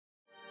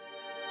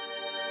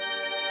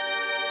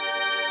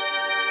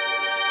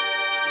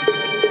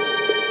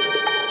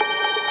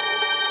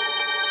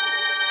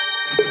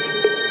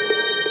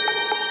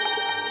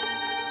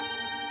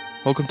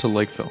Welcome to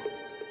Lakeville.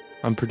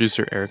 I'm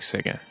producer Eric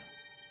Seguin.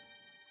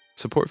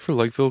 Support for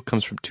Lakeville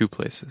comes from two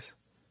places: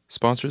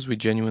 sponsors we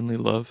genuinely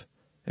love,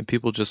 and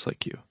people just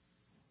like you.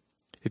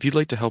 If you'd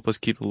like to help us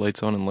keep the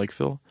lights on in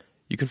Lakeville,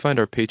 you can find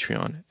our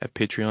Patreon at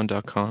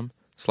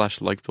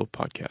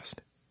patreon.com/LakevillePodcast.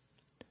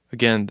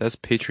 Again, that's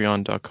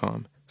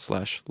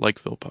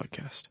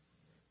patreon.com/LakevillePodcast.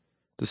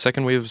 The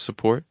second wave of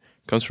support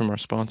comes from our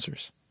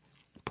sponsors,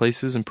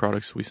 places and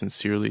products we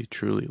sincerely,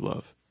 truly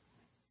love.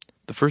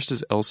 The first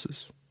is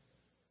Elsa's.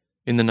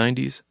 In the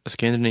 90s, a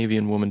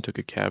Scandinavian woman took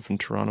a cab from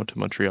Toronto to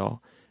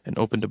Montreal and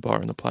opened a bar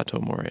in the Plateau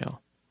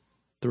Montreal.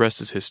 The rest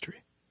is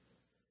history.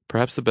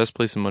 Perhaps the best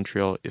place in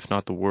Montreal, if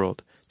not the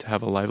world, to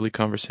have a lively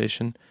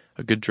conversation,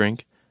 a good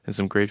drink, and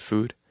some great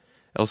food,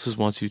 Elsa's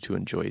wants you to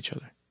enjoy each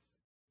other.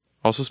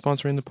 Also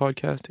sponsoring the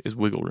podcast is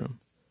Wiggle Room.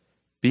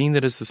 Being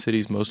that it's the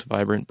city's most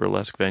vibrant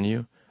burlesque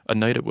venue, a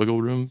night at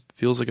Wiggle Room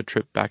feels like a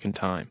trip back in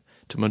time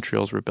to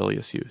Montreal's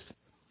rebellious youth.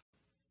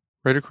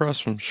 Right across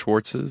from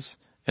Schwartz's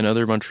and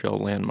other Montreal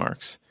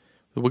landmarks,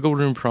 the Wiggle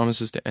Room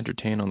promises to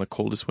entertain on the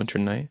coldest winter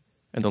night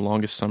and the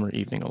longest summer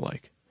evening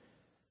alike.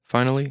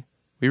 Finally,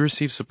 we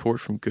receive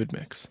support from Good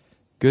Mix.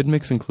 Good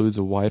Mix includes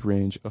a wide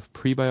range of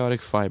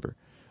prebiotic fiber,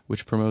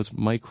 which promotes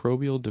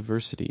microbial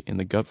diversity in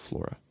the gut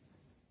flora.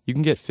 You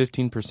can get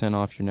 15%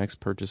 off your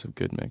next purchase of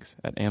Good Mix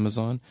at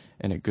Amazon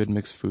and at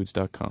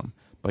goodmixfoods.com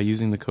by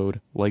using the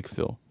code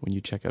LIKEVILLE when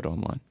you check out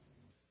online.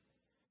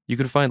 You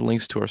can find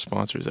links to our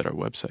sponsors at our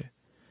website,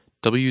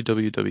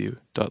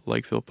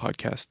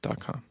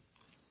 www.likevillepodcast.com.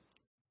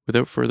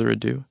 Without further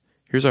ado,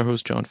 here's our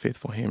host John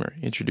Faithful Hamer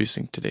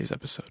introducing today's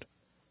episode.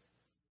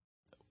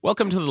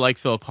 Welcome to the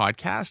Lakeville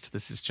podcast.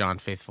 This is John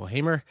Faithful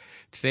Hamer.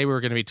 Today we're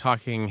going to be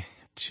talking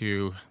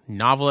to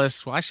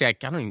novelist. Well, actually, I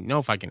don't even know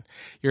if I can.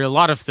 You're a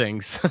lot of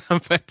things,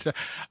 but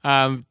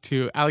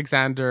to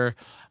Alexander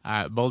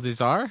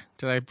Boldizar.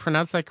 Did I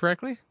pronounce that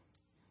correctly?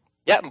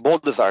 Yeah,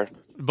 Boldizar.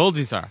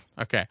 Boldizar.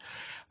 Okay.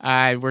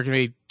 We're going to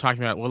be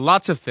talking about, well,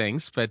 lots of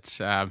things, but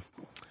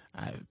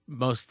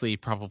mostly,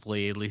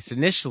 probably, at least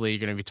initially, you're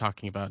going to be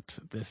talking about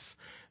this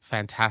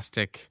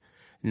fantastic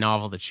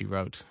novel that you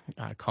wrote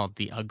called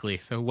The Ugly.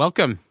 So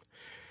welcome.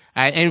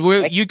 And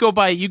you go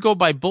by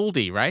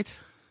Boldy, right?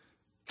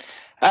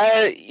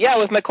 Yeah,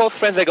 with my close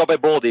friends, I go by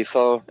Boldy.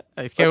 So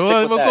okay,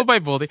 we'll go by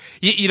Boldy.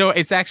 You know,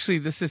 it's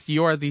actually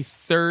you are the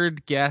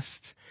third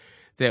guest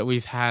that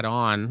we've had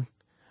on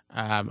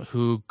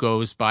who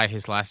goes by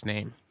his last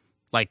name,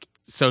 like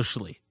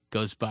socially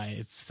goes by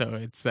it.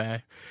 So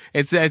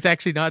it's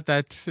actually not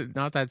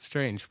that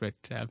strange, but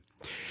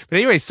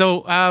anyway,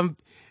 so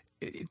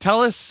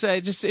tell us,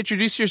 just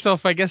introduce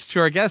yourself, I guess, to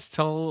our guests.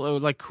 Tell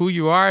like who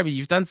you are. I mean,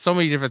 you've done so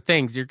many different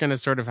things. You're going to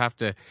sort of have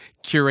to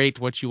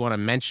curate what you want to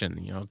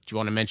mention. You know, do you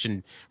want to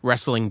mention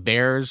wrestling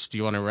bears? Do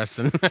you want to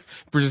wrestle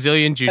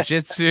Brazilian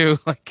jiu-jitsu?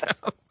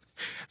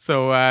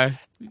 So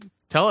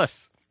tell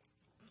us.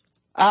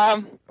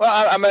 Well,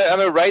 I'm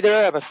a writer.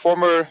 I'm a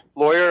former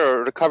lawyer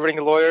or recovering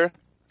lawyer.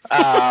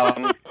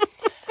 I'm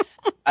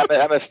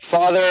a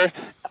father.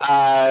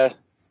 I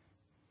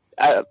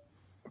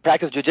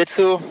practice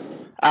jiu-jitsu.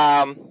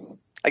 I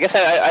guess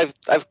I've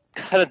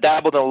kind of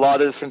dabbled in a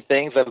lot of different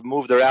things. I've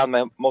moved around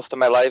most of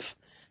my life,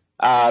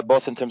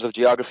 both in terms of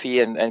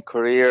geography and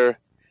career,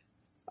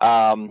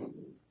 and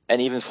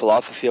even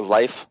philosophy of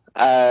life.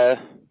 But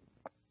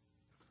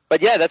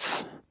yeah,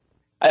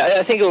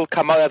 I think it will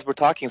come out as we're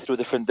talking through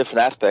different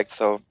aspects.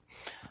 So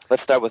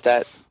let's start with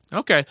that.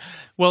 Okay.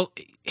 Well,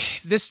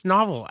 this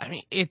novel, I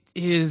mean, it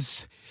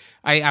is.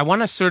 I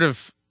want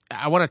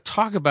to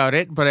talk about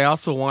it, but I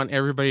also want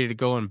everybody to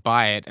go and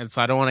buy it. And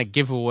so I don't want to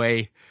give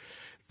away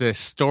the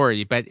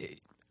story. But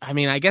I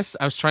mean, I guess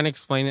I was trying to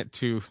explain it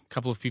to a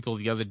couple of people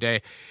the other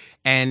day,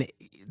 and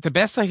the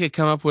best I could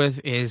come up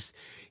with is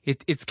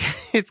it's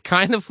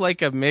kind of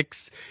like a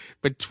mix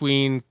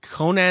between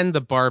Conan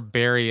the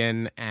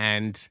Barbarian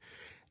and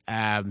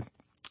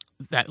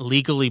that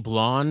Legally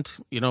Blonde,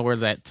 you know, where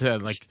that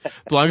like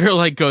blonde girl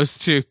like goes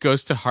to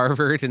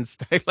Harvard and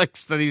like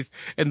studies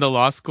in the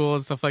law school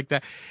and stuff like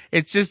that.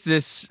 It's just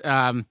this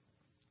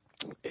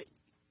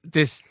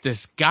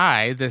this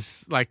guy,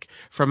 this like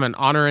from an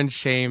honor and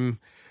shame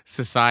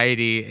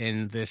society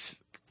in this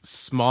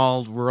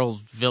small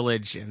rural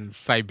village in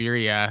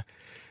Siberia,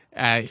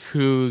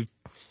 who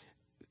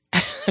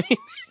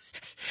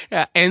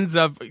ends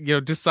up,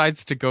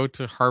 decides to go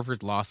to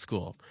Harvard Law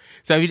School.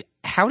 So, I mean,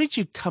 how did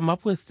you come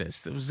up with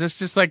this? Was this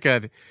just like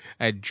a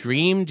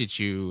dream? Did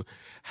you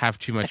have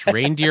too much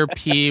reindeer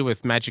pee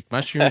with magic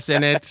mushrooms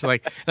in it?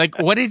 Like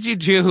what did you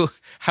do?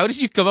 How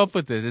did you come up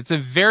with this? It's a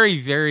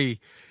very, very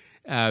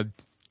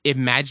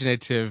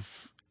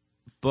imaginative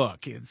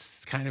book.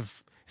 It's kind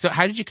of, so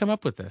how did you come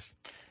up with this?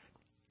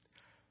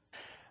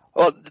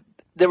 Well,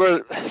 there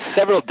were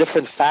several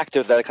different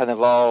factors that kind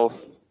of all,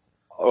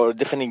 or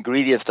different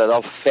ingredients that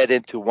all fed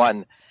into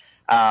one.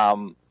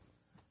 The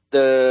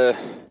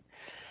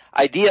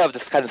idea of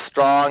this kind of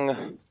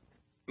strong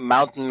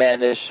mountain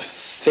manish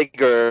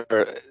figure.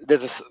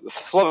 There's a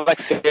Slovak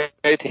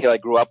fairy tale I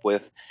grew up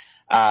with.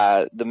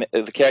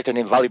 The character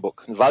named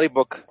Valibuk.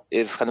 Valibuk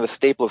is kind of a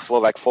staple of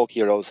Slovak folk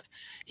heroes.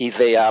 He's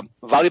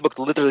Valibuk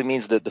literally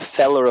means the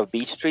feller of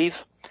beech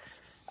trees.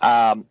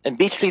 And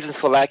beech trees in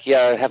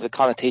Slovakia have the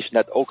connotation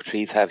that oak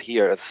trees have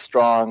here, as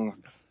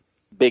strong,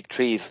 big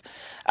trees.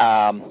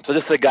 So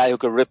this is a guy who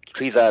could rip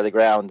trees out of the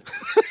ground.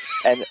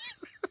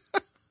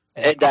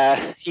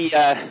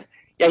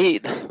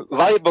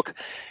 Valibuk,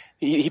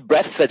 he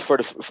breastfed for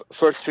the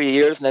first 3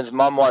 years, and then his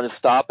mom wanted to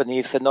stop, and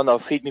he said, no,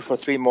 feed me for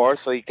 3 more.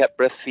 So he kept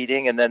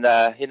breastfeeding, and then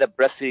he ended up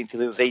breastfeeding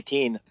till he was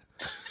 18,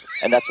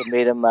 and that's what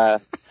made him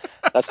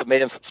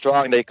so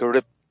strong that he could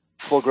rip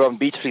full-grown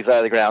beech trees out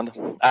of the ground.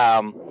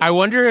 I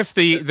wonder if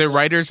the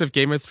writers of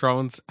Game of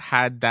Thrones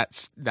had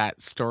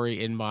that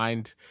story in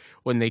mind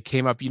when they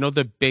came up. You know,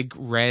 the big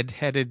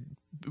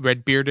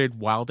red-bearded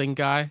wilding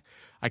guy?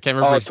 I can't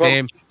remember his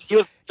name. He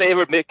was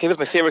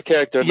my favorite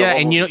character. Yeah,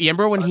 and you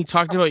remember when he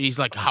talked about, he's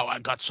like, how I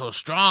got so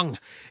strong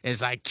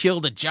is I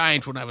killed a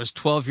giant when I was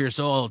 12 years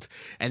old,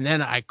 and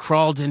then I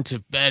crawled into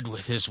bed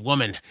with his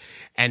woman,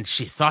 and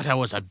she thought I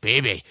was a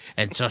baby,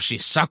 and so she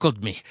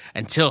suckled me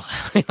until,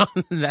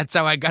 that's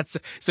how I got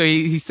so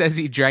he says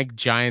he drank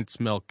giant's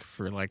milk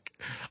for like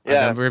a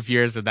number of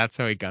years, and that's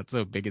how he got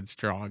so big and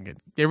strong. And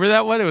you remember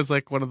that one? It was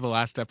like one of the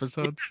last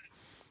episodes.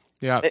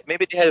 Yeah.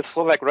 Maybe they had a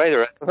Slovak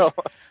writer. I don't know.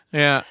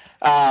 Yeah.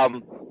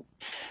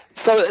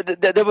 So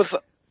there was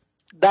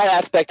that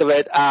aspect of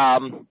it.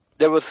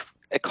 There was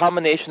a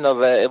combination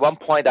of at one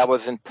point I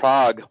was in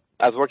Prague.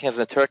 I was working as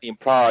an attorney in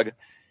Prague,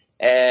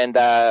 and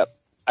I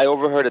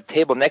overheard a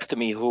table next to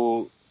me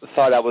who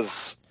thought I was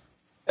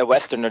a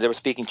Westerner. They were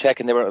speaking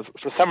Czech, and they were,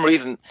 for some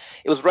reason,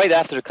 it was right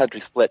after the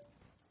country split,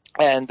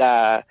 and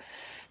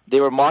they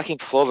were mocking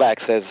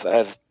Slovaks as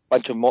a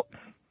bunch of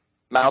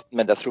mountain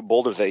men that threw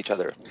boulders at each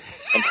other.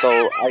 And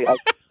so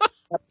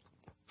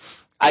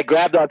I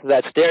grabbed onto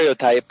that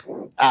stereotype.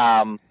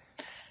 And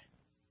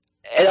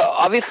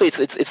obviously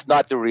it's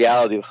not the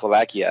reality of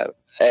Slovakia.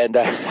 And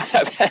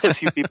I've had a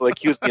few people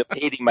accuse me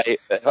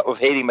of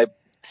hating my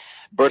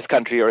birth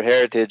country or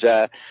heritage.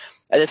 And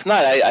it's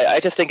not. I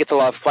just think it's a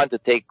lot of fun to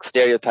take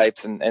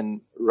stereotypes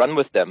and run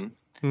with them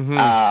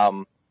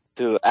to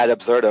ad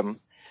absurdum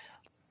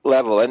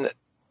level. And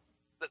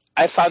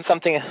I found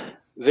something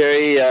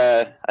very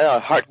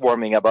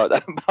heartwarming about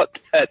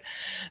that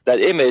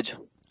image.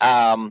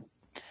 And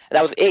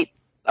I was 8.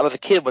 I was a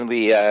kid when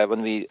we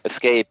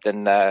escaped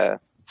and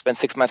spent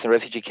 6 months in a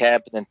refugee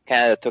camp, and then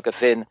Canada took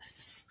us in.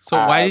 So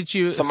why did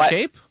you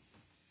escape?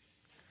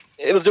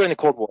 It was during the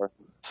Cold War,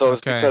 so it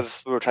was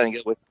because we were trying to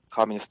get with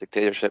communist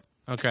dictatorship.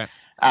 Okay.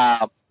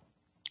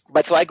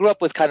 But so I grew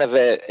up with kind of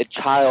a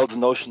child's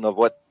notion of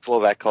what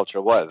Slovak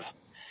culture was.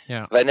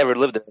 Yeah. But I never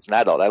lived there as an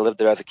adult. I lived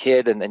there as a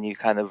kid, and then you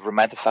kind of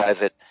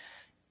romanticize it.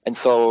 And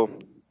so,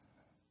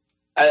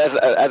 as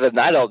an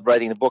adult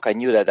writing the book, I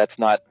knew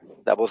that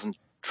wasn't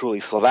truly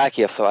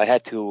Slovakia. So I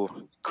had to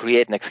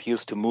create an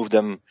excuse to move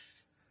them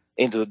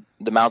into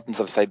the mountains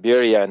of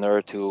Siberia in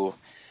order to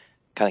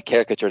kind of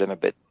caricature them a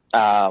bit.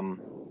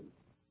 I'm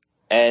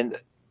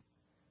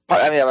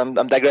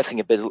digressing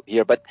a bit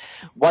here, but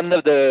one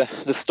of the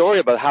story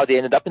about how they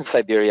ended up in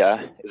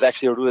Siberia is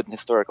actually rooted in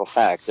historical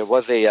fact. There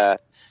was the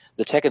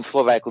Czech and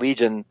Slovak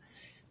Legion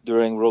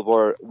during World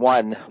War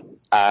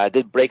I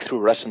did break through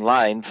Russian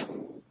lines,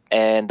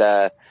 and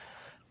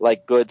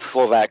like good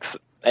Slovaks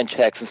and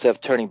Czechs, instead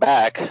of turning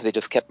back, they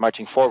just kept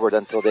marching forward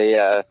until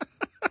they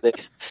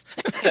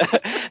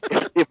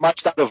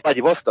marched out of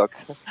Vladivostok.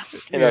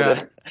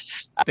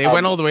 They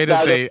went all the way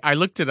to I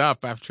looked it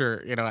up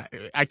after,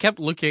 I kept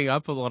looking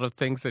up a lot of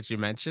things that you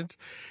mentioned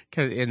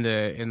in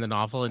the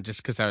novel, and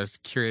just because I was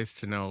curious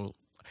to know,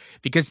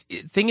 because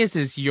the thing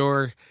is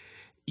your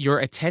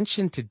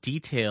attention to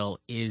detail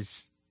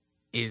is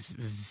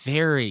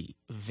very,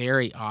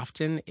 very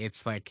often,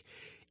 it's like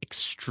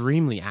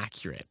extremely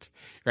accurate,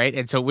 right?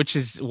 And so, which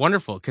is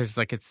wonderful, because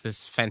like it's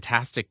this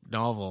fantastic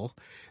novel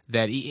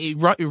that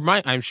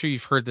I'm sure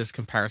you've heard this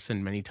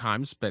comparison many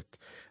times, but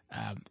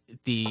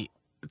the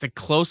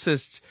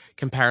closest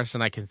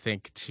comparison I can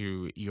think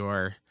to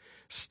your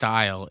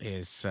style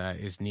is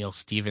Neil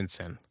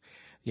Stephenson,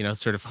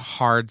 sort of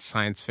hard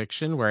science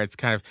fiction, where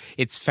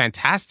it's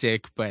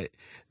fantastic, but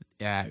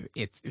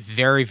it's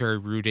very, very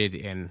rooted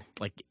in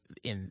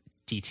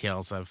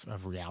details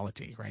of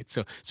reality, right?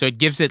 So it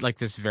gives it like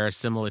this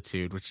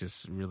verisimilitude, which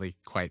is really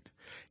quite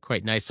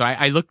nice. So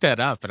I looked that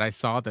up, and I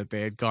saw that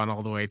they had gone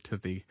all the way to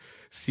the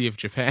Sea of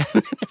Japan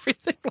and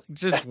everything,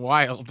 just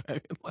wild.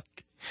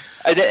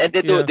 I mean,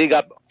 They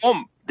got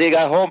home. They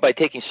got home by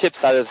taking ships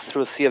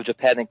through the Sea of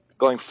Japan and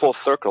going full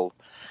circle,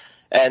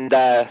 and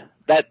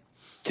that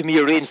to me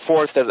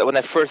reinforced, as when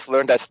I first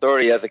learned that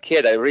story as a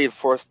kid, it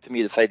reinforced to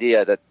me this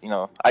idea that we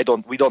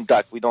don't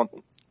duck, we don't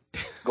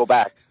go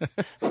back,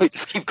 we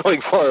just keep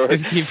going forward.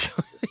 Just keep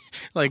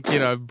going,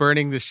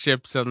 burning the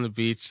ships on the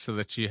beach so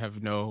that you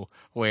have no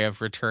way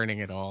of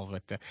returning at all.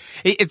 But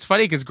it's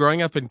funny because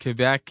growing up in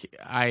Quebec,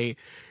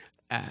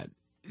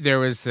 there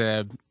was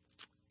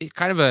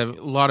kind of a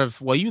lot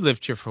of, well, you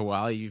lived here for a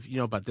while, you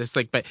know about this,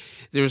 like, but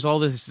there's all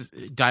this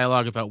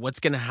dialogue about what's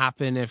going to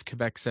happen if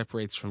Quebec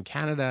separates from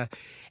Canada.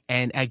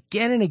 And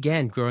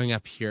again, growing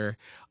up here,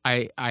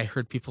 I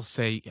heard people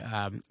say,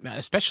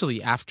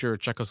 especially after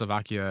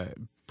Czechoslovakia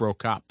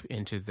broke up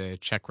into the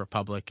Czech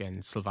Republic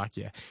and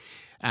Slovakia,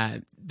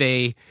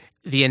 the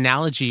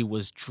analogy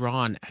was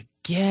drawn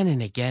again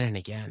and again and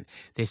again.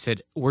 They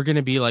said, we're going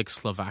to be like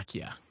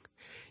Slovakia.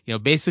 You know,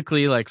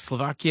 basically, like,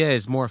 Slovakia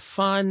is more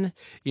fun.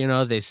 You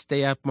know, they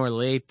stay up more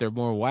late. They're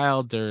more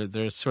wild.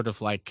 They're sort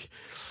of like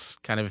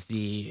kind of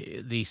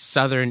the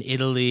southern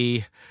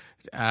Italy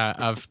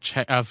of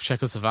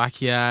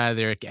Czechoslovakia.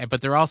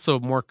 But they're also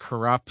more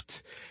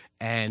corrupt,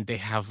 and they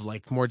have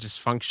like more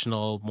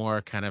dysfunctional,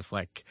 more kind of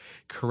like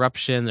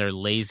corruption. They're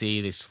lazy.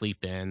 They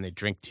sleep in. They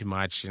drink too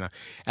much. You know,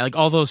 and like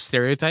all those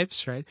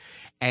stereotypes, right?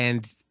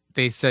 And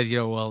they said, you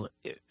know, well,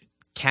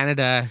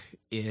 Canada,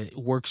 it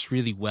works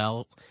really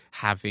well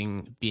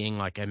being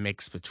like a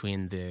mix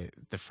between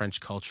the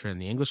French culture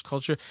and the English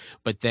culture,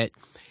 but that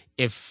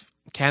if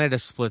Canada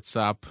splits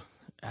up,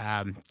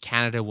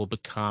 Canada will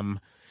become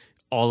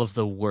all of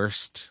the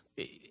worst.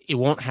 It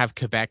won't have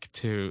Quebec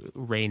to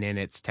rein in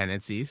its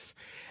tendencies,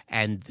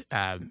 and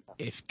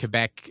if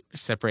Quebec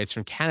separates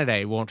from Canada,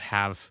 it won't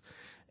have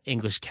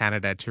English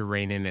Canada to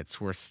rein in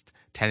its worst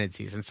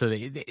tendencies. And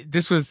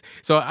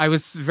so I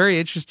was very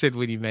interested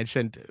when you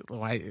mentioned,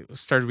 when I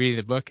started reading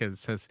the book, and it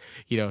says,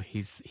 you know,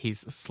 he's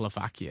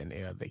Slovakian,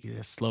 you know, like he's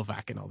a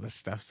Slovak and all this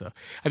stuff. So,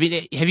 I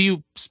mean, have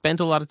you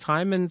spent a lot of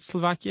time in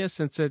Slovakia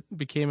since it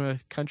became a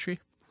country?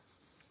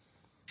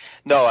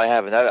 No, I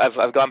haven't.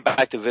 I've gone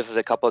back to visit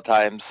a couple of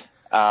times,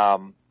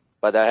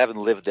 but I haven't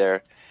lived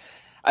there.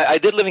 I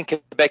did live in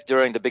Quebec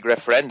during the big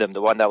referendum,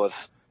 the one that was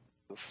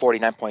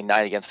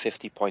 49.9 against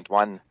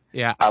 50.1.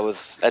 Yeah, I was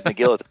at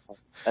McGill,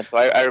 and so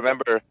I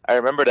remember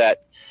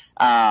that.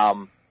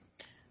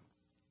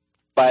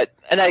 But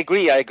I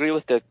agree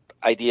with the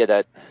idea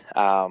that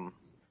you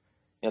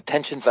know,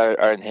 tensions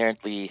are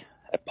inherently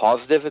a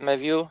positive in my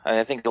view, and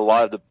I think a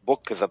lot of the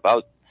book is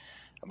about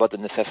the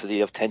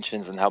necessity of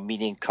tensions and how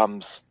meaning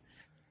comes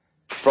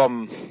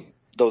from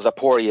those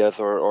aporias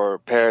or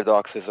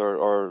paradoxes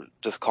or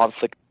just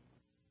conflict.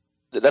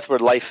 That's where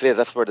life is.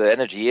 That's where the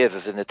energy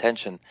is in the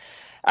tension.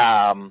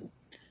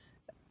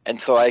 And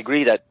so I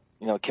agree that,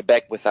 you know,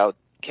 Quebec without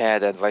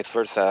Canada and vice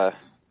versa,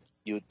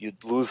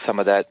 you'd lose some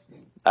of that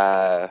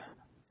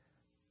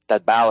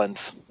that balance.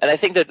 And I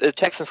think that the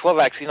Czechs and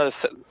Slovaks, you know,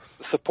 the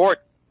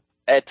support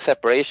at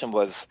separation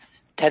was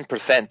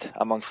 10%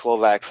 among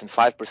Slovaks and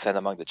 5%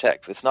 among the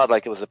Czechs. It's not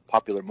like it was a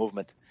popular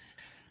movement.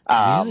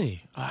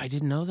 really? Oh, I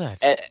didn't know that.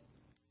 And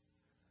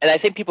I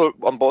think people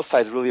on both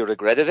sides really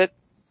regretted it,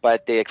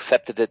 but they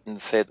accepted it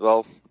and said,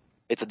 well,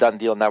 it's a done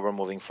deal. Now we're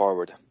moving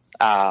forward.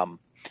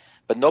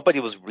 But nobody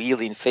was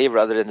really in favor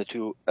other than the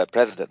two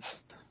presidents.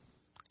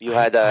 You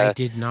had I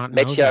did not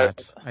know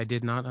that. I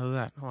did not know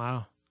that.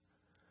 Wow.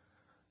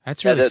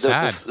 That's really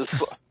sad.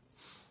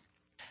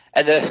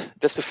 And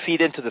just to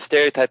feed into the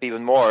stereotype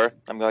even more,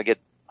 I'm going to get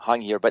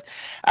hung here, but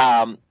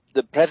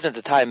the president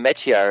at the time,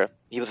 Mečiar,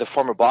 he was a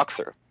former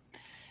boxer.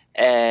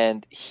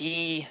 And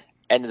he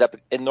ended up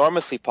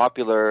enormously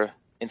popular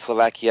in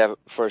Slovakia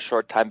for a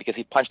short time because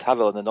he punched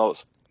Havel in the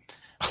nose.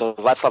 So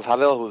Václav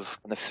Havel, who's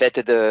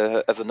feted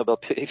as a Nobel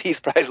Peace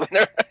Prize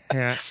winner,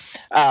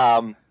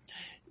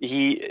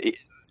 he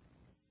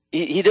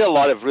did a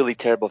lot of really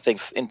terrible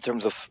things in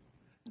terms of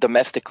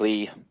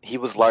domestically. He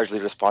was largely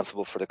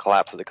responsible for the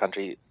collapse of the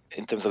country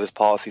in terms of his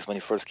policies when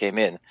he first came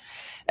in,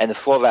 and the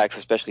Slovaks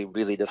especially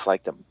really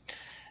disliked him.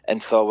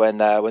 And so when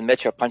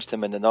Mečiar punched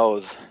him in the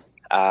nose,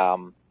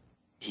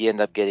 he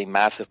ended up getting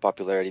massive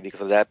popularity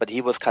because of that. But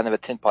he was kind of a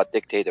tin pot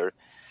dictator,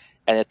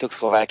 and it took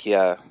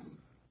Slovakia,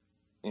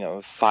 you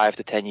know, 5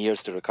 to 10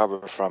 years to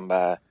recover from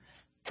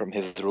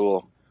his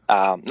rule.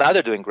 Now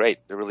they're doing great.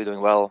 They're really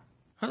doing well.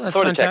 Oh, that's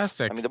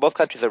fantastic. I mean, both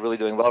countries are really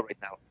doing well right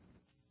now.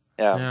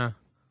 Yeah.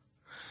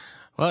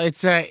 Well,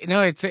 it's an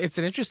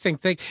interesting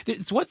thing.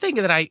 It's one thing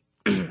that I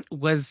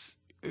was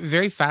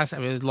very fast. I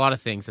mean, there's a lot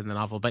of things in the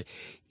novel, but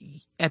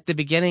at the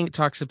beginning, it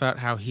talks about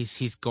how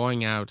he's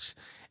going out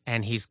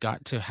and he's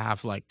got to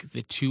have like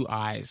the two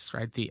eyes,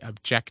 right? The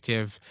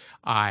objective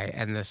eye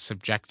and the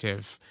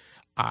subjective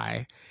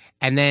eye.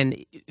 And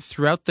then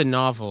throughout the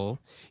novel,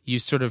 you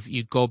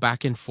go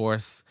back and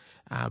forth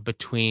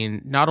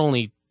between not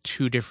only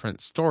two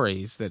different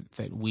stories that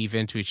weave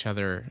into each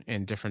other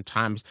in different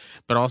times,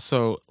 but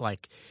also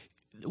like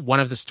one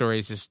of the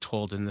stories is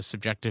told in the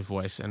subjective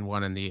voice and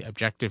one in the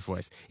objective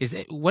voice. Does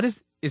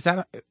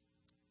that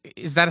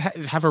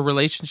have a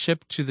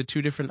relationship to the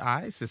two different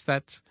eyes? Is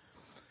that,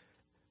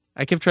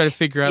 I kept trying to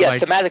figure out,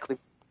 like, thematically.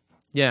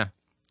 Yeah.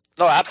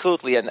 No,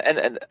 absolutely. And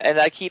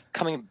I keep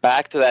coming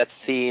back to that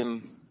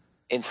theme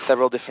in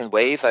several different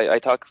ways. I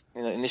talk,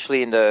 you know,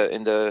 initially in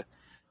the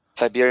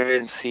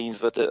Siberian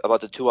scenes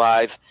about the two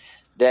eyes.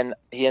 Then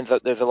he ends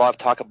up, there's a lot of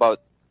talk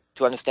about,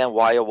 to understand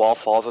why a wall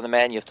falls on a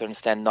man, you have to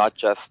understand not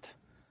just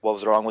what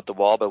was wrong with the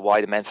wall, but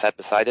why the man sat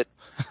beside it.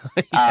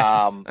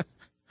 Yes.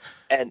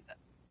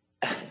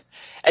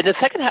 And the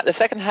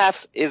second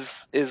half is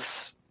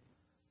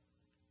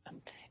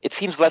it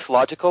seems less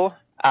logical.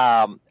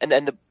 And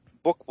the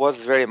book was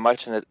very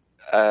much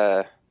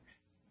a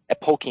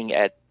poking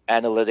at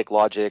analytic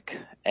logic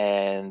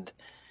and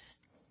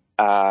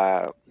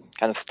kind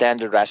of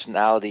standard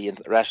rationality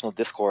and rational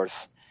discourse,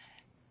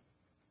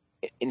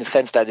 in the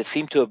sense that it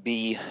seemed to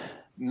be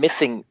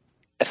missing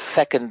a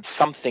second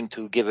something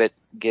to give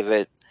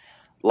it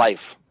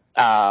life.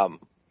 And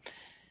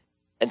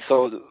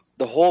so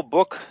the whole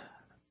book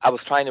I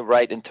was trying to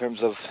write in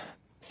terms of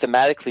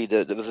thematically,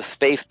 there was a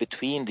space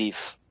between these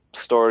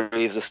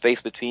stories, a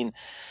space between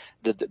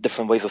the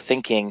different ways of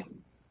thinking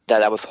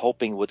that I was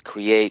hoping would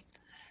create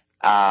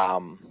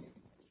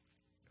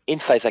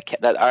insights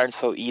that aren't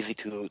so easy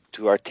to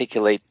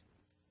articulate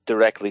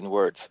directly in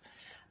words.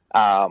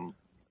 I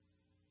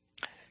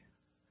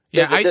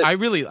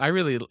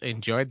really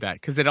enjoyed that,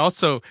 because it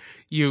also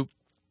you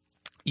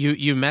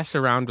mess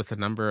around with a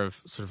number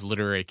of sort of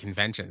literary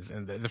conventions,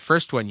 and the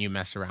first one you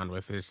mess around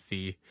with is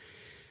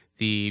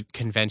the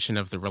convention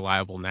of the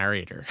reliable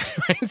narrator.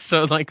 Right?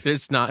 So like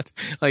there's not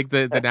like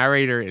the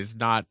narrator is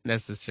not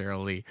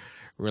necessarily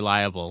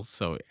reliable.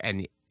 So,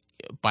 and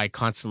by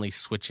constantly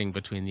switching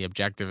between the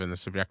objective and the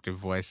subjective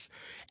voice,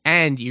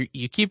 and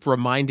you keep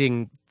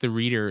reminding the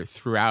reader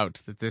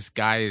throughout that this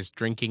guy is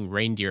drinking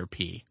reindeer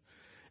pee.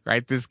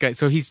 Right? This guy,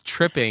 so he's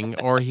tripping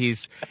or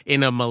he's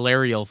in a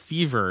malarial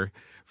fever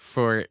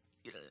for,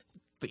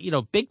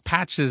 big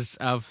patches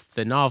of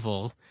the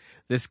novel.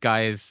 This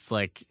guy is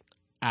like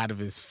out of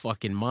his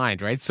fucking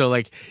mind, right? So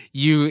like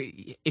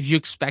if you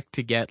expect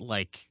to get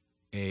like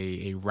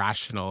a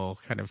rational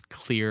kind of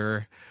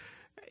clear,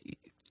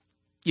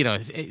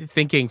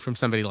 thinking from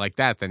somebody like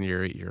that, then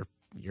you're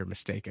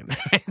mistaken.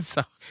 Right?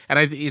 So,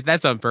 and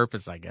that's on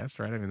purpose, I guess,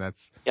 right? I mean,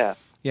 that's yeah.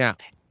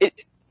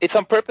 It's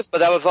on purpose,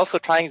 but I was also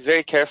trying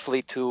very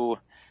carefully to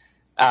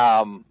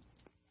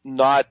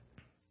not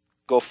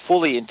go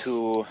fully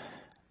into,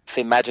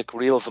 say, magic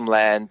realism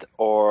land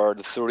or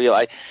the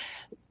surreal.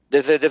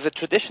 There's a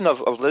tradition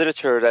of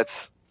literature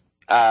that's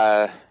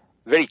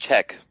very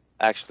Czech,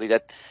 actually.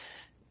 That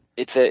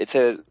it's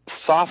a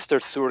softer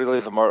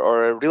surrealism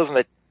or a realism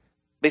that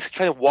basically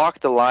trying to walk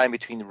the line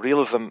between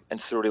realism and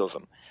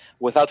surrealism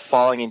without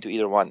falling into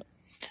either one.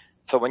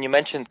 So when you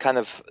mentioned kind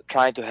of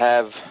trying to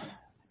have,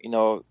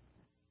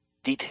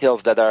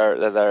 details that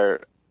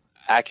are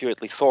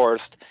accurately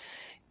sourced,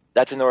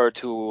 that's in order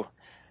to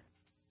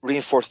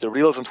reinforce the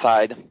realism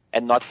side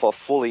and not fall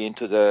fully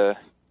into the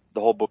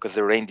whole book as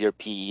a reindeer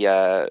pee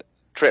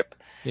trip.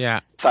 Yeah.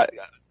 So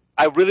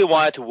I really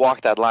wanted to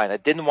walk that line. I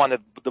didn't want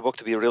the book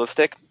to be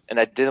realistic, and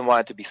I didn't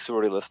want it to be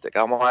surrealistic.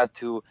 I wanted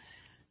to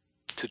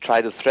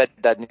try to thread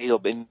that needle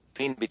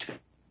between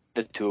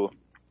the two,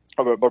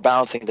 or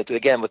balancing the two.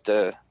 Again,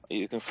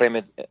 you can frame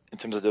it in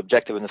terms of the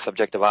objective and the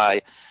subjective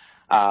eye,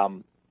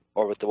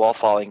 or with the wall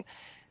falling.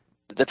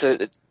 It's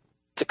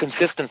a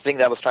consistent thing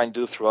that I was trying to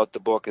do throughout the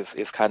book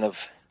is kind of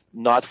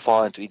not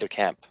fall into either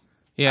camp.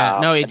 Yeah,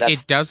 no,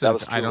 it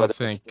doesn't. I don't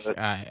think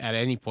at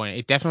any point.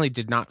 It definitely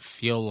did not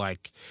feel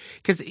like,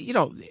 because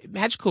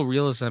magical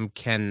realism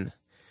can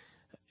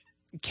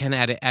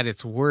at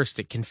its worst,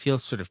 it can feel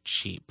sort of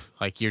cheap.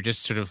 Like you're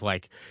just sort of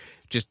like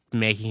just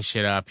making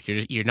shit up.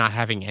 You're not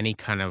having any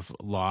kind of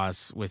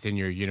laws within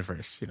your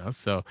universe,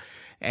 So,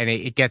 and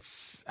it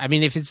gets. I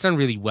mean, if it's done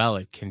really well,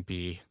 it can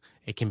be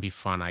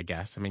fun, I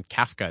guess. I mean,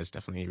 Kafka is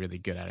definitely really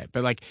good at it,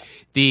 but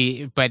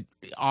but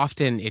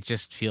often it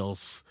just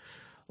feels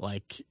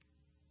like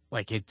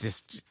it's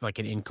just like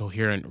an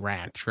incoherent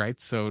rant, right?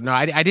 So no,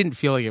 I didn't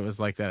feel like it was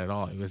like that at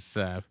all. It was,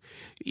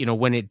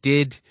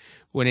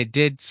 when it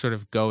did sort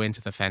of go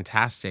into the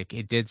fantastic,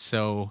 it did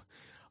so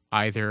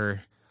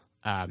either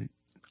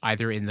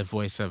in the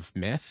voice of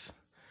myth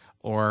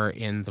or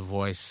in the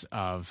voice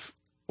of,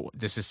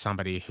 this is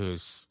somebody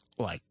who's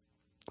like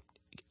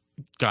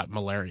got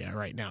malaria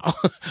right now,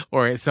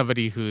 or it's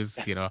somebody who's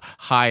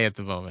high at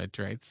the moment,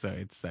 right? So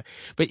it's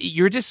but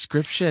your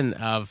description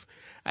of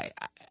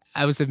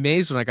I was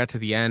amazed when I got to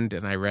the end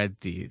and I read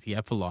the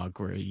epilogue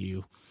where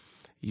you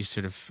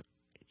sort of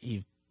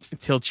you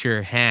tilt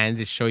your hand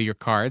to show your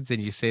cards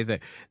and you say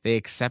that they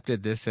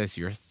accepted this as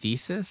your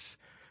thesis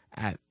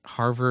at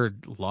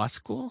Harvard Law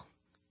School.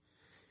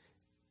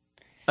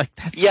 Like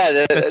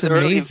that's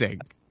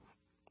amazing.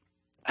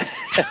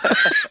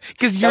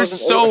 Because you're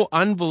so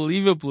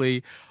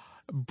unbelievably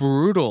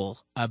brutal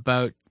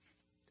about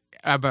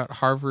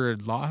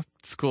Harvard Law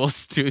School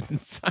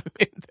students. I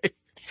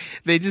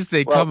mean,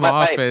 they come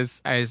off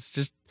as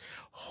just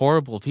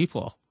horrible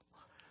people.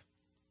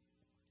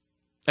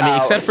 I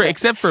mean,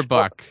 except for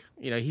Buck,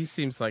 he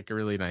seems like a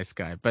really nice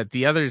guy, but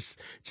the others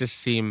just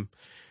seem.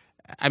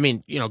 I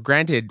mean,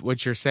 granted,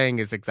 what you're saying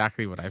is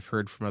exactly what I've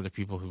heard from other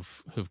people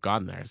who've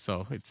gone there.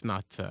 So it's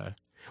not,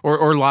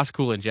 or law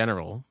school in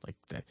general, like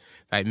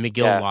that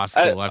McGill Law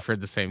School. I've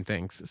heard the same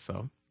things.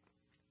 So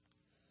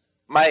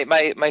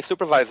my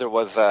supervisor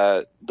was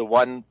the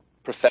one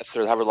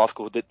professor at Harvard Law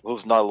School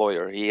who's not a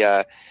lawyer. He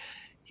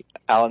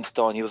Alan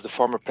Stone. He was the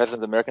former president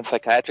of the American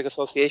Psychiatric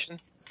Association.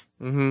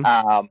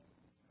 Mm-hmm.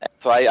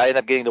 So I ended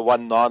up getting the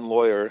one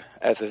non-lawyer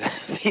as a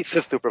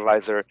thesis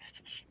supervisor.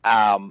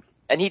 And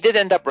he did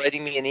end up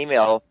writing me an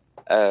email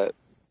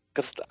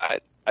because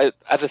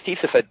as a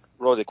thesis, I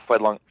wrote it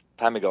quite a long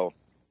time ago.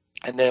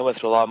 And then it went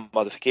through a lot of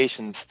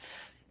modifications.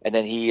 And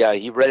then he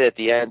read it at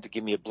the end to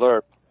give me a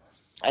blurb.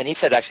 And he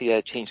said actually it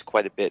had changed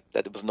quite a bit,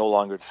 that it was no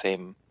longer the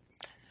same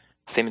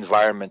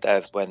environment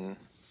as when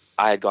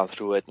I had gone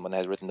through it and when I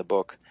had written the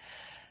book.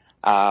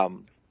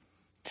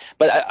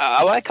 But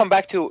I want to come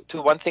back to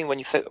one thing when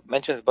you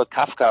mentioned about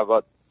Kafka,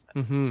 about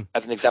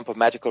as an example of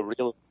magical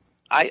realism.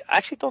 I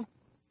actually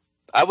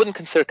I wouldn't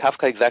consider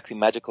Kafka exactly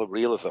magical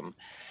realism.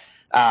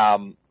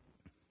 And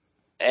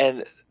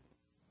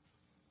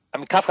I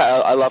mean, Kafka,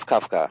 I love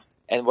Kafka.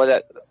 And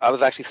I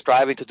was actually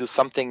striving to do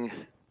something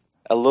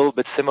a little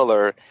bit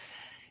similar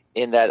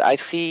in that I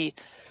see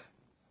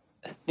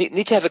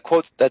Nietzsche has a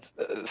quote that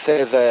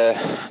says,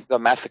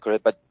 don't massacre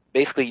it, but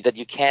basically that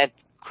you can't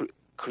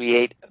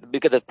create,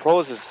 because the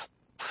prose is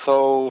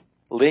so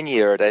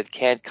linear that it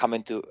can't come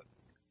into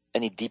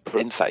any deeper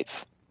insights.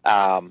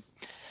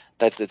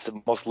 It's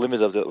the most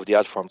limited of the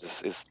art forms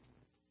is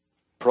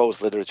prose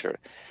literature.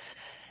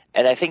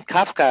 And I think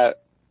Kafka,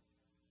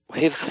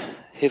 his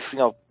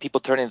people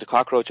turning into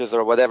cockroaches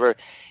or whatever,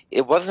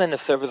 it wasn't in the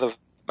service of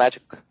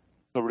magical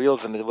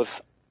realism. It was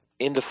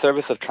in the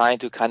service of trying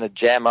to kind of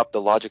jam up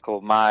the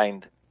logical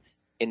mind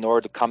in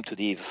order to come to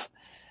these,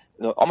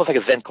 almost like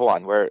a Zen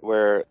koan,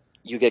 where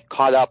you get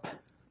caught up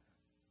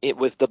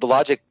with the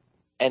logic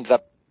ends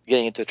up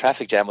getting into a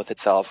traffic jam with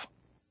itself,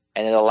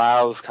 and it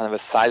allows kind of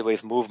a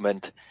sideways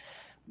movement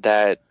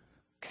that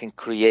can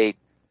create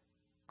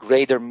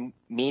greater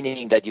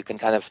meaning that you can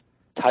kind of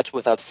touch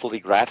without fully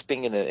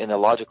grasping in a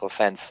logical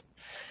sense.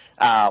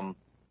 And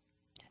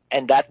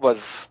that was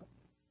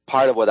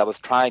part of what I was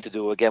trying to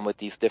do, again, with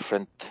these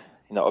different,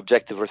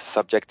 objective versus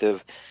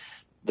subjective,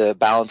 the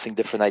balancing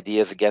different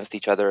ideas against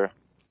each other.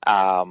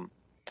 And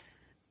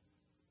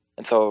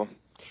so...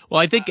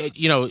 Well, I think,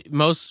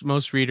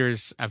 most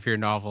readers of your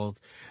novel,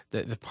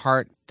 the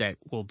part that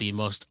will be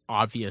most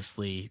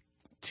obviously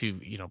to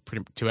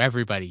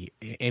everybody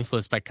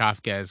influenced by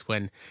Kafka is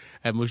when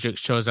Mushuk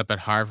shows up at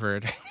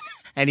Harvard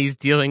and he's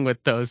dealing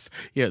with those,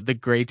 the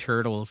gray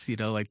turtles,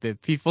 like the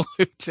people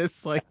who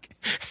just like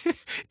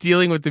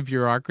dealing with the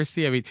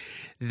bureaucracy. I mean,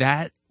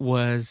 that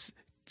was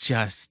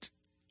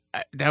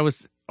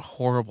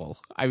horrible.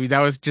 I mean, that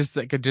was just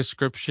like a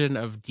description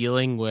of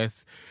dealing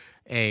with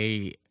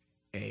a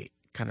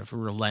kind of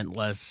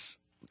relentless,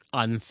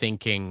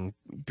 unthinking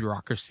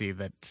bureaucracy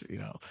that,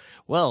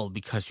 well,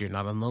 because you're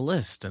not on the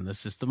list and the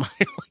system,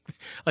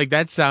 like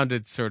that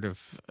sounded sort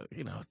of,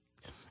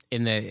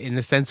 in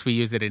the sense we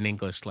use it in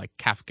English, like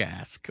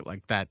Kafkaesque,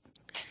 like that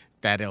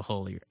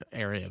whole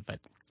area. But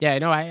yeah,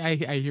 no, I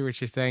hear what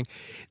you're saying.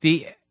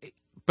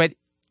 But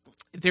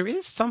there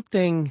is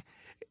something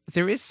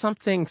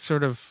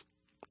sort of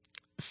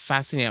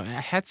fascinating.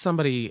 I had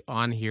somebody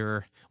on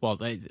here. Well,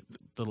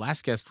 the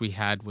last guest we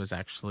had was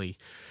actually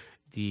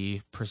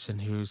the person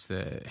who's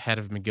the head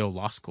of McGill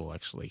Law School,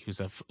 actually,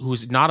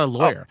 who's not a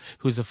lawyer,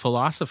 who's a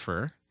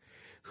philosopher,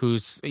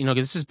 who's,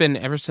 this has been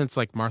ever since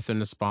like Martha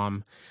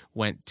Nussbaum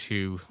went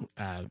to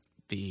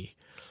the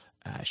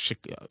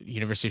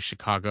University of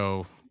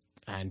Chicago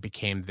and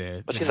became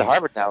But she's at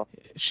Harvard now.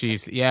 She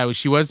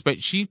was,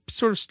 but she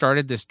sort of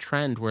started this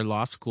trend where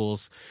law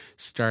schools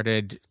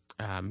started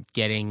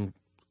getting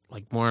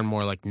like more and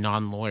more like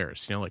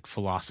non-lawyers, like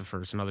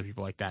philosophers and other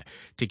people like that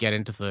to get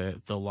into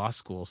the law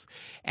schools.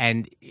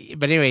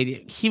 But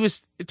anyway, he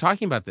was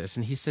talking about this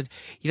and he said,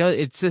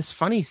 it's this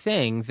funny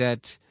thing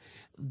that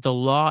the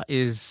law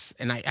is,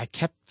 and I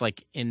kept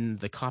like in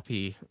the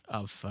copy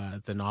of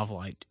the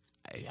novel,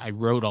 I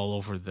wrote all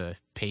over the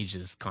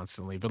pages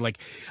constantly, but like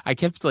I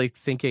kept like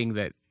thinking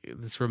that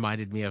this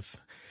reminded me of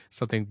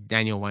something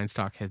Daniel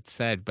Weinstock had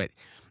said, but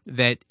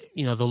that,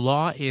 the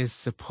law is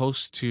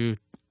supposed to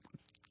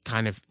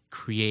kind of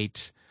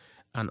create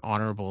an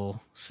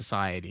honorable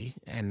society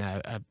and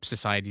a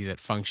society that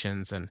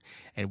functions and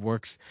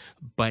works,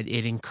 but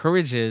it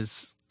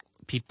encourages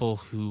people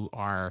who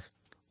are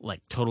like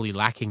totally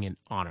lacking in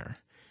honor,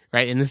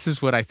 right? And this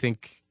is what I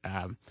think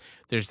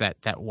there's that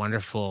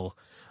wonderful,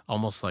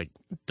 almost like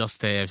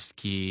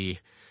Dostoevsky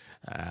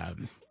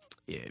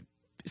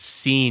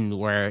scene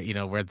where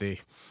where the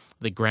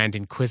Grand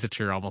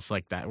Inquisitor, almost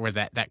like that, where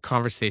that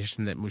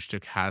conversation that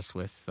Mushuk has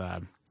with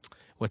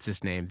what's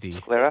his name?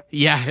 Sclera?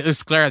 Yeah, it was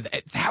Sclera.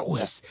 That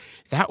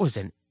was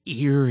an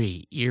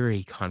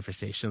eerie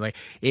conversation. Like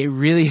it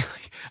really,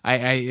 like, I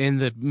in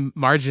the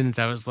margins,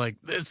 I was like,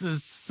 this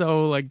is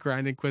so like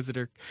Grand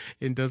Inquisitor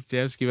in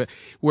Dostoevsky, but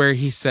where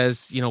he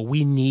says,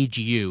 we need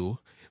you.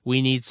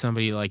 We need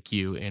somebody like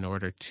you in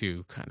order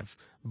to kind of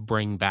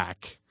bring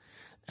back,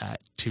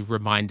 to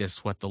remind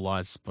us what the law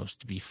is supposed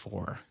to be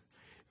for,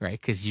 right?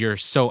 Because you're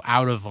so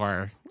out of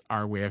our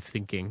way of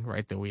thinking,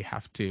 right? That we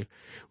have to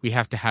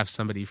have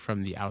somebody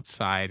from the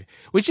outside,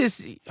 which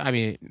is, I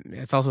mean,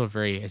 it's also a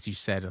very, as you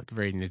said, like a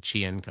very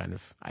Nietzschean kind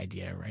of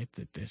idea, right?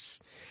 That there's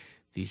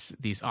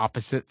these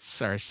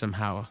opposites are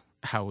somehow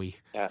how we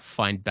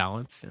find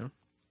balance,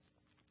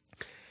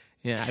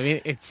 Yeah, I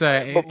mean, it's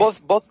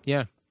both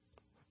yeah.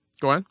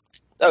 Go on.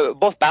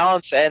 both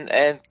balance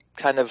and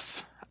kind of.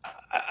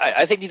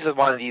 I think these are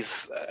one of these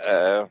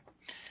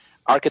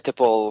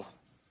archetypal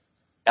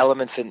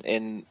elements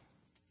in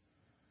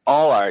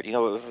all art. You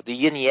know, the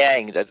yin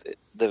yang, that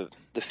the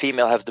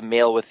female has the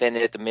male within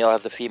it, the male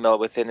has the female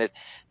within it.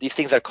 These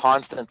things are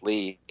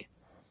constantly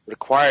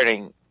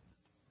requiring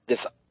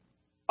this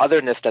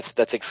otherness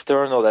that's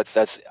external,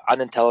 that's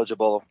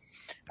unintelligible,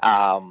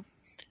 and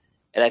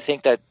I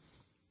think that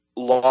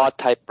law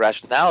type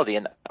rationality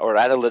or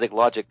analytic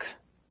logic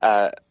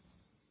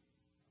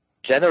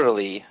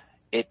generally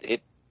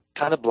it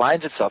kind of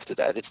blinds itself to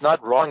that. It's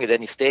not wrong at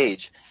any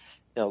stage.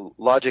 You know,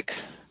 logic,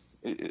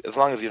 as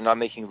long as you're not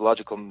making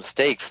logical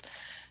mistakes,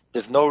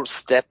 there's no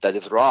step that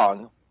is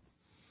wrong,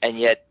 and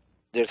yet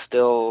there's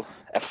still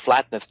a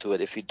flatness to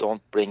it if you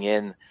don't bring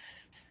in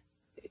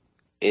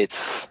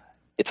its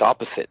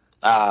opposite.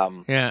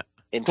 Yeah.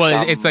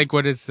 Well, it's like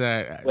what is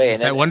there's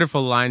that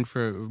wonderful line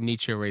for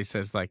Nietzsche where he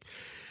says, like,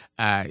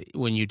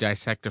 when you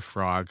dissect a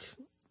frog,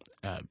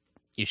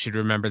 you should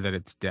remember that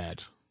it's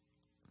dead.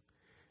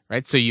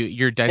 Right? So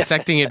you're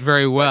dissecting it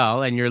very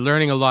well, and you're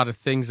learning a lot of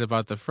things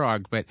about the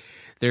frog, but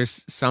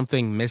there's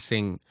something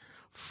missing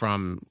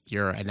from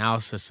your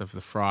analysis of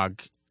the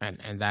frog,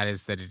 and that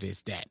is that it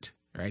is dead.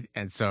 Right?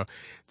 And so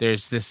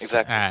there's this,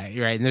 right?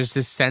 And there's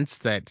this sense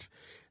that,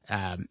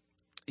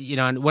 you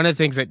know, and one of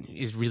the things that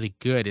is really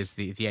good is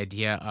the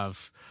idea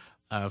of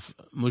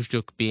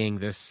Mujduk being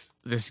this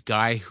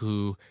guy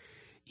who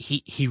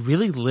he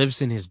really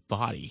lives in his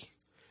body,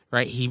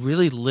 right? He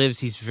really lives.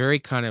 He's very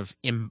kind of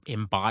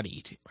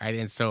embodied, right?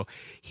 And so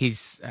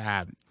his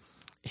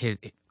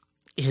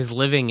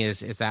living is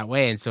that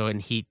way, and so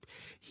he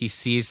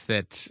sees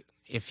that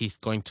if he's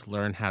going to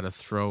learn how to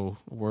throw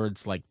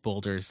words like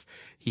boulders,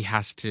 he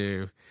has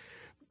to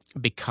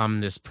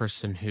become this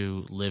person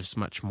who lives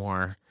much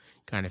more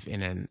kind of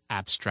in an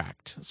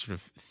abstract, sort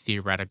of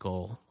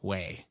theoretical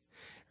way,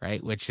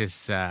 right? Which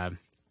is, yeah,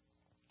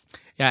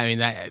 I mean,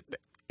 that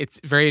it's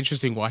very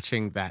interesting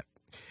watching that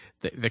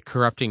the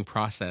corrupting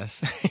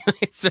process,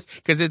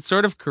 because it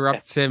sort of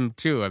corrupts him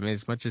too. I mean,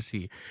 as much as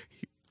he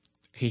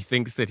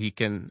thinks that he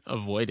can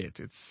avoid it,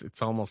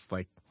 it's almost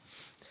like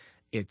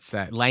it's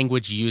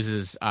language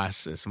uses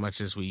us as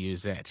much as we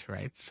use it,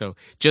 right? So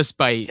just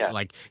by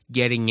like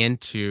getting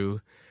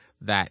into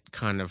that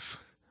kind of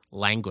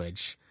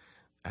language,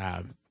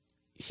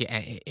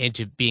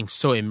 into being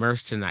so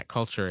immersed in that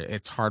culture,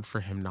 it's hard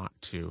for him not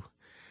to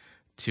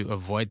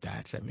avoid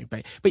that. I mean,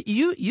 but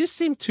you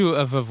seem to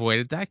have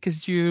avoided that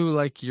because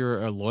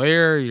you're a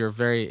lawyer, you're a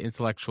very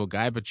intellectual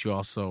guy, but you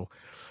also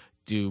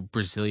do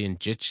Brazilian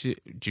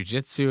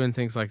jiu-jitsu and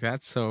things like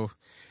that. So,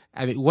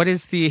 I mean, what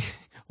is the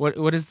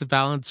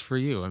balance for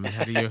you? I mean,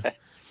 how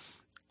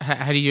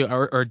do you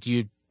or do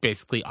you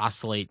basically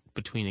oscillate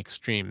between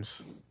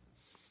extremes?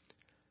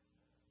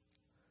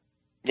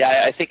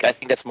 Yeah, I think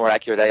that's more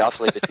accurate. I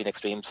oscillate between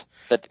extremes.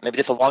 But maybe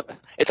it's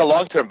a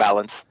long-term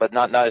balance, but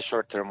not a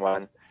short-term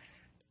one.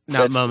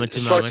 Not so moment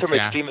to moment. Short-term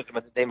extremism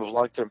in the name of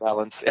long-term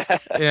balance.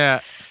 Yeah.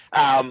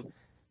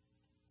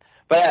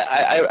 But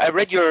I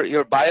read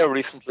your bio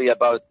recently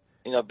about,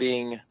 you know,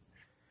 being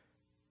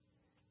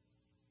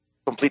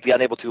completely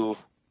unable to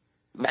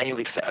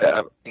manually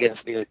again,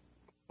 it's a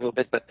little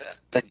bit, but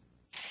that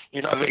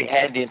you're not very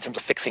handy in terms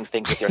of fixing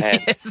things with your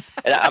hands. Yes.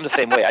 And I'm the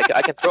same way.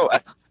 I can throw.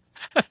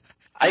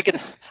 I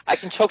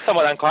can choke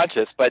someone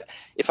unconscious, but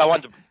if I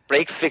want the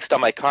brakes fixed on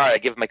my car, I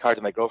give my car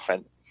to my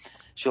girlfriend.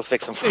 She'll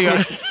fix them for me.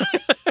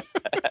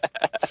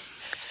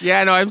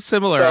 Yeah, no, I'm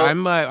similar. So,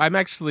 I'm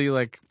actually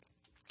like,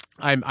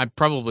 I'm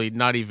probably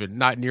not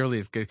nearly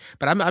as good,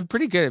 but I'm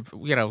pretty good at,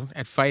 you know,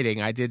 at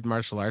fighting. I did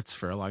martial arts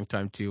for a long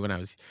time too when I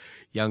was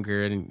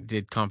younger and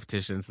did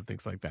competitions and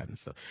things like that. And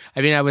so,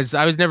 I mean, I was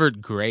never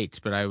great,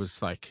 but I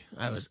was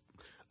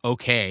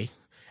okay,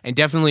 and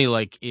definitely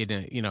like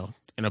in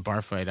a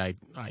bar fight,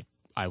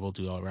 I will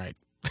do all right.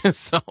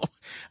 So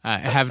I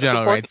have done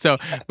all right. So,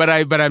 but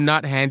I'm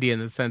not handy in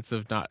the sense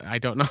of I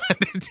don't know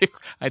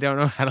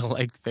how to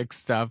like fix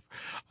stuff.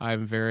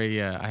 I'm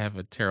very, I have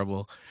a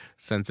terrible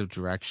sense of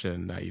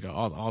direction, you know,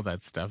 all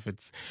that stuff.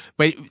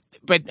 But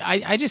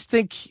I just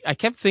think, I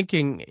kept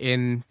thinking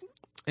in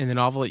the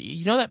novel,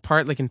 you know, that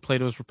part like in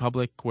Plato's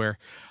Republic where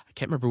I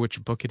can't remember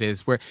which book it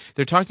is, where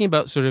they're talking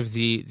about sort of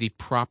the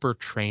proper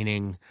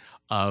training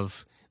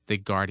of the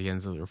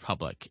guardians of the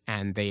Republic.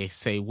 And they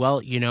say,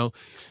 well, you know,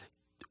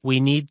 we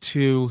need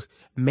to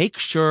make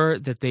sure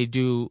that they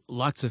do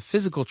lots of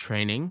physical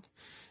training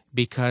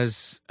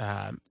because,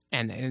 and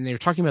they're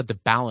talking about the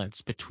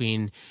balance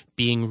between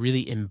being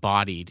really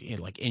embodied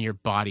in your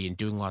body and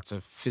doing lots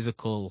of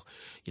physical,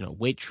 you know,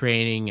 weight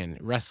training and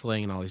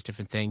wrestling and all these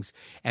different things,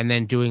 and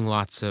then doing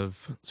lots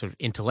of sort of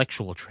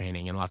intellectual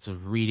training and lots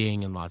of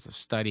reading and lots of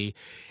study.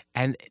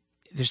 And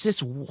there's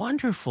this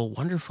wonderful,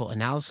 wonderful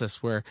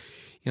analysis where,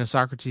 you know,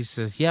 Socrates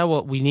says, yeah,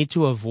 well, we need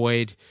to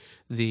avoid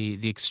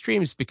the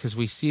extremes, because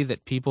we see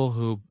that people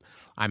who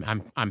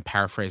I'm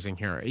paraphrasing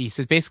here. He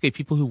says basically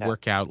people who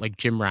work out, like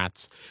gym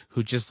rats,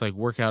 who just like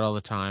work out all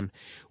the time.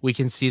 We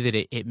can see that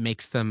it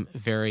makes them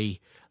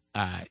very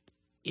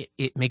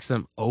it makes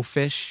them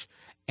oafish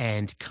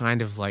and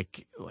kind of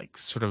like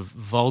sort of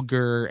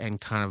vulgar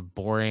and kind of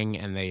boring,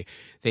 and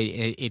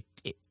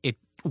it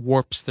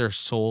warps their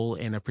soul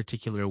in a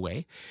particular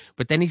way.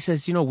 But then he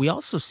says, we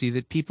also see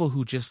that people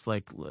who just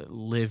like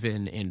live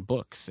in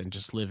books and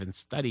just live and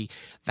study,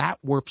 that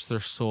warps their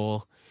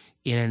soul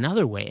in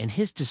another way. And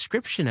his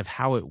description of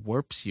how it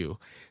warps you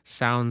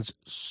sounds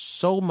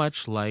so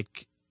much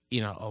like,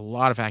 a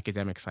lot of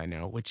academics I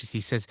know, which is,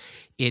 he says,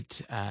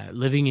 it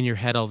living in your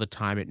head all the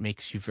time, it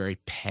makes you very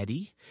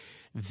petty,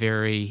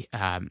 very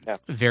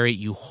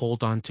you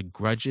hold on to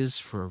grudges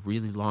for a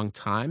really long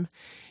time.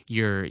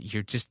 You're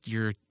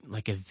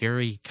like a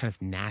very kind of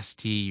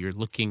nasty, you're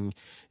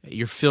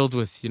filled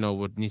with,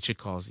 what Nietzsche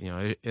calls,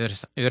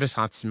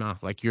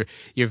 ressentiment. Like you're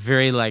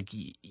very like,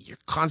 you're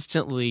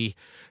constantly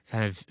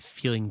kind of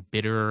feeling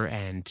bitter,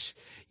 and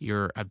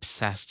you're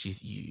obsessed.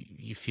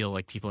 You feel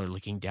like people are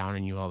looking down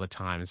on you all the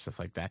time and stuff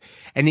like that.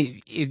 And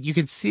you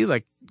can see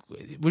like,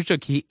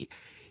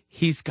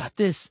 he's got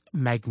this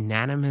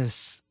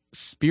magnanimous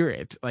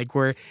spirit, like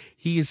where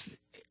he's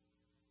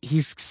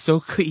so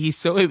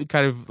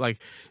kind of like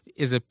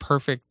is a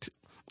perfect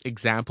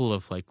example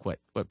of like what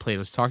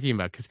Plato's talking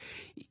about, because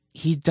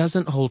he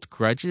doesn't hold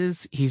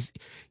grudges. He's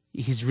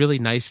really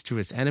nice to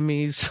his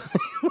enemies.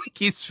 Like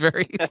he's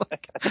very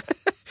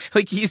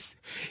like he's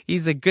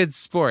a good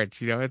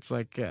sport. It's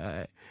like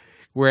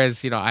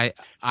whereas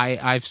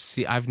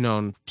I've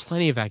known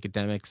plenty of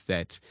academics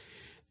that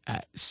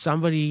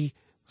somebody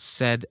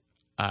said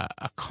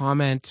a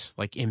comment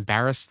like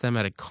embarrassed them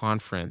at a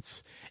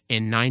conference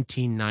in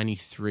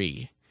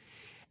 1993,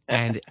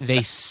 and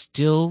they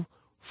still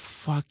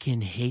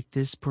fucking hate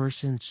this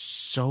person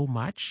so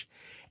much.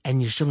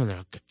 And you show them, they're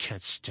like, I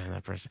can't stand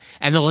that person.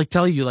 And they'll like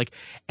tell you like,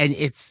 and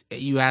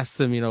you ask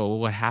them,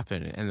 what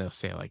happened? And they'll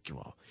say like,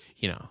 well,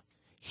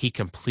 he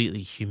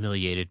completely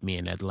humiliated me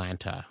in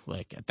Atlanta,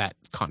 like at that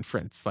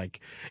conference, like,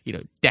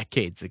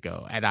 decades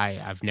ago. And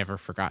I've never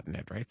forgotten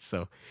it. Right.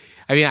 So,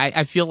 I mean,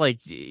 I feel like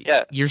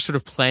you're sort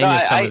of playing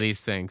with some of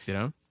these things,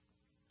 Well,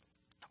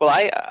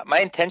 my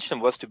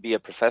intention was to be a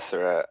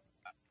professor.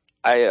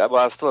 I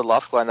was still in law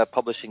school. I ended up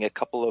publishing a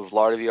couple of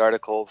law review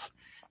articles.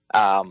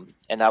 And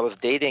I was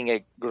dating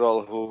a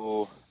girl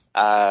who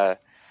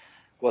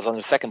was on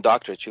her second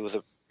doctorate. She was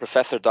a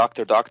professor,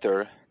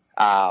 doctor.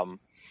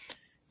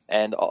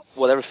 And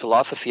whatever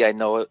philosophy I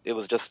know, it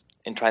was just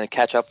in trying to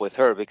catch up with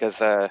her, because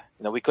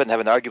we couldn't have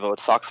an argument with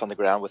socks on the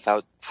ground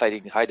without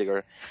citing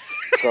Heidegger.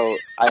 So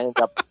I ended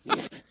up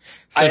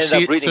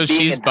reading. So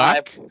she's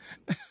back.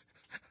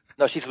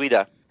 No, she's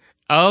Ouida.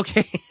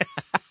 Okay.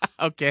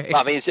 Okay.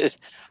 I mean, it's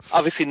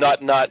obviously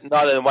not in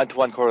a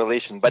one-to-one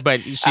correlation, but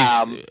she's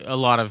a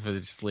lot of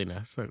it's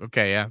Lena. So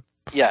okay, yeah.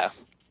 Yeah.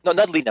 No,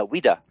 not Lena.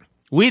 Ouida.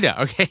 Ouida.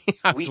 Okay.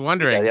 I was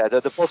wondering. Yeah,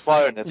 the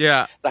postmodernist.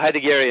 Yeah. The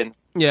Heideggerian.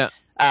 Yeah.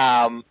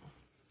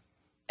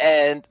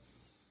 And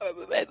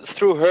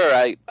through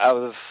her, I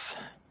was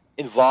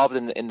involved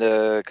in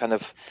the kind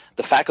of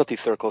the faculty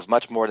circles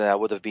much more than I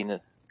would have been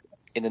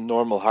in a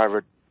normal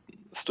Harvard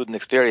student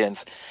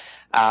experience.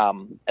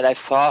 And I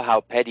saw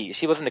how petty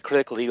she was in the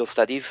critical legal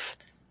studies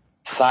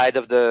side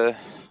of the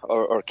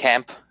or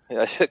camp,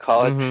 I should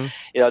call it.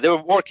 Mm-hmm. There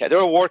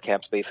were war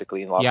camps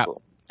basically in law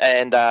school,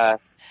 and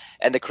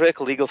the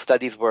critical legal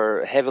studies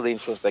were heavily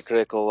influenced by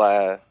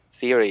critical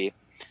theory,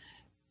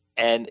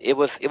 and it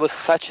was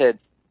such a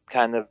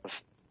kind of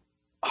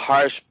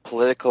harsh,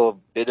 political,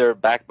 bitter,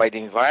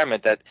 backbiting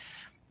environment that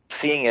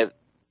seeing it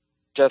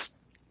just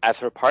as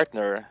her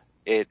partner,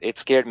 it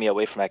scared me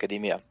away from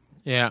academia.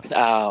 Yeah.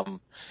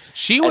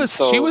 She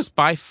was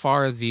by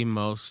far the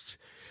most,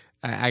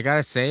 I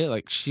gotta say,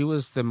 like she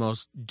was the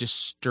most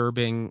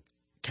disturbing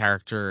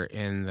character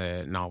in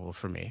the novel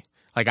for me.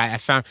 Like I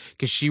found,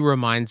 because she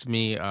reminds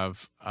me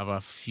of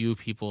a few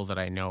people that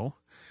I know.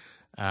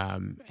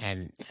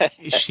 And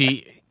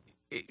she's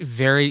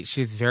very,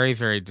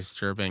 very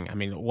disturbing. I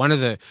mean, one of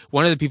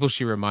the people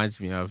she reminds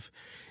me of,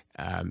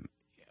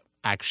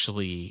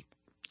 actually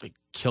like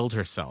killed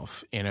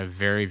herself in a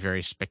very,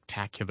 very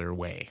spectacular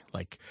way.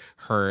 Like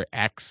her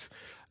ex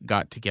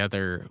got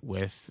together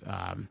with,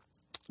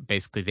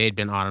 basically they'd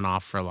been on and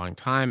off for a long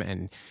time,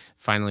 and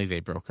finally they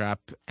broke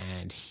up,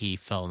 and he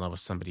fell in love with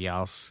somebody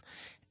else,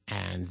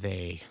 and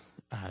they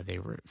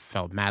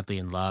fell madly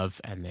in love,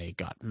 and they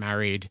got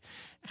married,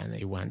 and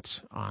they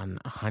went on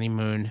a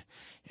honeymoon,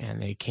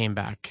 and they came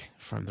back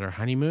from their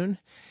honeymoon,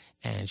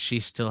 and she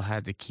still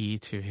had the key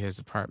to his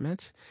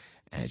apartment,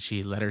 and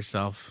she let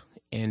herself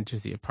into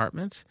the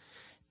apartment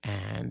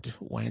and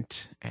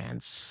went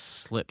and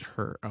slit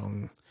her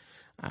own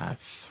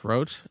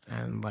throat,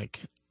 and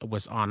like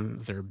was on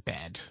their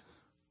bed.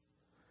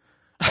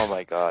 Oh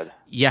my God.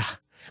 Yeah.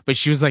 But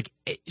she was like,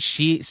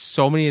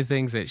 so many of the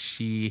things that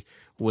she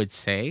would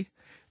say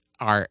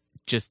are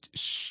just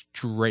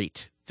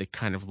straight the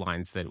kind of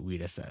lines that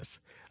Ouida says.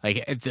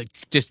 Like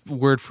just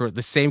word for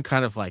the same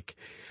kind of like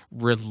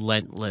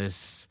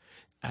relentless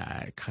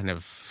kind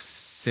of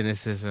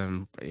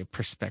cynicism,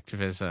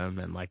 perspectivism,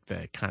 and like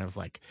the kind of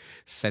like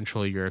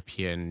Central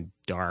European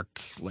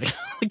dark,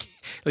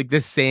 like the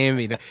same.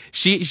 You know,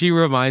 she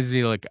reminds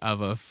me like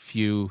of a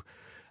few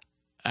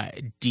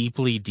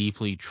deeply,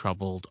 deeply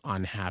troubled,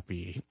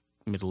 unhappy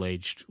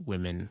middle-aged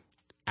women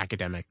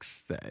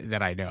academics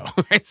that I know.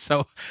 Right,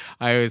 so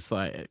I was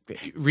like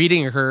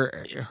reading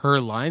her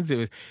lines.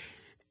 It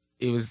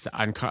was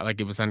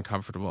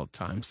uncomfortable at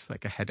times.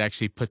 Like I had to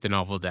actually put the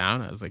novel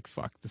down. I was like,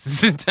 "Fuck, this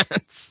is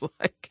intense."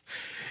 Like,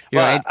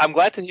 I'm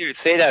glad to hear you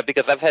say that,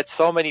 because I've had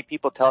so many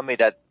people tell me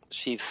that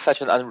she's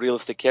such an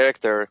unrealistic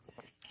character.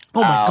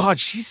 Oh my God,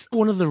 she's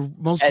one of the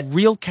most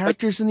real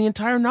characters in the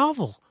entire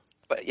novel.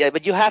 But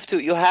you have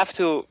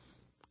to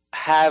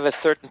have a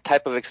certain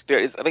type of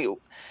experience. I mean,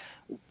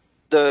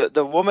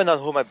 the woman on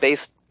whom I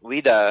based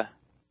Ouida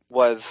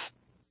was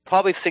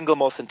probably the single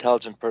most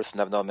intelligent person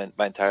I've known in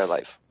my entire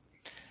life.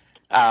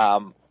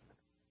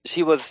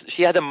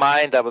 She had a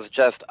mind that was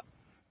just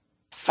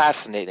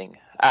fascinating,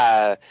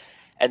 and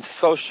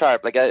so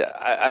sharp. Like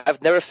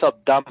I've never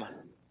felt dumb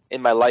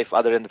in my life,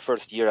 other than the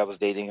first year I was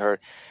dating her.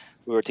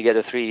 We were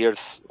together 3 years,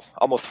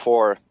 almost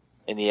 4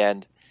 in the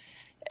end.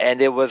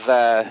 And it was,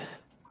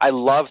 I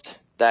loved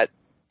that,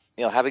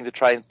 having to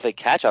try and play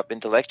catch up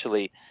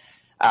intellectually.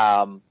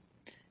 And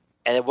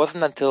it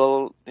wasn't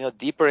until,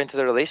 deeper into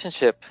the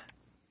relationship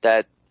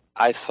that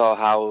I saw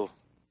how,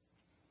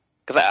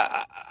 because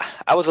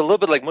I was a little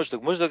bit like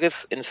Mujduk. Mujduk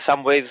is in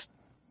some ways,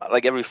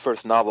 like every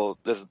first novel,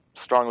 there's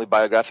strongly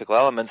biographical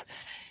elements,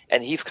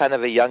 and he's kind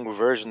of a young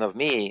version of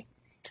me.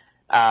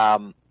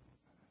 And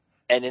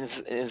in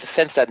the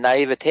sense that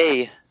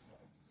naivete,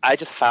 I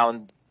just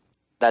found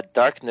that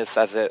darkness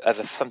as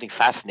something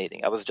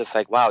fascinating. I was just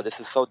like, wow, this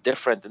is so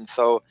different and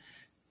so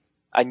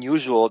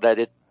unusual that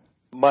it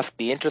must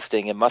be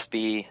interesting. I must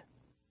be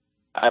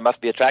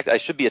attracted. I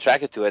should be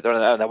attracted to it,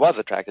 and I was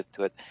attracted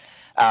to it.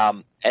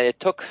 And it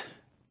took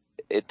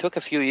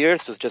a few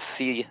years to just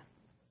see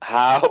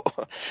how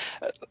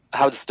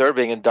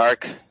disturbing and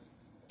dark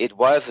it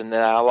was, and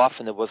how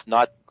often it was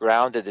not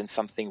grounded in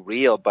something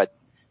real, but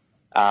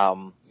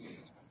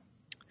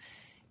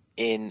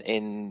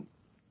in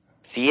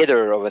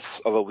theater of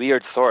a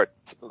weird sort.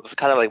 It's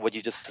kind of like what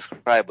you just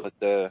described with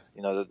the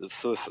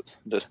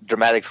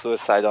dramatic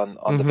suicide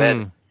on the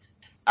bed.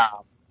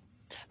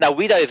 Now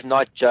Ouida is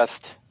not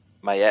just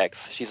my ex.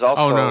 She's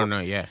also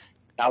yeah.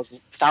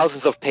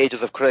 Thousands of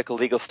pages of critical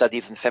legal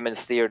studies and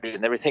feminist theory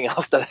and everything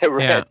else that I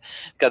read,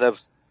 kind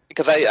of,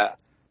 because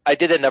I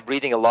did end up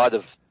reading a lot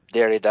of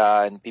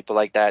Derrida and people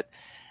like that,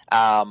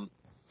 and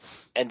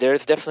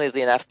there's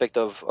definitely an aspect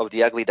of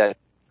the ugly that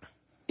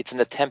it's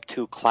an attempt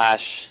to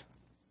clash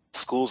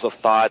schools of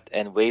thought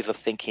and ways of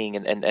thinking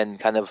and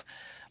kind of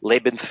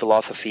Laban's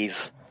philosophies,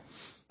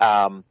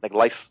 like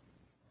life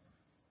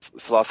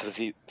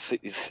philosophy,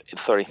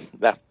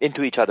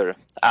 into each other.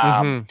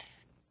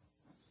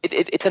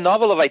 It's a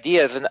novel of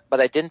ideas, but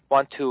I didn't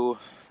want to.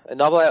 A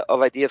novel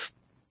of ideas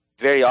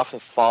very often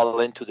fall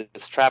into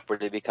this trap where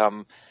they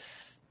become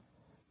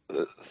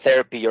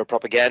therapy or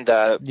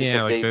propaganda.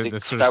 Yeah, like the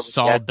sort of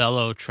Saul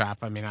Bellow trap.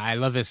 I mean, I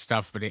love his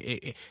stuff, but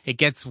it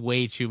gets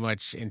way too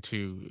much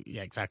into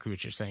exactly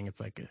what you're saying. It's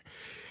like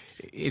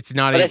it's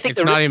not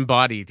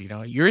embodied.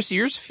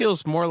 Yours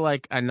feels more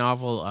like a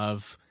novel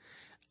of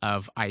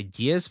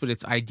ideas, but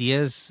it's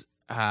ideas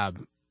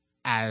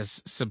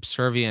as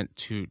subservient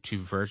to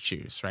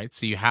virtues, right?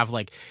 So you have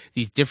like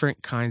these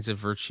different kinds of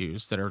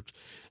virtues that are,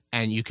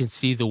 and you can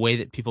see the way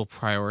that people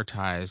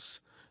prioritize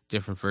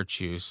different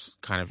virtues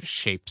kind of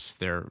shapes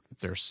their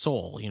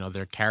soul,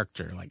 their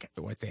character, like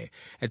what they.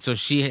 And so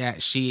she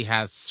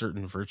has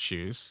certain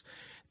virtues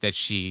that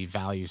she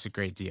values a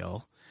great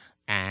deal,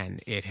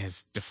 and it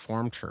has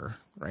deformed her,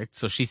 right?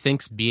 So she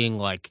thinks being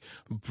like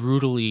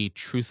brutally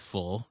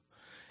truthful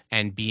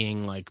and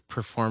being like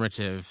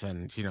performative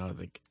and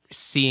like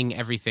seeing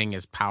everything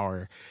as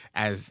power,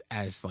 as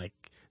like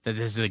that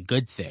this is a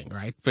good thing,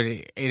 right? But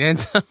it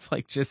ends up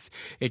like just,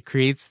 it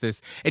creates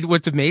this. And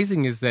what's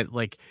amazing is that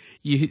like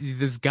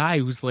this guy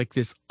who's like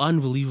this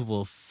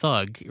unbelievable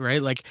thug,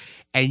 right? Like,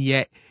 and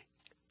yet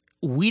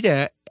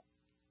Ouida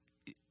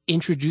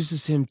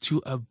introduces him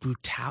to a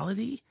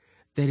brutality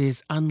that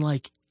is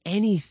unlike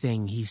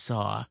anything he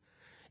saw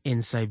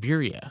in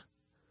Siberia.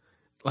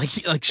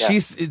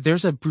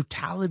 There's a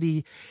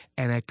brutality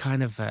and a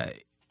kind of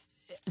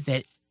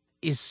that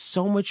is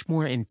so much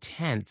more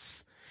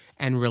intense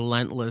and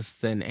relentless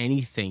than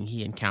anything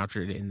he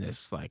encountered in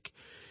this like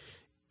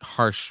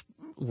harsh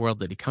world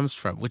that he comes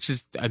from, which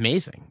is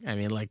amazing. I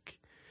mean, like,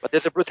 but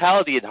there's a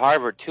brutality in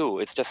Harvard too.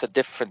 It's just a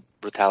different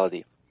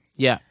brutality.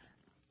 Yeah.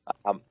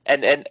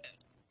 And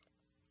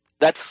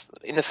that's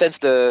in a sense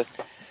the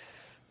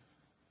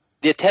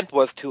attempt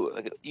was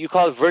to, you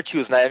call it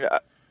virtues, and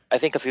I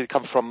think it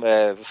comes from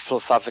a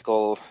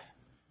philosophical,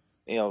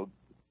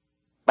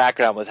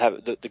 background with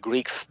the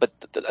Greeks, but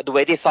the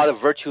way they thought of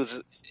virtues,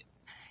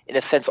 in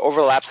a sense,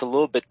 overlaps a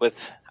little bit with.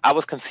 I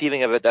was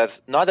conceiving of it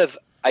as not as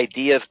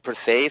ideas per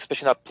se,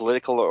 especially not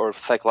political or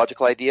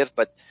psychological ideas,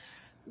 but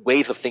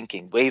ways of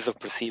thinking, ways of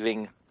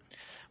perceiving,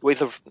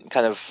 ways of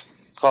kind of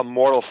called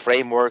moral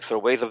frameworks or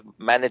ways of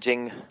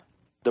managing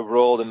the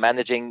world and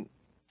managing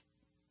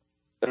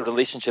the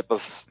relationship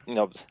of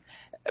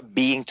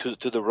being to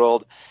the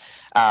world.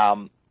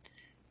 And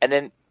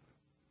then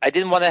I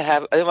didn't want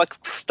to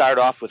start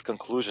off with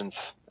conclusions.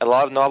 A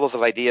lot of novels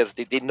of ideas,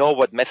 they know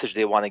what message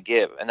they want to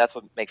give, and that's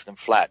what makes them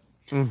flat.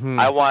 Mm-hmm.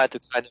 I wanted to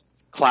kind of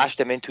clash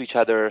them into each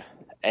other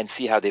and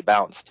see how they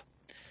bounced,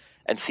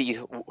 and see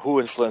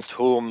who influenced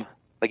whom.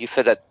 Like you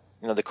said, that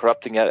the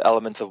corrupting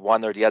elements of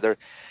one or the other.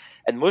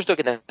 And Mujduk,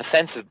 in a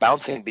sense, is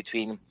bouncing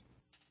between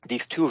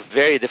these two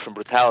very different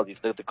brutalities: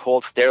 the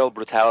cold, sterile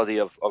brutality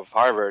of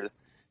Harvard,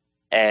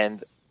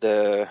 and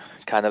the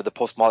kind of the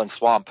postmodern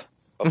swamp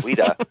of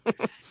Ouida.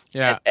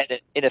 Yeah. And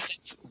in a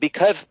sense,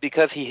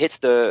 because he hits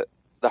the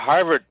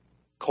Harvard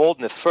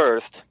coldness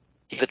first,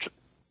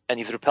 and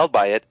he's repelled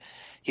by it,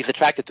 he's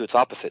attracted to its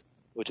opposite,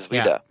 which is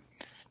Ouida. Yeah.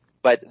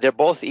 But they're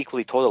both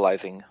equally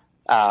totalizing,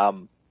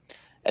 and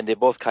they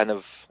both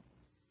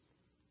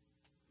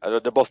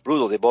they're both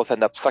brutal. They both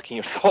end up sucking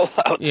your soul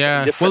out.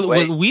 Yeah. In different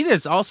ways. Well,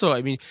 Ouida's also.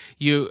 I mean,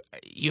 you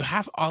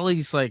have all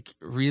these like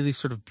really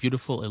sort of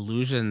beautiful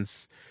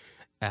illusions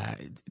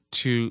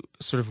to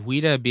sort of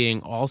Ouida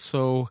being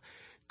also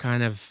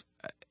kind of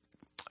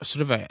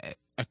sort of a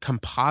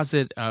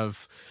composite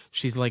of,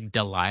 she's like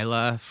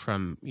Delilah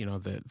from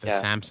the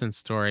Samson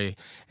story,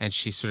 and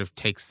she sort of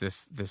takes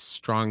this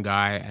strong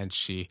guy and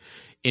she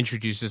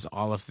introduces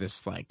all of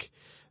this like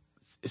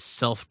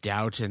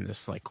self-doubt and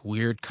this like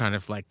weird kind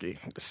of like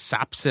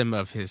saps him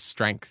of his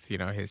strength,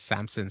 his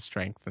Samson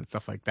strength and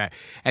stuff like that.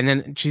 And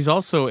then she's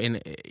also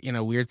in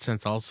a weird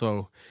sense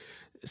also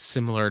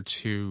similar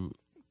to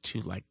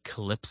like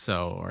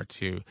Calypso or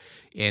to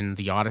in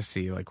the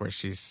Odyssey, like where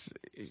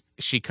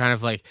she kind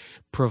of like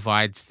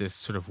provides this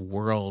sort of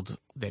world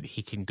that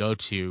he can go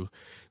to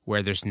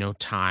where there's no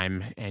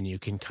time and you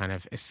can kind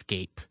of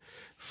escape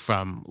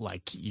from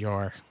like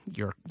your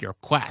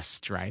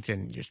quest, right?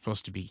 And you're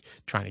supposed to be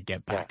trying to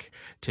get back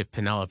to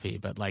Penelope,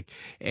 but like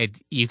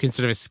you can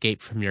sort of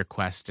escape from your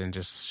quest and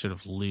just sort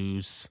of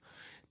lose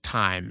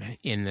time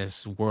in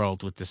this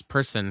world with this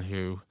person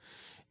who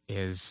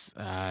is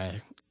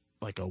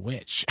like a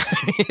witch.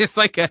 It's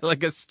like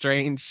a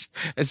strange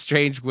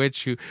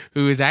witch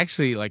who is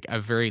actually like a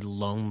very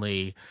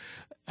lonely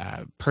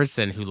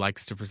person who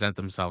likes to present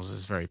themselves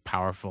as very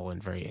powerful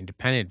and very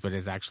independent, but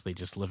is actually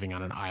just living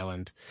on an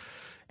island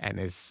and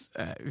is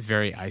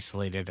very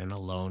isolated and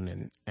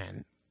alone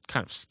and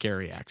kind of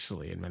scary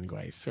actually in many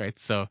ways, right?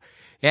 So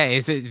yeah,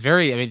 is it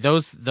very? I mean,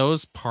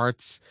 those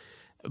parts,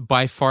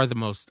 by far the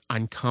most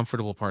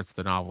uncomfortable parts of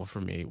the novel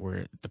for me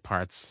were the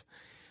parts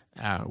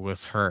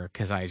with her,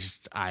 because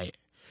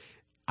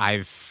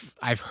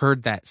I've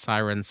heard that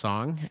siren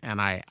song and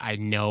I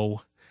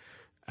know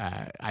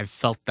I've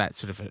felt that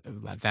sort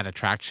of that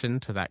attraction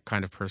to that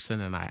kind of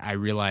person, and I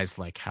realize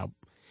like how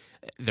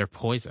they're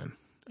poison.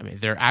 I mean,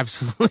 they're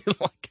absolutely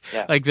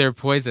like they're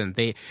poison.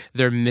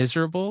 They're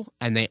miserable,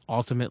 and they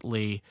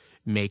ultimately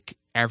make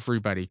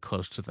everybody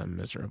close to them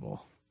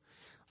miserable.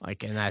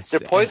 Like, and that's they're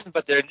poison,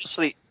 but they're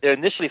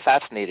initially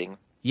fascinating.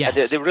 Yes,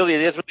 it is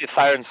really a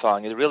siren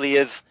song. It really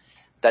is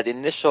that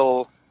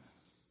initial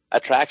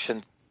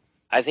attraction.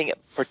 I think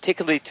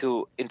particularly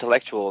to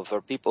intellectuals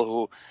or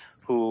people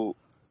who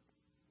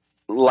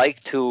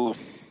like to.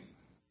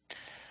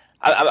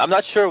 I'm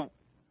not sure.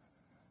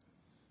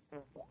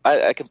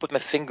 I can put my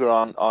finger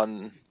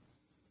on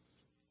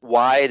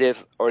why it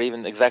is, or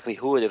even exactly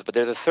who it is, but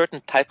there's a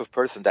certain type of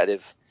person that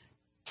is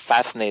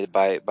fascinated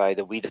by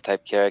the Ouida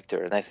type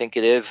character, and I think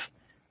it is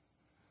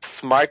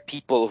smart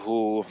people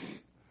who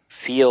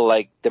feel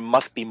like there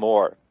must be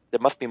more. There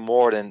must be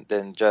more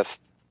than just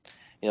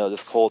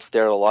this cold,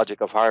 sterile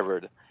logic of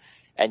Harvard,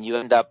 and you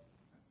end up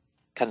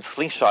kind of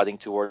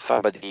slingshotting towards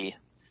somebody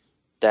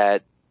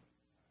that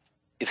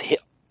is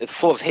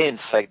full of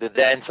hints, like the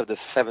dance of the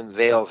seven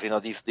veils,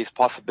 these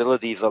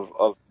possibilities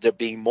of there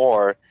being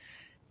more,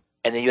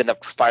 and then you end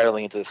up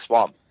spiraling into the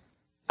swamp.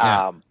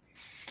 Yeah.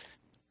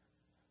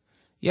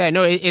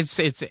 No,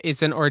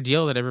 it's an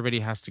ordeal that everybody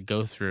has to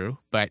go through,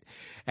 but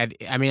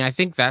I mean, I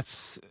think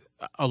that's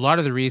a lot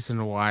of the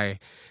reason why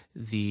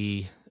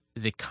the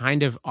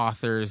kind of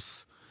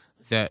authors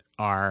that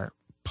are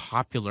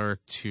popular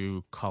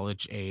to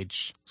college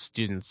age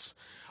students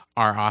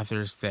are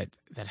authors that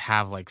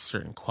have like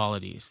certain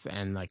qualities,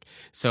 and like,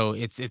 so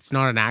it's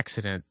not an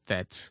accident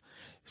that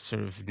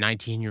sort of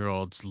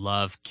 19-year-olds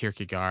love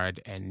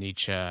Kierkegaard and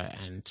Nietzsche,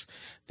 and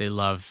they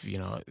love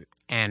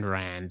Ayn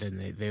Rand,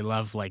 and they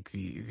love like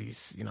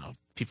these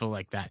people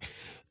like that.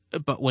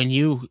 But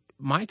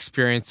my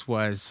experience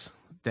was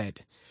that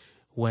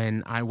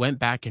when I went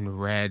back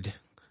and read,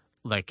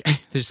 like,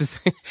 there's this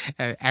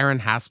Aaron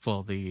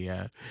Haspel,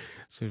 the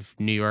sort of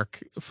New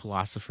York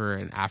philosopher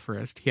and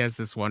aphorist. He has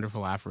this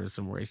wonderful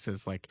aphorism where he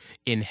says, like,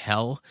 in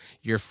hell,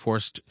 you're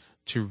forced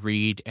to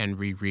read and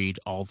reread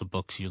all the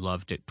books you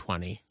loved at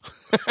 20.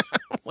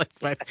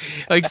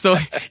 like so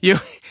you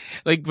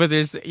like but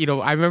there's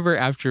I remember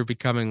after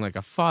becoming like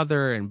a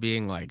father and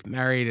being like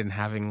married and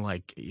having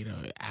like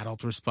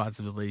adult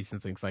responsibilities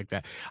and things like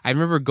that, I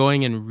remember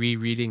going and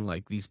rereading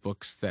like these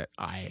books that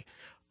I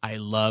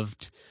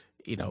loved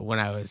when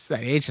I was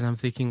that age, and I'm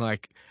thinking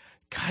like,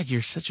 God,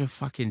 you're such a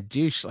fucking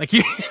douche. Like,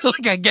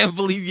 like I can't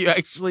believe you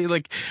actually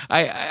like.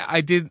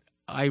 I did.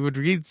 I would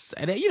read,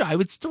 and I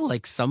would still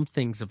like some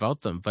things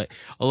about them, but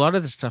a lot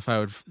of the stuff I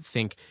would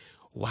think,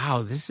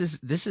 wow,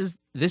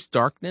 this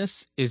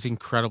darkness is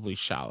incredibly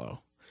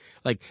shallow.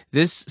 Like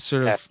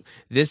Yeah.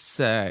 this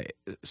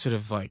sort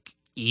of like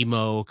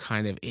emo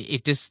kind of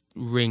it just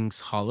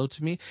rings hollow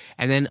to me.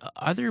 And then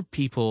other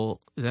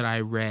people that I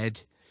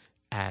read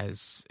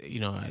as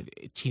a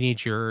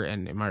teenager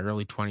and in my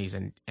early 20s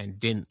and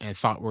didn't and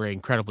thought were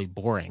incredibly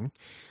boring,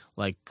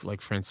 like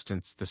for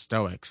instance the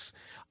Stoics,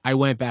 I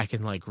went back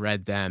and like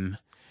read them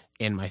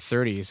in my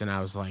 30s, and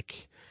I was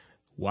like,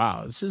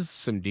 wow, this is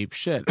some deep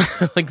shit.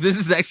 Like this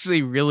is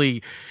actually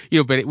really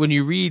but when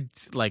you read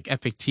like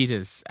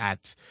Epictetus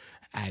at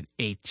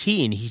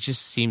 18, he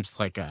just seems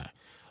like a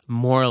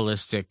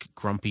moralistic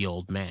grumpy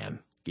old man.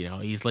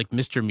 He's like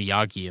Mr.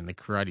 Miyagi in the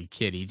Karate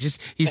Kid.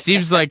 He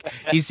seems like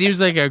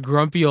a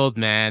grumpy old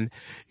man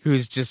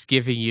who's just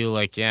giving you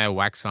like, yeah,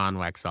 wax on,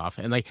 wax off.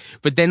 And like,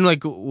 but then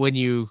like when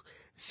you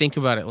think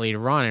about it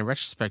later on in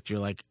retrospect, you're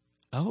like,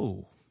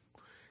 oh,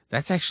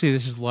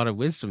 there's a lot of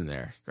wisdom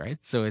there, right?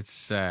 So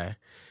it's yeah.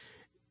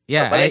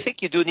 But I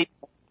think you do need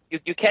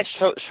you can't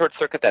short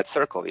circuit that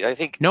circle. I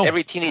think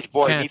every teenage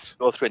boy needs to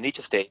go through a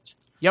Nietzsche stage.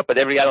 Yep. But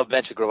every adult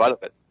man should grow out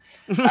of it.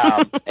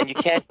 And you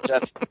can't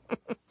just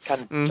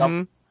kind of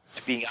jump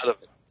to being out of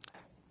it.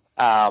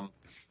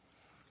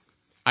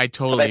 I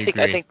totally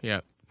agree. I think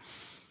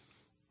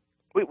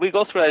we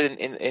go through that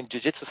in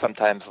jujitsu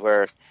sometimes,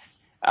 where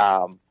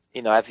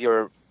as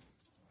you're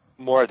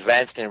more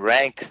advanced in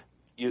rank,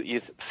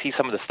 you see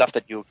some of the stuff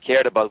that you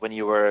cared about when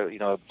you were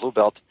a blue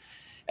belt,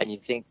 and you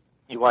think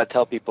you want to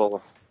tell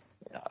people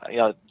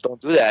don't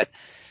do that.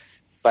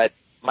 But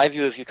my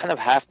view is you kind of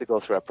have to go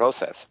through a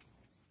process.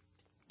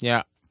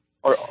 Yeah.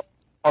 Or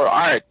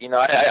art.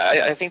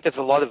 I think there's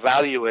a lot of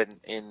value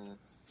in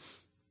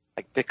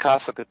like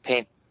Picasso could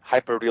paint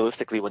hyper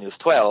realistically when he was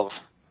 12,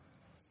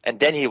 and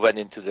then he went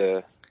into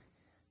the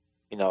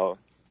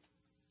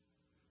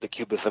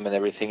cubism and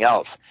everything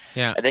else.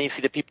 Yeah. And then you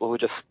see the people who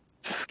just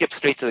skip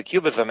straight to the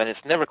cubism, and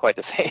it's never quite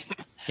the same.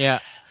 Yeah.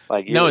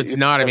 Like no, it's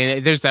not. I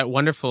mean, there's that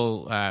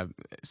wonderful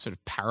sort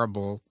of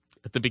parable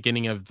at the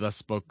beginning of Thus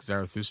Spoke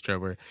Zarathustra,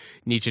 where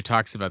Nietzsche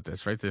talks about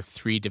this, right? The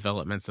 3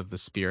 developments of the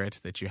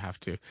spirit, that you have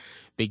to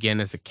begin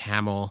as a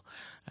camel,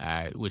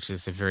 which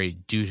is a very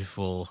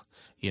dutiful,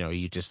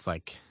 you just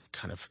like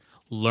kind of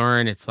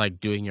learn. It's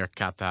like doing your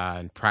kata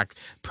and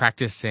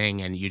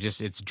practicing, and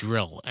it's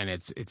drill, and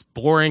it's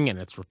boring, and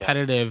it's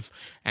repetitive,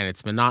 and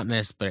it's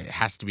monotonous, but it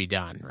has to be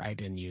done,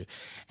 right?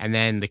 And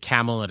then the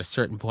camel at a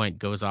certain point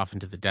goes off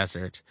into the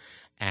desert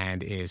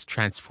and is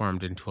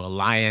transformed into a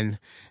lion,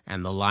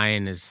 and the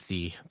lion is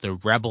the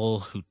rebel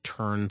who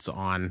turns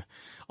on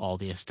all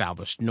the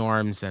established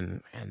norms,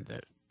 and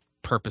the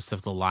purpose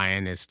of the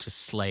lion is to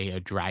slay a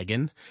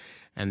dragon.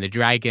 And the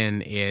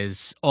dragon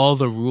is all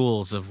the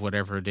rules of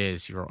whatever it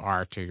is, your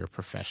art or your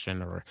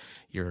profession or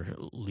your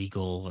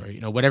legal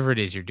or whatever it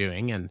is you're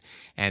doing.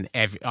 And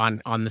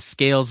on the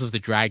scales of the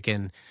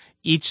dragon,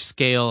 each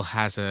scale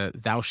has a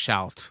thou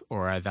shalt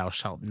or a thou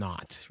shalt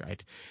not,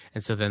 right?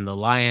 And so then the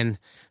lion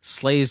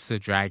slays the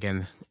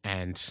dragon,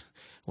 and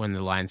when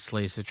the lion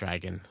slays the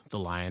dragon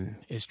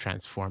is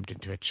transformed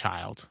into a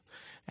child,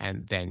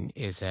 and then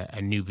is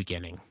a new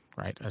beginning.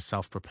 Right, a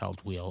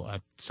self-propelled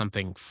wheel,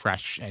 something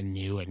fresh and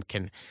new, and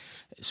can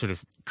sort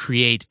of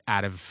create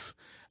out of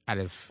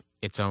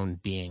its own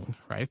being.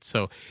 Right,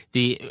 so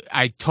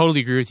I totally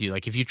agree with you.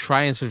 Like if you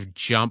try and sort of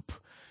jump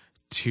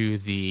to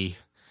the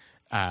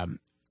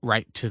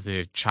right to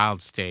the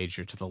child stage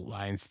or to the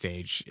lion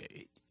stage,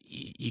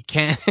 you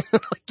can't.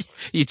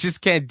 You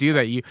just can't do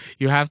that.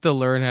 You have to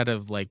learn how to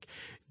like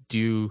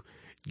do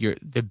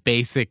the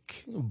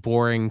basic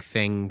boring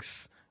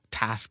things.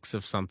 Tasks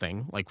of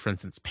something, like for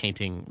instance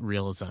painting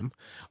realism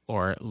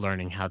or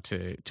learning how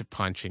to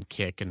punch and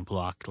kick and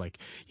block. Like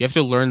you have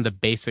to learn the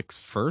basics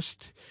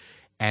first,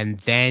 and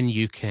then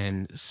you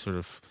can sort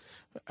of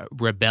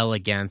rebel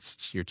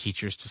against your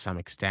teachers to some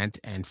extent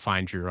and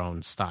find your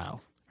own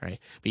style, right?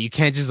 But you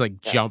can't just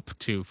like jump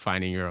to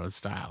finding your own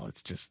style.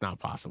 It's just not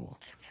possible.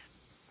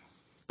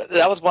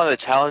 That was one of the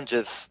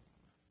challenges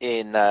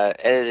in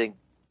editing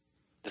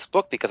this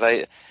book, because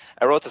I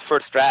wrote the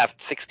first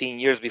draft 16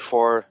 years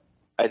before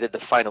I did the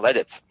final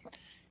edits.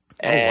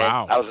 And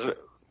wow. I was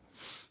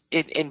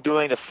in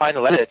doing the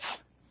final edits,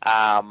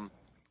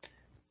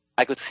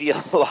 I could see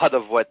a lot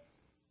of what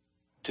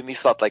to me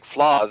felt like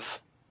flaws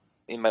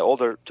to my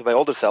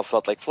older self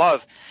felt like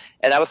flaws.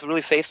 And I was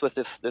really faced with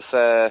this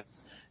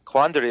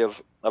quandary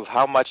of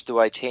how much do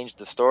I change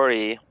the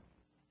story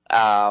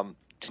to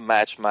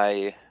match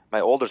my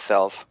older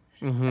self.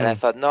 Mm-hmm. And I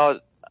thought, no,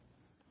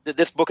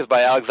 this book is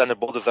by Alexander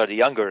Boldizar the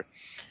Younger.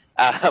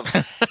 um,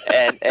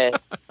 and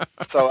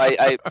so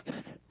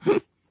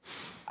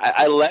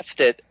I left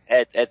it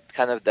at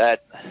kind of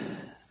that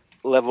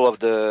level of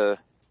the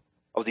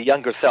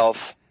younger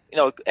self,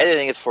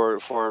 editing it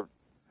for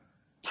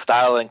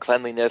style and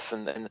cleanliness,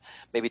 and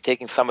maybe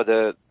taking some of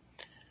the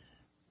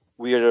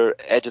weirder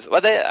edges.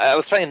 But I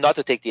was trying not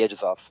to take the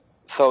edges off.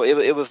 So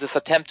it was this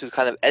attempt to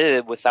kind of edit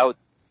it without,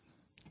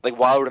 like,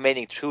 while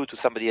remaining true to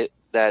somebody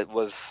that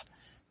was,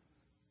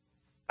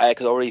 I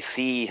could already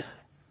see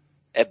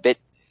a bit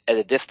at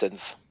a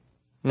distance.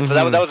 And so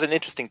that was an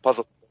interesting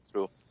puzzle to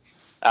go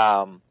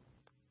through.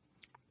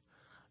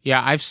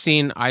 Yeah, I've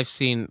seen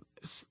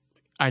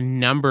a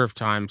number of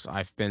times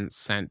I've been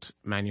sent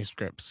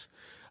manuscripts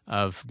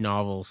of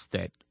novels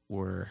that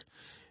were,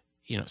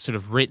 sort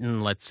of written,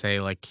 let's say,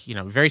 like,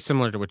 very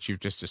similar to what you've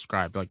just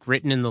described, like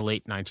written in the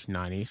late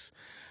 1990s,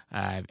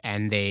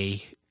 and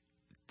they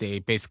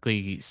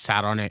basically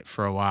sat on it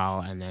for a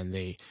while, and then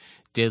they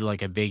did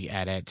like a big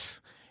edit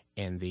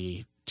in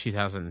the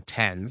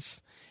 2010s,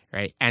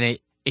 right? And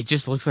it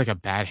just looks like a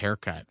bad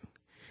haircut.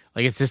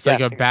 Like, it's just like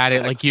a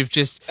bad, like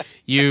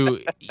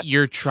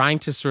you're trying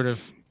to sort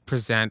of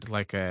present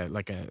like a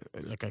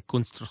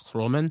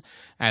Kunstroman,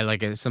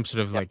 like some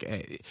sort of like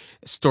a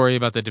story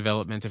about the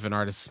development of an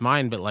artist's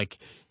mind, but like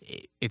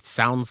it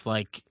sounds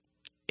like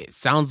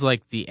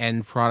the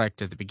end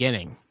product at the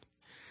beginning.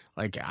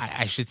 Like,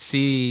 I should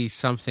see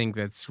something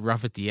that's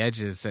rough at the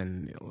edges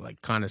and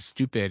like kind of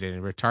stupid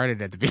and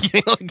retarded at the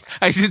beginning. Like,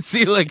 I should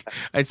see, like,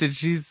 I said,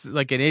 she's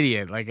like an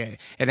idiot, like,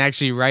 and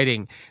actually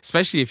writing,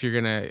 especially if you're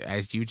gonna,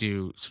 as you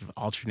do, sort of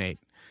alternate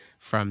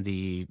from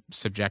the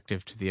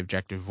subjective to the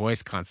objective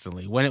voice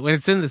constantly. When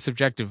it's in the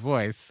subjective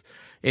voice,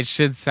 it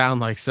should sound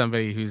like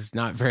somebody who's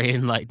not very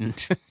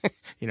enlightened,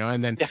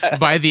 and then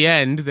by the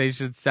end they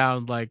should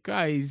sound like,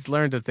 he's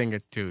learned a thing or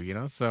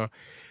two, So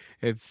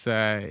it's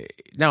no,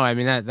 I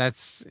mean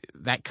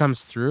that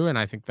comes through, and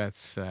I think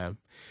that's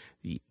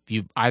you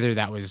either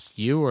that was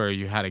you or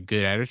you had a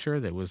good editor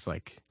that was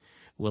like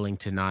willing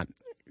to not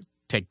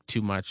take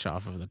too much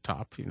off of the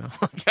top,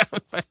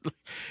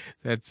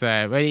 That's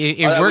but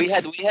it works.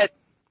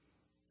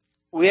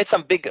 We had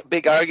some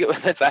big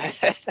arguments.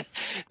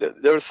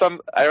 There was some.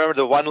 I remember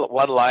the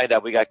one line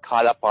that we got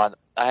caught up on.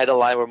 I had a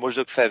line where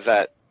Muzhuk says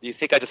that, "Do you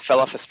think I just fell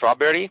off a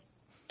strawberry?"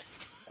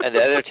 And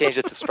the editor changed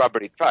it to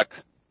strawberry truck.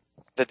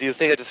 That, "Do you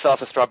think I just fell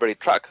off a strawberry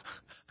truck?"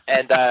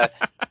 And I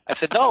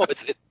said, "No,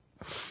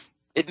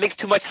 it makes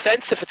too much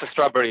sense if it's a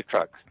strawberry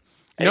truck."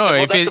 And no,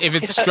 said, well, if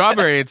it's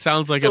strawberry, it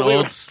sounds like an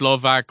old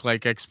Slovak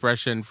like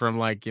expression from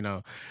like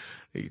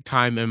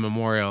time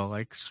immemorial.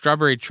 Like,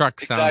 strawberry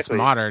truck sounds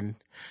modern.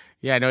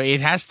 Yeah, no,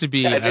 it has to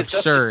be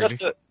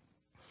absurd.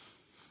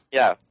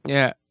 Yeah.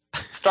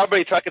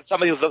 Strawberry truck is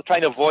somebody who's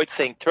trying to avoid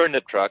saying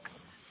turnip truck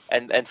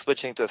and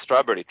switching to a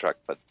strawberry truck.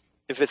 But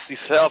if you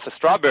fell off a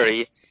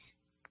strawberry,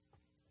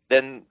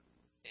 then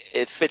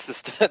it fits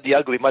the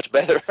ugly much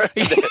better.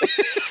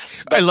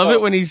 I love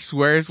it when he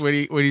swears,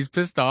 when he's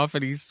pissed off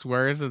and he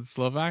swears in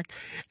Slovak,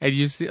 and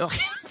you see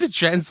the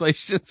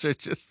translations are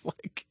just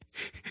like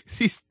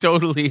these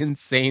totally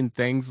insane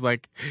things,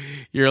 like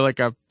you're like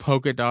a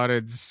polka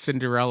dotted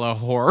Cinderella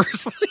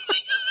horse.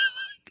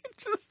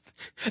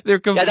 They're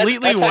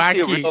completely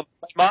wacky.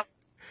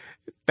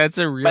 That's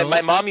a real.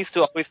 My mom used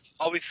to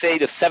always say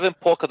the 7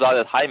 polka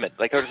dotted hymen,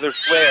 like her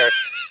swear.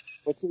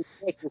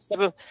 The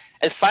 7,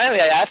 and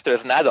finally I asked her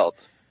as an adult,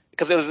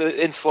 because it was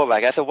in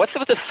Slovak. I said, "What's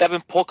with the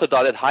 7 polka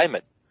dotted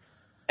hymen?"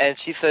 And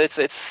she said,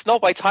 "It's Snow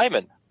White's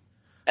hymen."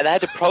 And I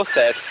had to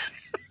process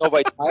Snow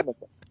White's hymen.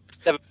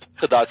 7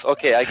 polka dots.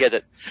 Okay, I get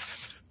it.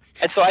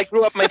 And so I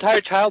grew up my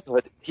entire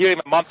childhood hearing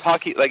my mom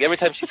talking, like every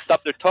time she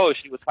stubbed her toe,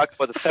 she would talk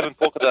about the 7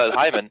 polka dotted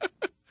hymen.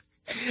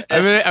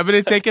 I'm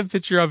gonna take a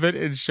picture of it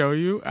and show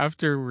you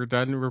after we're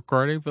done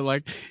recording. But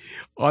like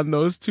on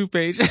those 2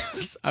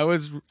 pages, I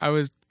was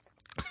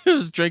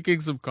drinking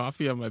some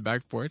coffee on my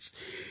back porch,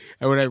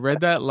 and when I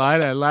read that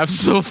line, I laughed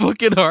so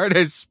fucking hard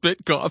I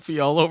spit coffee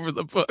all over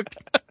the book.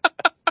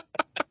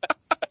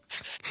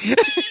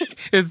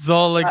 It's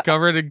all like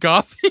covered in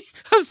coffee.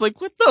 I was like,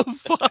 what the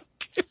fuck?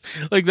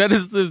 Like, that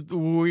is the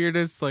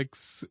weirdest like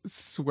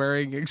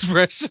swearing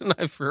expression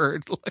I've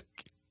heard.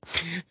 Like,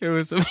 it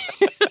was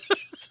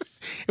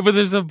but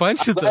there's a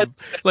bunch of them.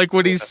 Like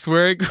when he's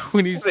swearing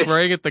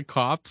at the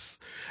cops,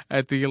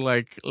 at the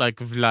like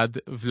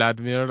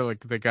Vladimir,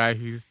 like the guy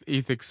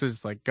he thinks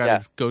is like got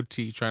his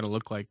goatee trying to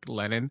look like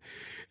Lenin,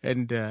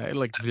 and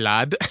like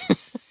Vlad,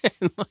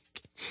 and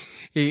like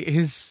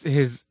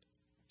his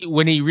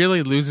when he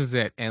really loses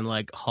it and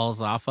like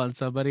hauls off on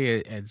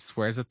somebody and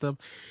swears at them,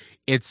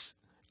 it's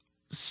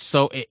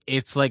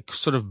like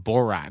sort of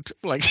Borat,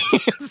 like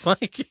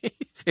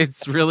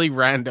it's really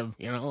random,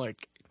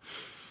 like.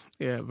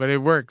 Yeah, but it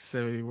works.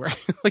 I mean,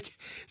 like,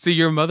 so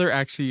your mother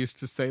actually used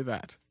to say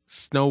that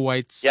Snow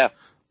White's,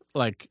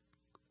 like,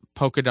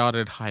 polka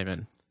dotted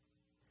hymen.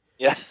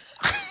 Yeah.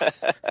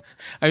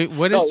 I mean,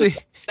 what is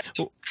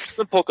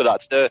the polka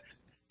dots? The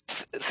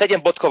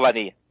sedem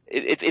bodkovaný.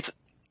 It's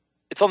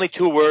only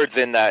 2 words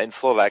in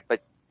Slovak,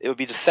 but it would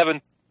be the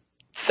 7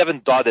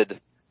 dotted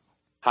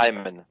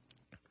hymen.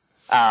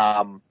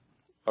 or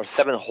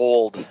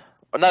 7-hold.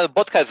 Or no,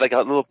 bodka is like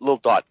a little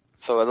dot.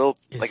 So a little.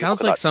 It like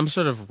sounds like some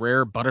sort of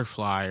rare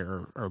butterfly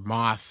or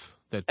moth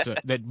that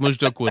that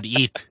Mujduk would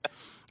eat.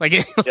 Like,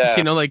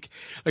 Yeah. like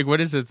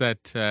what is it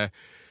that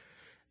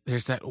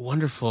there's that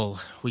wonderful,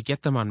 we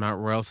get them on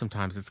Mount Royal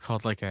sometimes. It's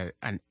called like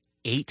an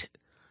eight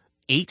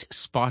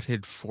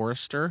spotted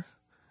forester.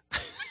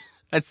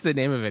 That's the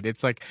name of it.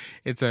 It's like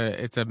it's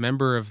a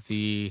member of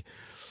the,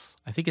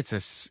 I think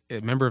it's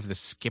a member of the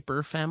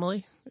skipper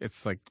family.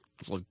 It's like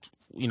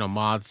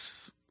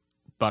moths,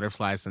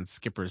 butterflies, and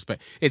skippers, but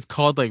it's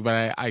called like.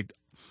 But I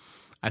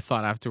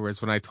thought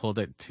afterwards when I told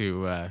it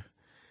to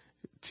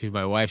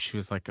my wife, she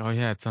was like, "Oh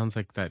yeah, it sounds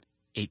like that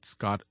eight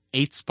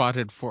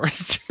spotted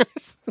forester," or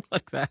something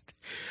like that.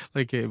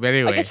 Like, but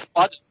anyway, I guess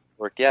spotted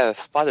work. Yeah,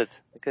 spotted.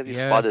 It could be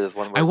spotted as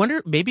one word. I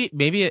wonder,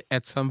 maybe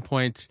at some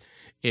point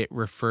it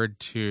referred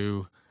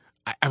to.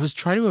 I was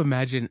trying to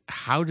imagine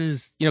how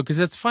does, because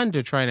it's fun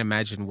to try and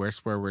imagine where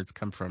swear words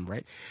come from,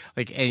 right?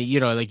 Like, and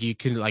like you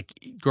can, like,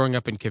 growing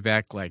up in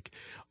Quebec, like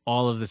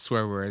all of the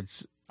swear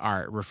words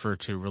are refer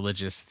to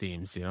religious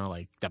themes,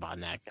 like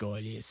tabarnak,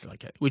 golis,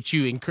 like, which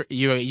you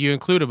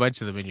include a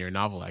bunch of them in your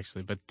novel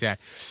actually, but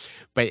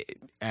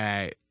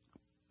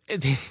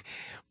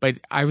but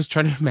I was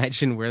trying to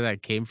imagine where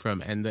that came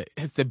from, and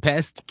the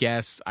best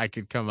guess I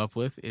could come up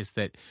with is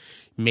that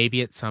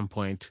maybe at some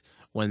point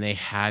when they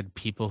had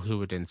people who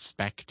would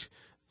inspect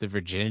the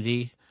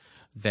virginity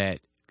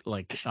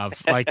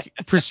of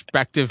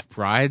prospective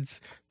brides,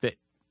 that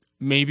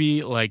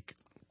maybe like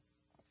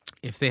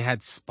if they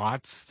had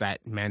spots,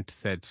 that meant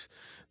that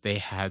they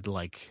had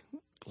like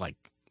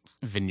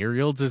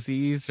venereal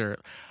disease, or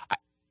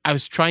I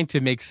was trying to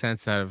make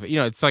sense out of it.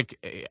 It's like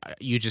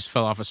you just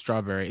fell off a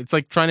strawberry. It's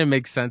like trying to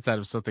make sense out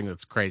of something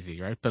that's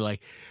crazy, right? But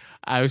like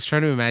I was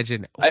trying to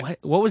imagine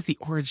what was the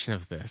origin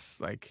of this,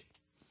 like.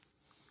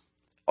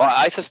 Well,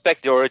 I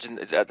suspect the origin.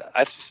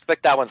 I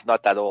suspect that one's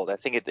not that old. I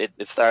think it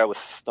started with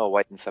Snow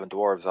White and Seven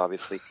Dwarves,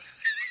 obviously.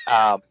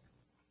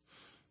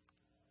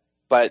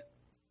 But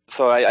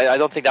so I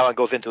don't think that one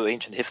goes into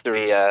ancient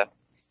history.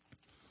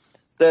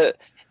 But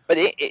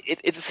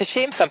it's a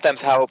shame sometimes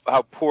how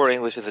poor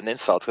English is an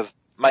insult. Because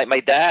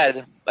my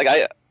dad,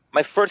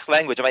 my first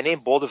language, my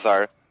name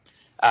Boldizar,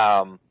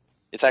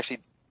 it's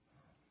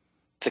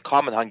a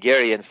common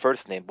Hungarian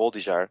first name,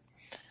 Boldizar.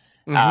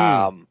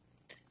 Mm-hmm.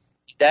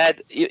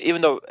 Dad,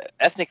 even though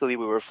ethnically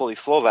we were fully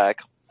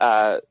Slovak,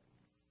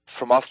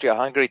 from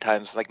Austria-Hungary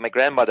times, like my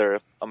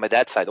grandmother on my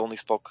dad's side only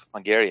spoke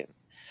Hungarian,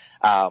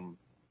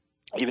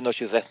 even though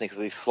she was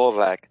ethnically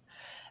Slovak.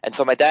 And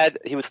so my dad,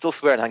 he would still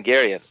swear in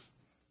Hungarian.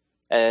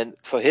 And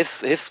so his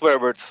swear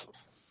words,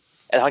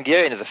 and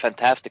Hungarian is a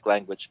fantastic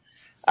language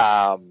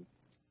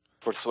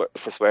for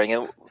swearing.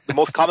 And the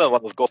most common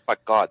one was "Go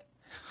fuck God."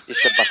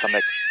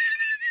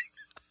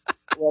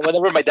 Well,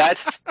 whenever my dad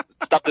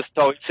stubbed his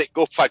toe, he'd say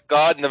 "Go fuck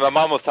God," and then my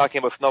mom was talking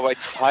about Snow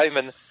White's time,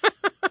 and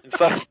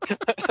so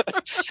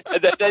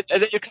and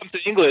then you come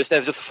to English and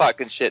it's just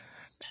fucking shit.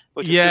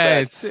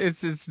 Yeah,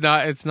 it's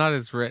not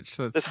as rich.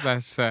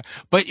 That's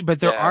but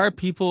there are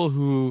people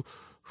who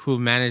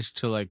manage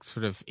to like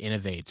sort of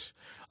innovate.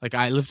 Like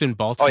I lived in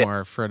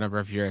Baltimore for a number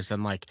of years,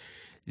 and like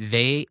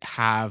they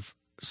have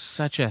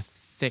such a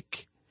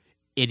thick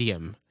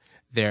idiom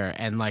there,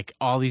 and like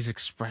all these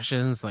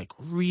expressions, like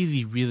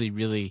really, really,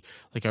 really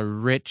like a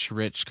rich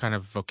kind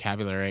of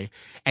vocabulary.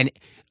 And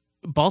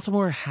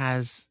Baltimore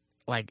has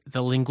like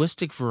the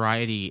linguistic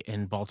variety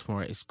in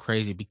Baltimore is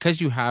crazy,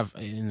 because you have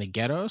in the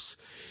ghettos,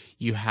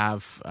 you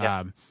have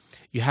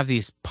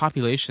these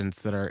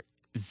populations that are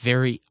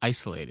very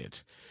isolated,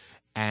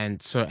 and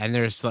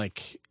there's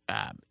like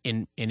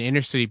in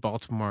inner city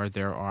Baltimore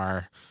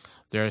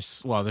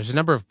there's a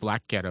number of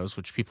black ghettos,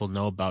 which people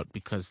know about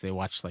because they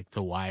watch like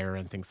The Wire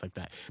and things like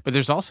that. But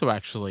there's also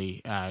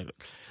actually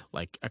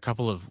like a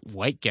couple of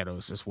white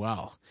ghettos as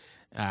well.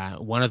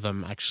 One of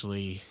them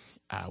actually,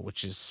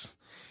 which is,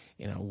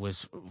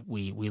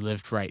 we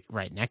lived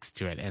right next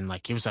to it, and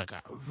like it was like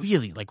a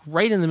really like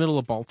right in the middle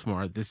of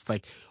Baltimore, this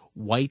like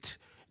white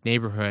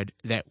neighborhood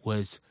that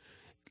was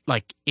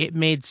like, it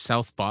made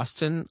South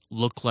Boston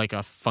look like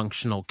a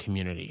functional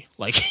community.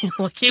 Like,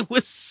 like it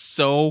was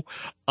so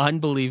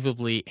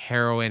unbelievably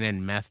heroin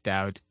and methed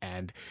out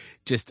and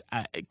just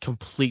a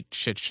complete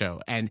shit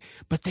show.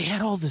 But they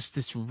had all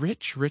this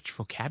rich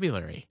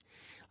vocabulary,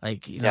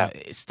 like,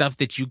 stuff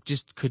that you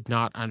just could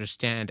not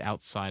understand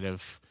outside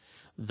of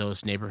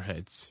those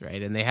neighborhoods,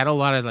 right? And they had a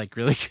lot of like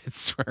really good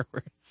swear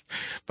words,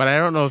 but I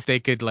don't know if they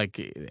could I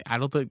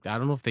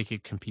don't know if they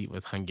could compete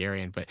with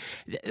Hungarian. But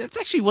that's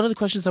actually one of the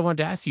questions I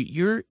wanted to ask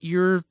you.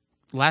 Your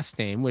last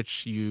name,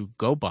 which you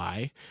go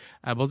by,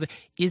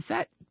 is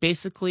that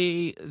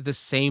basically the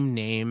same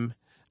name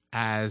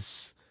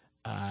as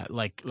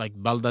like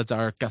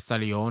Baldassare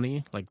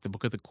Castiglione, like the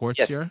Book of the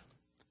Courts here?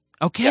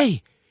 Okay. Yeah.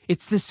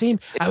 It's the same.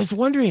 I was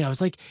wondering, I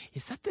was like,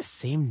 is that the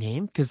same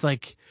name? Because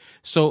like,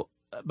 so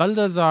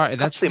Baldassare,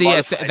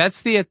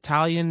 that's the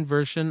Italian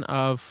version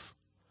of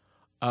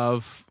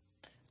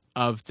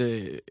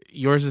the,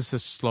 yours is the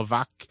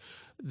Slovak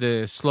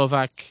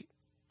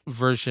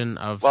version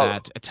of Well,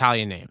 that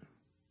Italian name.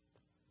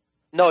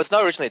 no, it's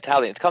not originally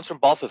Italian. It comes from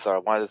Balthazar,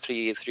 one of the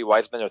three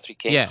wise men or three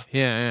kings.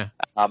 Yeah.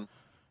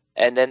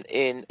 And then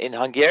in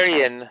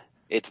Hungarian,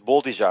 it's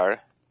Boldizar,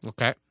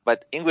 Okay.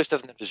 but English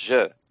doesn't have the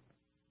je.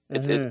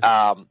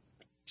 Mm-hmm.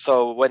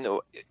 So when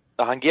the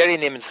Hungarian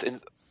name is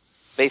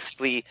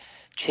basically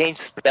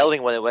changed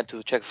spelling when it went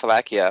to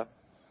Czechoslovakia,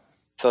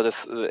 so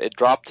it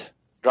dropped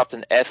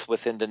an S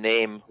within the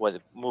name when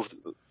it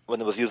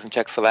was used in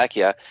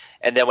Czechoslovakia,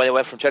 and then when it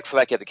went from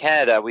Czechoslovakia to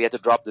Canada, we had to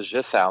drop the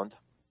je sound,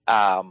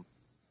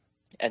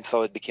 and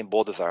so it became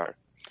Boldizar.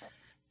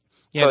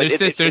 Yeah,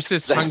 So there's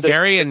this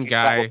Hungarian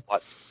guy.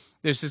 Plot.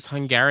 There's this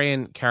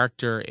Hungarian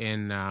character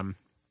in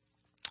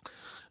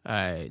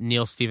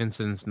Neil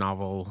Stephenson's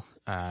novel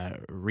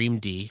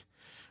Reamdy.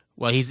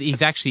 Well, he's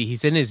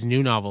in his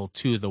new novel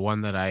too, the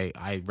one that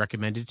I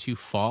recommended to you,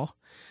 Fall.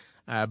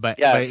 But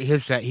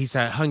he's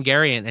a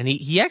Hungarian, and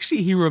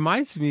he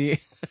reminds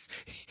me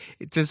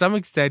to some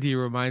extent. He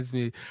reminds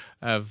me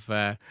of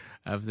the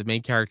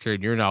main character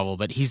in your novel,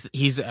 but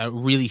he's a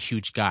really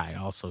huge guy.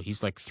 Also,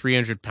 he's like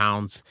 300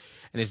 pounds,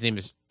 and his name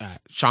is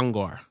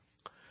Shangor,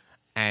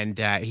 and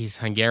he's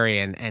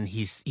Hungarian, and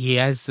he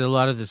has a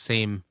lot of the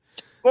same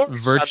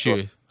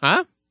virtue,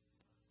 huh?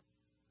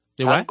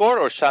 Shangor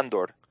or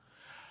Shandor?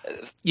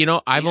 You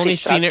know, I've only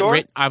seen it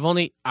Shandor?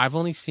 I've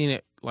only seen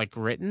it like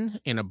written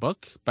in a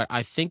book, but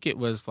I think it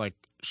was like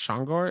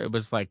Shangor. It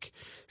was like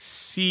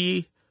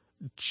CJ.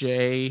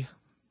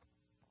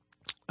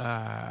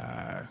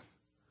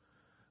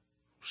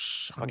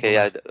 Okay,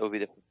 yeah, that would be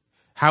different.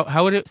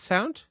 How would it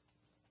sound?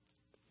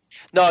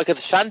 No,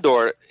 because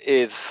Shandor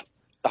is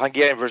the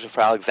Hungarian version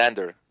for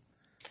Alexander,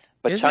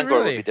 but Is it Shangor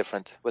really? would be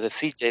different with a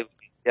CJ.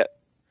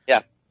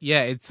 Yeah.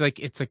 Yeah, it's like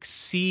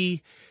CJ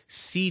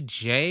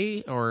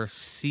or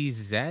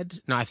CZ.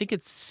 No, I think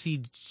it's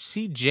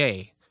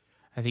CJ.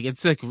 I think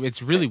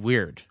it's really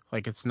weird.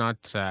 Like it's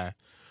not,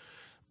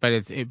 but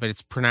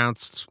it's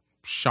pronounced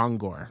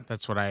Shangor.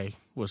 That's what I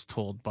was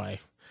told by.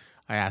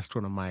 I asked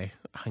one of my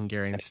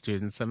Hungarian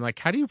students. I'm like,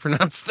 how do you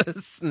pronounce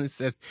this? And they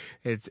said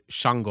it's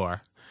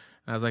Shangor.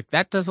 I was like,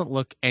 that doesn't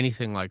look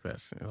anything like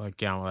this. And they're like,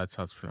 yeah, well, that's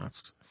how it's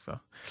pronounced. So,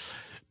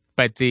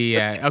 but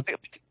yeah.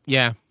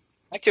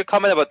 Back to your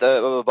comment about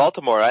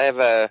Baltimore, I have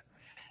a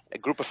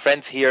group of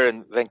friends here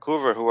in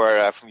Vancouver who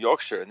are from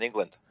Yorkshire in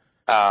England,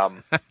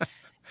 and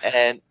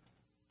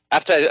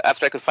after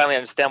I could finally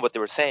understand what they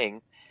were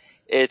saying,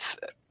 it's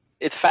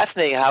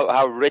fascinating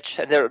how rich,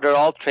 and they're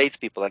all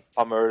tradespeople like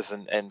plumbers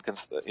and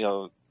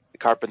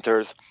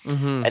carpenters,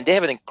 Mm-hmm. and they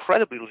have an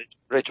incredibly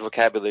rich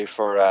vocabulary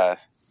for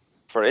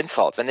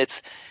insults, and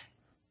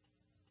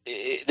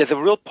there's a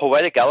real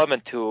poetic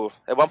element to.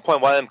 At one point,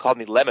 one of them called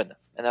me lemon,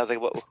 and I was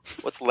like,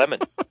 "What's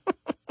lemon?"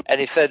 And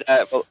he said,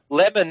 well,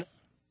 lemon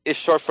is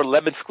short for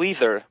lemon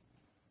squeezer.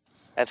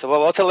 And so,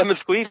 well, what's a lemon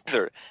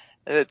squeezer?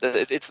 And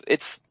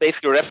it's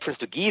basically a reference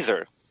to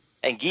geezer.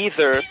 And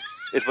geezer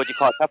is what you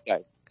call a tough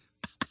guy.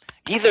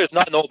 Geezer is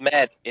not an old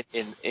man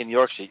in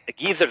Yorkshire. A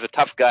geezer is a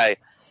tough guy.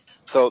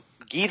 So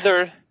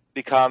geezer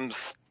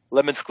becomes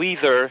lemon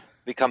squeezer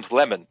becomes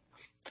lemon.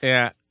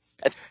 Yeah.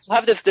 And so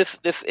have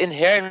this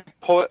inherent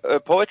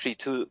poetry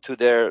to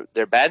their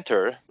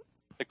banter.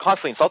 They're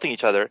constantly insulting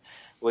each other,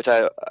 which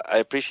I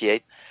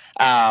appreciate.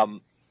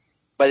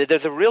 But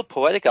there's a real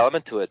poetic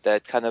element to it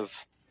that kind of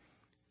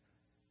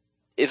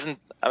isn't.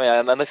 I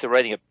mean, unless you're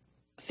writing a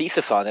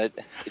thesis on it,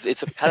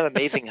 it's kind of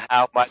amazing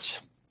how much,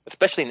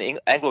 especially in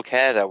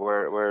Anglo-Canada,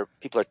 where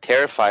people are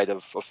terrified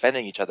of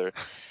offending each other.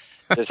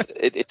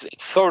 It's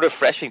so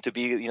refreshing to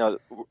be,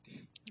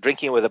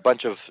 drinking with a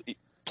bunch of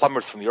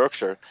plumbers from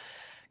Yorkshire,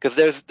 because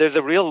there's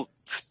a real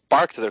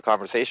spark to their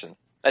conversation,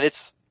 and it's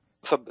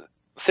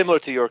similar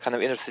to your kind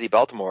of inner city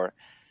Baltimore.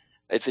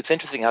 It's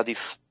interesting how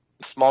these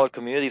smaller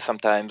communities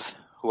sometimes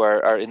who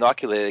are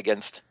inoculated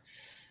against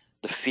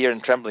the fear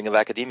and trembling of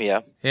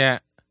academia. Yeah.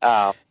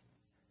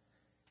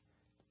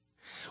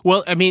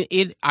 Well, I mean,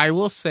 I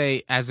will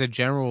say, as a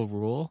general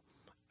rule,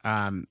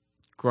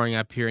 growing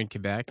up here in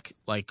Quebec,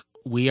 like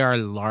we are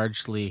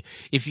largely,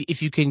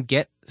 if you can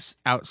get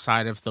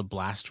outside of the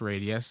blast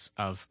radius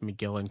of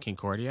McGill and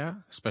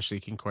Concordia,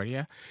 especially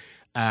Concordia,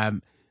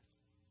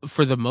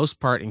 for the most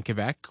part in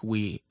Quebec,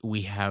 we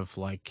have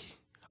like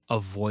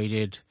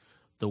avoided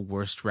the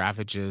worst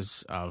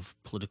ravages of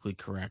politically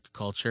correct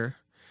culture.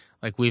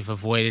 Like we've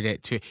avoided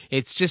it too.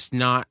 It's just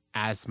not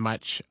as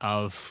much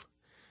of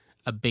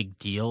a big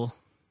deal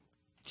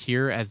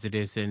here as it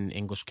is in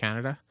English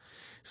Canada.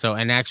 So,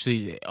 and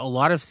actually a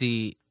lot of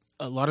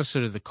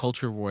sort of the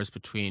culture wars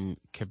between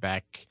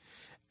Quebec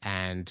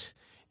and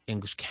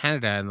English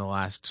Canada in the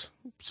last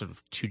sort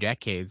of 2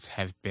 decades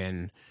have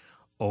been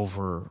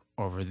over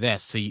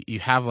this. So you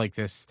have like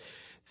this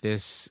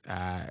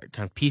kind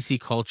of PC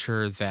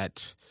culture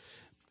that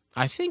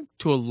I think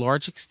to a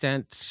large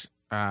extent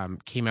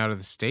came out of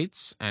the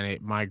States, and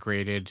it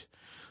migrated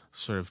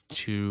sort of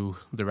to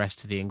the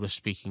rest of the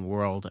English-speaking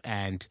world.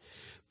 And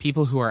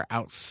people who are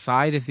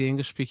outside of the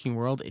English-speaking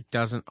world, it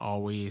doesn't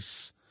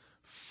always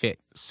fit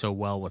so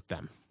well with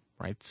them,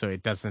 right? So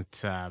it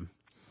doesn't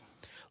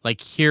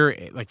like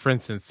here, like for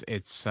instance,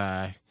 it's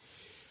the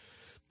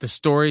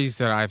stories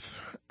that I've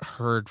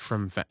heard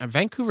from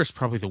Vancouver's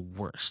probably the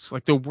worst.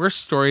 Like the worst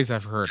stories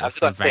I've heard I are was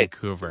from gonna say,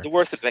 Vancouver. the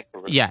worst is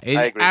Vancouver. Yeah, I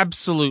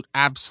it's agree.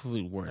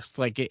 absolute worst.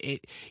 Like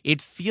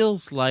it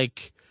feels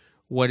like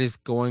what is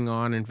going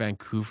on in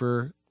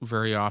Vancouver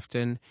very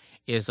often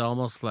is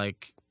almost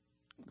like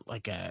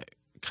a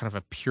kind of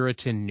a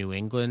Puritan New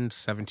England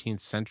 17th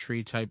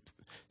century type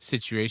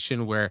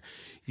situation where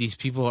these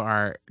people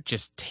are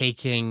just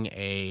taking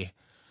a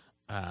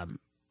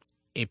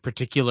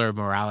particular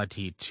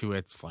morality to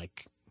its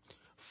like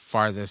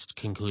farthest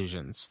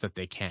conclusions that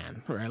they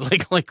can, right?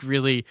 Like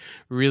really.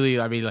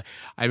 I mean, like,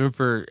 I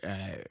remember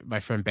my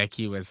friend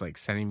Becky was like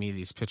sending me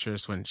these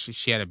pictures when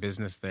she had a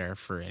business there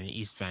in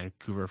East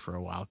Vancouver for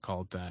a while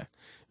called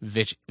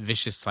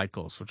Vicious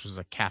Cycles, which was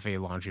a cafe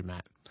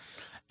laundromat,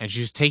 and she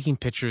was taking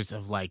pictures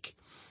of like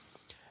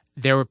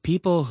there were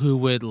people who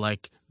would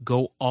like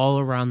go all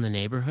around the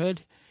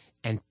neighborhood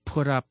and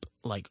put up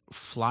like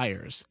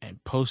flyers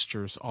and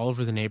posters all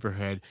over the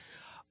neighborhood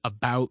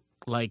about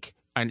like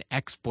an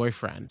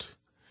ex-boyfriend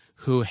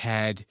who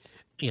had,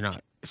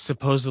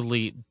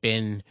 supposedly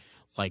been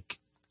like,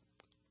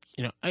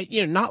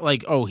 not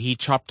like, oh, he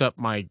chopped up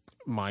my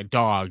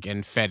dog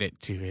and fed it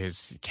to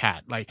his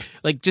cat.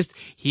 Like just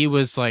he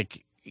was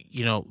like,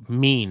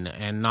 mean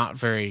and not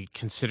very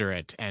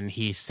considerate, and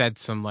he said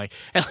some like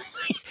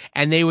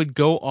and they would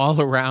go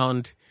all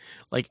around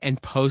like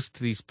and post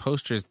these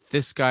posters.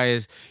 This guy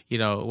is,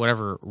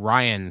 whatever,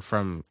 Ryan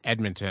from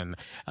Edmonton,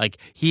 like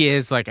he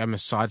is like a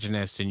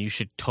misogynist and you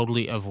should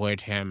totally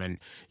avoid him, and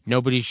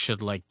nobody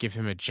should like give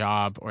him a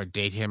job or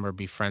date him or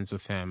be friends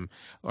with him,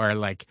 or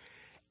like,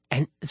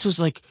 and this was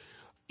like,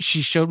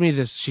 she showed me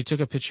this. She took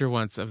a picture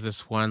once of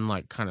this one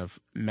like kind of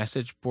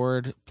message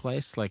board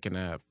place, like in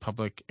a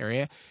public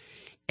area,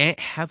 and it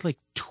had like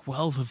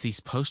 12 of these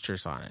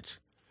posters on it.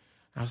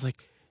 I was like,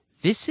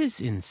 this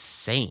is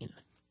insane.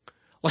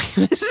 Like,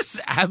 this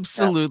is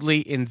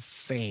absolutely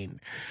insane.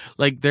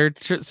 Like, they're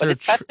but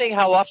it's fascinating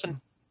how often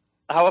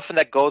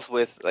that goes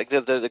with like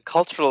the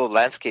cultural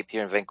landscape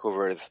here in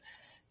Vancouver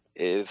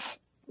is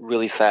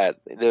really sad.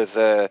 There's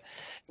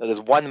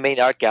one main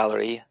art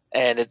gallery,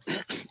 and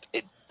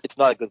it's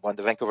not a good one.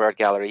 The Vancouver Art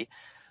Gallery.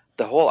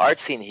 The whole art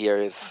scene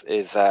here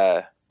is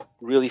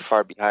really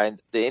far behind.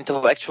 The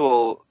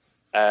intellectual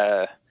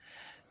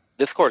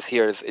discourse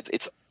here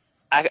it's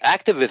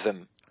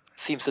activism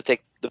seems to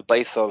take the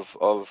place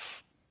of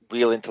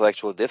real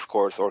intellectual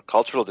discourse or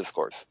cultural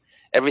discourse.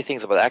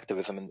 Everything's about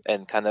activism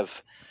and kind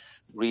of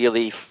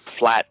really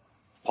flat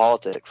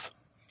politics.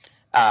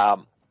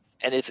 And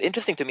it's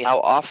interesting to me how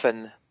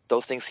often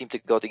those things seem to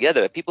go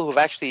together. People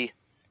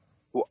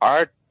who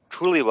are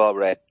truly well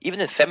read,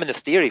 even in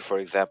feminist theory, for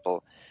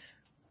example,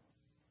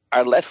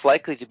 are less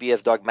likely to be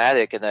as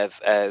dogmatic and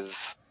as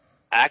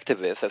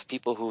activists as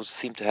people who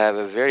seem to have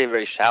a very,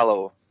 very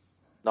shallow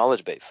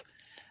knowledge base.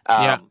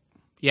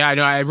 Yeah, I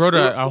know. I wrote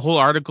a whole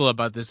article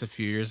about this a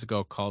few years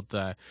ago called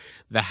 "The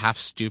Half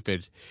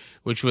Stupid,"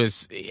 which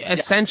was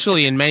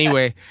essentially, in many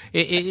ways,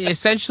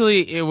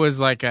 it was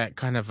like a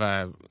kind of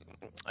a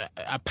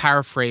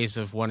paraphrase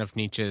of one of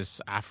Nietzsche's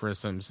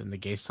aphorisms in The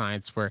Gay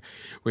Science, where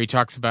he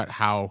talks about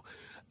how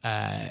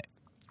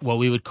what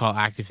we would call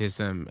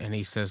activism, and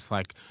he says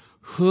like,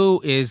 who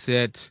is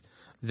it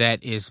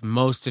that is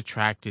most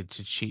attracted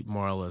to cheap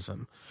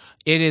moralism?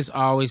 It is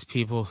always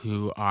people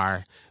who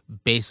are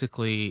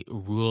basically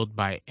ruled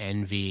by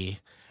envy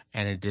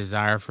and a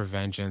desire for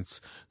vengeance,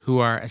 who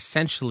are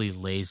essentially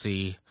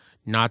lazy,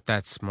 not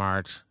that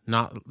smart,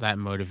 not that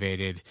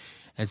motivated.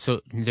 And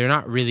so they're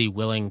not really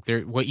willing.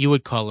 They're what you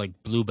would call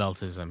like blue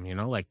beltism,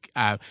 like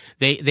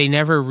they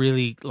never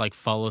really like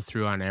follow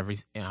through on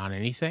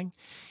anything.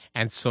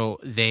 And so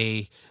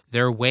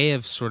their way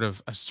of sort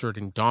of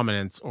asserting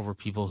dominance over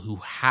people who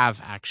have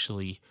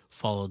actually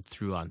followed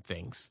through on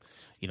things,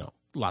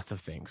 lots of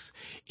things,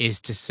 is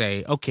to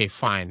say, okay,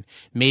 fine,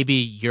 maybe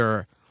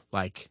you're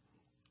like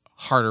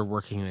harder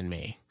working than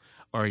me,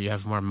 or you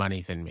have more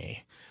money than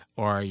me,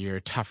 or you're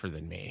tougher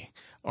than me,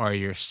 or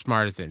you're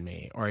smarter than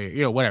me, or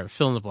you're, whatever,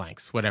 fill in the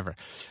blanks, whatever.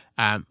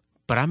 But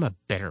I'm a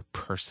better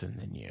person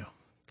than you.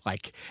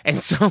 Like,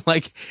 and so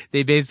like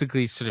they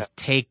basically sort of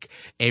take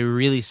a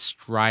really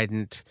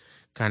strident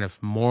kind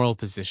of moral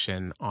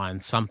position on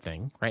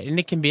something, right? And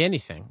it can be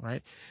anything,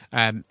 right?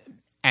 And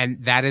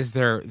that is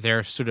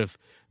their sort of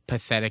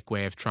pathetic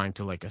way of trying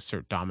to like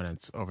assert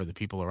dominance over the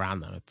people around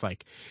them. It's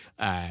like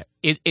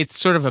it's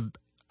sort of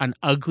an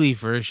ugly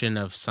version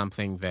of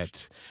something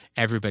that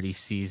everybody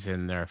sees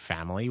in their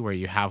family, where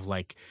you have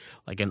like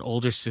an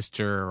older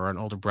sister or an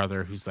older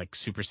brother who's like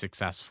super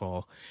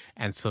successful,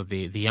 and so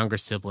the younger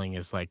sibling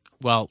is like,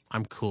 well,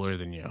 I'm cooler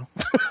than you.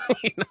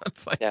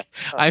 It's like,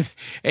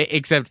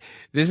 except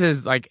this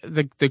is like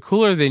the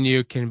cooler than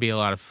you can be a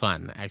lot of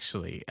fun,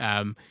 actually.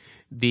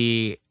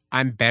 The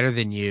I'm better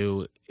than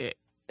you.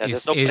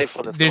 There's no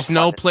playfulness. There's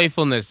no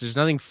playfulness. There's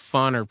nothing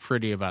fun or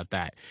pretty about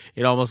that.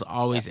 It almost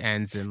always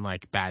ends in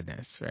like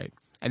badness, right?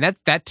 And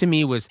that to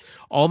me was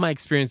all my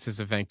experiences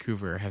of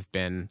Vancouver have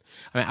been.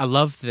 I mean, I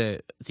love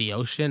the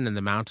ocean and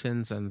the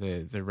mountains and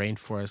the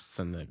rainforests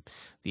and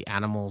the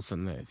animals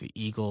and the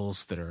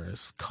eagles that are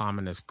as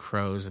common as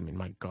crows. I mean,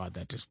 my God,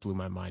 that just blew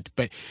my mind.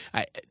 But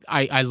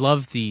I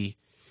love the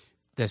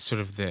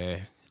sort of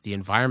the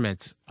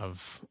environment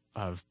of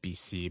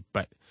BC,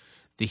 but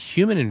the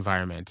human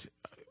environment,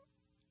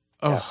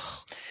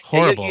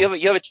 horrible.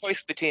 You have a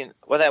choice between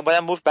when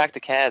I moved back to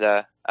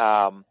Canada.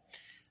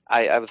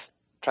 I was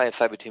trying to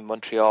decide between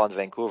Montreal and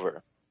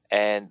Vancouver,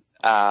 and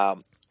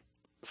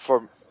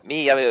for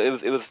me, I mean,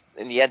 it was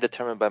in the end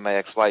determined by my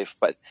ex-wife,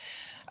 but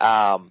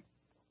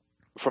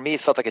for me,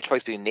 it felt like a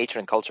choice between nature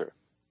and culture.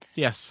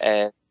 Yes,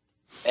 and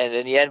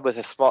in the end, with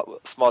a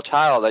small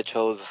child, I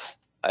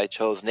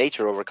chose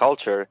nature over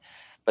culture.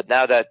 But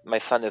now that my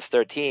son is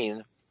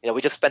 13,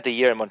 we just spent a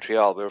year in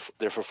Montreal. We were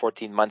there for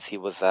 14 months. He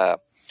was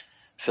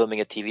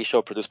filming a TV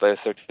show produced by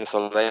Cirque du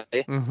Soleil,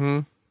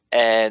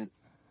 and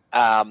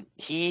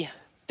he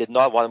did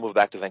not want to move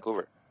back to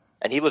Vancouver,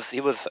 and he was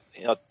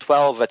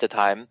 12 at the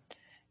time,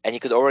 and he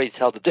could already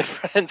tell the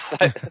difference.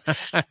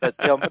 that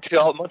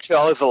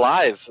Montreal is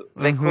alive.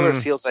 Vancouver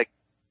feels like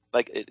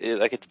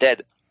it's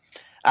dead.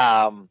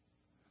 And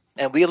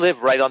we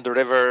live right on the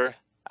river.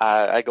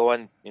 I go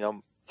and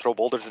throw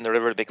boulders in the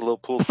river to make a little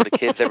pool for the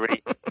kids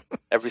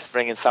every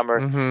spring and summer.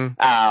 And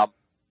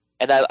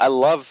I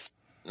love.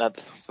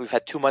 We've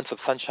had 2 months of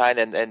sunshine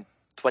and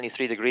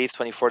 23 degrees,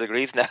 24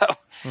 degrees now.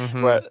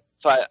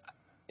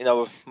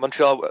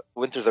 Montreal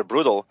winters are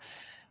brutal,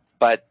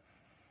 but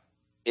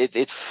it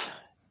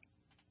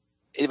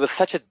was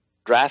such a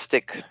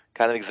drastic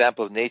kind of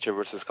example of nature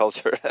versus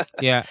culture.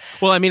 Yeah.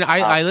 Well, I mean,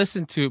 I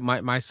listened to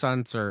my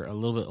sons are a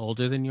little bit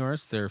older than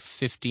yours. They're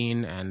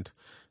 15 and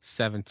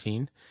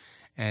 17,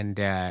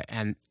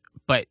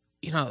 but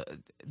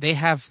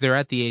they're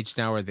at the age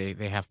now where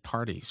they have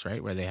parties,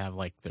 right? Where they have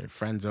like their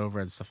friends over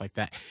and stuff like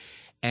that.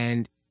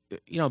 And,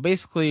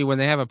 basically when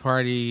they have a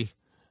party,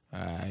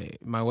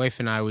 my wife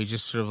and I, we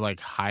just sort of like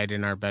hide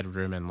in our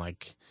bedroom and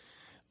like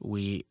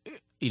we,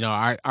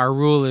 our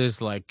rule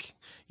is like,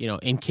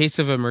 in case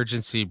of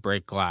emergency,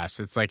 break glass.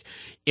 It's like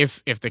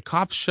if the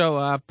cops show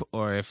up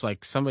or if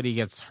like somebody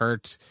gets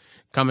hurt,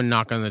 come and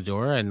knock on the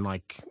door and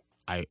like,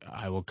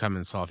 I will come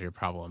and solve your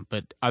problem.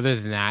 But other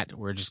than that,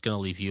 we're just going to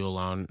leave you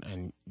alone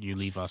and you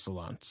leave us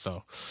alone.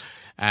 So,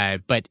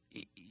 but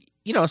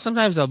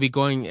sometimes I'll be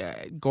going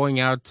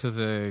out to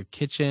the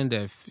kitchen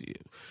to,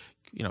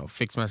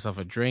 fix myself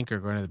a drink or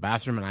going to the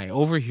bathroom, and I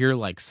overhear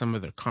like some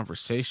of their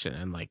conversation,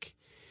 and like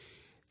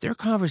their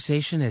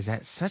conversation is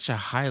at such a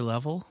high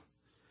level,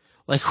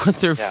 like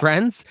with their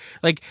friends.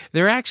 Like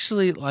they're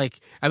actually like,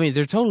 I mean,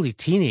 they're totally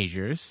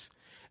teenagers,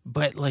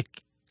 but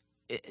like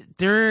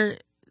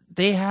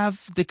they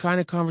have the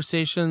kind of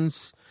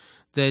conversations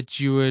that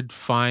you would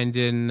find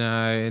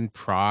in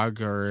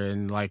Prague or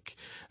in like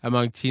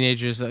among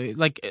teenagers.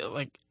 Like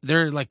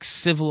they're like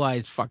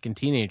civilized fucking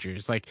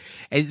teenagers. Like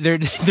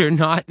they're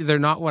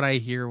not what I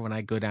hear when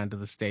I go down to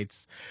the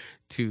States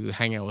to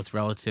hang out with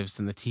relatives,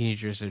 and the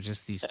teenagers are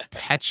just these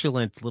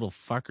petulant little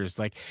fuckers.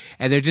 Like,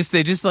 and they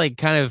just like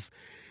kind of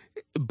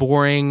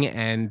boring,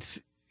 and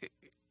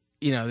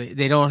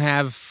they don't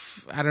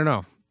have, I don't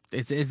know.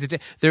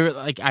 They're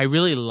like, I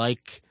really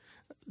like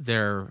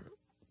their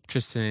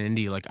Tristan and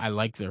Indy. Like I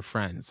like their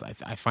friends.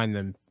 I find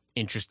them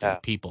interesting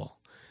people.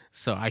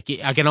 So I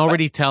can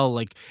already tell,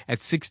 like at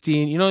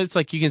 16, it's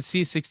like you can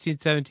see 16,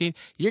 17,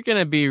 you're going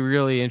to be a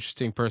really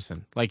interesting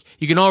person. Like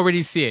you can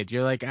already see it.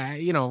 You're like,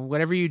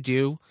 whatever you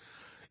do,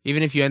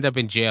 even if you end up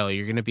in jail,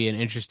 you're going to be an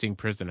interesting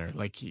prisoner.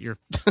 Like you're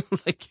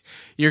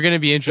you're going to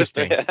be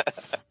interesting.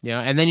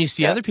 And then you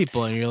see other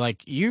people and you're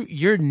like,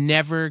 you're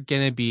never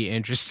going to be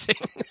interesting.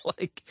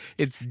 Like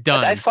it's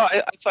done.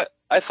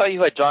 I saw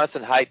you had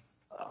Jonathan Haidt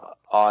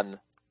on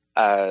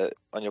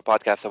your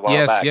podcast a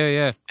while back.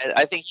 Yeah. And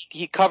I think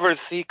he covers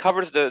the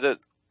cause and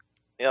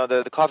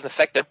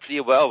effect there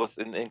pretty well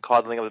in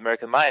Coddling of the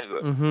American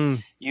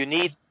Mind. You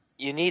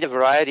need a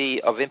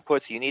variety of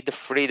inputs. You need the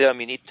freedom.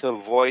 You need to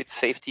avoid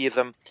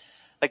safetyism.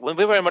 Like when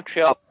we were in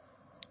Montreal,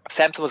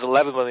 Samson was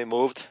 11 when we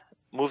moved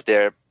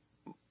there,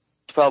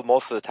 12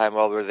 most of the time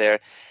while we were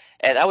there.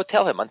 And I would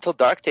tell him, until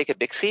dark, take a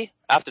Bixi.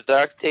 After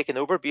dark, take an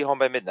Uber. Be home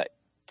by midnight.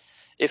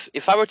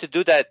 If I were to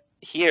do that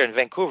here in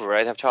Vancouver,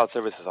 I'd have child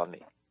services on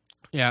me.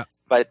 Yeah.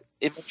 But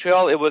in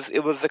Montreal, it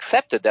was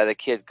accepted that a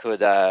kid could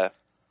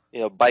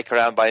bike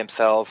around by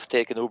himself,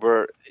 take an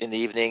Uber in the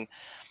evening.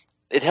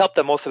 It helped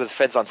that most of his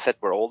friends on set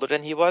were older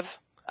than he was.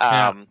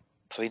 So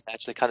he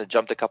naturally kind of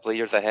jumped a couple of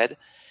years ahead.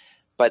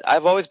 But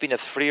I've always been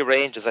as free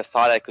range as I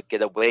thought I could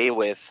get away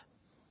with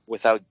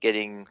without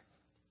getting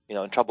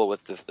in trouble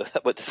with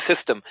the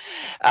system.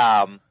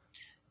 And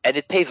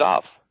it pays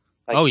off.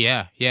 Like, oh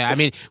yeah. I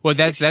mean, well,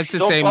 that's the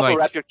same. Don't like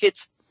wrap your kids.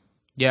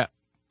 Yeah.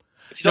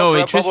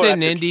 No, Tristan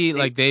and Indy,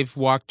 like they've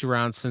walked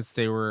around since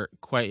they were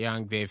quite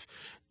young. They've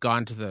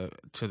gone to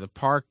the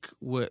park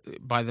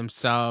by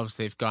themselves.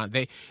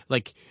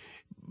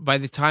 By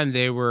the time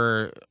they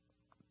were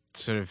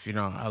sort of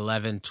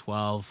 11,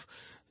 12,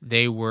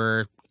 they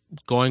were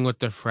going with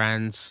their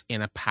friends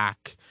in a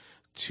pack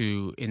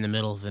in the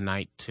middle of the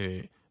night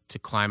to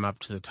climb up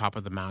to the top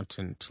of the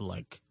mountain to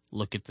like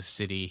look at the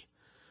city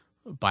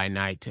by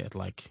night at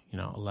like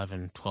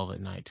 11, 12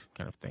 at night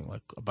kind of thing,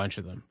 like a bunch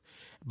of them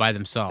by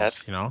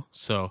themselves.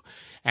 So,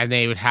 and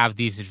they would have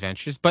these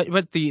adventures,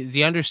 but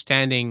the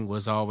understanding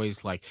was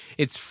always like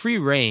it's free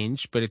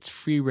range, but it's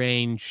free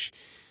range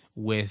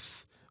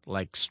with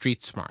like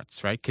street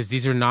smarts, right? Because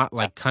these are not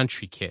like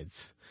country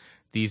kids.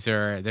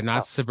 They're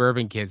not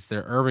suburban kids,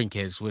 they're urban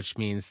kids, which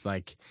means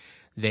like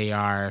they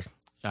are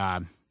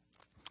I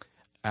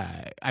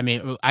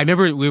mean, I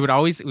remember we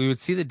would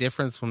see the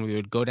difference when we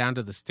would go down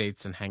to the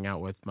States and hang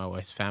out with my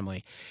wife's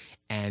family,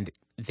 and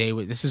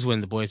this is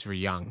when the boys were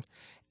young,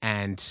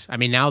 and I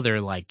mean now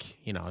they're like,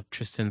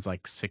 Tristan's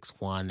like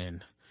 6'1"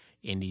 and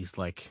Indy's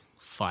like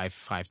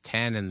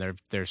 5'10", and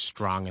they're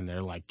strong and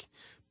they're like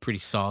pretty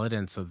solid,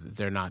 and so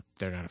they're not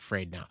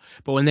afraid now.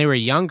 But when they were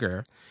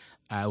younger,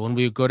 when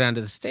we would go down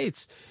to the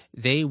States,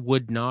 they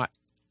would not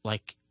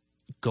like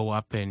go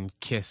up and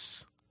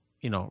kiss,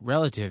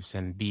 relatives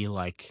and be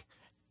like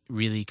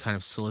really kind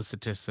of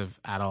solicitous of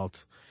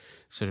adult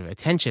sort of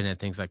attention and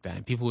things like that.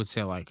 And people would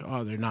say like,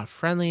 oh, they're not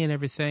friendly and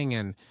everything.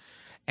 And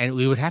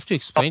we would have to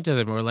explain to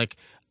them, we're like,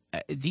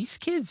 these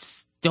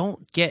kids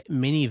don't get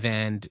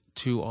minivanned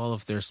to all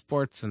of their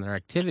sports and their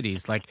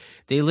activities. Like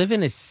they live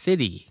in a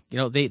city,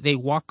 they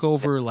walk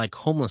over like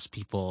homeless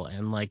people,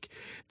 and like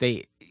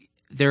they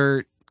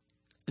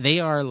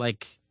are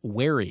like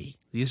wary.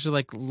 These are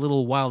like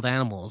little wild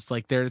animals.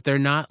 Like they're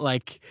not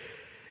like,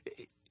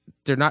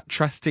 they're not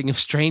trusting of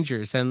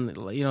strangers, and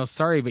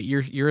sorry, but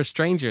you're a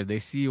stranger. They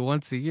see you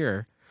once a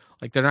year.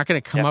 Like they're not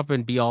going to come up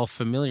and be all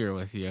familiar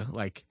with you.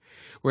 Like,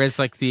 whereas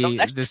like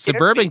the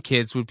suburban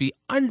kids would be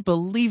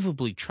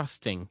unbelievably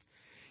trusting,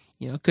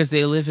 because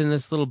they live in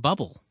this little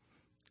bubble.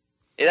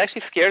 It actually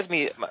scares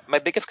me. My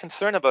biggest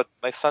concern about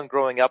my son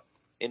growing up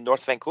in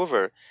North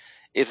Vancouver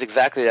is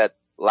exactly that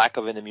lack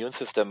of an immune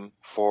system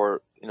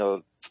for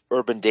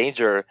urban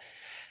danger.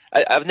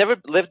 I've never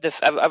lived this.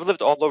 I've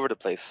lived all over the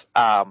place.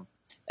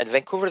 And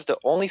Vancouver is the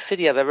only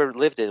city I've ever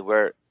lived in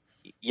where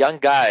young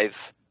guys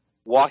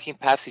walking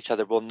past each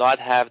other will not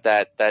have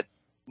that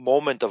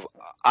moment of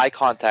eye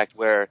contact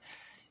where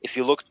if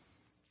you look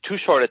too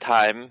short a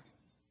time,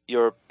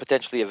 you're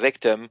potentially a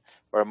victim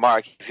or a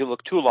mark. If you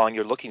look too long,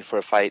 you're looking for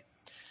a fight.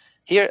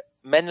 Here,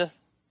 men,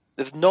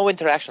 there's no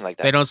interaction like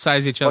that. They don't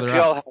size each other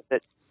up. They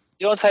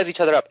don't size each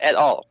other up at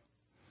all.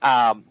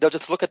 They'll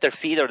just look at their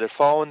feet or their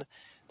phone.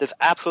 There's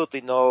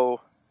absolutely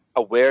no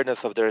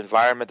awareness of their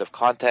environment, of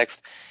context.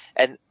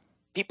 And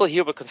people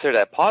here would consider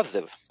that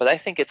positive, but I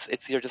think it's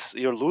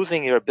you're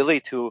losing your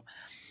ability to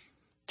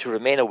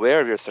remain aware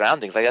of your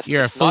surroundings. Like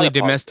you're a fully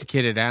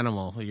domesticated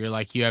animal. You're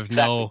like you have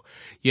no.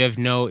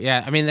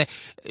 Yeah, I mean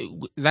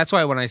that's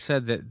why when I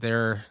said that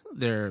they're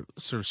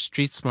sort of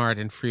street smart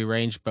and free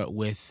range, but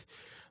with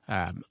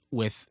kind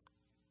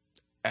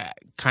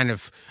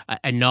of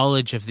a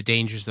knowledge of the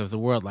dangers of the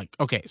world. Like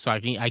okay, so I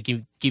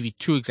can give you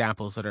two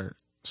examples that are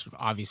sort of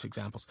obvious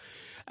examples.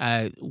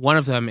 One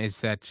of them is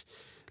that,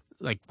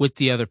 like with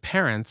the other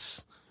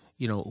parents,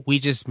 we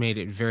just made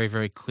it very,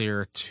 very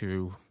clear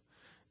to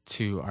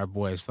our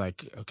boys,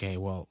 like, okay,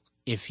 well,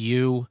 if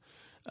you,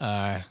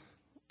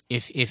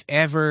 if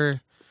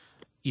ever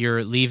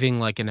you're leaving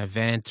like an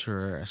event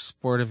or a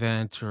sport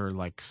event or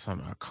like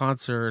a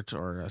concert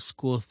or a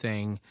school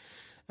thing,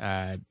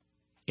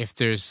 if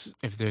there's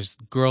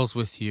girls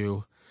with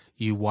you,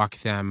 you walk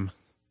them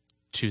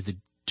to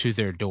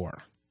their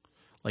door.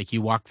 Like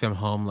you walk them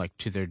home like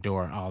to their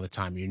door all the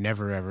time. You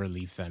never ever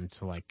leave them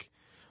to like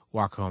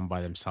walk home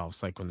by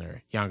themselves, like when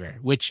they're younger,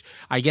 which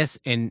I guess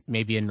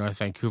maybe in North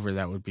Vancouver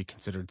that would be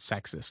considered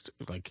sexist.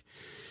 Like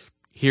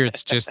here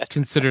it's just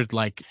considered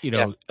like,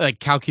 like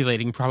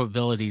calculating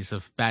probabilities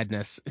of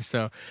badness.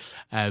 So,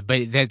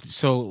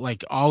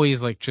 like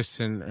always like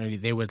Tristan,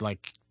 they would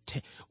like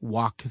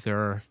walk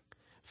their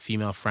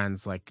female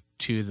friends like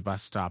to the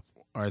bus stop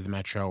or the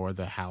metro or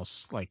the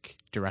house, like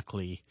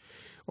directly,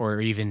 or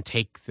even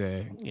take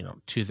the,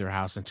 to their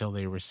house until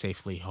they were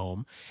safely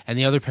home. And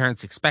the other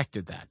parents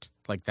expected that.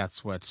 Like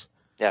that's what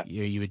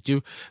you would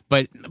do.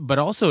 But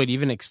also it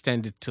even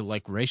extended to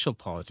like racial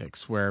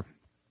politics, where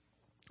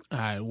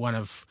one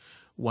of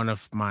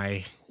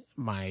my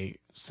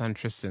son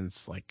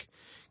Tristan's like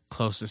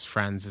closest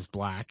friends is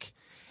black,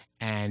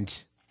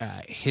 and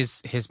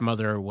his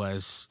mother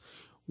was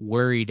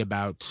worried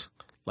about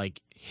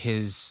like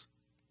his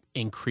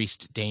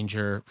increased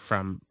danger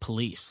from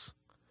police,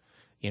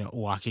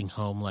 walking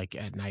home like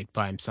at night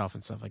by himself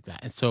and stuff like that.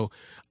 And so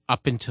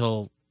up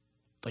until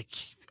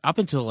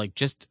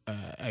just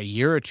a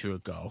year or two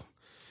ago,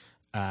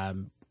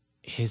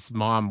 his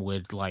mom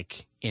would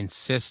like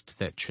insist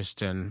that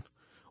Tristan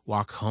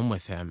walk home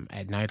with him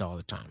at night all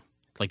the time.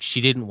 Like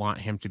she didn't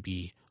want him to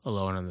be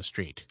alone on the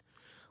street,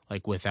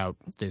 like without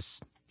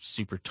this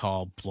super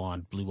tall,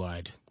 blonde,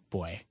 blue-eyed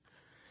boy,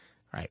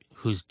 right?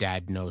 Whose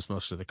dad knows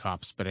most of the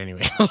cops. But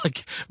anyway,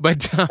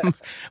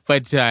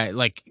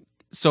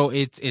 so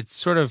it's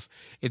sort of,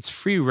 it's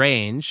free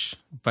range,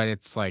 but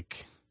it's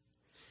like,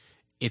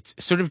 it's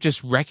sort of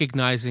just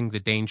recognizing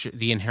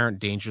the inherent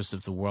dangers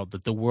of the world,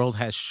 that the world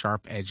has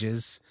sharp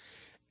edges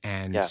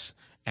and Yeah.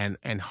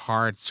 and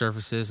hard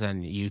surfaces,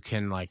 and you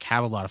can like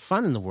have a lot of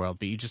fun in the world,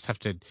 but you just have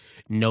to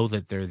know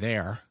that they're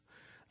there.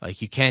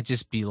 Like you can't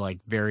just be like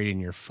buried in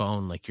your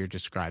phone like you're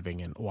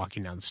describing and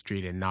walking down the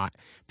street and not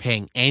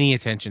paying any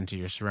attention to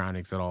your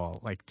surroundings at all.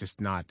 Like just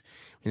not.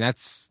 I mean,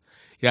 that's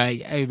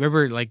I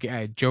remember like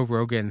Joe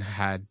Rogan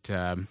had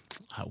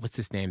what's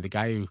his name? The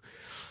guy who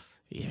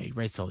he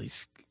writes all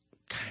these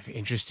kind of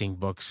interesting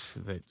books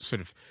that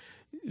sort of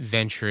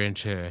venture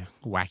into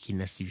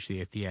wackiness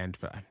usually at the end,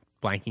 but I'm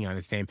blanking on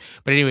his name.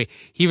 But anyway,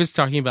 he was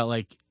talking about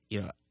like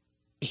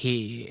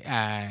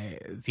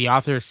the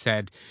author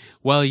said,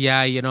 well,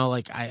 yeah,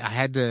 like I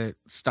had to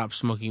stop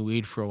smoking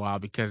weed for a while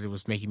because it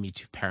was making me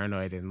too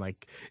paranoid. And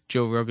like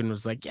Joe Rogan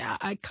was like, yeah,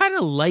 I kind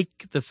of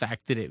like the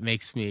fact that it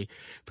makes me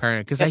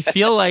paranoid because I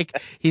feel like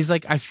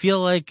I feel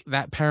like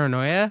that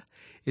paranoia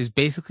is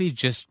basically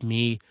just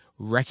me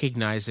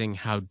recognizing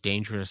how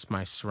dangerous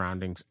my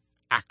surroundings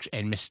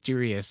and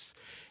mysterious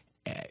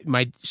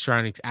my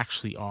surroundings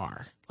actually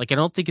are. Like, I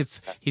don't think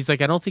it's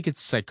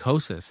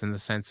psychosis in the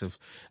sense of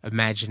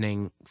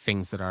imagining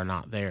things that are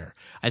not there.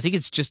 I think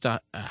it's just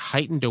a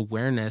heightened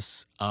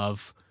awareness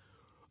of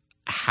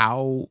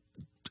how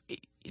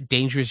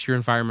dangerous your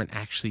environment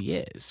actually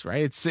is,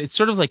 right? It's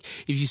sort of like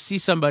if you see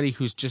somebody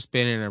who's just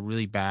been in a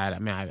really bad, I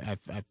mean,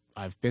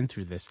 I've been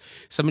through this,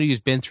 somebody who's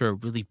been through a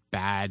really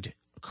bad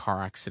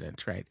car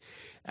accident, right?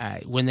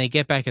 When they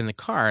get back in the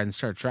car and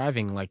start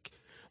driving, like,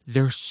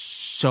 they're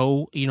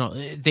so,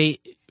 they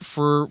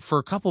for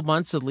a couple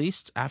months at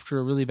least after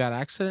a really bad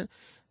accident,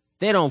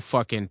 they don't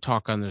fucking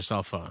talk on their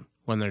cell phone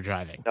when they're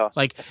driving. No.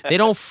 Like they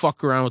don't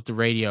fuck around with the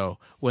radio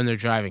when they're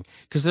driving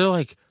because they're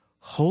like,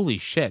 holy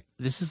shit,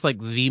 this is like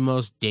the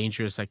most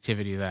dangerous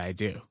activity that I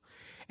do.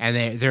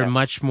 And they're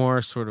much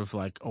more sort of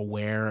like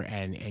aware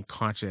and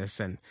conscious.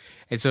 And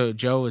so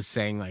Joe was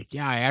saying like,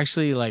 yeah, I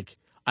actually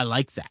I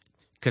like that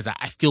because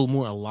I feel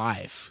more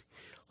alive.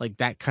 Like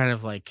that kind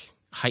of like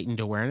heightened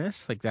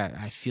awareness like that.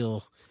 I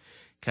feel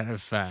kind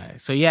of,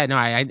 so yeah, no,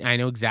 I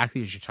know exactly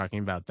what you're talking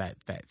about. That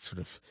sort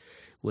of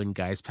when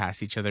guys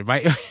pass each other.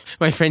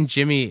 My friend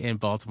Jimmy in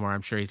Baltimore,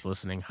 I'm sure he's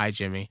listening. Hi,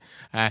 Jimmy.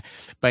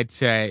 But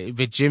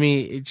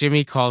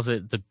Jimmy calls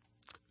it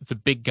the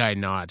big guy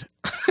nod.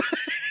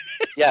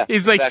 Yeah,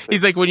 he's exactly.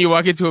 like when you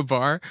walk into a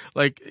bar,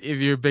 like if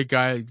you're a big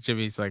guy,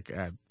 Jimmy's like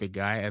big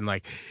guy, and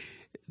like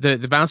the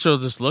bouncer will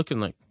just look and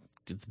like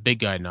the big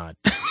guy nod.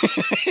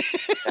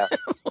 Yeah.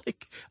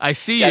 Like I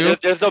see you.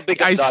 There's no big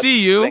guy I nod see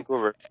in you.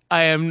 Vancouver.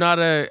 I am not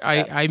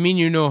I mean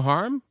you no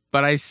harm,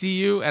 but I see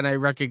you and I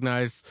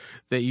recognize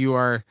that you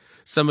are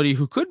somebody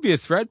who could be a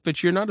threat,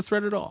 but you're not a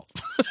threat at all.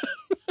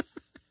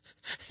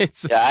 I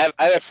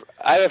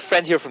have a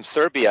friend here from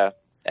Serbia,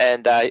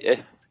 and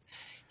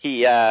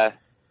he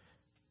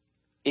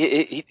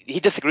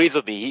disagrees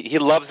with me. He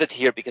loves it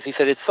here because he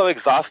said it's so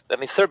exhausting. I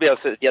mean, Serbia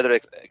is the other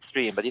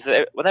extreme, but he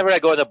said whenever I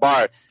go in a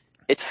bar,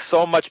 it's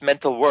so much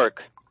mental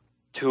work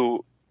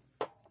to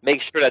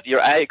make sure that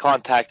your eye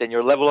contact and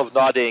your level of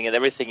nodding and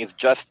everything is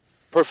just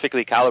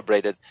perfectly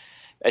calibrated.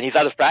 And he's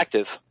out of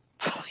practice.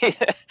 And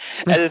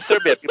in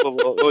Serbia,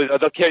 people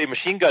they'll carry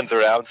machine guns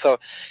around. So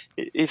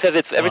he says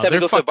it's every time he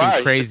goes to a bar.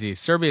 They're crazy.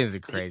 Serbians are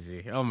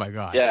crazy. Oh my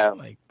god. Yeah.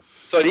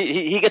 So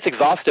he gets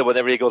exhausted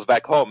whenever he goes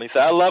back home. He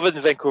said, "I love it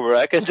in Vancouver.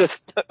 I can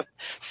just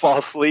fall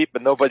asleep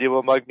and nobody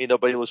will mug me,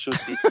 nobody will shoot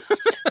me."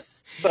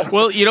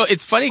 Well,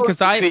 it's funny because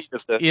there's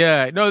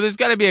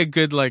got to be a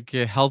good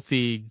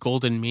healthy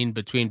golden mean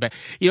between. But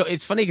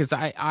it's funny because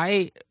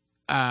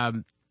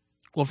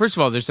well, first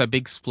of all, there's a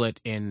big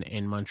split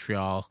in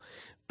Montreal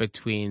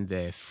between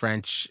the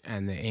French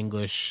and the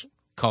English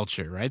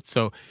culture, right?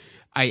 So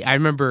I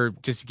remember,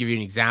 just to give you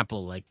an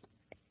example, like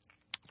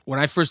when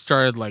I first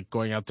started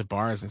going out to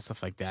bars and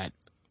stuff like that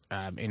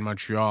in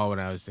Montreal when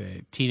I was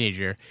a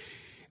teenager,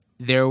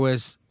 there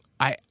was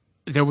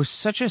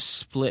such a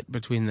split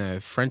between the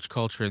French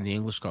culture and the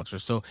English culture.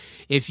 So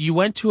if you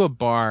went to a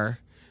bar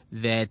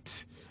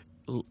that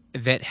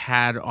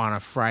had on a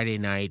Friday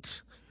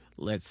night,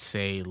 let's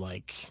say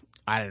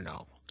I don't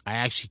know, I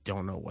actually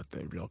don't know what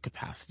the real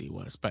capacity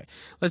was, but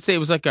let's say it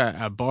was like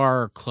a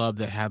bar or club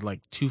that had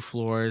 2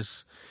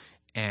 floors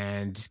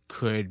and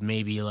could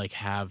maybe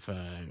have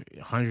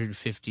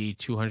 150,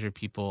 200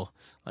 people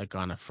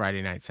on a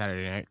Friday night,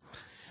 Saturday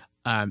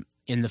night.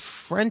 In the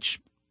French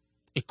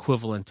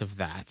equivalent of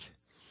that,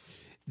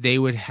 they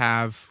would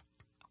have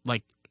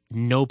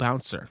no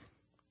bouncer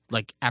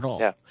at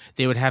all. Yeah.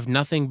 They would have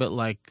nothing but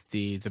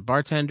the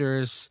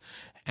bartenders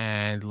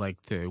and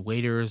the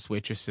waiters,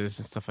 waitresses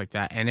and stuff like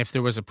that. And if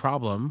there was a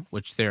problem,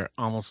 which there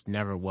almost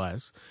never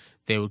was,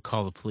 they would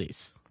call the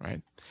police,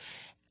 right?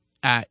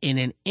 In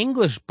an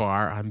English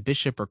bar on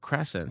Bishop or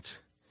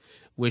Crescent,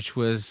 which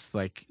was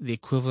the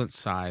equivalent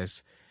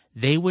size,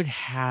 they would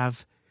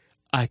have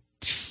a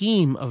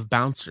team of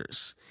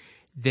bouncers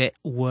that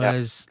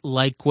was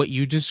like what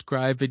you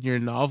describe in your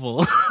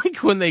novel,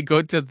 when they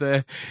go to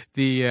the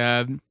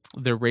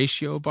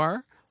ratio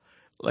bar,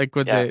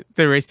 the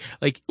race,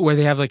 where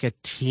they have a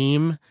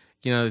team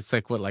it's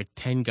like what, like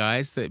 10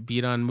 guys that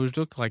beat on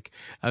Mujduk, like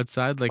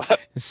outside, like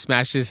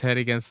smash his head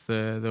against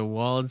the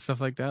wall and stuff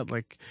like that.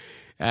 Like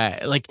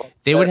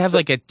they would have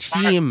like a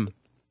team,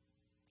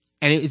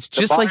 and it's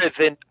just like,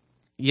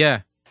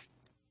 yeah.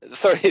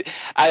 Sorry,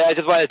 I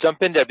just want to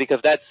jump in there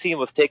because that scene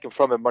was taken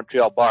from a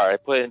Montreal bar. I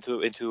put it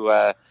into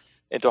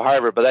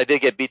Harvard, but I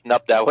did get beaten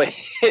up that way.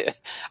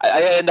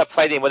 I ended up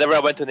fighting. Whenever I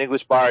went to an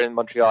English bar in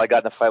Montreal, I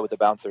got in a fight with the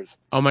bouncers.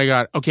 Oh my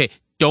God. Okay.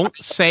 Don't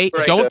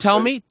tell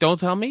me.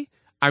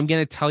 I'm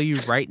going to tell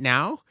you right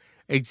now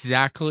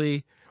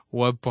exactly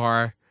what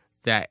bar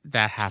that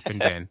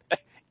happened in.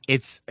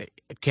 It's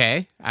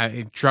okay.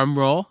 Drum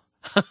roll.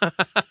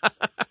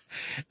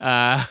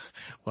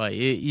 Well,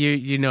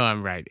 you know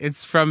I'm right.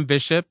 It's from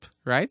Bishop,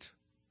 right?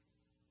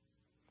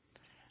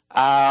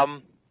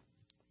 No.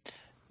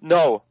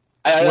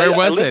 Where was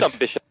I lived it? on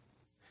Bishop.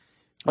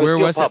 Where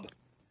was Pub. it?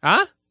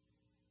 Huh?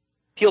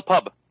 Peel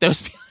Pub. That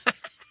was.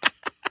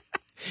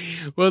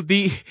 Well,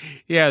 the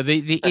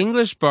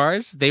English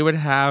bars, they would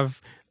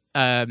have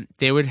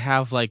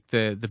like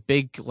the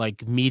big like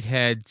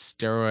meathead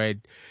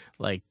steroid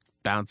like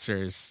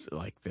bouncers,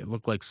 like they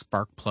look like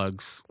spark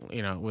plugs,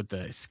 with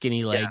the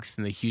skinny legs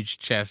and the huge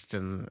chest,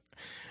 and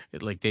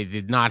like they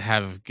did not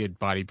have good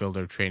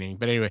bodybuilder training.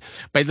 But anyway,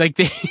 like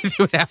they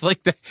would have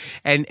like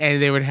and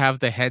they would have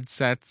the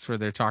headsets where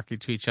they're talking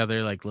to each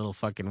other like little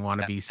fucking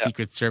wannabe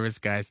Secret Service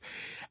guys.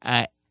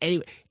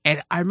 Anyway,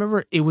 and I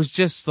remember it was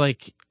just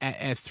like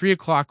at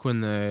 3:00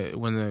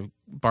 when the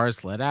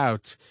bars let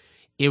out,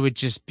 it would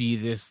just be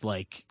this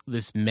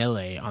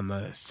melee on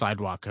the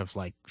sidewalk of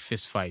like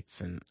fist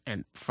fights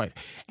and fight.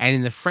 And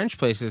in the French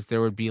places, there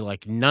would be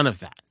like none of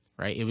that,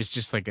 right? It was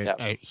just like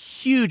a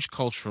huge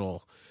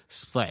cultural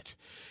split,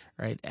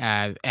 right?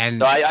 And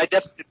no, I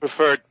definitely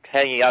preferred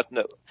hanging out.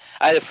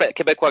 I had a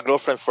Quebecois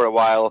girlfriend for a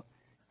while,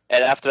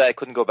 and after that, I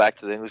couldn't go back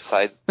to the English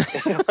side.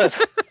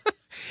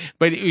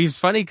 But it was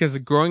funny because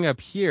growing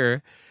up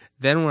here,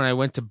 then when I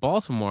went to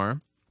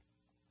Baltimore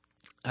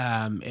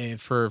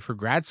for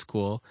grad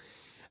school,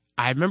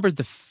 I remember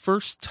the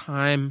first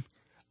time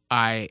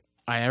I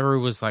ever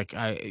was like,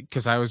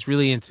 because I was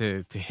really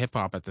into hip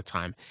hop at the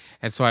time,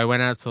 and so I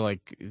went out to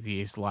like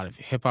a lot of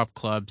hip hop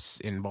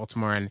clubs in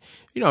Baltimore, and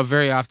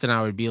very often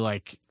I would be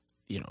like,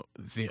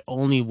 the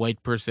only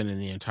white person in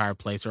the entire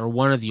place, or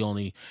one of the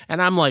only.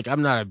 And I'm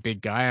not a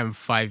big guy. I'm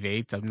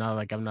 5'8".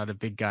 I'm not a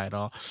big guy at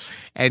all.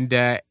 And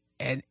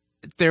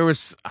there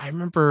was, I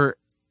remember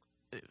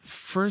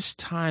first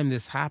time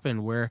this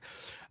happened where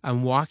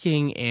I'm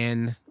walking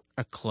in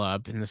a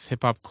club, in this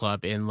hip hop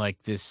club in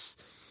like this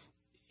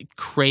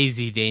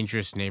crazy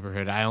dangerous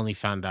neighborhood. I only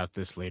found out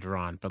this later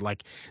on, but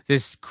like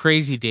this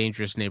crazy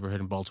dangerous neighborhood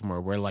in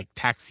Baltimore where like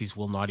taxis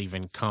will not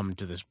even come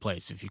to this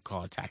place if you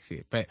call a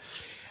taxi. But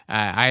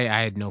I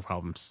had no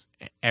problems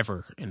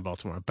ever in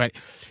Baltimore. But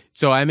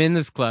so I'm in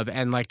this club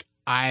and like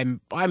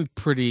I'm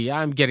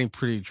getting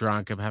pretty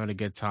drunk. I'm having a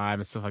good time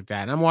and stuff like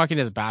that. And I'm walking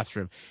to the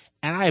bathroom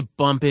and I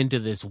bump into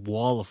this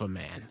wall of a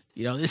man.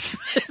 This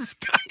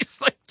guy's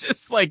like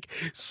just like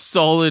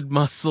solid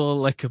muscle,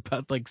 like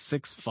about like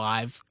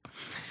 6'5".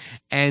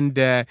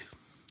 And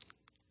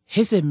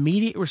his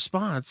immediate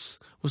response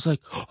was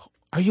like, "Oh,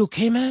 are you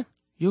okay, man?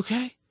 You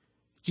okay?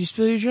 Did you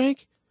spill your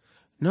drink?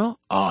 No?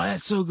 Oh,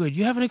 that's so good.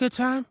 You having a good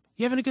time?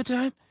 You having a good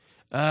time?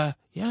 Yeah,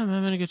 I'm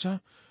having a good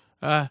time.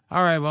 All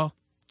right, well,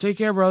 take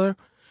care, brother."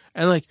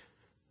 And like,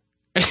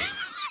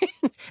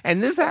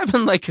 and this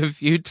happened like a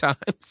few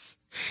times.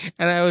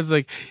 And I was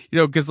like,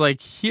 because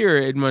like here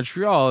in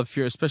Montreal,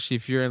 especially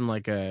if you're in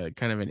like a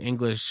kind of an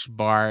English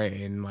bar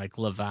in like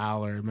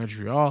Laval or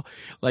Montreal,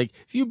 like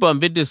if you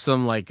bump into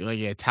some like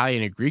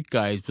Italian or Greek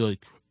guys, be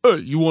like, "Hey,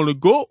 you want to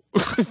go?"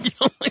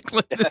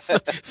 Like this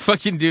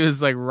fucking dude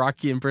is like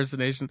Rocky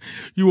impersonation.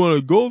 "You want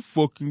to go,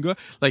 fucking guy?"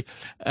 Like,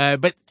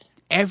 but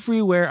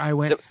everywhere I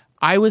went,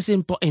 I was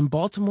in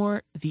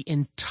Baltimore the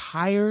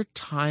entire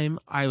time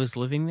I was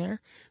living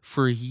there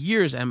for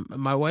years, and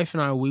my wife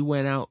and I, we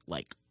went out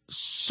like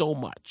so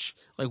much.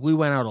 Like we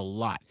went out a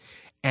lot,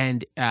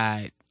 and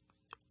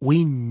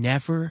we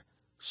never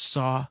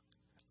saw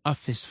a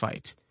fist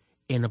fight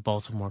in a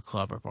Baltimore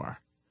club or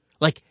bar,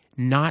 like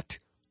not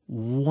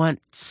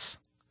once.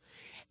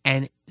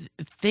 And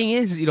the thing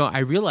is, I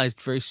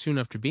realized very soon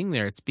after being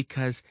there, it's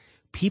because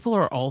people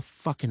are all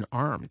fucking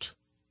armed.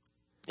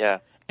 Yeah.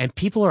 And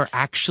people are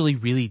actually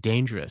really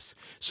dangerous.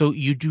 So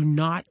you do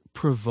not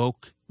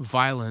provoke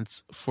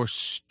violence for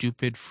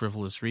stupid,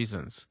 frivolous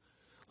reasons.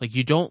 Like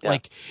you don't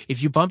like,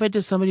 if you bump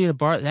into somebody in a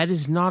bar, that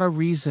is not a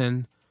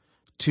reason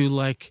to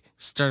like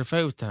start a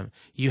fight with them.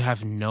 You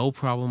have no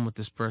problem with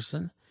this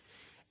person.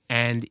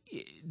 And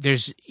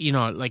there's,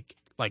 like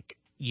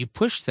you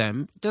push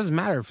them. It doesn't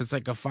matter if it's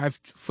like a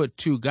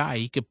 5'2" guy,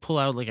 he could pull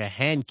out like a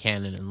hand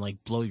cannon and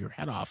like blow your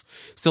head off.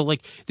 So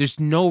like, there's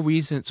no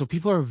reason. So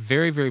people are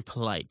very, very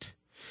polite.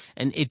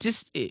 And it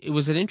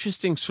was an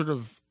interesting sort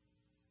of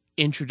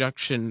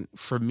introduction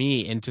for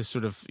me into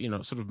sort of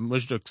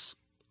Mujduk's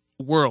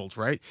world,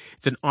 right?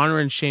 It's an honor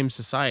and shame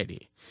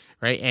society,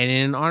 right? And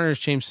in an honor and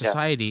shame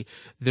society,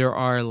 there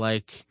are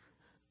like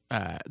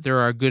there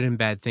are good and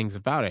bad things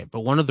about it. But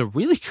one of the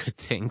really good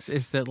things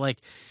is that like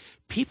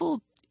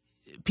people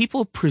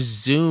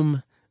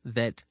presume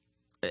that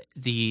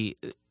the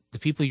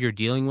people you're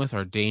dealing with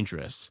are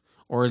dangerous,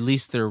 or at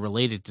least they're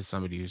related to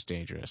somebody who's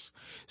dangerous.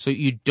 So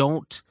you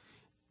don't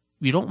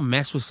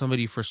mess with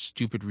somebody for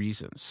stupid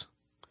reasons,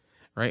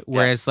 right? Yeah.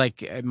 Whereas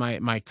like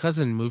my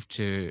cousin moved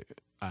to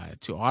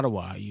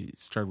Ottawa. He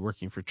started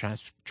working for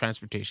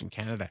Transportation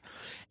Canada,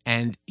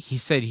 and he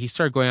said he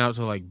started going out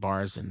to like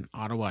bars in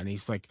Ottawa, and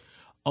he's like,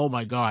 "Oh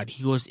my god!"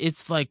 He goes,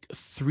 "It's like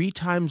 3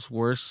 times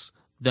worse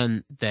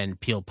than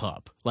Peel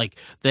Pub, like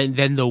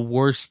than the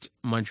worst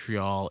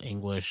Montreal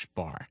English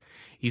bar."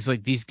 He's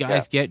like, "These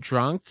guys get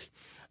drunk,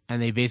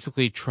 and they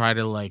basically try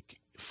to like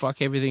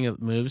fuck everything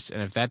that moves,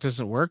 and if that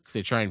doesn't work,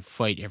 they try and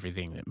fight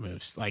everything that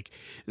moves. Like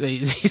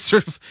they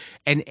sort of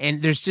and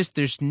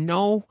there's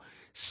no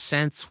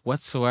sense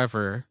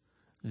whatsoever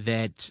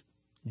that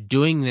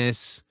doing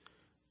this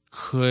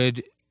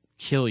could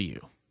kill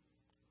you."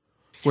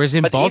 Whereas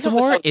in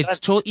Baltimore, it's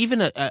told even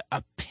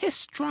a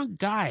piss drunk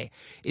guy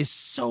is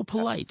so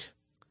polite.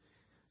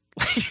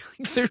 Like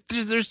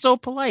they're so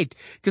polite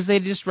because they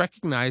just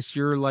recognize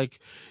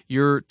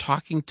you're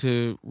talking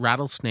to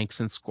rattlesnakes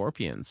and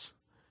scorpions.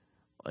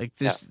 Like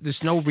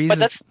there's no reason.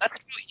 But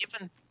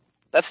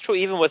that's true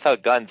even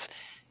without guns.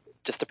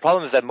 Just the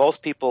problem is that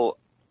most people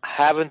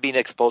haven't been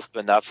exposed to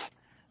enough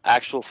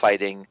actual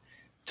fighting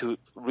to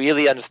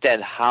really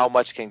understand how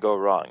much can go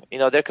wrong. You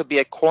know, there could be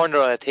a corner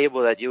on a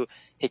table that you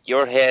hit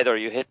your head or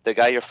you hit the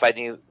guy you're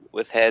fighting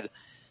with head,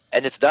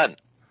 and it's done.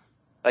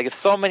 Like it's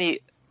so many,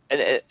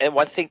 and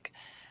one thing,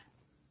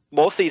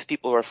 most of these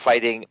people who are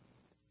fighting,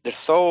 they're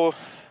so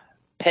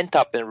pent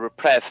up and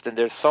repressed, and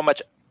there's so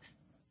much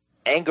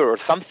anger or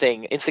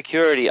something,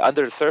 insecurity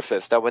under the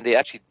surface that when they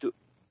actually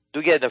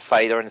do get in a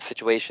fight or in a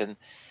situation,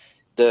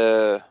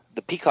 the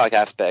peacock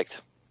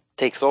aspect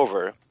takes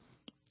over.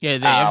 Yeah,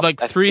 they have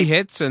like 3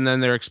 hits, and then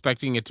they're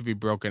expecting it to be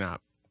broken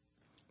up.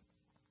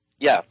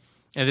 Yeah.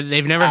 And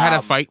they've never had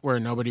a fight where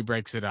nobody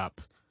breaks it up,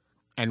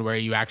 and where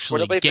you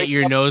actually get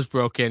your nose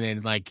broken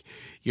and like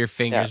your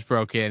fingers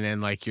broken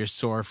and like you're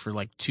sore for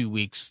like 2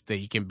 weeks that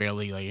you can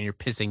barely like and you're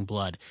pissing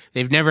blood.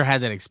 They've never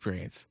had that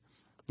experience.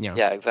 You know?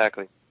 Yeah,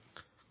 exactly.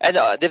 And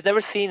they've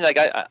never seen like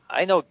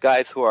I know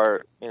guys who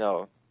are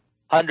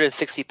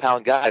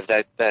 160-pound guys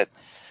that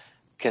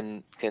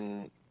can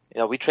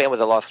we train with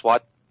a lot of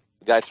SWAT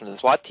guys from the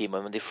SWAT team,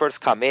 and when they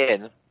first come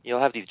in, you'll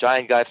have these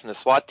giant guys from the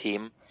SWAT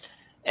team,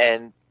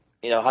 and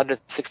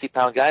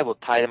 160-pound guy will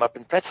tie them up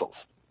in pretzels.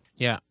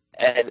 Yeah,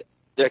 and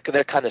they're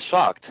kind of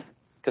shocked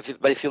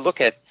but if you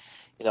look at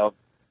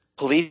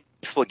police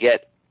will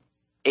get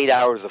 8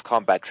 hours of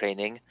combat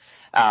training,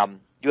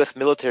 U.S.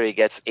 military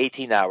gets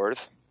 18 hours.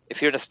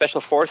 If you're in the special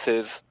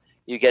forces,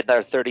 you get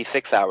another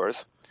 36 hours.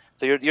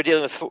 So you're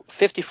dealing with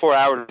 54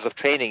 hours of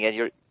training, and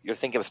you're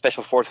thinking of a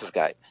special forces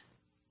guy.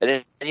 And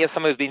then you have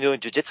somebody who's been doing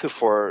jiu-jitsu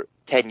for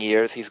 10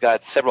 years. He's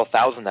got several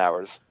thousand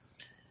hours.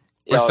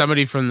 Or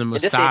somebody from the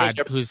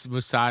Mossad, who's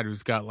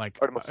got like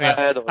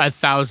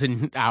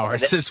 1,000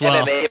 hours as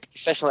well.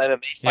 Professional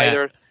MMA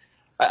fighter.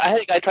 I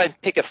think I tried to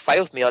pick a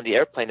fight with me on the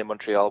airplane in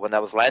Montreal when I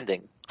was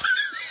landing.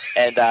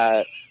 And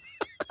I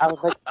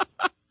was like,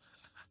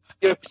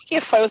 you're picking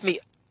a fight with me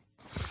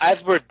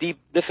as we're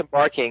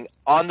disembarking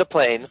on the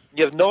plane.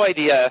 You have no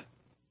idea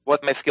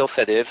what my skill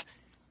set is.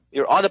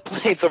 You're on a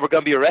plane, so we're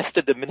going to be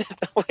arrested the minute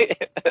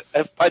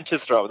a punch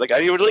is thrown. Like,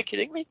 are you really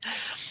kidding me?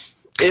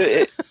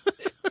 And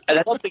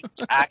I don't think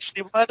he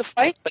actually wanted to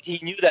fight, but he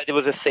knew that it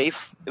was a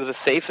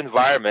safe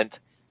environment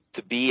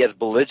to be as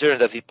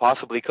belligerent as he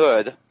possibly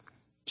could,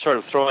 short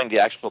of throwing the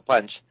actual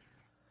punch.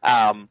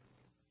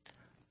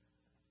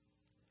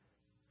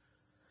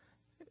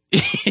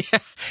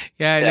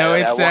 Yeah, no,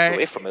 it's I walked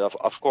away from it,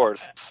 of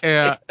course.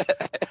 Yeah.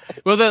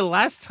 Well, the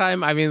last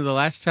time, I mean,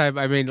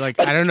 like,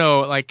 I don't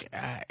know, like,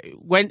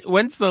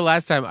 when's the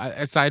last time,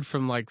 aside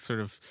from like sort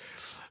of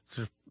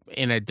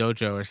in a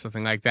dojo or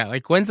something like that,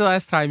 like, when's the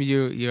last time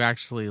you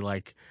actually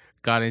like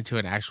got into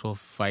an actual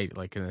fight,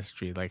 like in the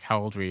street? Like,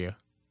 how old were you?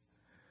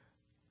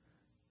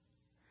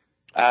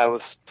 I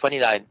was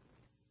 29.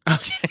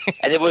 Okay.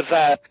 And it was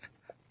a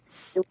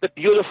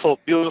beautiful,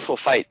 beautiful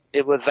fight.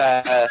 It was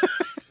the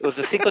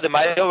Cinco de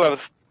Mayo. I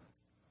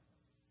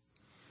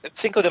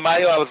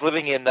was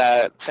living in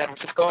San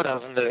Francisco, and I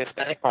was in the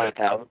Hispanic part of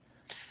town.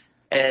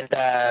 And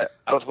I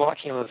was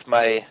walking with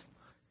my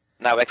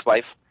now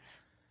ex-wife,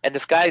 and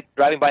this guy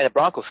driving by in a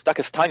Bronco stuck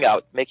his tongue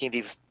out, making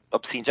these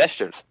obscene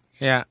gestures.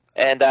 Yeah.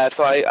 And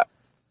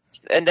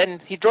and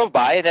then he drove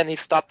by, and then he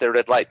stopped at a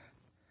red light.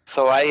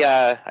 So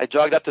I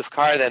jogged up to his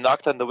car and I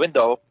knocked on the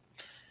window,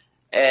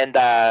 and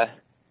I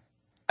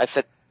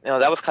said,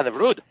 that was kind of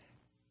rude.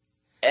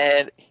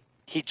 And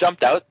he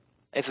jumped out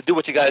and said, "Do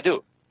what you got to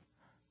do."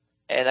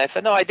 And I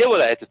said, "No, I did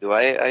what I had to do.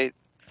 I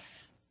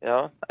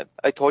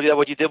told you that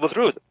what you did was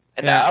rude."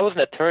 And I was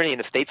an attorney in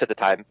the States at the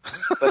time.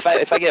 So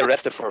if I get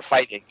arrested for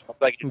fighting,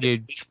 I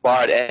get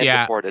barred and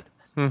deported.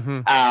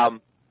 Mm-hmm.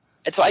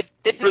 And so I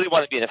didn't really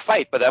want to be in a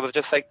fight, but I was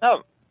just like,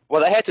 no.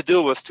 What I had to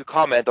do was to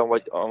comment on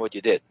what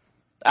you did.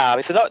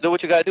 He said, "No, do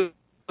what you got to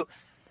do."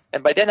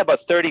 And by then,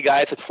 about 30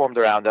 guys had formed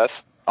around us,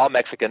 all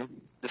Mexican.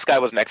 This guy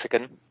was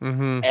Mexican.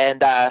 Mm-hmm.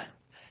 And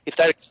he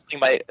started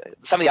calling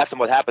somebody asked him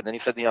what happened, and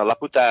he said, La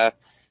puta.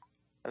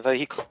 And so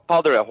he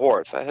called her a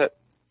whore. So I said,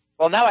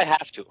 well, now I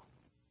have to.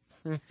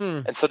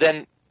 Mm-hmm. And so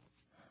then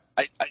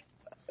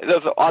there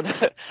was an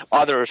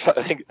honor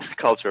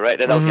culture, right?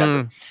 And I was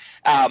younger.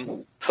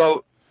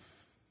 So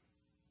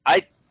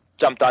I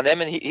jumped on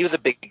him, and he was a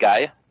big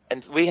guy.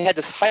 And we had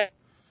this fight.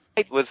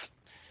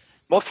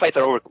 Most fights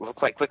are over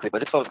quite quickly, but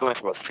this one was going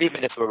for about 3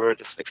 minutes where we were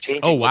just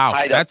exchanging. Oh, wow.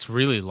 That's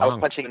really long. I was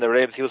punching in the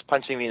ribs. He was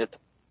punching me in the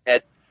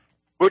head.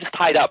 We were just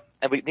tied up,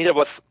 and neither of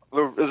us, it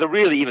was a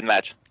really even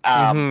match.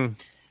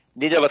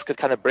 Neither of us could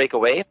kind of break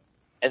away.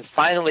 And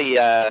finally,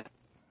 a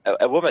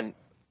woman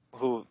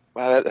who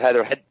had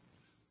her head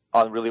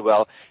on really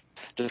well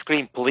just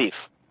screamed police.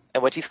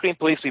 And when she screamed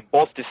police, we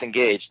both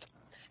disengaged.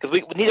 Because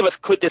neither of us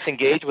could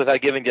disengage without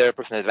giving the other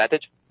person an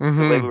advantage, the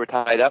way we were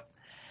tied up.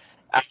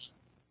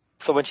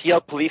 So when she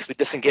yelled police, we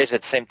disengaged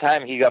at the same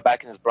time. He got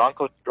back in his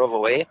Bronco, drove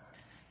away.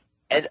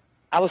 And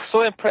I was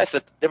so impressed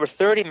that there were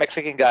 30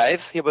 Mexican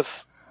guys. He was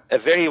a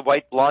very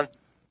white, blonde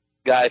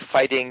guy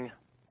fighting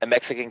a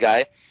Mexican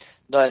guy.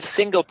 Not a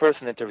single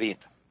person intervened.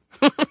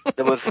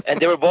 And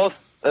they were both,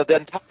 the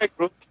entire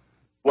group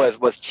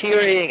was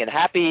cheering and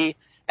happy,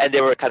 and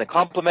they were kind of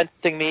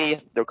complimenting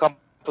me. They were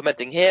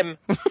complimenting him.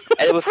 And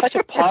it was such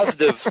a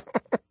positive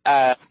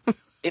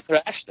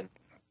interaction.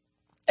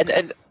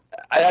 And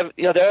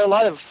there are a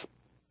lot of,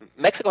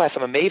 Mexico has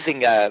some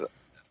amazing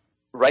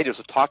writers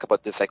who talk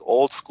about this, like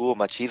old school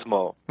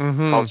machismo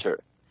culture.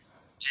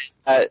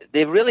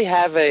 They really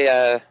have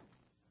and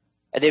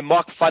they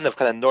mock fun of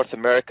kind of North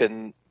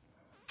American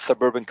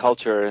suburban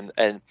culture,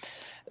 and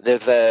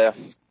there's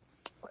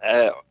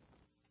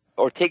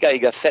Ortega y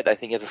Gasset, I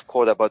think, has this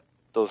quote about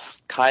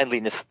those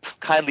kindly,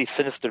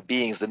 sinister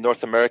beings, the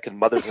North American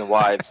mothers and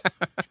wives.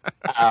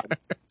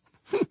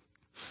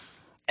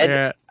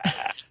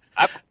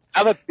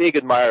 I'm a big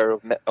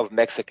admirer of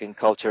Mexican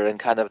culture and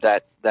kind of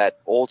that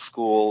old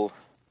school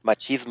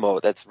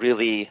machismo that's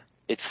really,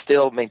 it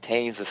still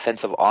maintains a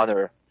sense of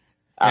honor,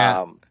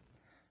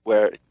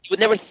 where you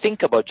would never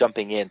think about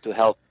jumping in to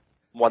help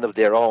one of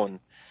their own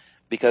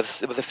because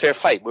it was a fair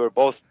fight. We were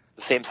both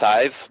the same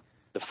size.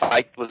 The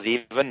fight was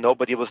even.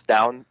 Nobody was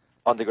down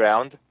on the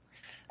ground.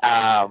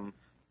 And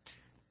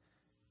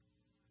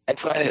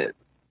so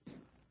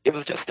it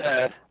was just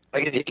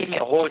it gave me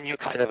a whole new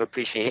kind of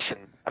appreciation.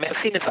 I mean, I've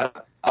seen it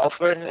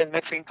elsewhere in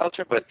Mexican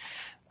culture, but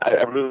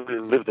I really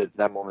lived it in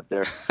that moment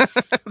there.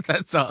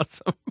 That's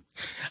awesome.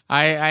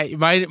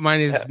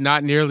 Mine is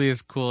not nearly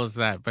as cool as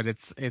that, but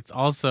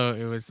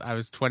I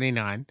was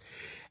 29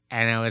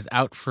 and I was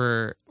out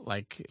for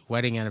like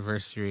wedding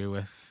anniversary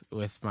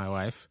with my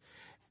wife,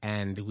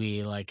 and we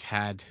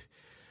had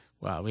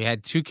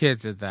 2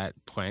 kids at that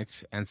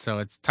point, and so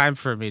it's time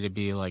for me to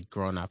be like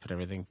grown up and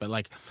everything.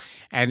 But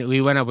and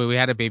we went up, we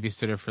had a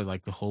babysitter for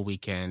like the whole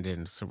weekend,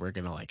 and so we're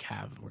gonna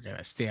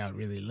stay out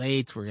really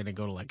late. We're gonna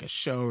go to like a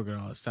show. We're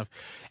gonna all this stuff.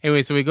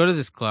 Anyway, so we go to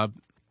this club,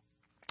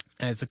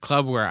 and it's a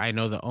club where I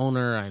know the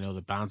owner, I know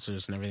the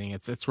bouncers and everything.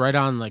 It's right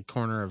on like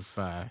corner of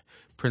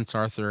Prince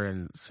Arthur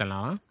and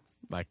Salana,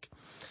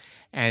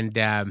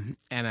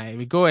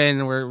 we go in,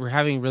 and we're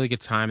having a really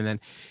good time, and then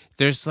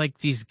there's like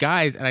these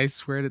guys, and I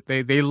swear that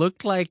they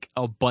looked like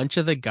a bunch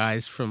of the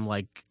guys from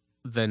like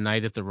the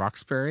night at the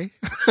Roxbury,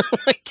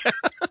 like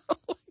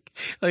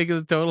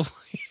totally,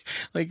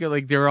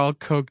 like they're all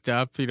coked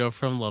up,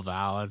 from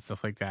Laval and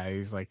stuff like that.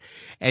 He's like,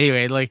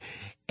 anyway,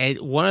 and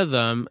one of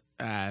them,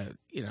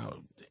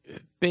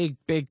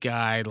 big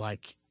guy,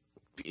 like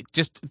he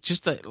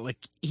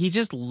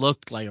just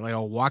looked like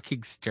a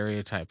walking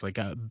stereotype, like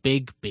a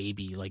big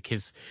baby. Like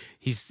he's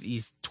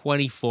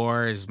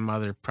 24. His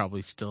mother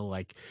probably still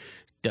like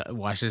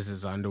washes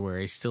his underwear.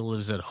 He still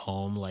lives at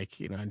home,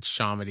 like in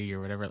Chamonix or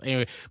whatever.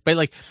 Anyway,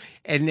 but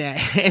and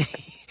he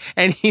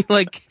and he's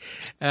like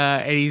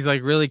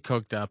really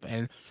coked up,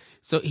 and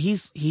so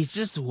he's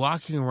just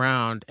walking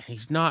around, and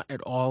he's not at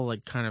all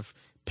like kind of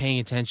paying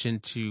attention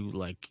to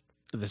like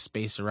the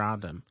space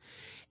around him.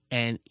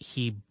 And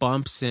he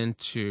bumps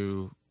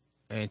into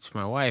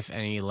my wife,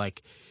 and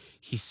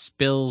he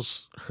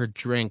spills her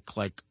drink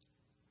like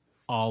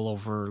all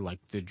over like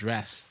the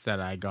dress that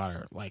I got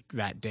her like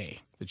that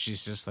day that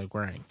she's just like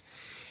wearing.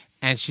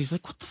 And she's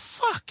like, "What the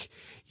fuck?"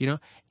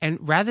 And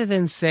rather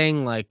than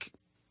saying like,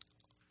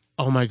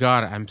 "Oh my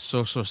God, I'm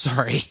so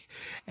sorry,"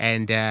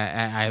 and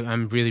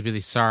I'm really, really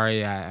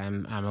sorry.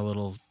 I'm a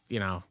little,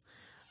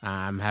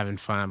 I'm having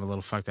fun. I'm a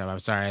little fucked up. I'm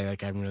sorry.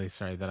 Like, I'm really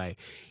sorry that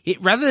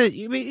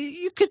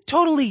you could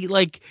totally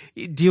like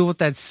deal with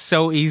that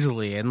so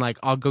easily. And like,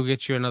 I'll go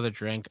get you another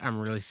drink. I'm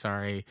really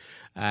sorry.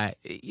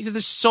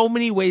 There's so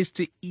many ways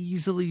to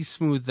easily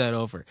smooth that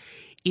over.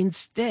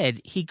 Instead,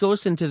 he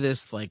goes into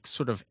this like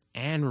sort of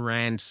Ayn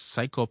Rand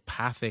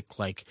psychopathic,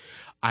 like,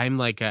 I'm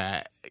like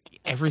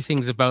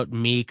everything's about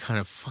me kind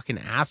of fucking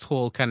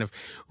asshole kind of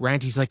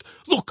rant. He's like,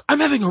 "Look, I'm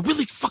having a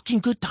really fucking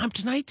good time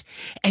tonight,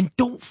 and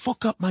don't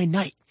fuck up my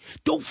night.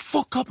 Don't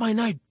fuck up my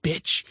night,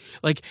 bitch."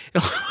 Like,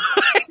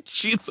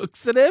 she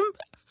looks at him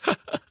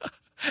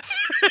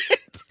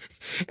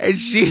And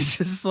she's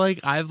just like,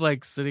 I'm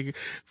like sitting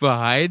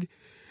behind,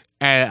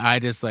 and I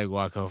just like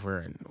walk over,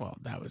 and well,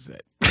 that was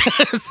it.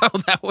 So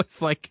that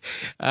was like,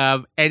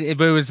 but it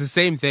was the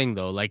same thing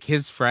though. Like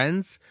his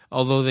friends,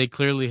 although they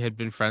clearly had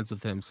been friends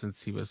with him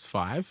since he was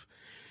 5,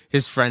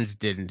 his friends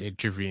didn't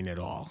intervene at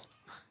all.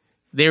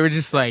 They were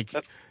just like,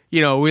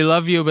 we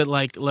love you, but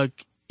like, look,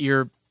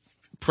 you're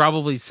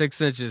probably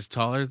 6 inches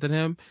taller than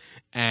him,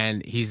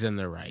 and he's in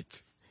the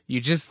right.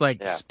 You just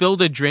like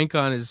spilled a drink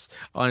on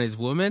his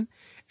woman,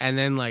 and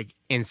then like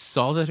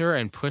insulted her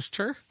and pushed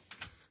her.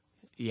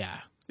 Yeah,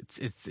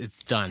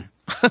 it's done.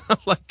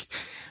 Like,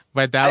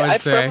 but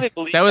that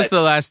was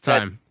the last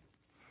time.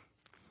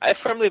 I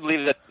firmly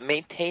believe that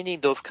maintaining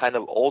those kind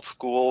of old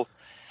school,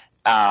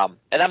 and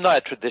I'm not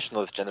a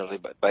traditionalist generally,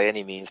 but by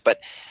any means, but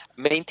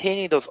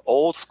maintaining those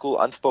old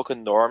school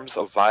unspoken norms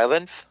of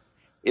violence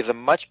is a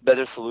much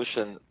better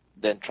solution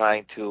than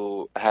trying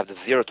to have the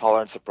zero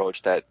tolerance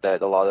approach that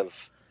a lot of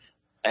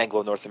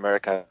Anglo North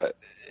America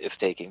is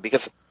taking.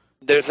 Because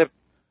there's a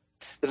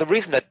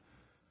reason that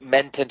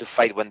men tend to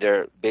fight when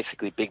they're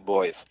basically big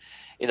boys.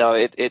 When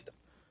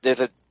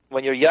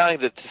you're young,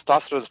 the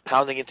testosterone is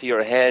pounding into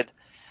your head.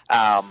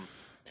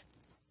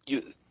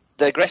 The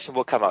aggression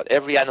will come out.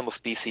 Every animal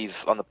species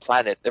on the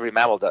planet, every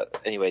mammal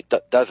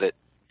does it.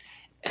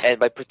 And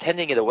by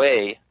pretending it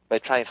away, by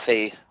trying to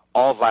say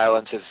all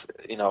violence is,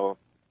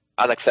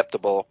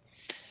 unacceptable,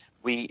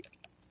 we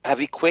have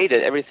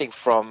equated everything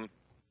from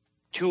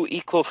 2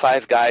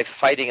 equal-sized guys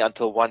fighting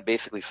until one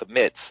basically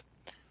submits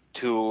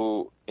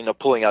to,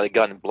 pulling out a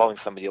gun and blowing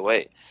somebody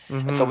away.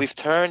 Mm-hmm. And so we've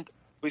turned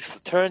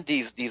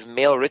these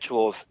male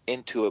rituals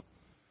into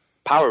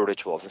power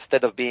rituals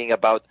instead of being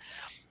about,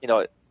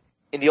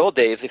 in the old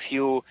days, if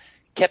you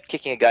kept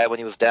kicking a guy when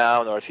he was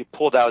down, or if you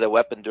pulled out a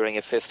weapon during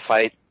a fist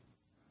fight,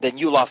 then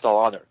you lost all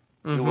honor.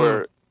 Mm-hmm. You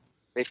were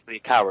basically a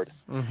coward.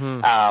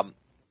 Mm-hmm.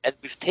 And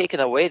we've taken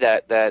away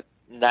that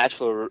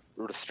natural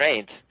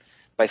restraint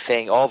by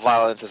saying all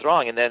violence is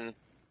wrong, and then,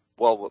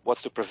 well,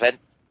 what's to prevent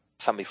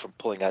somebody from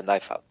pulling a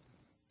knife out?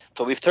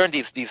 So we've turned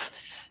these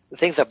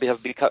things that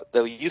have become,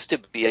 that used to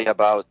be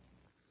about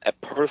a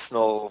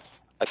personal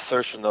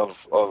assertion of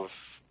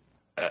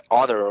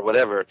honor or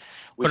whatever,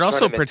 but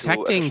also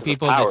protecting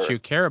people that you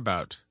care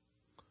about,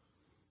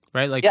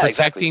 right? Like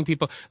protecting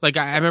people. Like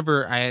I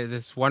remember I had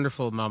this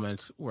wonderful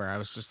moment where I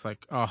was just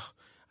like, oh,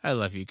 I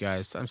love you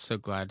guys. I'm so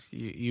glad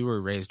you were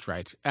raised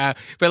right. But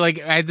like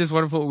I had this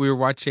wonderful. We were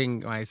watching,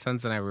 my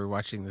sons and I were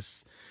watching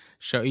this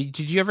show. Did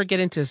you ever get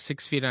into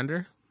 6 Feet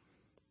Under?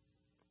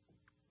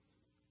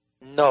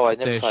 No, I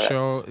never saw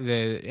show.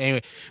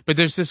 Anyway, but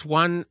there's this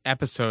one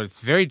episode.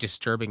 It's a very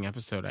disturbing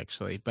episode,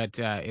 actually. But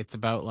it's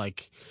about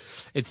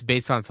it's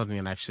based on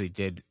something that actually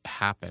did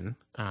happen.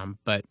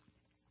 But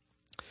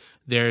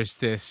there's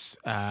these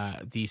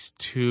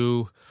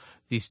two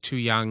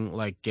young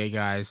like gay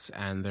guys,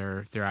 and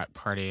they're out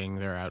partying.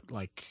 They're out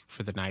like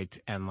for the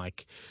night, and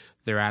like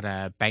they're at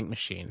a bank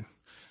machine,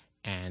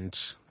 and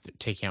they're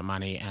taking out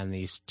money. And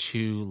these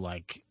two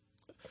like.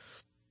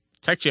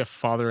 It's actually a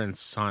father and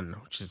son,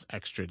 which is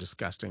extra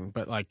disgusting,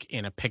 but like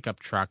in a pickup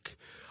truck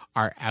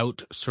are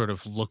out sort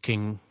of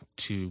looking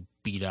to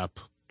beat up.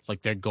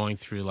 Like they're going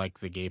through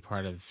like the gay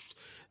part of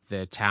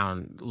the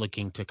town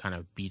looking to kind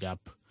of beat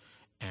up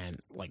and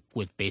like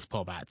with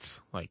baseball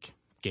bats, like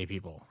gay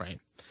people, right?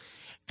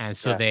 And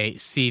so they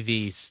see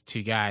these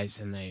two guys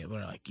and they're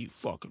like, you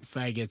fucking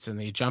faggots. And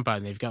they jump out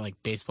and they've got like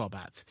baseball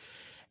bats.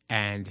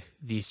 And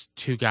these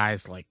two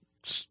guys like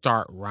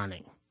start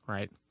running,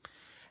 right?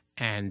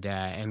 And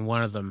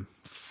one of them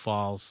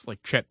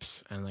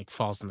trips and like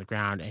falls on the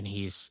ground, and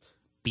he's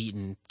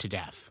beaten to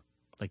death.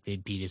 Like they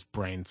beat his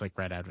brains like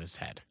right out of his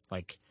head.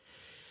 Like,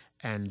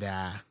 and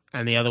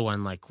the other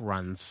one like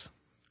runs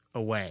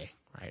away,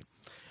 right?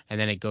 And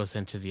then it goes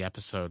into the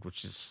episode,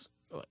 which is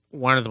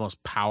one of the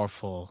most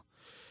powerful,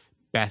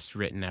 best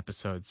written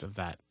episodes of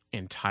that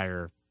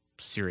entire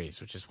series,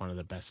 which is one of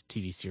the best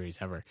TV series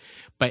ever.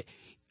 But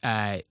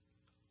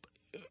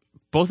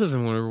both of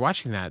them, when we were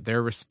watching that,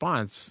 their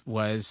response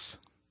was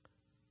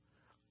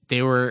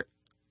they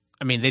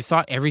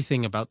thought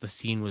everything about the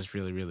scene was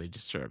really, really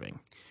disturbing,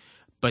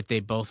 but they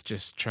both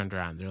just turned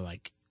around. They're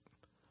like,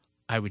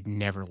 I would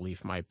never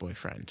leave my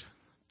boyfriend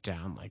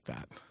down like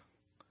that.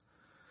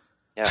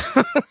 Yeah.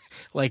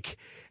 Like,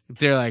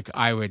 they're like,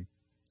 I would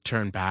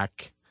turn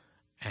back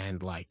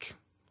and like,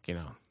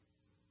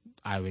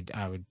 I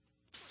would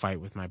fight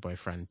with my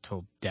boyfriend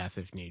till death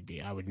if need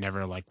be. I would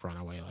never like run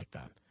away like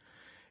that.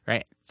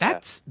 Right.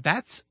 That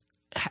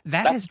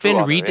has been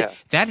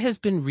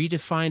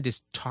redefined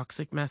as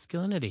toxic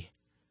masculinity.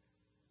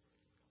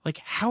 Like,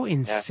 how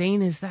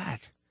insane is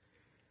that?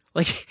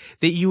 Like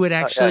that you would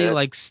actually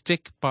like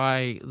stick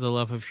by the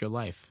love of your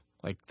life.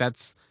 Like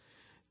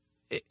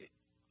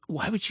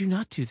why would you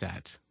not do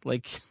that?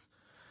 Like,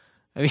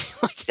 I mean,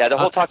 like the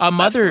whole toxic a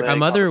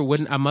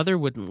mother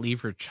wouldn't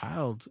leave her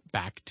child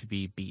back to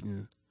be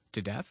beaten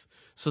to death.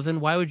 So then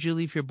why would you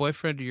leave your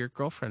boyfriend or your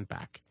girlfriend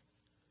back?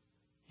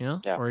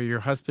 Or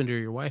your husband or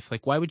your wife.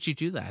 Like, why would you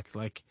do that?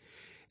 Like,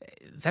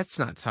 That's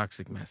not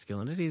toxic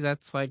masculinity.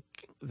 That's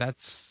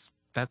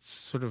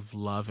sort of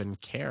love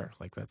and care.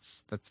 Like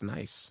that's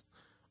nice.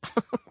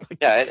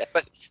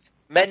 But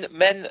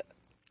men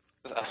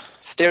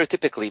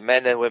stereotypically,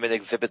 men and women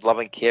exhibit love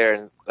and care,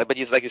 and but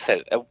like you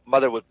said, a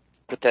mother would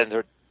protect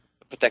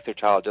her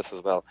child just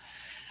as well.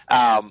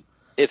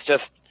 It's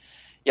just,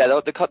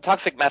 the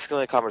toxic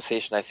masculinity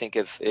conversation, I think,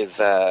 is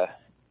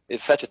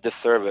such a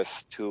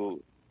disservice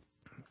to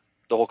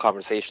the whole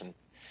conversation.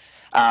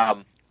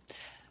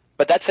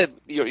 But that's it.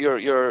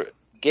 Your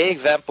gay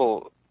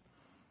example,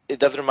 it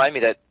does remind me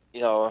that,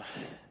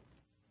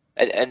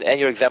 and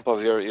your example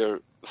of your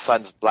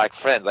son's black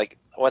friend, like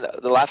when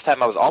the last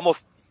time I was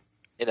almost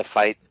in a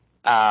fight,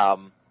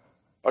 the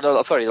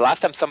last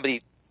time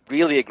somebody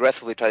really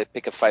aggressively tried to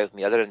pick a fight with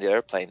me, other than the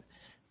airplane,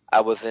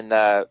 I was in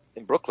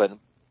Brooklyn,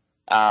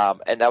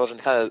 and I was in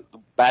kind of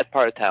bad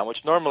part of town,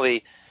 which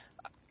normally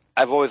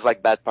I've always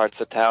liked bad parts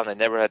of town. I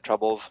never had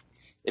troubles.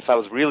 If I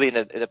was really in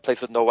a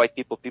place with no white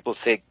people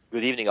say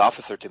 "Good evening,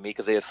 officer" to me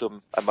because they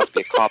assume I must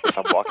be a cop if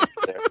I'm walking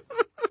there.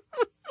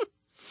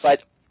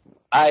 But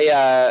I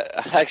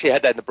actually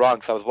had that in the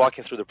Bronx. I was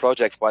walking through the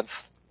projects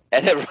once,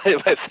 and everybody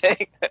was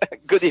saying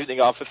 "Good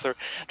evening, officer,"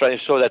 trying to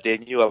show that they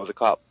knew I was a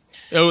cop.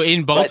 Oh,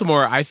 in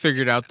Baltimore, I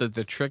figured out that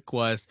the trick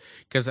was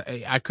because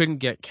I couldn't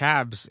get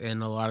cabs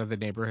in a lot of the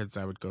neighborhoods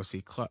I would go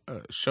see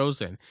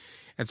shows in,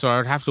 and so I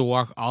would have to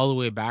walk all the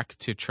way back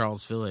to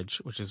Charles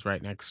Village, which is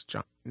right next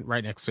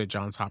to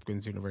Johns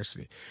Hopkins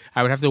University.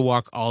 I would have to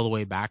walk all the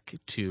way back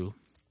to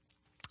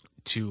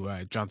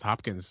Johns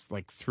Hopkins,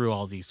 like through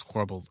all these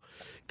horrible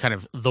kind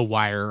of The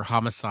Wire,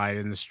 homicide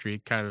in the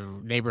street kind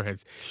of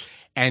neighborhoods,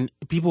 and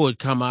people would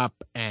come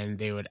up and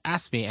they would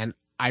ask me, and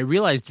I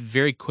realized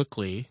very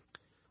quickly.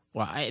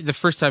 Well, the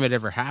first time it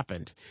ever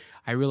happened,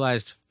 I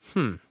realized,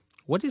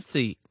 what is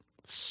the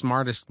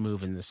smartest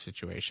move in this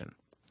situation?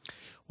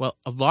 Well,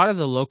 a lot of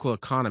the local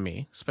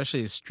economy,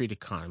 especially the street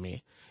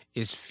economy,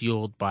 is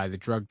fueled by the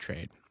drug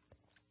trade.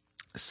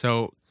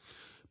 So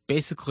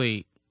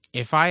basically,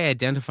 if I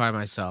identify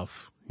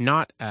myself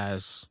not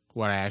as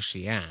what I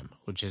actually am,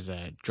 which is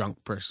a drunk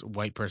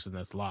white person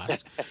that's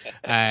lost,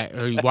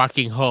 or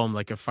walking home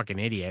like a fucking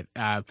idiot,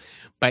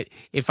 but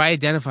if I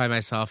identify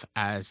myself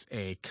as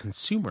a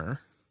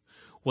consumer,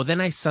 well,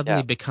 then I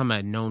suddenly become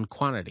a known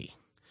quantity,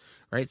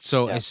 right?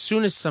 So as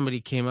soon as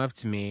somebody came up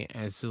to me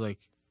and said, like,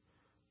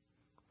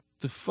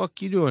 the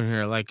fuck you doing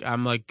here? Like,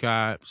 I'm like,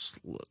 just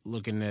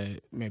looking to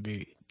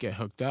maybe get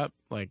hooked up,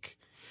 like,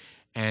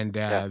 and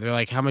they're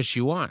like, how much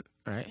you want,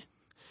 right?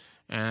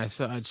 And I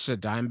said, just a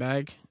dime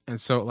bag.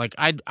 And so, like,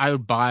 I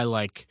would buy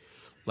like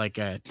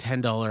a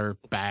 $10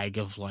 bag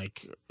of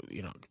like,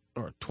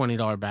 or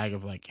 $20 bag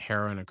of like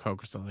heroin or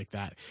coke or something like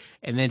that,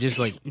 and then just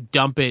like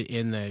dump it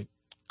in the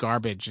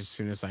garbage as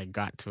soon as I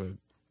got to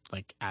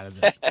like out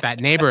of that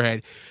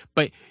neighborhood.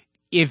 But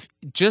if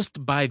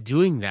just by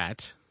doing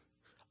that,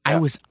 I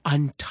was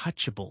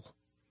untouchable,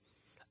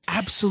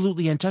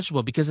 absolutely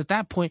untouchable, because at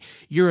that point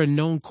you're a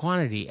known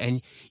quantity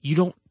and you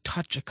don't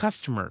touch a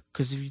customer,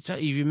 because if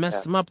you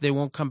mess them up, they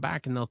won't come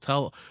back, and they'll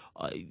tell,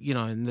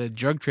 and the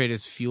drug trade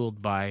is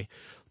fueled by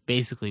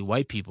basically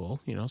white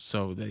people,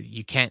 so that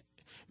you can't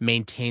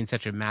maintain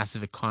such a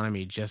massive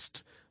economy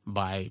just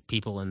by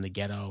people in the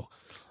ghetto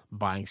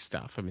buying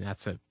stuff. I mean,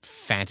 that's a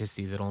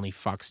fantasy that only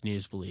Fox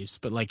News believes.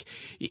 But like,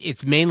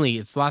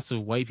 it's lots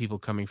of white people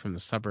coming from the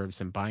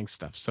suburbs and buying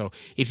stuff. So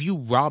if you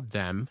rob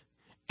them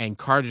and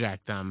carjack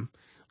them,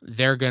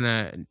 they're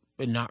gonna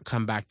not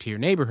come back to your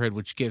neighborhood,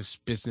 which gives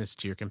business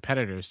to your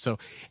competitors. So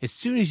as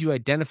soon as you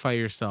identify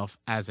yourself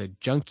as a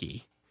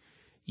junkie,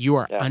 you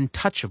are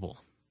untouchable.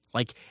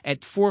 Like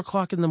at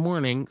 4:00 in the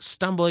morning,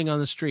 stumbling on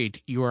the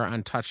street, you are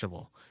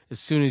untouchable as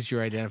soon as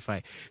you're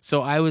identified.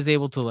 So I was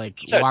able to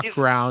walk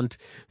around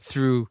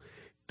through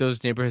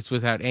those neighborhoods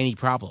without any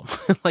problem.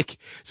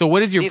 So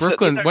what is your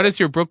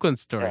Brooklyn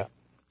story? Yeah.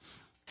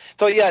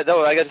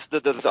 So I guess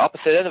the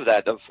opposite end of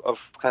that, of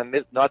kind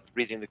of not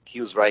reading the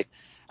cues right.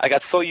 I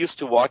got so used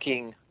to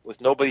walking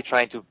with nobody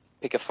trying to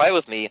pick a fight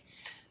with me.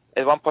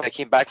 At one point, I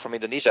came back from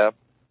Indonesia,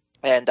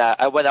 and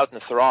I went out in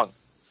a sarong,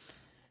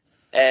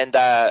 and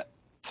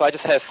so I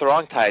just had a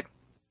sarong tied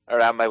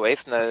around my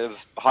waist, and it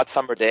was a hot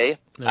summer day,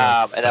 and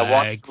I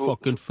walked through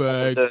fucking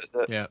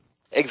fag.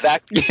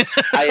 Exactly.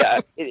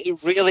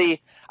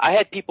 I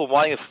had people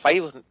wanting to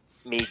fight with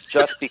me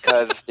just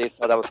because they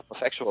thought I was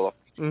homosexual,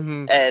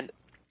 and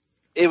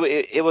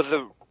it was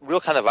a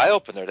real kind of eye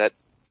opener that,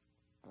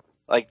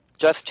 like,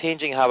 just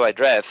changing how I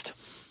dressed,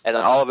 and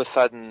then all of a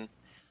sudden,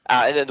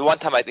 and then the one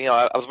time I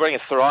was wearing a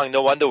sarong,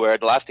 no underwear.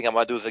 The last thing I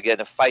want to do is get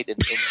in a fight,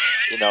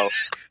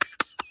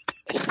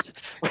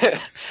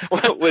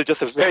 with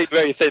just a very,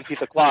 very thin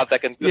piece of cloth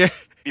that can be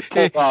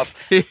pulled off.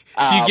 If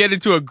you get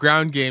into a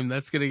ground game,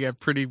 that's going to get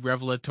pretty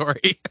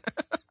revelatory.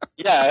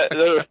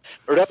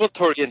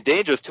 Revelatory and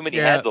dangerous. Too many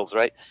handles,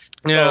 right?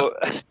 Yeah.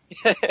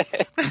 So,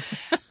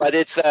 but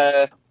it's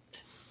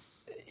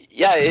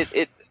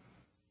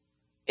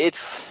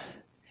it's.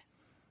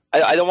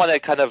 I don't want to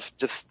kind of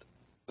just.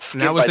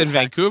 And that was in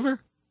Vancouver?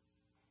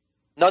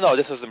 No,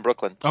 this was in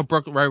Brooklyn. Oh,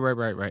 Brooklyn,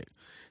 right.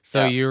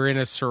 So you were in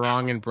a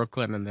sarong in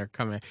Brooklyn and they're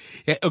coming.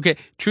 Yeah, okay,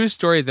 true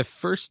story. The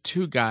first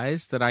two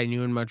guys that I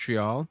knew in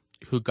Montreal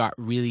who got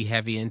really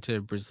heavy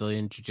into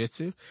Brazilian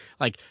jiu-jitsu,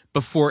 like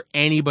before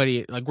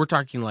anybody, like we're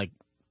talking like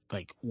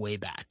way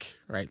back,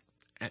 right?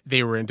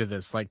 They were into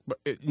this, like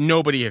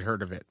nobody had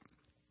heard of it.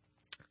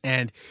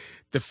 And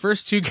the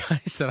first two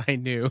guys that I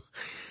knew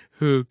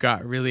who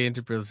got really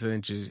into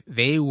Brazilian jiu-jitsu,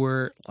 they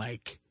were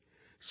like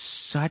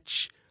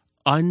such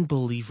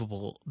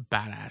unbelievable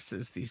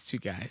badasses, these two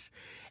guys.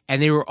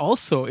 And they were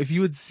also, if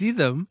you would see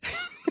them,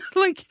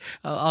 like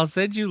I'll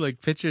send you like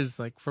pictures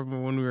like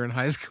from when we were in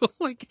high school.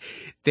 Like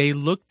they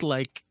looked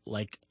like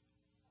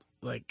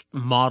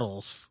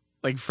models,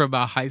 like from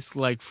a high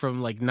school, like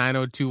from like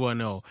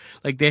 90210.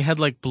 Like they had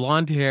like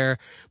blonde hair,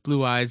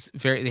 blue eyes.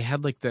 They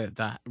had like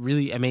the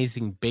really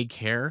amazing big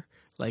hair,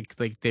 like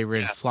they were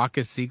in Flock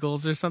of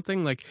Seagulls or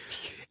something. Like,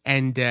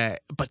 and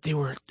but they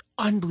were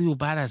unbelievable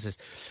badasses.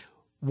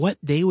 What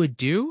they would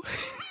do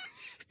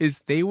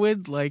is they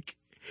would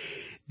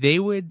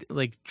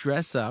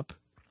dress up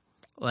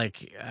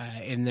like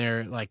in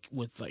their like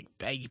with like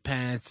baggy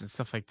pants and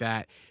stuff like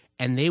that,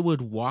 and they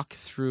would walk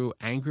through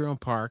Angrion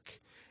Park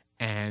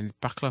and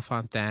Parc La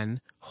Fontaine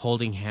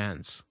holding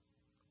hands.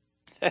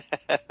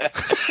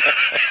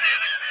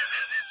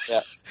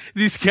 Yeah.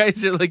 These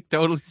guys are like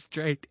totally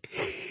straight.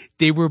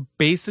 They were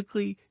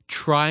basically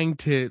trying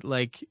to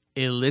like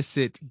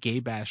elicit gay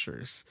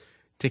bashers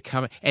to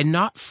come, and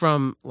not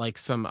from like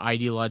some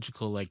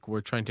ideological like we're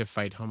trying to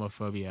fight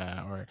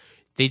homophobia, or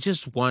they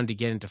just wanted to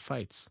get into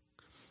fights.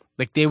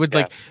 Like they would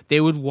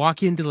they would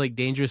walk into like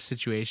dangerous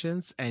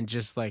situations and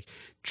just like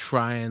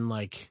try and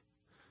like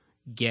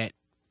get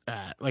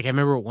like I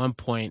remember at one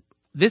point,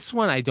 this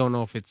one I don't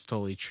know if it's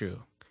totally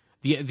true.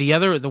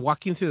 The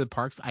walking through the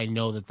parks, I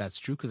know that that's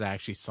true because I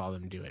actually saw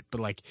them do it.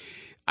 But like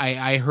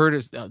I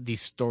heard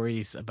these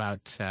stories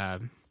about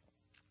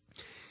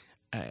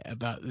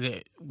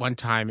the one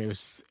time it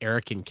was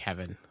Eric and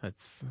Kevin.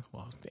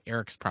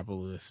 Eric's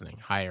probably listening.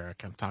 Hi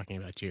Eric, I'm talking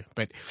about you.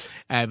 But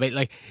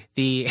like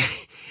they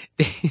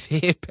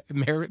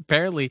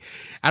apparently,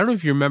 I don't know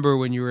if you remember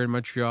when you were in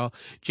Montreal.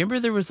 Do you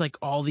remember there was like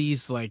all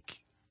these like,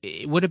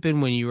 it would have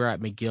been when you were at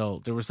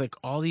McGill. There was like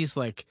all these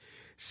like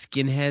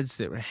skinheads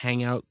that would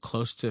hang out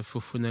close to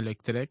Fufun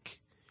Electric.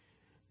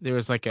 There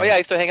was like I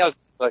used to hang out.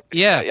 Like,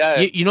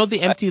 you know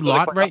the empty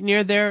lot right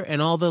near there, and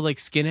all the like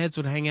skinheads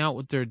would hang out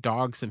with their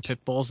dogs and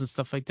pit bulls and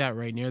stuff like that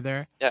right near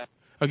there. Yeah.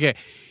 Okay,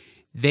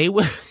 they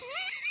would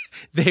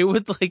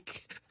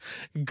like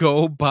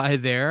go by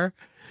there,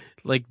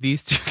 like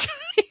these two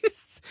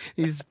guys,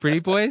 these pretty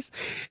boys,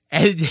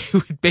 and they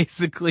would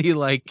basically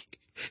like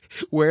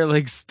wear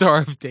like Star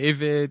of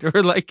David,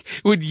 or like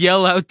would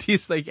yell out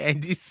these like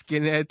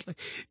anti-skinhead, like,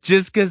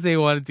 just because they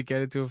wanted to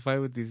get into a fight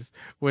with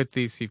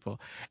these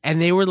people.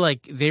 And they were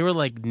like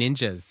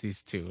ninjas,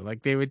 these two.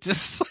 Like they would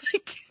just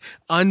like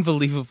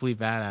unbelievably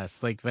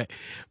badass. Like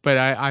but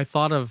I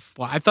thought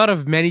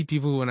of many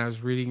people when I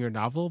was reading your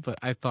novel, but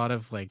I thought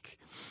of like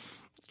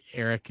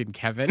Eric and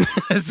Kevin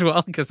as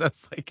well, because I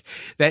was like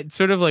that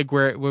sort of like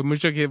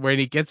when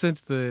he gets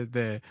into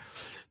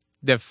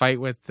the fight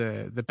with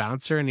the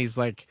bouncer, and he's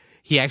like,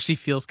 he actually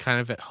feels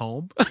kind of at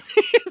home.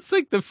 It's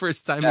like the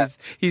first time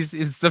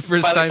it's the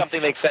first finally time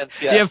something makes sense.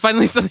 Yeah,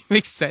 finally something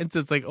makes sense.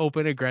 It's like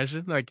open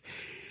aggression. Like,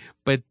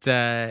 but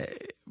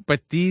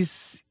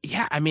these,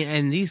 I mean,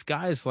 and these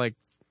guys, like,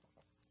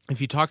 if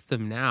you talk to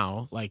them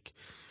now, like,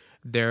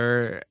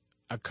 they're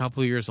a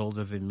couple years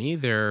older than me.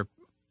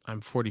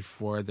 I'm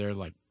 44. They're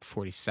like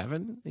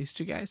 47. These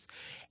two guys,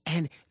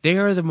 and they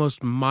are the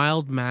most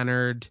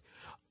mild-mannered.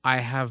 I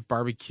have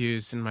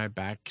barbecues in my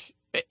back,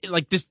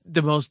 like just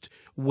the most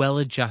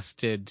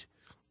well-adjusted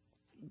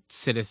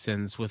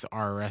citizens with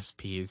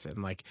RRSPs,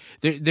 and like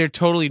they're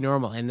totally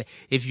normal. And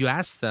if you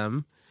ask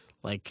them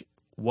like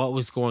what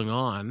was going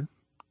on,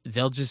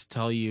 they'll just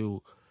tell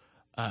you,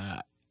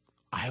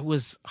 I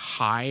was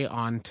high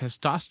on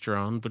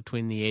testosterone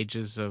between the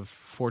ages of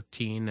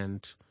 14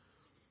 and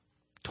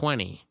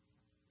 20.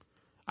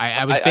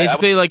 I was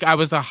basically like I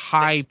was a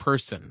high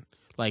person,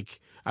 like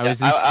I was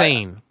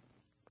insane.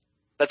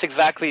 That's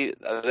exactly,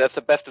 that's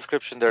the best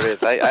description there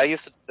is. I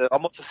used to do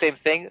almost the same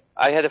thing.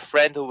 I had a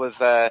friend who was,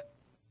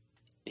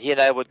 he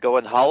and I would go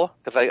in Hull,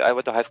 because I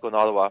went to high school in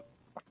Ottawa.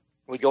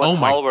 We'd go in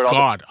Hull. Oh my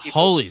God,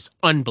 Hull is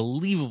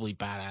unbelievably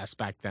badass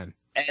back then.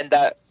 And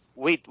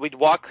we'd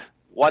walk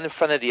one in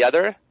front of the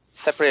other,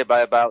 separated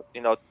by about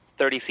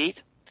 30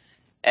 feet,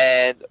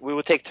 and we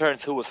would take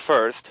turns who was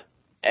first,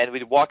 and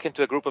we'd walk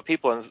into a group of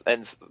people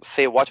and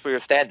say, watch where you're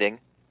standing,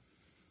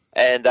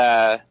 and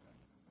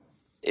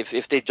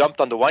if they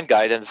jumped on the one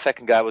guy, then the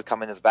second guy would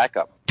come in as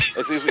backup.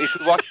 If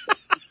we walked,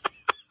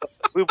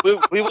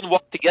 we wouldn't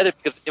walk together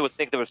because they would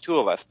think there was two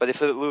of us. But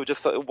if we would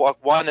just walk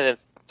one and then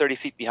 30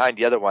 feet behind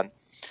the other one,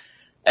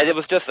 and it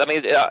was just, I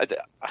mean, I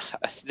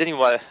didn't even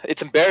want.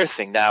 It's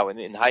embarrassing now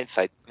in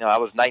hindsight. I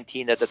was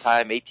 19 at the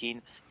time,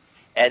 18,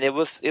 and it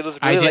was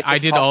really. I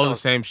did all the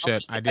same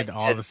shit. I did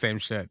all the same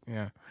shit.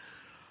 Yeah.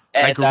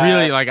 And, like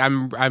really, like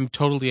I'm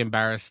totally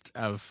embarrassed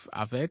of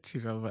it,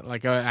 but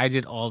like I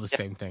did all the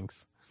same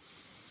things.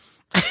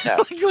 Yeah.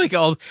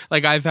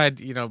 like I've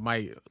had,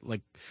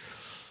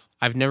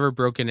 I've never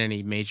broken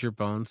any major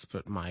bones,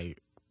 but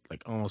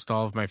almost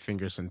all of my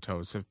fingers and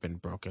toes have been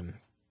broken,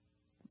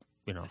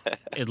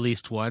 at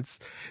least once.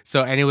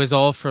 So, and it was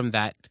all from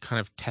that kind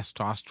of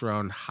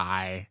testosterone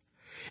high.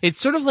 It's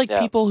sort of like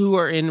people who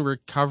are in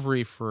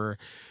recovery for,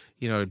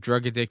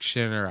 drug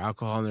addiction or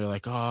alcohol, and they're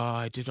like, oh,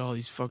 I did all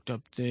these fucked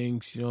up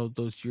things,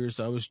 those years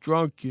I was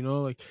drunk,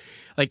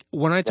 like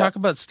when I talk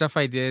about stuff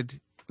I did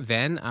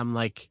then, I'm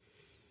like,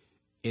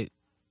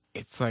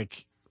 it's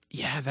like,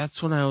 yeah,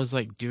 that's when I was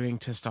like doing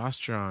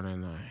testosterone,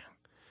 and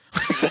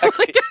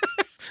Exactly.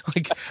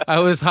 like I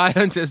was high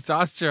on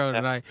testosterone,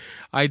 and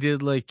I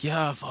did like,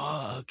 yeah,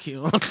 fuck,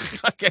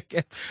 like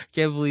I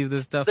can't believe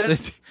this stuff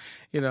that,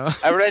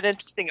 I read an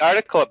interesting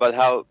article about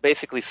how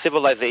basically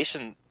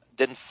civilization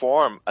didn't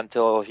form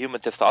until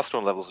human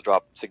testosterone levels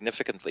dropped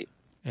significantly.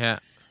 Yeah.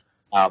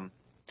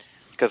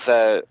 Because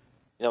there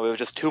was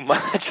just too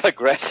much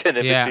aggression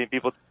in between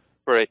people.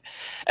 And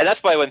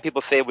that's why when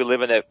people say we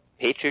live in a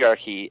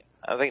patriarchy,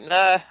 I think,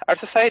 nah, our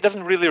society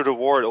doesn't really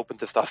reward open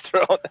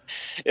testosterone.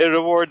 It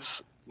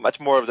rewards much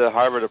more of the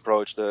Harvard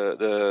approach,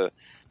 the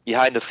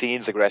behind the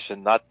scenes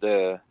aggression, not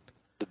the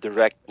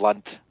direct,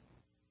 blunt,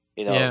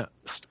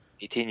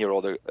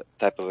 18-year-old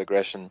type of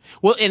aggression.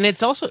 Well, and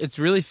it's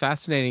really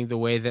fascinating the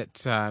way that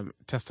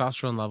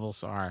testosterone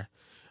levels are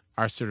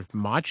sort of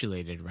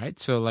modulated, right?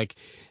 So, like,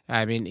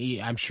 I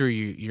mean, I'm sure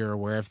you're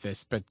aware of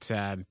this, but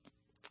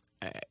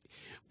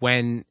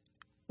when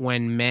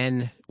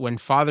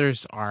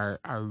fathers are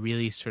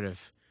really sort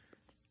of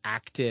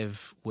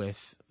active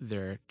with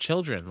their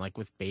children, like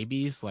with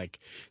babies, like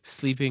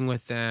sleeping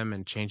with them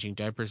and changing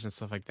diapers and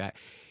stuff like that,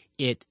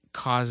 it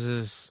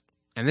causes,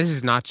 and this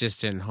is not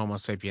just in Homo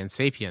sapiens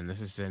sapien,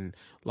 this is in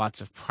lots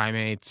of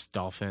primates,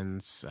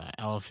 dolphins,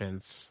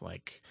 elephants,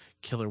 like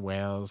killer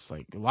whales,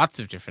 like lots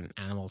of different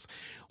animals.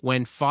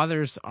 When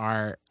fathers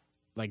are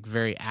like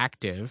very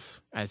active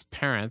as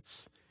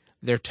parents,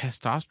 their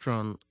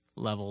testosterone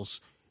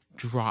levels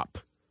drop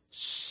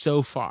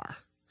so far,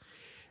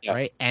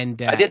 right?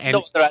 And I didn't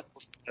know that.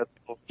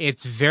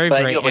 It's very,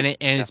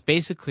 it's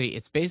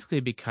basically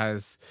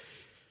because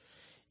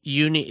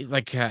you need,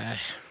 like,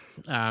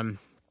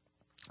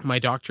 my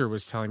doctor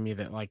was telling me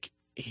that, like,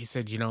 he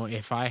said,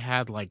 if I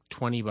had like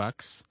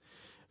 $20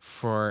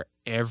 for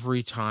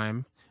every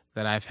time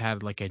that I've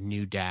had like a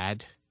new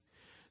dad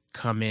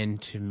come in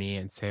to me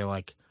and say,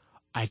 like,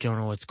 I don't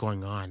know what's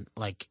going on,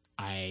 like,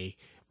 my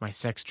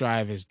sex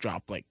drive is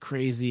dropped like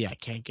crazy, I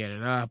can't get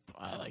it up,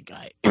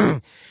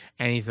 and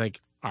he's like,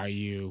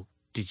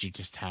 did you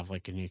just have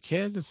like a new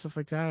kid and stuff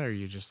like that? Or are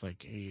you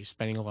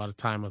spending a lot of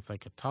time with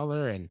like a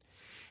toddler? And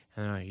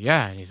I'm like,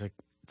 yeah. And he's like,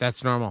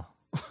 that's normal.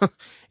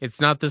 It's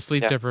not the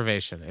sleep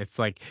deprivation. It's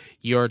like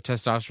your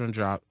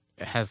testosterone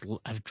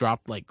have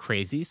dropped like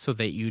crazy so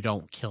that you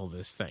don't kill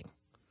this thing.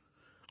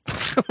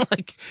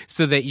 Like,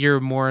 so that you're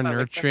more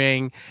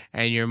nurturing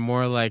and you're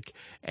more like,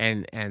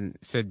 and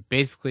said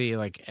basically,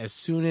 like, as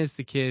soon as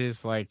the kid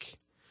is like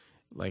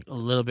a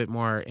little bit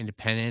more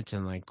independent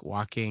and like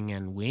walking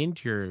and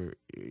weaned, your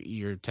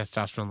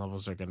testosterone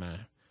levels are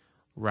gonna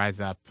rise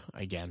up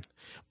again.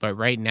 But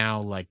right now,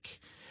 like,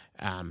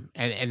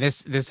 and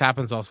this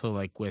happens also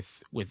like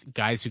with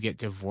guys who get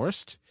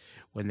divorced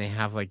when they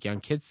have like young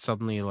kids.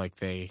 Suddenly, like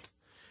they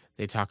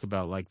talk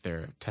about like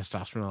their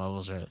testosterone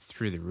levels are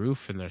through the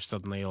roof, and they're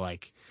suddenly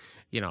like,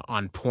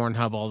 on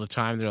Pornhub all the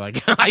time. They're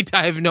like, I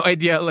have no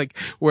idea like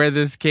where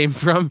this came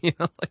from,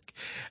 like,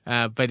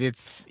 but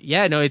it's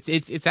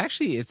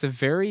actually, it's a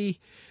very,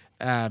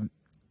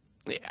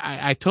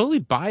 I totally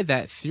buy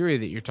that theory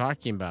that you're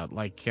talking about,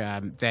 like,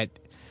 that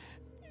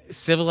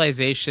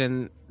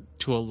civilization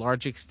to a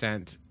large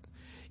extent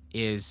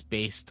is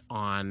based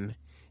on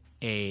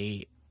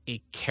a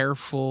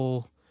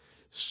careful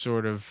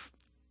sort of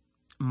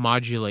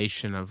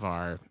modulation of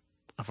our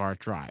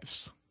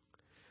drives,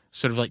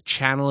 sort of like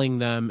channeling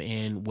them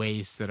in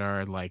ways that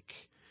are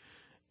like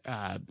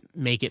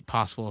make it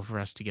possible for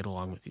us to get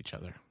along with each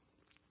other.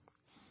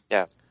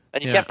 Yeah,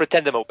 and you can't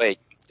pretend them awake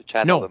to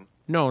channel them.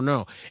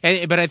 No.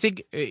 But I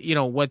think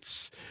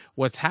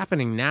what's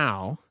happening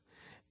now,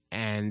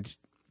 and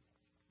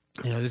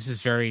this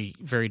is very,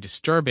 very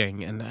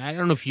disturbing. And I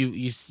don't know if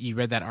you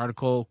read that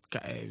article.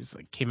 It was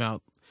like came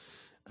out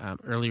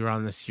earlier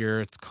on this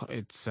year.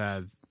 It's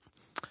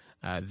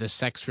The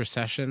Sex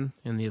Recession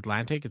in the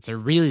Atlantic. It's a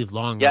really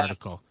long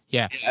article.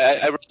 Yeah,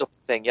 I read the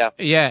whole thing. Yeah,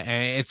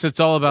 and it's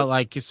all about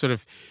like sort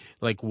of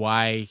like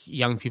why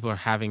young people are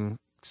having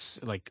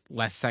like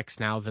less sex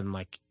now than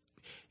like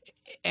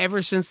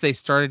ever since they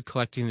started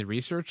collecting the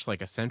research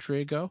like a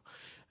century ago.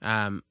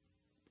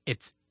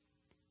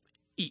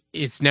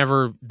 It's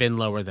never been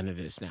lower than it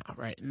is now,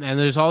 right? And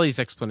there's all these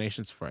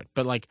explanations for it,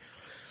 but like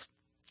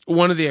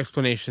one of the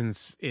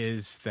explanations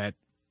is that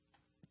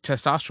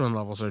testosterone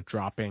levels are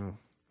dropping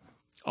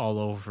all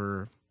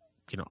over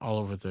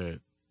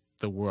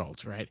the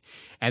world, right?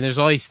 And there's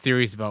all these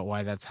theories about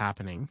why that's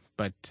happening,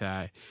 but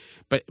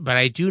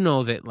I do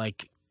know that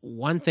like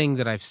one thing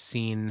that I've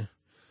seen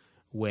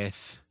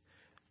with,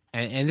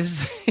 and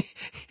this is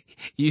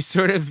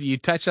you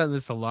touch on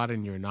this a lot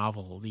in your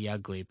novel, The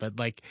Ugly, but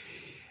like,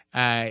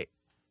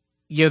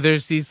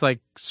 there's these like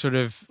sort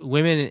of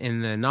women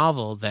in the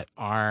novel that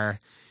are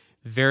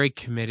very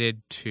committed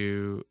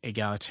to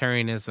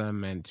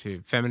egalitarianism and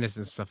to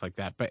feminism and stuff like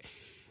that, but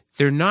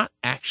they're not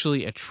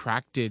actually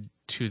attracted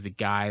to the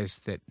guys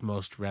that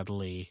most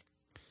readily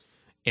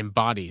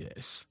embody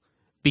this,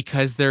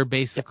 because they're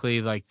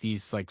basically like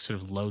these like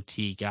sort of low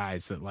T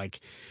guys that like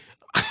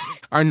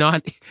are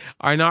not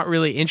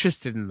really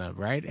interested in them,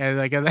 right? And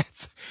like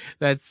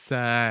that's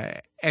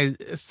and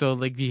so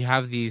like you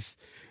have these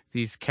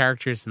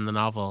characters in the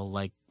novel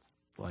like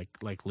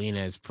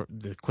Lena is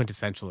the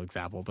quintessential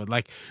example, but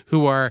like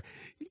who are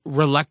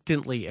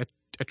reluctantly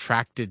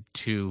attracted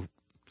to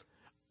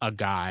a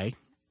guy,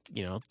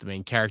 the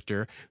main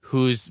character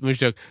who's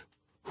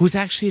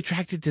actually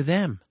attracted to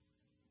them,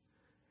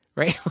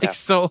 right? Like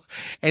so,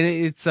 and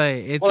it's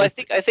well, I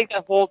think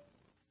that whole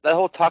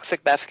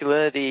toxic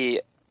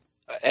masculinity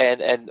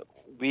and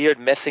weird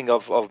messing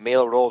of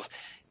male roles,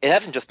 it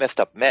hasn't just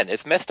messed up men;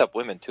 it's messed up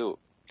women too.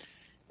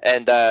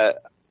 And I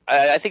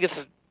think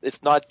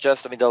it's not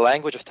just. I mean, the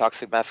language of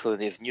toxic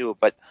masculinity is new,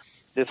 but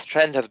this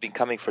trend has been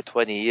coming for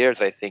 20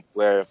 years. I think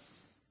where,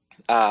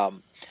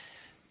 and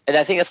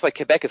I think that's why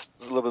Quebec is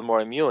a little bit more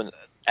immune.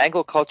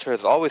 Anglo culture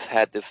has always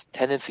had this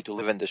tendency to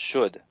live in the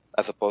should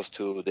as opposed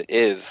to the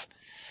is,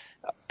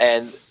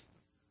 and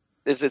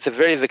it's a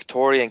very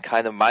Victorian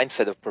kind of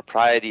mindset of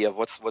propriety of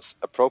what's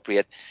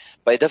appropriate,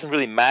 but it doesn't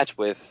really match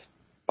with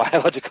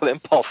biological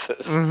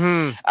impulses.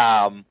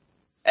 Mm-hmm.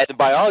 And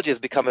biology has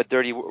become a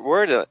dirty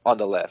word on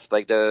the left.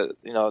 Like the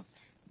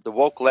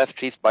woke left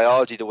treats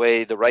biology the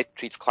way the right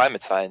treats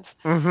climate science.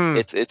 Mm-hmm.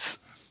 It's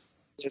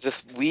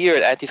this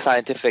weird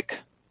anti-scientific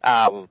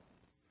aspect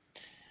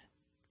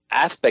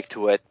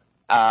to it,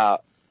 and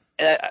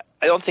I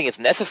don't think it's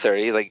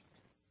necessary. Like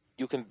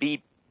you can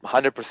be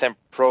 100%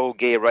 pro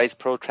gay rights,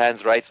 pro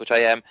trans rights, which I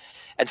am,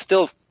 and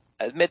still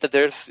admit that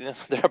there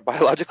are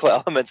biological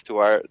elements to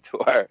our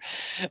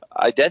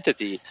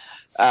identity.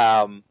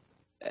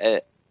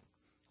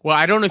 Well,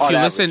 I don't know if you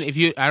average. listen.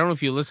 I don't know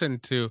if you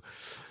listened to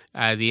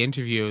the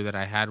interview that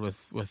I had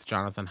with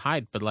Jonathan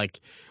Haidt, but like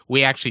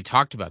we actually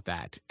talked about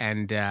that,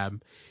 and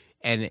one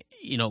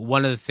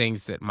of the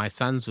things that my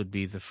sons would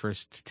be the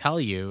first to tell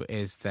you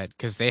is that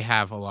because they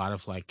have a lot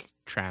of like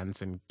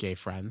trans and gay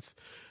friends,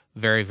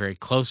 very, very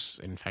close.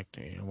 In fact,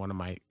 one of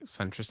my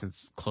son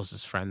Tristan's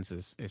closest friends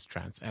is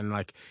trans, and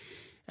like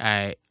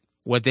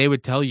what they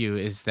would tell you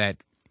is that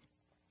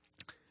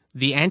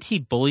the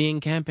anti-bullying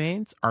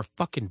campaigns are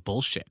fucking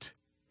bullshit.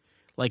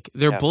 Like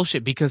they're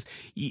bullshit because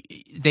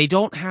they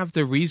don't have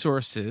the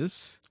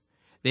resources.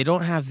 They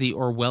don't have the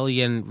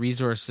Orwellian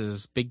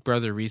resources, Big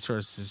Brother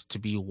resources to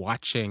be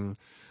watching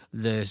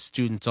the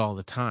students all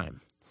the time.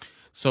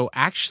 So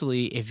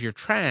actually, if you're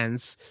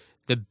trans,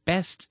 the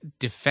best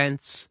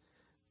defense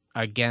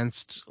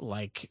against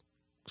like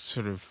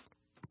sort of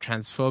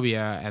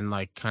transphobia and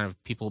like kind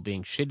of people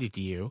being shitty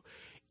to you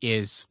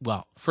is,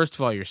 well, first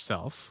of all,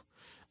 yourself.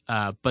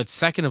 But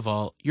second of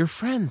all, your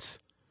friends.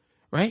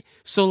 Right?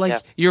 So,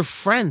 like, your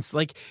friends,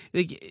 like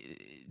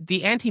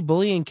the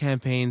anti-bullying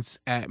campaigns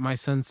at my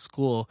son's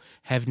school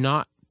have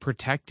not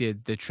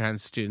protected the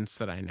trans students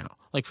that I know.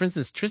 Like, for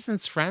instance,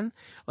 Tristan's friend,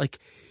 like,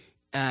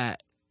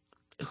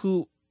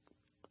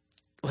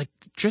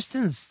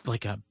 Tristan's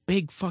like a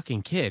big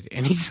fucking kid,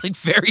 and he's like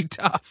very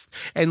tough.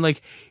 And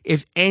like,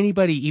 if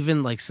anybody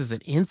even like says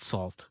an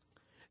insult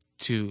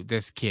to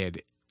this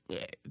kid,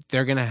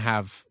 they're gonna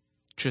have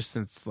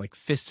Tristan's like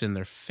fist in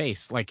their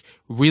face, like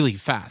really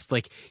fast.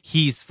 Like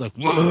he's like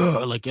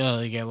like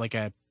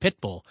a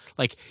pit bull,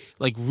 like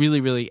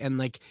really, really, and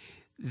like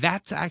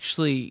that's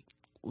actually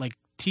like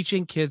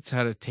teaching kids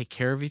how to take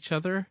care of each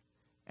other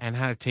and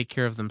how to take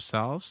care of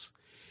themselves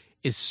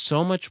is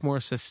so much more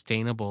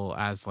sustainable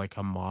as like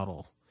a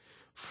model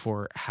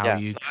for how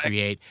you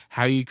create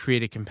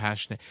a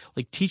compassionate,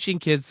 like teaching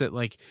kids that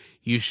like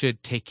you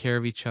should take care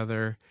of each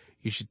other,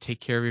 you should take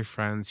care of your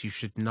friends, you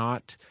should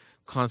not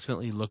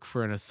constantly look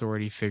for an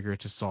authority figure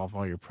to solve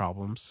all your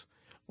problems,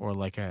 or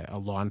like a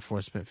law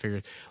enforcement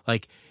figure.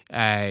 Like,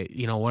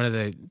 one of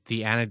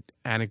the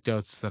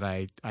anecdotes that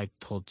I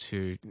told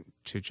to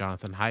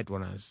Jonathan Haidt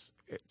when I was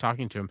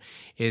talking to him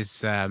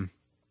is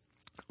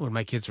when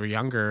my kids were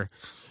younger,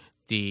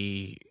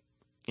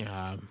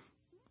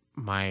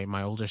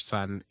 my older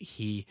son,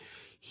 he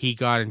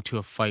got into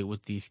a fight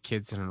with these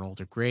kids in an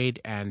older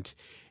grade, and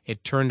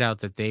it turned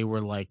out that they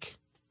were like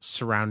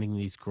surrounding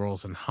these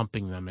girls and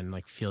humping them and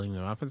like feeling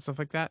them up and stuff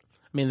like that.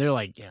 I mean, they're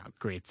like,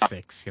 grade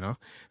 6, something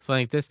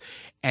like this.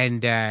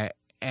 And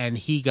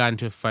he got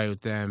into a fight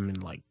with them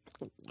and like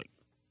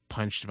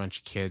punched a bunch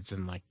of kids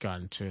and like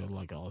got into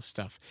like all this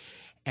stuff.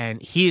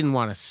 And he didn't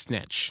want to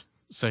snitch,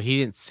 so he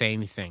didn't say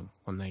anything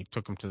when they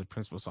took him to the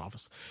principal's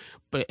office.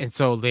 And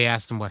so they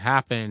asked him what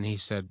happened, and he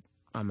said,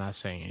 "I'm not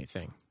saying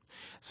anything."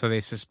 So they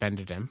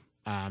suspended him.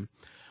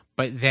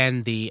 But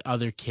then the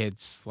other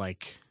kids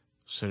like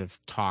sort of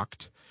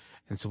talked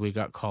And so we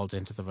got called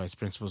into the vice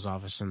principal's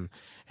office, and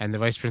the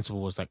vice principal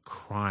was like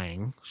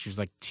crying. She was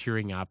like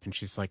tearing up, and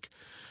she's like,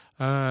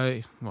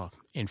 well,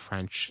 in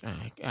French,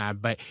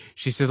 but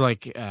she said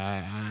like,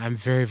 I'm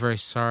very, very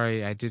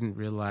sorry. I didn't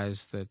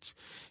realize that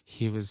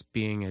he was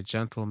being a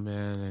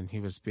gentleman and he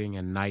was being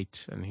a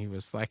knight, and he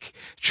was like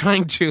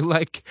trying to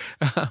like,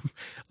 Well,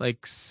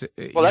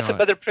 that's a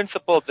better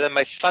principal than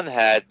my son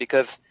had,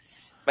 because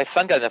my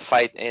son got in a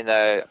fight in,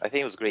 I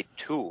think it was grade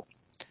 2.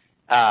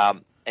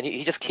 And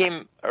he just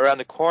came around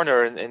the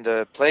corner in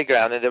the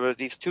playground, and there were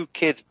these 2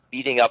 kids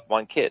beating up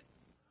one kid.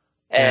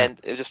 And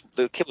it was just,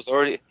 the kid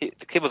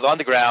was on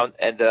the ground,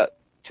 and the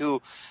 2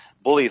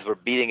 bullies were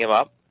beating him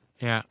up.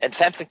 Yeah. And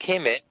Samson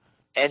came in,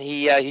 and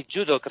he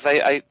judo, because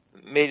I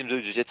made him do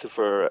jiu-jitsu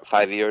for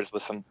 5 years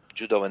with some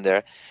judo in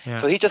there. Yeah.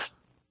 So he just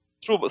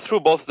threw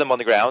both of them on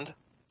the ground.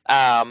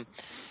 And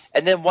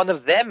then one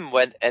of them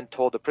went and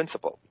told the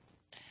principal,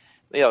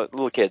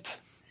 little kids.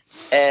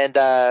 And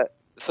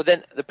so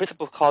then the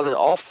principal called in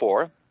all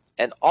 4,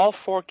 and all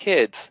 4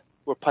 kids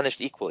were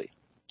punished equally.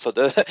 So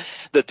the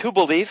 2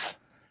 bullies,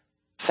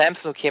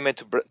 Samson came in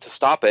to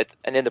stop it,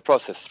 and in the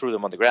process threw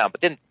them on the ground.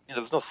 But then there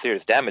was no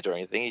serious damage or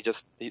anything.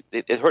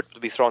 It hurt to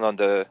be thrown on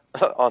the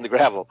on the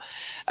gravel.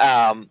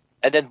 And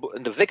then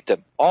the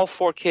victim, all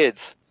 4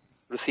 kids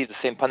received the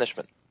same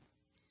punishment.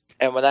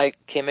 And when I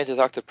came in to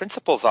talk to the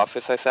principal's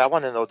office, I said, I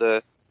want to know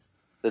the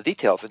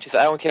details. And she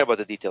said, I don't care about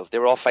the details. They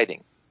were all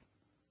fighting.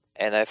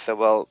 And I said,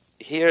 well,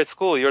 here at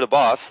school, you're the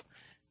boss,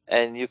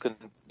 and you can.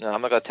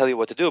 I'm not going to tell you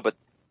what to do, but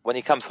when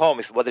he comes home,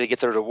 whether he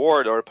gets a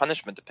reward or a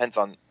punishment depends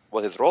on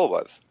what his role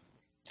was.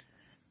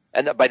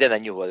 And by then I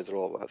knew what his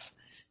role was.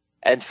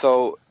 And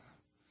so,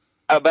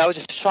 but I was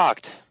just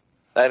shocked.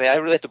 I mean, I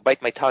really had to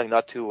bite my tongue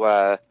not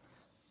to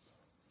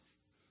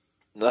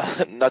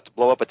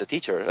blow up at the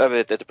teacher,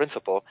 at the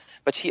principal.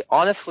 But she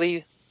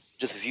honestly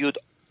just viewed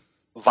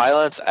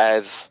violence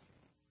as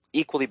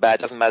equally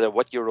bad. Doesn't matter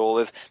what your role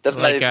is.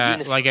 Doesn't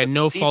matter like a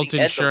no-fault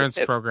insurance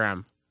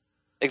program.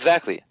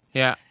 Exactly.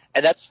 Yeah.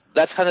 And that's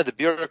kind of the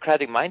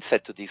bureaucratic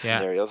mindset to these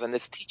scenarios, and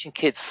it's teaching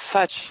kids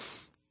such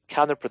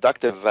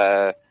counterproductive.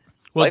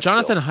 Well, life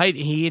Jonathan skills. Haidt,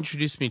 he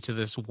introduced me to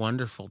this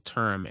wonderful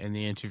term in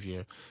the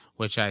interview,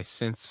 which I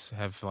since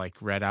have like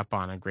read up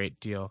on a great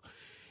deal.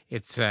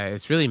 It's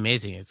really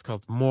amazing. It's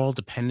called moral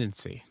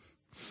dependency,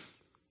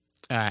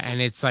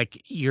 and it's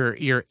like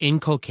you're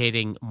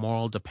inculcating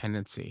moral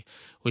dependency,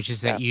 which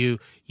is that you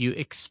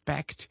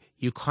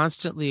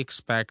constantly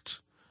expect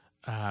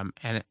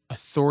and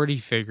authority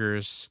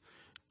figures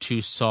to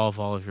solve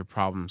all of your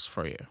problems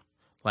for you,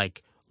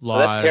 like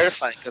laws, that's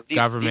terrifying,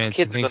 governments,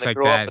 these and things like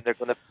grow that. Up and they're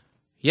gonna...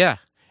 Yeah,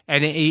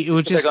 and it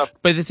was just.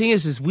 But the thing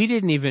is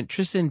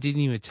Tristan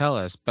didn't even tell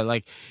us. But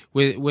like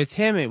with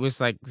him, it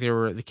was like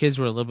the kids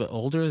were a little bit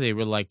older. They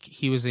were like,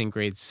 he was in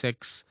grade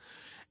 6,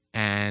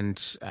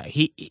 and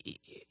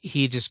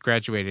he just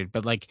graduated.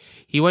 But like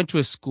he went to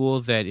a school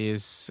that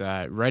is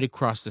right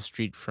across the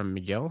street from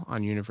McGill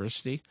on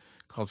University,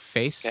 called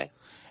FACE. Okay.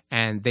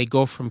 And they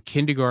go from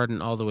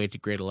kindergarten all the way to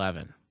grade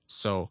 11.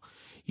 So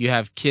you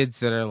have kids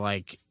that are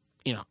like,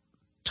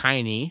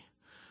 tiny,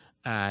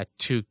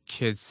 to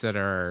kids that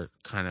are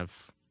kind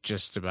of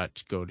just about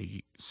to go to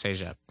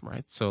Cégep,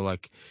 right? So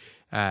like,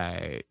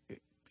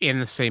 in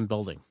the same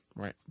building,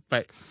 right?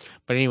 But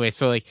anyway,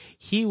 so like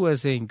he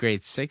was in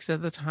grade 6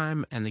 at the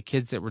time, and the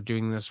kids that were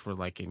doing this were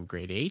like in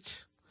grade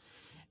 8.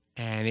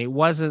 And it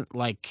wasn't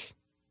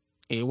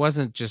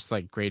just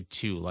like grade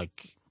 2,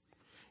 like,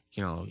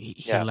 he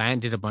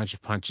landed a bunch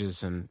of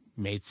punches and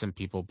made some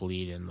people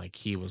bleed, and like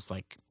he was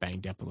like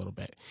banged up a little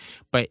bit,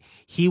 but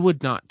he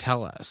would not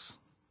tell us.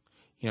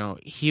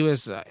 He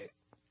was.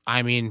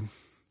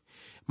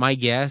 My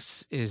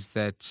guess is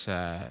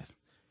that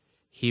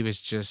he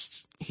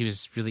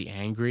was really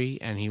angry,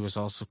 and he was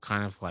also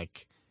kind of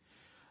like,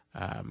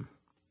 I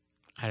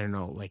don't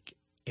know, like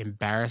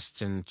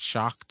embarrassed and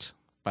shocked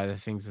by the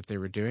things that they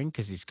were doing,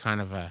 because he's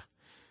kind of a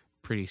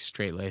pretty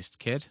straight-laced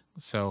kid.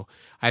 So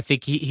I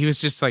think he was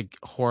just like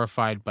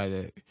horrified by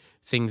the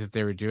things that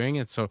they were doing,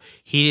 and so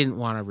he didn't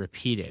want to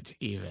repeat it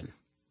even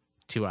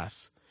to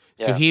us.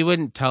 So he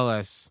wouldn't tell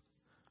us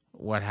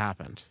what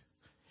happened.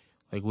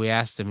 Like we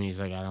asked him, and he's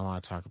like, I don't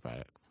want to talk about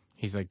it.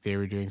 He's like, they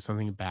were doing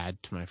something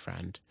bad to my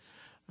friend,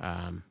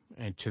 and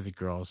to the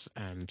girls,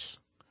 and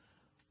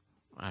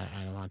I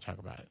don't want to talk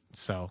about it.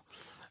 So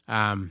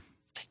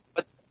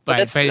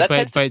but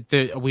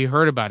we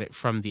heard about it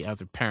from the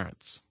other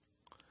parents.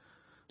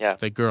 Yeah.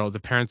 The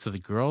parents of the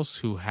girls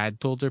who had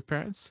told their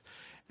parents,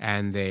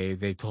 and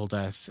they told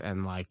us,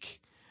 and like,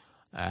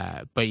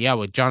 but yeah,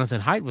 what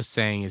Jonathan Haidt was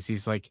saying is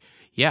he's like,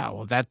 yeah,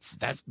 well, that's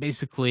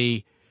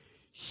basically,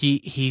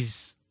 he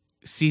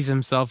sees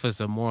himself as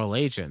a moral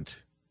agent.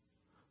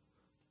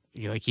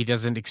 He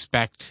doesn't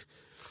expect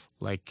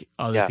like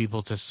other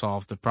people to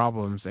solve the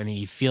problems, and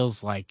he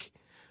feels like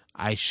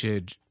I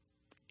should,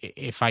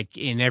 if I,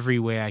 in every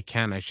way I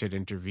can, I should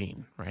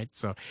intervene, right?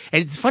 So,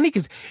 and it's funny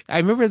because I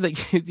remember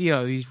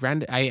these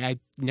random. I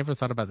never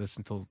thought about this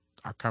until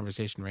our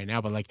conversation right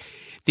now, but like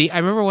I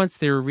remember once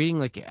they were reading,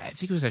 like, I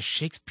think it was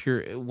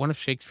one of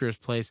Shakespeare's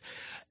plays,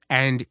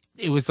 and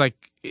it was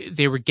like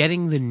they were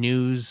getting the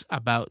news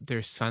about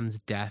their son's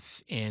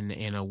death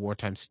in a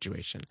wartime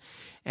situation,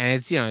 and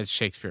it's it's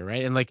Shakespeare,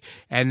 right? And like,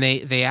 and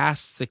they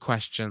asked the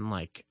question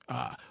like,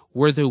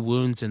 were there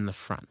wounds in the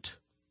front,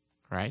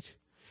 right?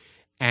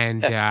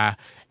 And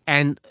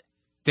and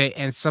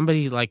and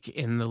somebody like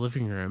in the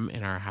living room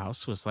in our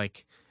house was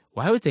like,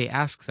 why would they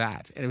ask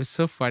that? And it was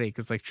so funny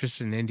because like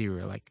Tristan and Indy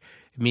were like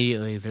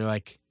immediately they're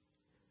like,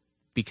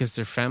 because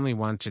their family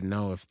wanted to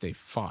know if they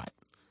fought.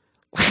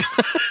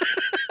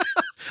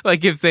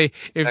 Like if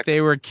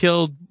they were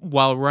killed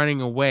while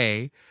running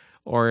away,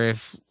 or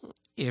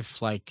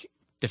if like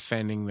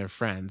defending their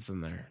friends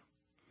and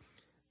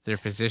their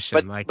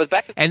position, but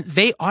back and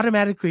they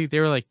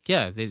were like,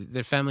 yeah,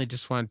 their family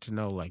just wanted to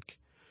know, like,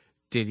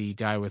 did he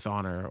die with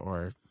honor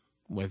or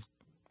with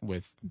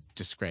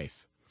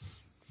disgrace?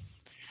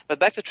 But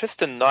back to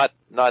Tristan not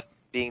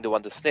being the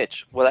one to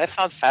snitch. What I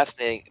found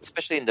fascinating,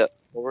 especially in the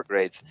lower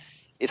grades,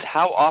 is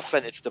how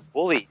often it's the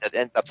bully that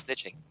ends up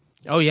snitching.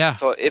 Oh yeah.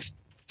 So if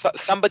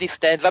somebody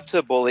stands up to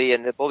the bully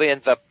and the bully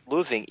ends up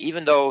losing,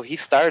 even though he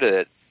started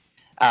it,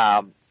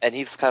 and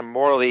he's kind of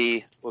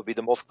morally would be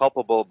the most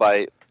culpable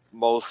by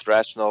most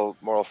rational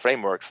moral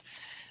frameworks,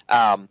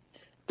 the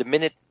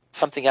minute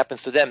something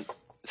happens to them,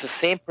 it's the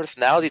same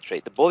personality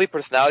trait. The bully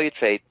personality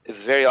trait is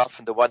very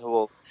often the one who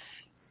will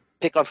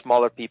pick on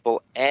smaller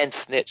people and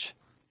snitch.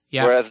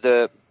 Yeah. Whereas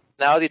the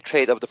personality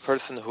trait of the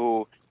person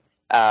who,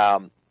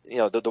 the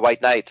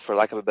white knight, for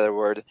lack of a better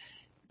word,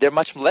 they're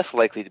much less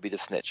likely to be the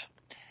snitch.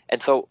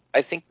 And so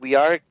I think we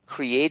are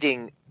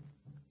creating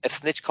a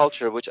snitch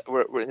culture, which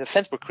we're in a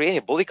sense, we're creating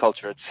a bully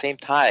culture at the same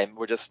time.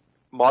 We're just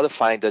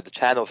modifying the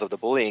channels of the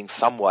bullying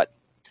somewhat.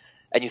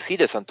 And you see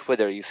this on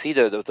Twitter. You see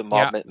the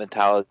mob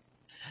mentality,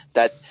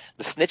 that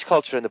the snitch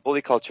culture and the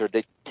bully culture,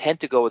 they tend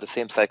to go with the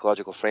same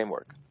psychological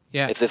framework.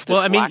 Yeah.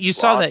 Well, I mean, you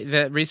saw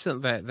that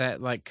recent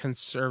that like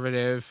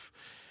conservative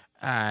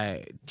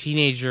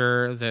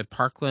teenager, the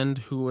Parkland,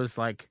 who was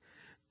like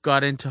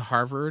got into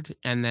Harvard,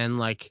 and then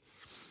like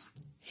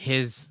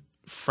his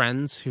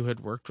friends who had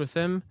worked with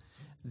him,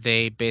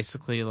 they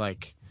basically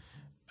like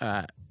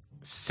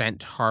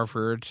sent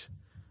Harvard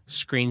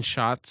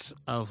screenshots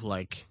of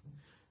like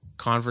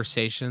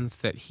conversations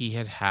that he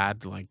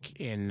had like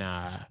in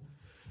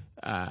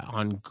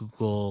on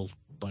Google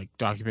like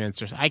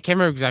documents, or I can't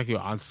remember exactly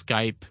what, on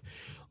Skype,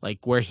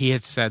 like where he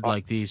had said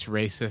like these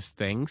racist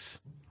things.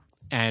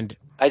 And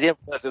I didn't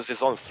realize it was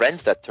his own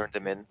friends that turned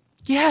him in.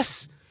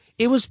 Yes,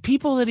 it was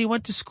people that he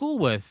went to school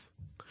with.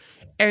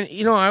 And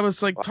I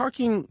was like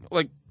talking,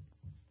 like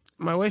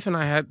my wife and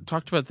I had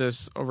talked about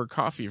this over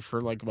coffee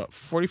for like about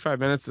 45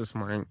 minutes this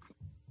morning.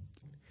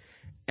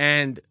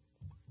 And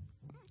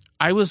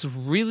I was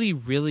really,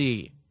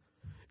 really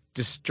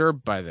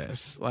disturbed by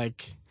this.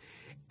 Like,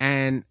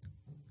 and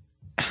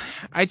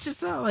I just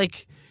thought,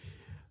 like,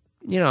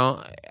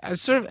 I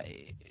sort of,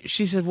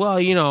 she said, well,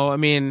 I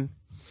mean,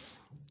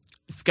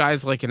 this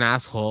guy's like an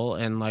asshole.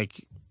 And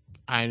like,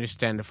 I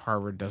understand if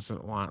Harvard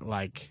doesn't want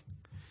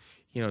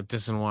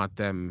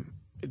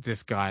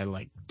this guy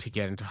like to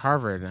get into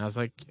Harvard. And I was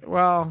like,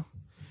 well,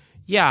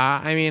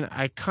 yeah, I mean,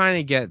 I kind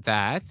of get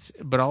that,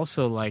 but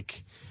also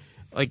like,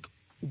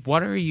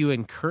 what are you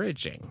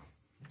encouraging?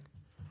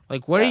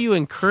 Like, what are you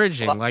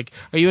encouraging? Like,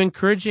 are you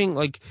encouraging,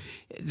 like,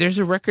 there's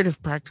a record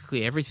of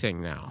practically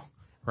everything now,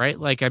 right?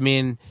 Like, I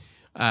mean,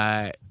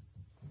 like,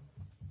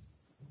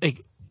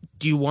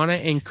 do you want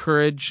to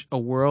encourage a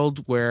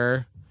world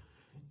where,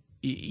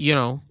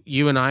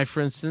 you and I,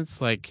 for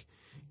instance, like,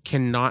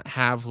 cannot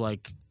have,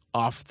 like,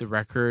 off the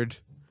record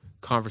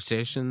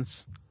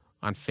conversations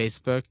on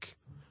Facebook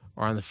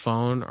or on the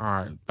phone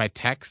or by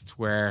text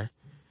where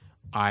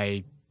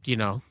I,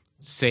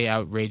 say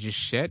outrageous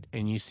shit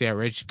and you say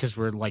outrageous because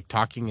we're like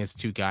talking as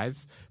two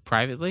guys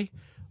privately,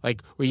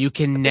 like where you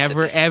can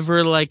never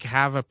ever like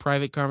have a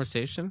private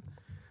conversation?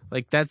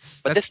 Like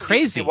that's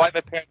crazy.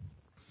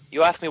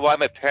 You asked me why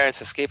my parents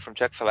escaped from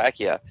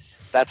Czechoslovakia.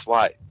 That's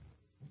why.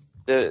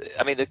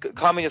 The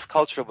communist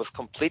culture was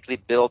completely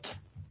built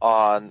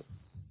on,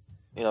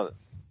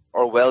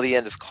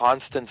 Orwellian, this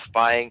constant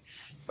spying.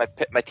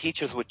 My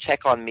teachers would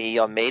check on me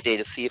on May Day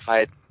to see if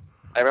I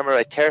remember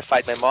I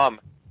terrified my mom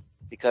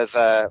because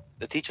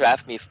the teacher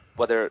asked me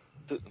whether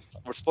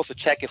we're supposed to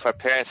check if our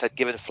parents had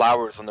given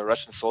flowers on the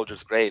Russian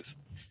soldiers' graves.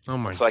 Oh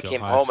my God. So I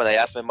came home and I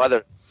asked my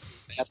mother,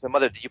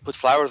 did you put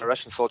flowers on a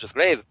Russian soldier's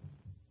grave?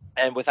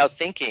 And without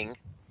thinking,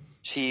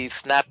 she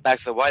snapped back,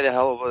 said, why the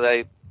hell would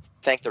I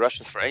thank the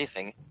Russians for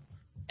anything?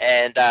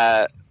 And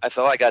I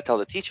said, I got to tell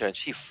the teacher. And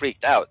she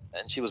freaked out.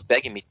 And she was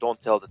begging me,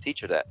 don't tell the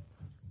teacher that.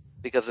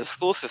 Because the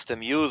school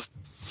system used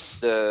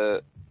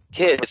the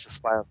kids to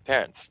spy on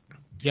parents.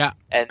 Yeah.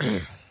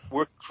 And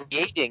we're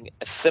creating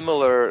a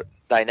similar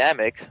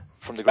dynamic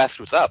from the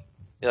grassroots up.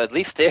 At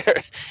least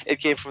there, it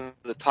came from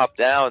the top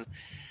down.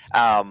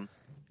 Now,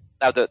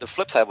 the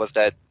flip side was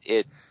that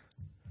the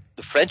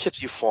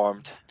friendships you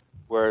formed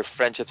were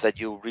friendships that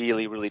you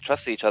really, really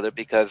trusted each other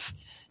because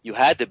you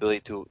had the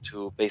ability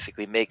to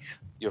basically make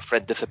your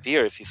friend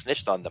disappear if you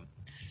snitched on them.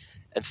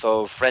 And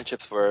so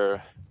friendships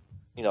were,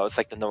 it's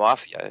like the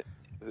mafia.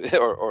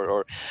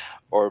 or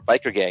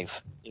biker gangs.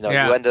 You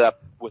ended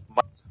up with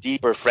much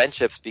deeper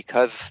friendships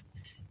because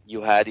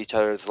you had each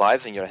other's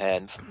lives in your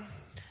hands.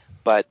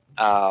 But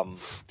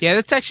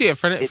that's actually a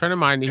friend of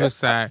mine. He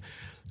was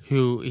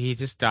he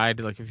just died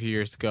like a few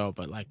years ago.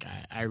 But like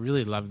I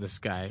really love this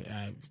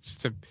guy.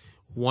 Just a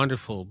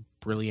wonderful,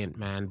 brilliant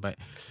man. But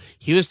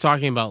he was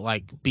talking about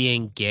like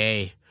being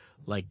gay,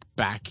 like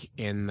back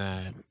in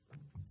the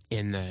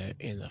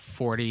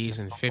 40s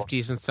and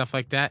 50s and stuff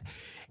like that.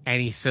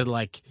 And he said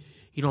like,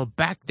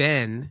 back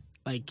then,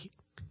 like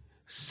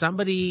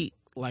somebody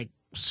like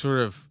sort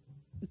of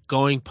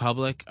going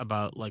public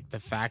about like the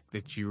fact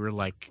that you were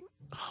like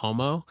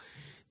homo,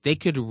 they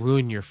could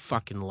ruin your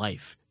fucking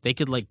life. They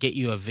could like get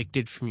you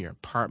evicted from your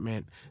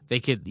apartment.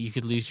 You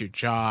could lose your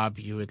job.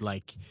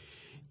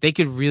 They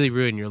could really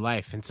ruin your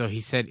life. And so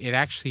he said it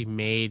actually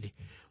made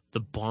the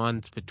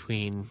bonds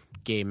between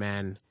gay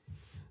men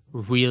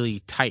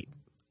really tight.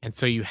 And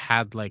so you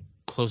had like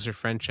closer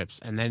friendships.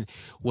 And then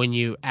when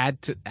you add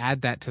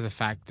that to the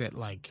fact that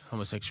like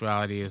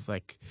homosexuality is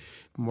like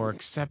more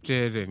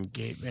accepted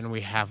and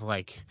we have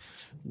like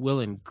Will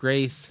and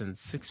Grace and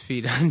 6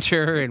 Feet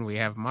Under and we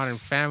have Modern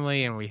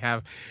Family and we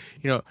have,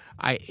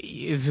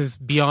 this is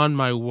beyond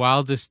my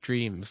wildest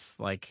dreams.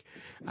 Like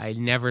I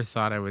never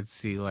thought I would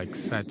see like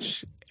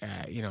such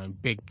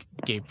big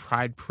gay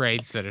pride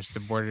parades that are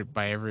supported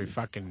by every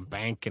fucking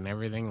bank and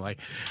everything. Like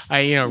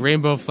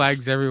rainbow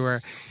flags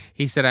everywhere.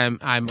 He said,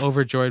 I'm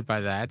overjoyed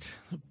by that,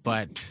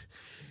 but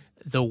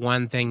the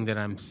one thing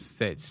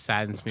that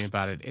saddens me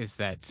about it is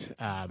that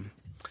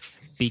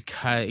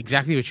because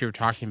exactly what you were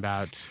talking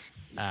about,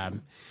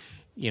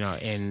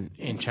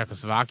 in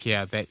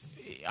Czechoslovakia, that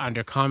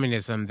under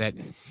communism, that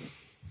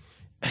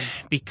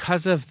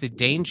because of the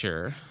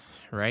danger,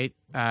 right,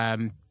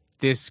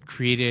 this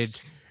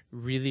created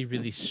really,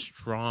 really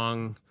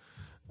strong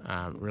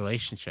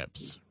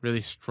relationships,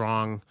 really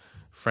strong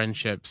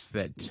friendships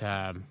that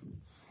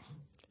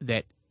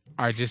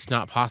are just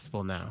not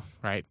possible now,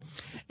 right?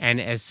 And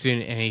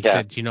he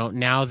said,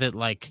 now that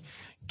like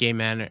gay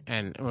men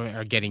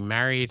are getting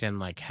married and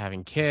like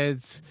having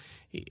kids,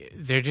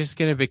 they're just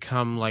going to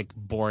become like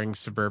boring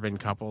suburban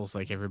couples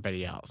like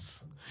everybody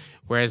else.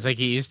 Whereas like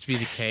it used to be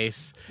the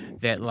case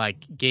that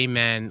like gay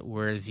men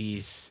were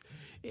these,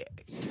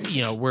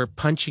 were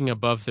punching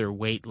above their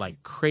weight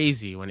like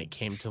crazy when it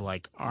came to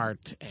like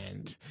art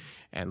and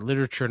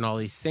literature and all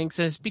these things.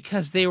 And it's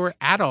because they were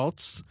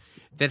adults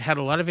that had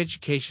a lot of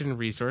education and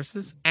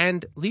resources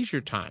and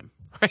leisure time,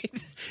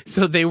 right?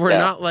 So they were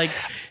not like,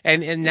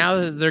 and now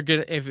that they're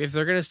gonna, if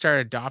they're gonna start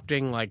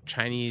adopting like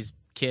Chinese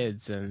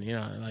kids and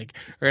like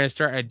we're gonna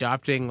start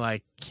adopting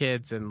like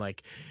kids and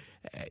like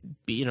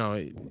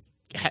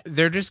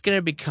they're just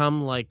gonna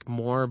become like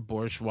more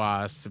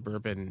bourgeois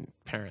suburban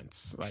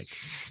parents. Like,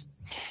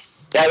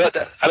 but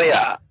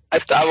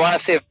I want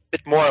to say a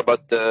bit more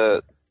about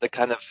the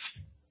kind of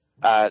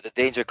the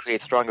danger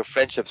creates stronger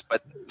friendships,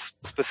 but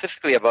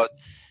specifically about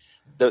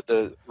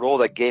the role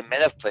that gay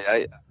men have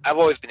played. I've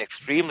always been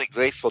extremely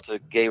grateful to the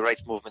gay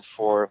rights movement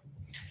for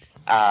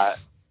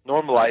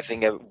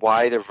normalizing a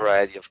wider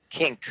variety of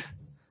kink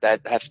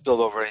that has spilled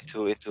over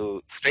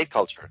into straight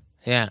culture.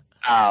 Yeah.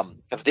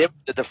 Because they're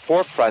at the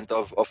forefront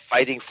of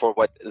fighting for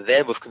what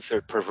then was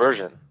considered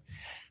perversion.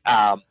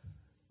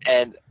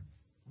 And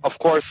of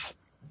course,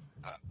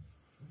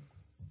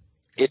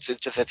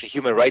 it's a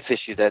human rights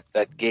issue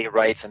that gay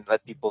rights and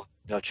let people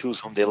choose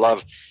whom they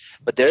love.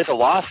 But there is a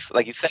loss,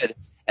 like you said,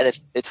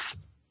 and it's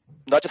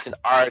not just in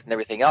art and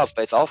everything else,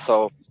 but it's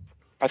also,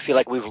 I feel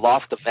like we've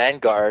lost the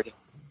vanguard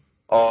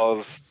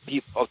of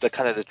the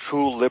kind of the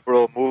true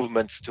liberal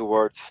movements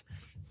towards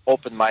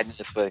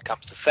open-mindedness when it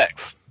comes to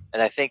sex.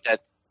 And I think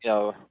that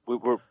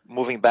we're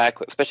moving back,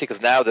 especially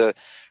because now the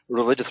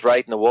religious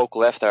right and the woke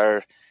left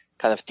are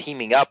kind of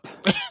teaming up.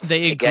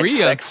 They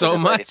agree on so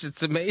much.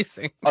 It's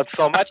amazing. On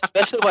so much,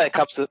 especially when it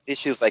comes to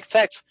issues like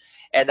sex.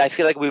 And I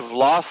feel like we've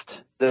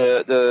lost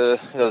the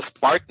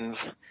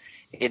Spartans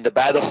in the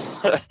battle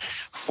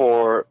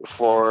for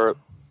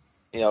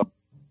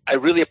I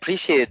really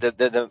appreciate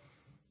the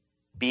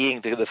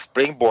being the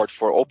springboard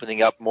for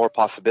opening up more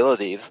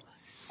possibilities.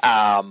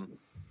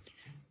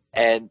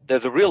 And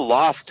there's a real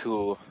loss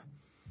to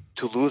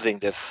losing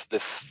this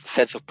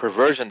sense of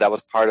perversion that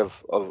was part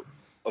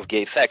of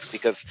gay sex,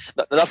 because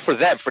not for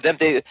them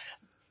they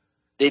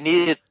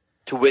needed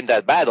to win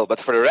that battle, but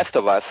for the rest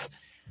of us,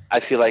 I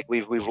feel like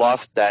we've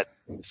lost that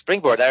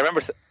springboard. I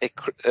remember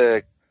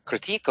a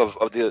critique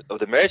of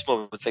the marriage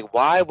movement saying,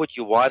 why would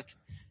you want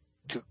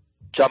to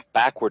jump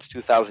backwards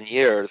 2,000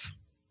 years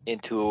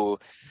into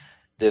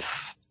this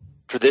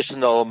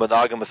traditional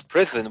monogamous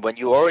prison when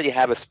you already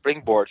have a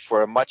springboard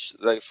for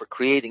for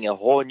creating a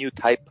whole new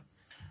type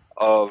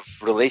of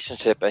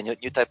relationship and a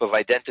new type of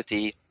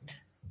identity,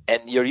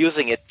 and you're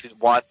using it to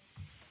want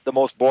the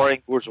most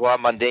boring, bourgeois,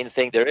 mundane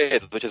thing there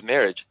is, which is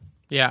marriage.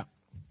 Yeah.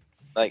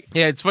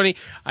 Yeah, it's funny.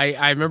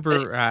 I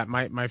remember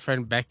my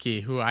friend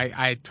Becky, who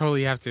I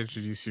totally have to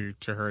introduce you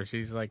to her.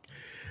 She's like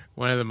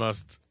one of the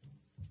most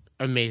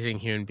amazing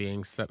human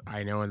beings that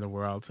I know in the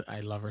world. I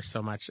love her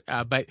so much.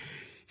 But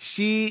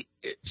she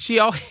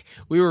always,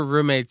 we were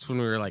roommates when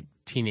we were like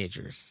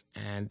teenagers,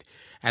 and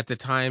at the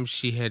time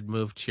she had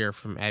moved here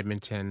from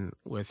Edmonton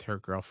with her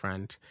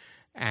girlfriend,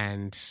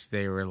 and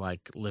they were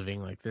like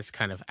living like this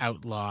kind of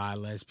outlaw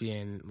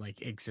lesbian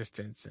like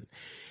existence. And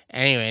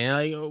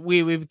anyway, like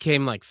we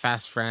became like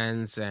fast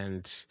friends,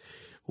 and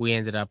we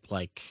ended up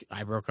like,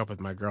 I broke up with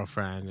my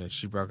girlfriend and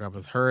she broke up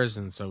with hers,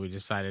 and so we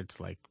decided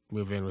to like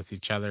move in with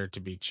each other to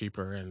be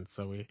cheaper. And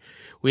so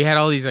we had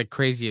all these like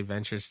crazy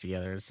adventures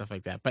together and stuff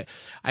like that. But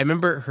I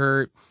remember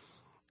her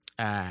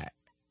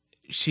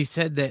she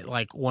said that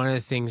like one of the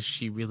things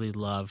she really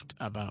loved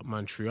about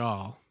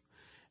Montreal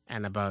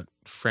and about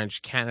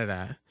French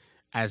Canada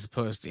as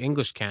opposed to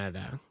English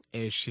Canada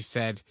is, she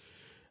said,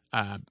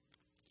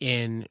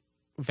 in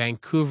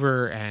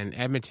Vancouver and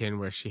Edmonton,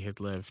 where she had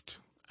lived,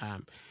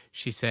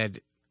 she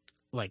said,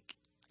 like,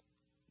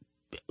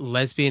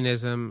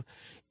 lesbianism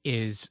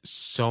is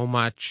so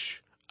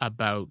much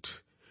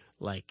about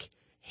like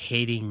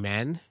hating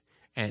men,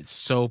 and it's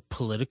so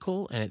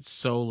political, and it's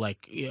so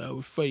like,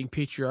 we're fighting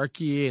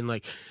patriarchy, and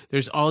like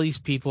there's all these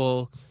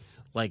people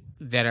like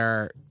that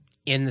are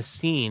in the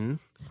scene,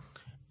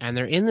 and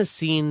they're in the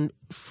scene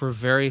for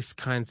various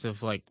kinds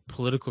of like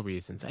political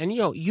reasons. And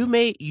you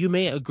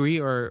may agree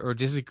or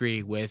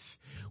disagree with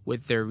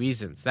their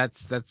reasons.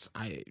 That's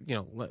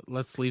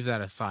let's leave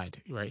that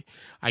aside, right?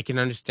 I can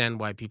understand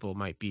why people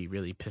might be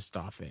really pissed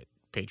off at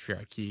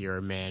patriarchy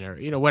or men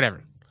or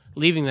whatever.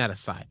 Leaving that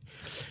aside,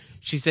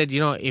 she said,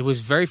 it was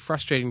very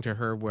frustrating to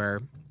her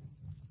where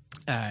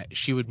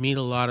she would meet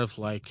a lot of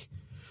like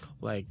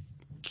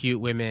cute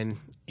women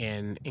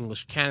in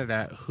English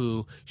Canada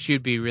who she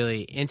would be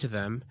really into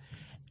them,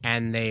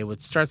 and they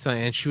would start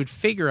something, and she would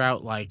figure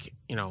out like,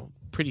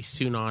 pretty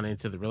soon on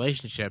into the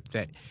relationship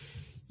that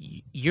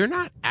you're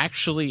not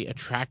actually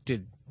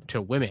attracted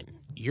to women.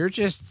 You're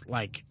just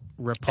like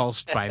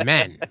repulsed by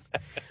men.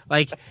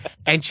 Like,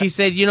 and she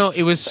said,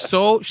 it was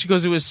so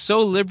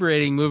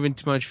liberating moving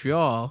to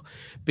Montreal,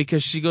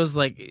 because she goes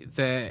like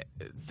the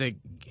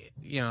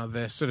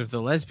sort of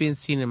the lesbian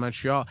scene in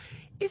Montreal,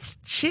 it's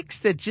chicks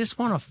that just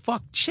want to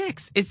fuck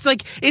chicks. It's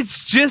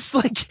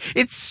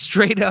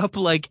straight up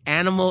like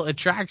animal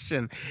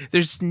attraction.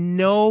 There's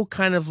no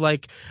kind of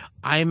like,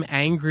 I'm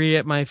angry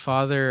at my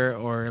father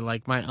or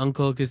like my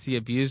uncle because he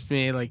abused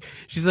me. Like,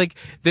 she's like,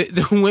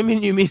 the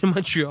women you meet in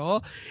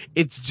Montreal,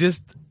 it's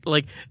just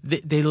like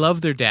they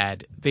love their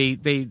dad. They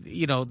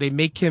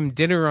make him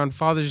dinner on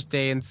Father's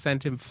Day and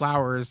send him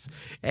flowers,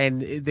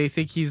 and they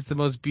think he's the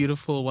most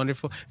beautiful,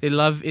 wonderful. They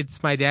love,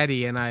 it's my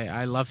daddy, and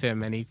I love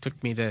him, and he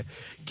took me to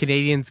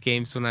Canadiens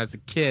games when I was a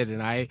kid,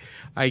 and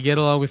I get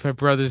along with my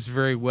brothers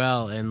very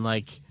well, and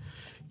like,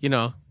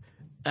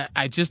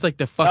 I just like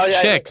to fuck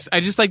chicks.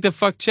 I just like to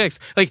fuck chicks.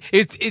 Like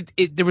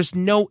there was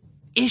no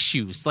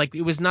issues. Like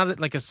it was not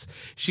like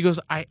she goes,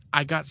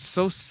 I got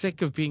so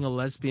sick of being a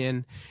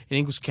lesbian in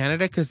English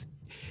Canada because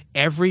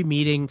every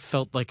meeting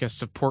felt like a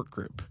support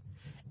group.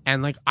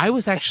 And like I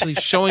was actually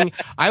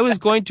I was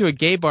going to a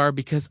gay bar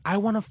because I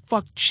want to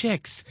fuck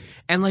chicks.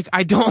 And like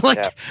I don't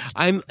like,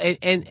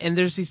 and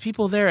there's these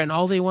people there, and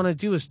all they want to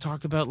do is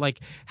talk about like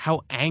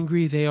how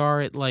angry they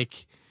are at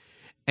like.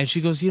 And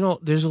she goes,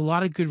 there's a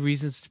lot of good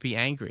reasons to be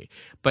angry.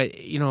 But,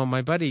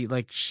 my buddy,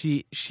 like,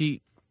 she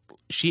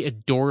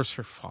adores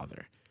her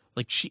father.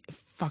 Like,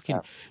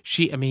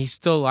 he's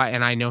still alive,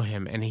 and I know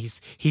him. And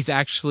he's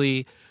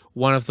actually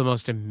one of the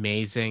most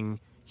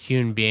amazing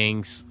human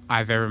beings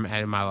I've ever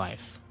met in my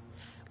life.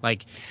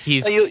 Like,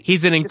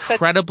 he's an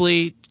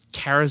incredibly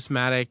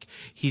charismatic,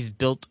 he's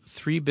built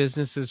 3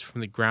 businesses from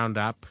the ground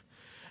up,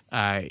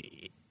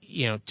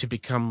 to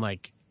become,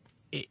 like,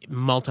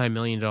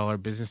 multi-million-dollar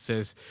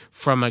businesses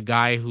from a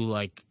guy who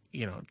like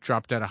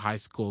dropped out of high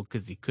school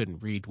because he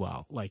couldn't read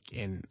well, like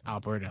in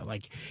Alberta.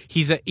 Like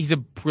he's a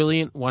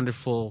brilliant,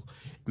 wonderful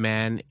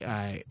man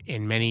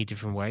in many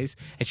different ways,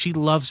 and she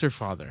loves her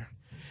father,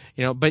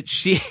 but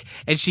she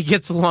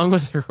gets along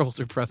with her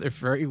older brother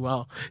very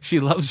well. She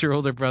loves her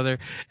older brother,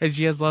 and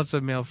she has lots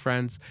of male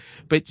friends,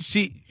 but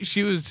she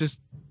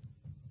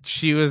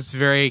was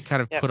very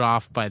kind of put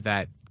off by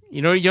that.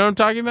 You know what I'm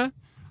talking about?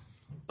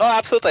 No,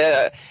 absolutely.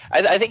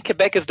 I think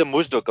Quebec is the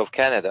Moujdouk of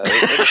Canada.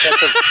 In the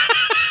sense of,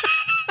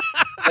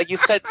 like you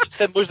said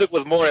Moujdouk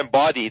was more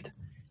embodied.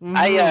 Mm-hmm.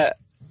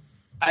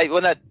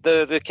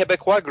 The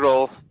Quebecois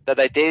girl that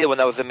I dated when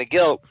I was in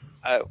McGill,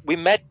 we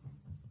met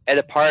at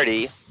a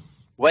party,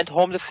 went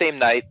home the same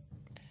night,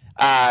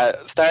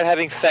 started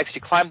having sex. She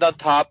climbed on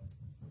top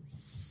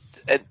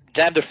and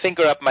jammed her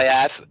finger up my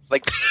ass,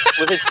 like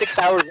within 6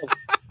 hours.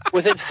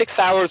 Within 6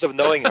 hours of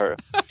knowing her.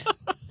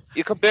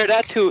 You compare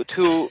that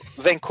to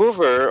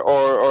Vancouver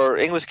or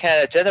English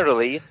Canada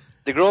generally,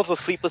 the girls will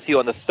sleep with you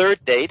on the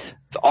 3rd date.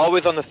 It's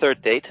always on the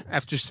 3rd date.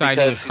 After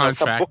signing a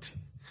contract.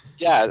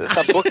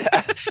 Some book.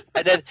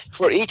 And then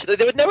for each, they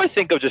would never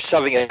think of just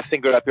shoving a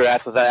finger up your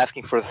ass without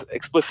asking for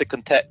explicit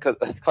consent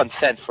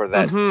for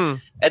that. Mm-hmm.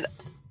 And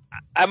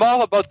I'm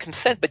all about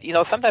consent, but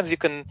sometimes you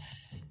can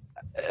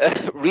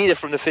read it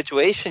from the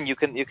situation. You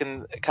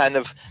can kind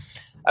of,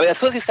 as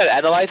soon as you start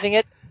analyzing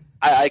it,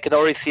 I can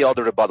already see all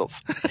the rebuttals.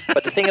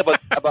 But the thing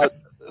about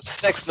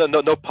sex,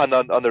 no pun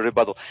on the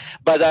rebuttal.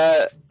 But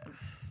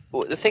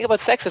the thing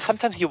about sex is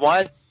sometimes you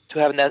want to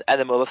have an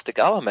animalistic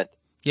element.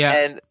 Yeah.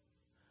 And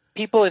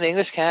people in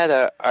English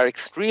Canada are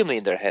extremely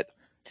in their head.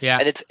 Yeah.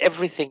 And it's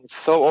everything is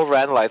so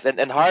overanalyzed.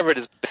 And Harvard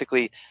is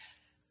basically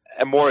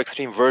a more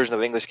extreme version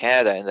of English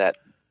Canada in that,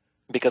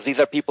 because these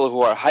are people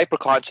who are hyper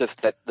conscious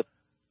that the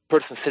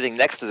person sitting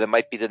next to them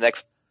might be the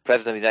next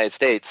president of the United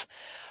States,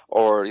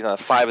 or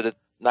 5 of the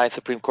 9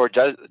 Supreme Court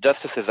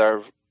justices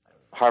are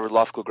Harvard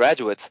Law School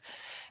graduates,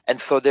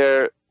 and so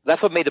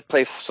that's what made the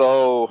place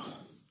so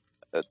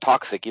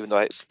toxic. Even though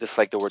I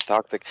dislike the word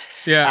toxic.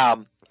 Yeah.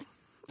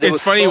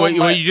 It's funny so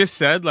what you just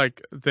said.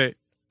 Like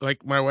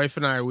my wife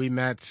and I, we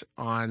met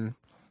on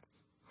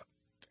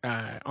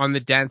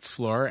the dance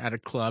floor at a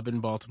club in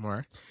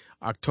Baltimore,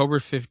 October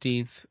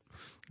 15th,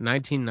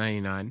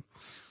 1999,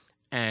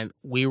 and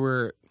we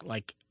were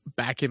like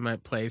back in my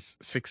place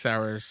 6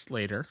 hours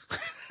later,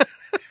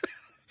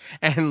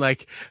 and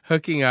like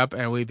hooking up,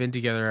 and we've been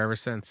together ever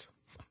since.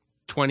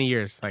 20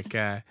 years, like.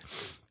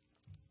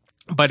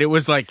 But it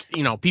was like,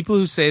 people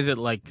who say that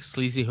like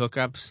sleazy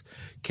hookups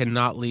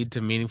cannot lead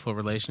to meaningful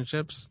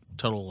relationships,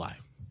 total lie.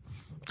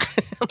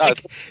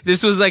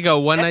 This was like a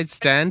one-night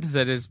stand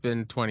that has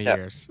been 20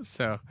 years.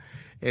 So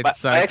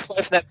it's my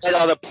ex-wife and I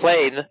met on a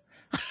plane,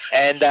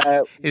 and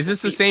is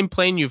this the same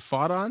plane you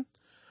fought on?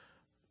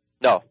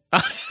 No,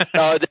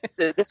 no.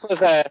 This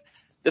was a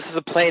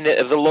plane.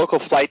 It was a local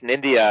flight in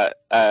India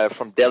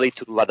from Delhi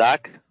to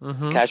Ladakh,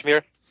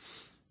 Kashmir.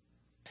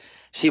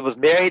 She was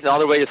married and on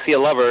her way to see a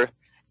lover,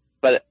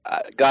 but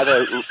got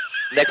a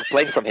next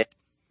plane from him.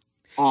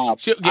 Whoa.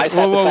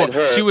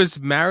 She was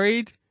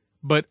married,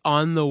 but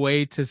on the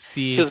way to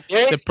see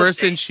the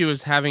person she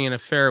was having an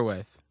affair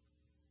with.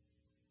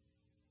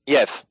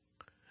 Yes.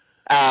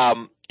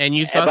 And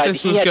you thought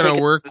this was going to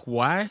work?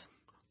 Why?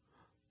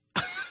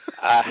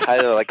 I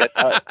don't know. Like,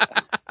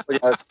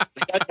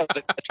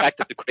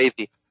 attracted to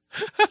crazy.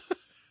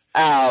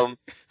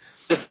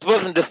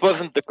 This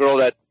wasn't the girl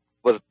that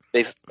was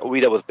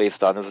Ouida was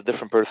based on. It was a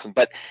different person,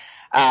 but.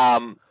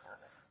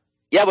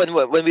 Yeah,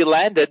 when we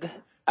landed,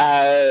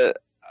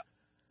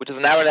 which was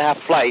an hour and a half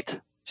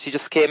flight, she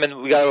just came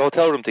and we got a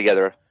hotel room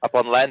together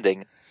upon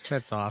landing.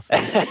 That's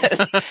awesome.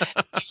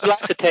 It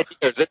lasted 10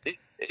 years.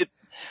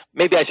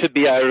 Maybe I should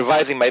be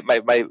revising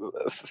my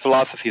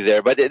philosophy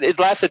there, but it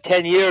lasted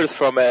 10 years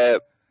from a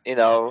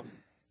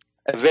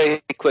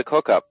very quick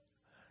hookup.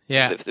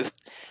 Yeah.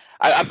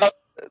 I'm not.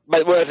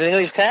 But whereas in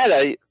English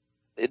Canada,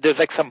 there's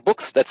like some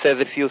books that says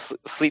if you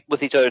sleep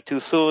with each other too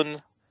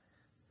soon,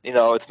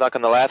 it's not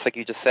going to last, like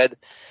you just said.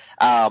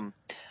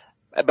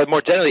 But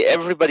more generally,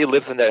 everybody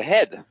lives in their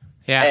head.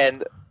 Yeah.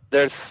 And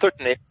there's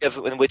certain areas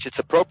in which it's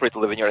appropriate to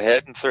live in your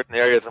head, and certain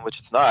areas in which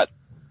it's not.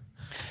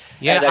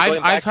 Yeah,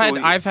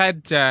 I've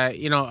had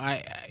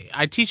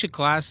I teach a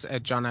class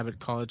at John Abbott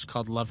College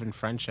called Love and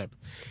Friendship,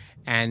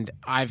 and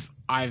I've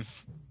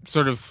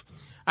sort of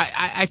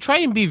I try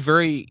and be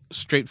very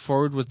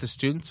straightforward with the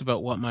students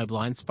about what my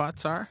blind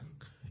spots are.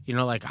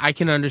 Like I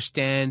can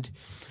understand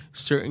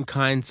certain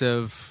kinds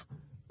of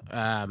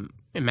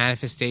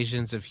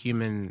manifestations of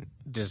human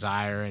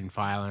desire and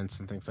violence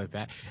and things like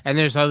that. And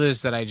there's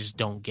others that I just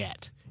don't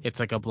get. It's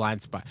like a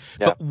blind spot.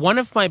 Yeah. But one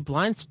of my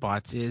blind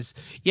spots is,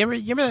 you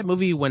remember that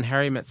movie When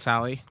Harry Met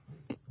Sally?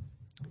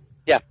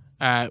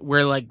 Yeah.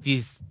 Where like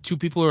these two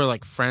people are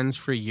like friends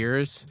for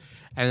years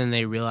and then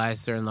they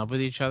realize they're in love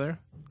with each other.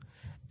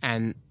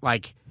 And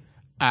like,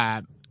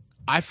 I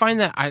find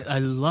that I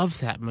love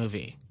that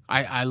movie.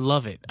 I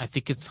love it. I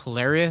think it's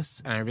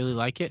hilarious and I really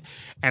like it.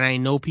 And I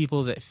know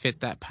people that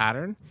fit that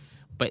pattern,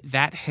 but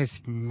that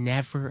has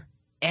never,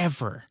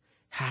 ever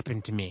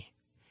happened to me.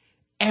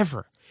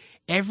 Ever.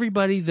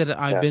 Everybody that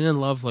I've been in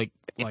love like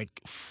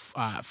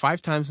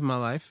 5 times in my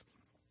life,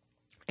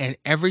 and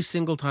every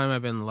single time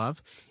I've been in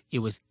love, it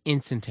was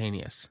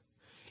instantaneous.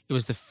 It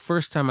was the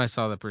first time I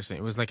saw that person.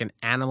 It was like an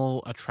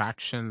animal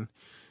attraction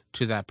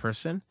to that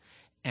person.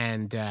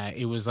 And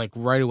it was like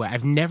right away.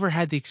 I've never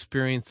had the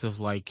experience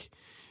of like,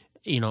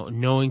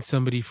 knowing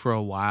somebody for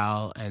a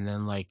while and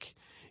then like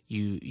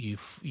you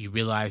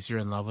realize you're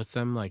in love with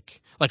them.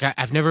 Like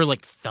I've never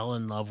like fell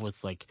in love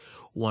with like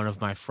one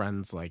of my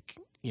friends, like,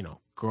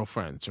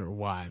 girlfriends or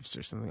wives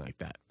or something like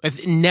that.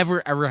 It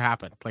never ever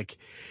happened. Like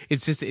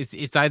it's just,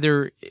 it's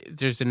either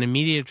there's an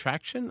immediate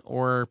attraction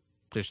or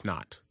there's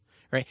not.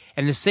 Right.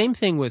 And the same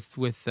thing with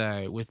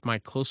my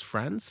close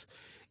friends.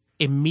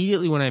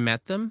 Immediately when I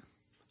met them,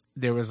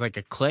 there was like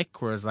a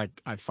click where it's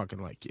like, I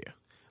fucking like you.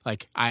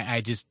 Like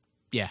I just,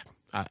 yeah,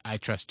 I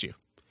trust you.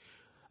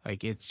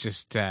 Like it's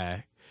just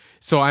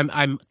so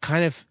I'm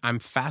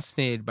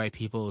fascinated by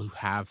people who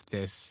have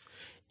this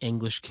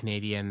English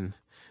Canadian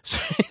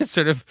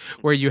sort of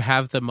where you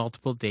have the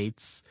multiple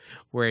dates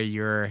where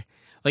you're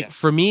like,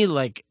 for me,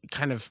 like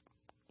kind of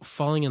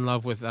falling in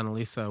love with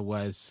Annalisa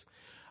was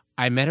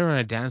I met her on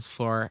a dance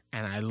floor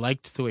and I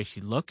liked the way she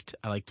looked.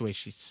 I liked the way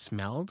she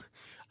smelled.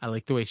 I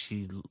liked the way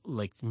she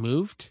like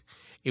moved.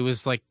 It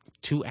was like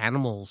two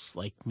animals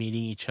like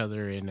meeting each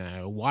other in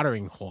a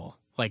watering hole.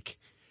 Like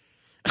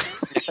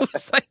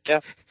was like,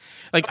 Yeah.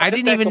 I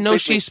didn't even know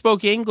she completely.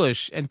 spoke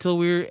English until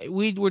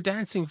we were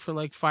dancing for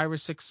like 5 or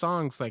 6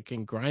 songs, like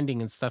and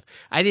grinding and stuff.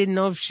 I didn't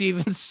know if she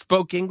even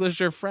spoke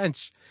English or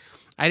French.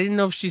 I didn't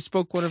know if she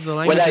spoke one of the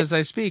When languages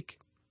I speak.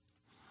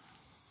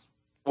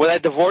 I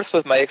divorced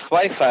with my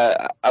ex-wife,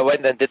 I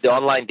went and did the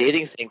online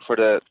dating thing for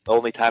the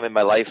only time in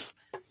my life,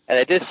 and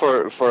I did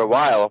for a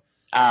while.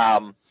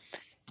 And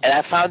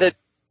I found it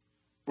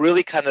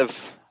really kind of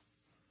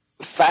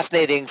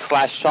fascinating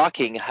 /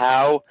 shocking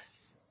how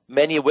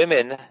many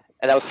women,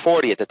 and I was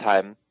 40 at the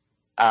time,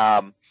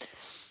 and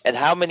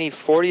how many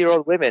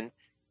 40-year-old women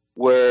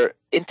were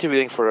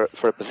interviewing for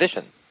a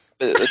position.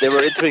 They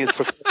were interviewing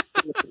for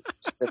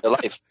in their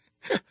life,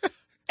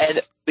 and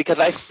because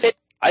I fit,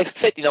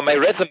 my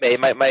resume,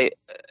 my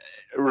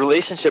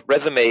relationship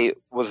resume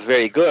was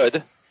very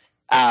good.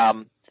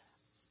 I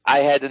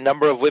had a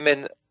number of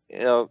women,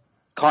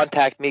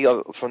 contact me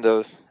from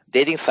the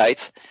dating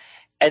sites,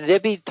 and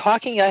they'd be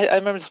talking. I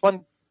remember this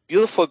one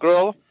beautiful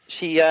girl.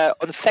 She on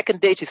the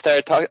second date she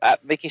started talking,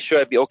 making sure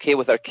I'd be okay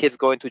with our kids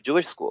going to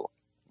Jewish school,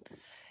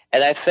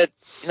 and I said,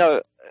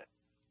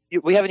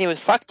 we haven't even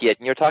fucked yet,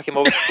 and you're talking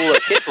about what school our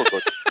kids will go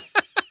to.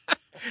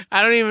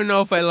 I don't even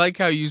know if I like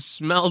how you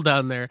smell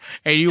down there,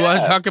 and you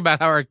want to talk about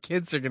how our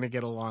kids are going to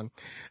get along.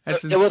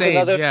 That's There was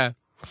insane. Yeah.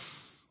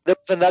 There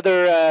was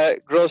another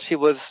girl. She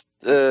was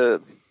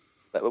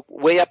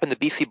way up in the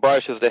BC bar.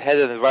 She was the head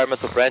of the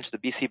environmental branch of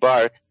the BC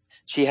bar.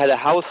 She had a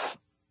house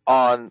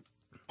on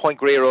Point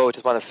Grey Road, which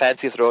is one of the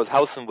fanciest roads,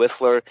 house in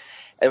Whistler,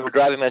 and we're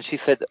driving, and she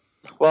said,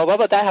 well, what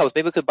about that house?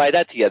 Maybe we could buy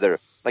that together,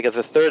 like as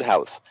a third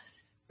house.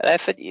 And I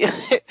said,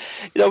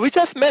 we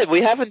just met.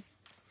 We haven't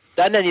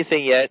done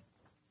anything yet.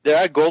 There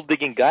are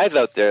gold-digging guys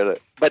out there.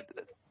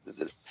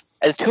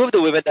 And 2 of the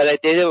women that I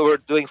dated were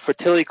doing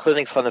fertility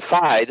clinics on the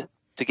side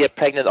to get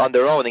pregnant on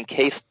their own in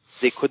case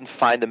they couldn't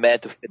find a man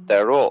to fit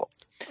their role.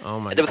 Oh,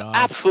 my God. And there was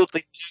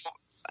absolutely no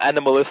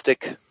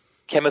animalistic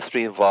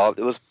chemistry involved.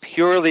 It was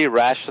purely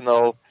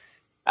rational,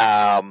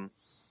 kind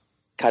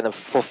of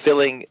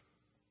fulfilling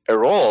a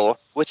role,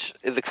 which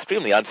is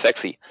extremely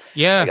unsexy.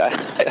 Yeah.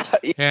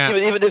 Like, yeah.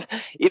 Even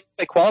if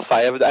I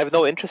qualify, I have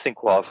no interest in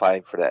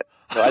qualifying for that.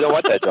 No, I don't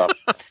want that job.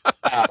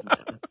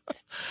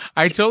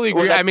 I totally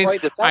agree. I mean,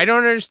 I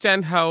don't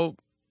understand how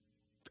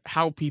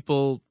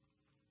people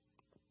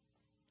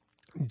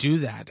do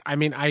that. I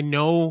mean, I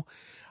know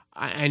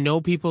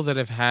people that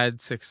have had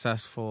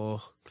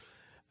successful,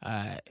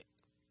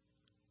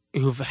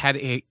 who've had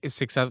a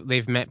success.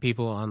 They've met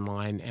people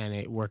online and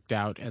it worked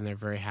out, and they're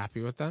very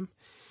happy with them.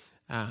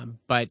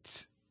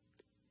 But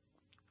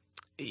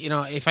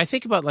if I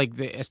think about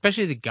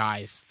especially the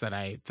guys that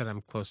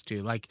I'm close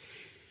to, like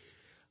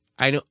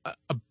I know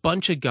a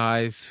bunch of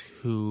guys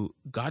who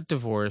got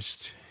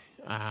divorced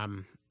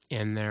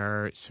in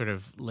their sort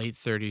of late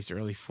 30s,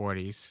 early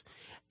 40s,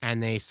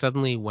 and they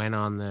suddenly went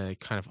on the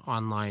kind of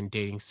online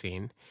dating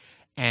scene.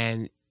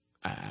 And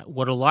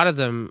what a lot of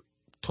them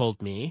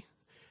told me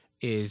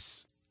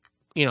is,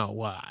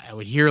 I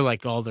would hear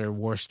like all their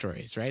war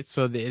stories, right?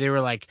 So they were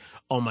like,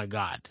 oh my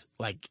God,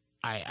 like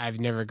I've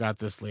never got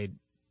this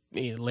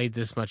laid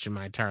this much in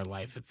my entire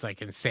life. It's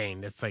like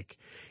insane. It's like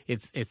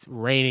it's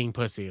raining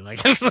pussy.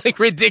 Like it's like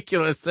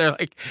ridiculous. They're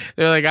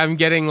like I'm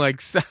getting.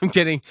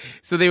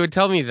 So they would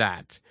tell me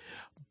that,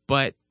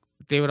 but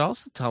they would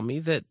also tell me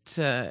that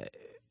the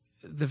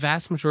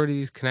vast majority of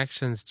these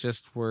connections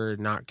just were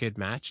not good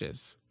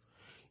matches.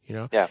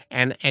 Yeah.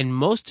 And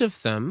most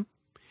of them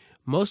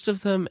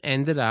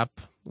ended up,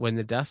 when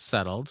the dust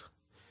settled,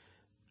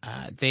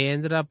 they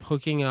ended up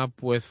hooking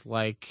up with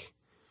like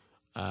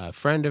a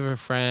friend of a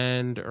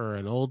friend, or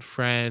an old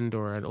friend,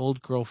 or an old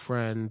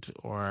girlfriend,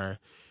 or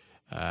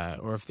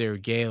if they were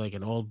gay, like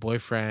an old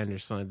boyfriend or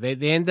something.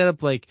 They ended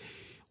up like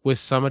with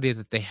somebody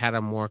that they had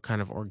a more kind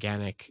of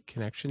organic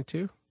connection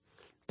to.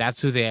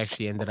 That's who they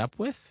actually ended up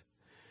with.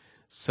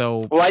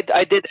 So, well,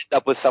 I did end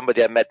up with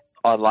somebody I met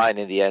online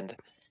in the end.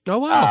 Oh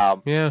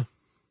wow! Yeah.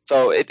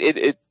 So it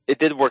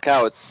did work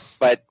out,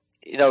 but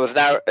it was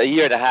now a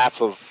year and a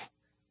half of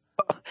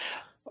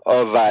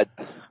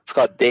it's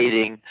called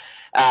dating.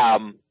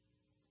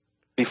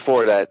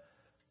 Before that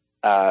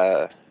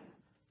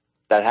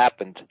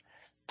happened.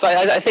 So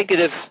I think it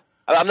is.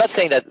 I'm not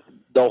saying that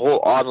the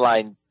whole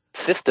online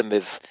system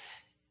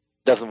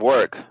doesn't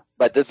work,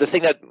 but the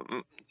thing that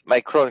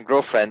my current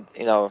girlfriend,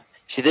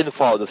 she didn't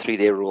follow the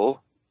 3-day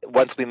rule.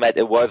 Once we met,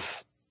 it was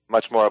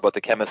much more about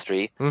the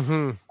chemistry,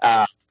 Mm-hmm.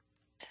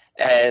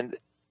 and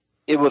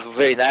it was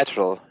very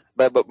natural.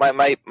 But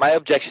my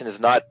objection is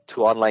not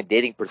to online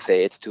dating per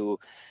se. It's to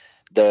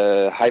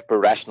the hyper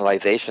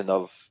rationalization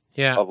of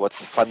what's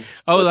fun.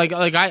 Oh, like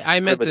I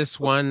met this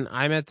one.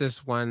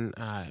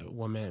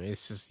 Woman.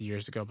 It's just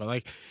years ago, but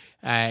like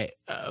a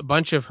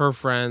bunch of her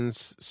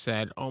friends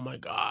said, "Oh my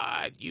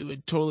God, you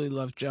would totally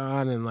love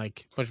John," and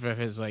like a bunch of my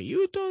friends were like, "You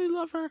would totally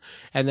love her,"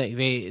 and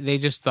they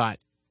just thought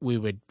we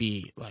would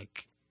be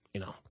like,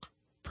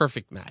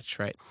 perfect match,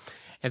 right?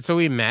 And so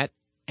we met,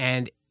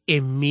 and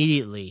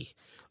immediately,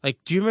 Like,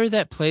 do you remember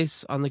that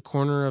place on the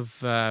corner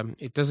of,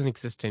 it doesn't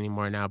exist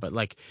anymore now, but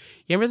like,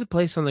 you remember the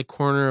place on the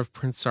corner of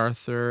Prince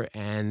Arthur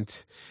and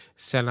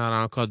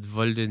Saint-Laurent called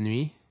Vol de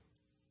Nuit?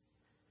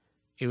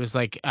 It was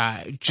like,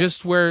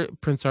 just where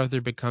Prince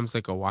Arthur becomes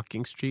like a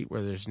walking street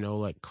where there's no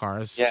like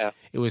cars. Yeah.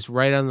 It was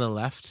right on the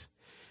left.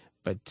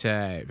 But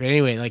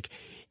anyway, like,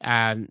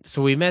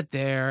 so we met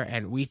there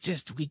and we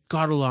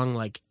got along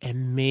like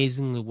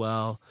amazingly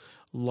well.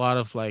 A lot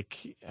of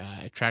like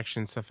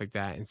attraction, stuff like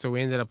that. And so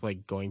we ended up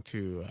like going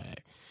to,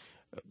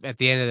 at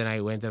the end of the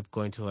night, we ended up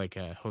going to like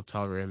a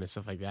hotel room and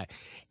stuff like that.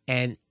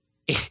 And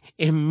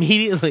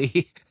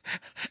immediately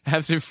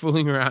after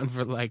fooling around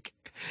for like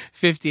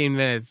 15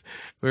 minutes,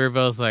 we were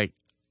both like,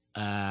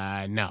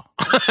 no.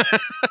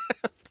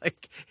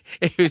 Like,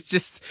 it was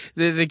just,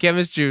 the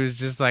chemistry was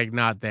just like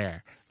not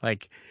there.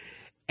 Like,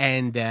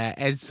 and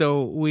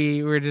so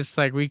we were just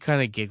like, we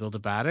kind of giggled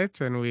about it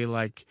and we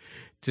like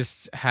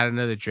just had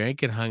another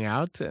drink and hung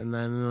out. And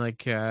then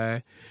like,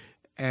 and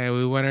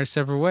we went our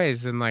separate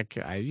ways. And like,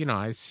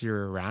 I see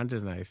her around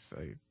and I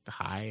say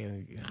hi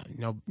and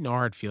no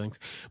hard feelings.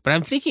 But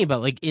I'm thinking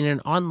about like in an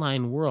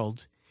online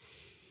world,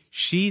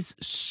 she's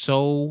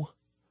so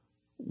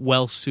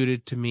well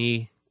suited to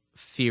me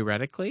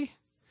theoretically.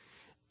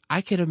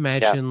 I could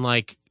imagine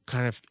like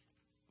kind of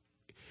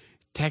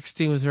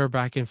texting with her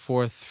back and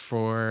forth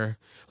for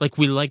like,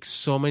 we like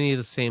so many of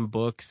the same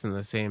books and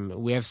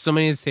we have so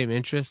many of the same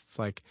interests.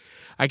 Like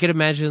I could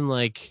imagine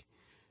like,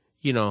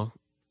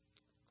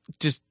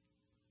 just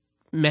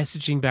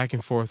messaging back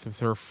and forth with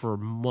her for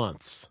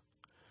months.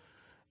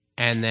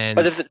 And then,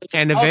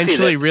 and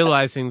eventually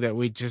realizing that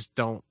we just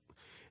don't,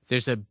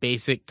 there's a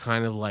basic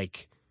kind of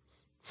like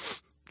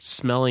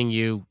smelling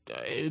you,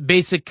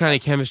 basic kind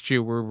of chemistry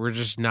where we're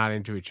just not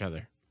into each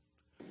other,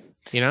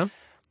 And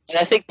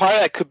I think part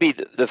of that could be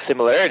the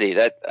similarity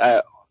that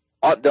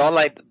the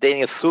online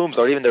dating assumes,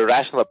 or even the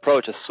rational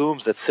approach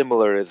assumes that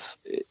similar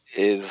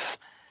is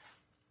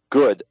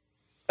good.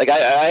 Like I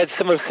had a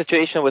similar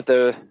situation with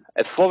a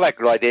Slovak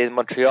girl I dated in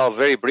Montreal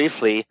very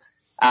briefly.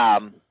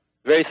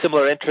 Very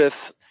similar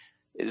interests.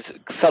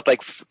 Felt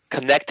like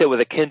connected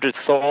with a kindred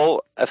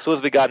soul. As soon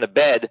as we got into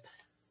bed,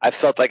 I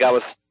felt like I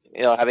was,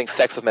 having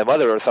sex with my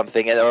mother or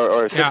something,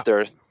 or a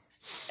sister.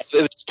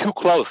 It was too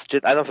close. I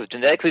don't know if it's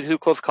genetically too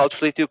close,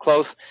 culturally too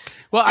close.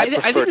 Well, I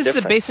think this is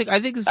a basic.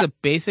 I think this is a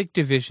basic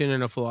division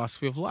in a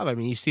philosophy of love. I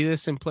mean, you see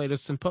this in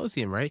Plato's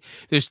Symposium, right?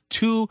 There's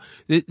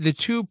the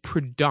two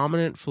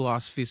predominant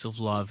philosophies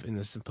of love in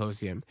the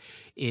Symposium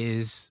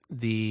is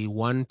the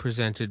one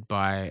presented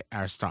by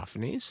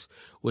Aristophanes,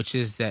 which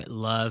is that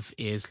love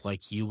is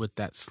like you with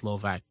that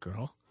Slovak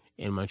girl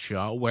in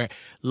Montreal, where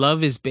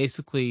love is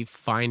basically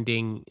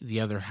finding the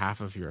other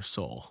half of your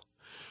soul.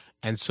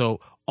 And so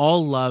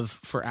all love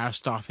for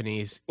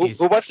Aristophanes is...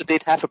 Who wants to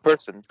date half a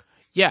person?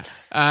 Yeah,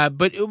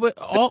 but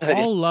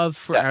all love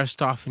for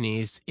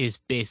Aristophanes is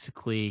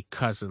basically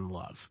cousin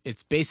love.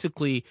 It's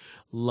basically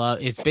love.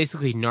 It's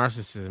basically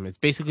narcissism. It's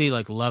basically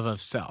like love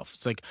of self.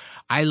 It's like,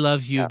 I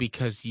love you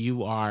because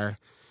you are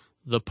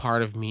the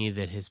part of me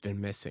that has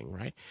been missing,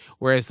 right?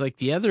 Whereas like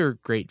the other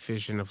great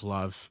vision of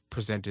love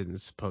presented in the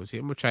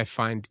Symposium, which I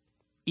find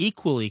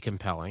equally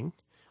compelling,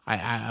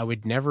 I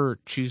would never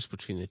choose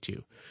between the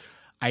two.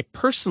 I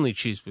personally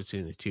choose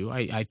between the two.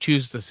 I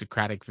choose the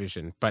Socratic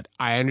vision, but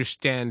I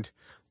understand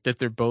that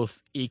they're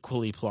both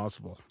equally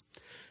plausible.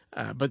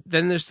 But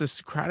then there's the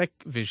Socratic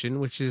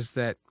vision, which is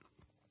that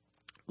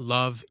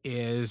love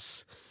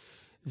is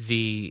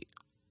the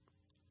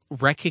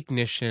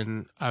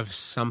recognition of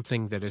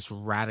something that is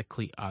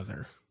radically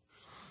other,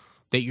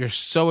 that you're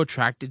so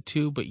attracted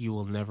to, but you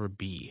will never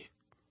be.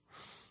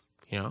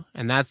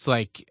 And that's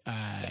like,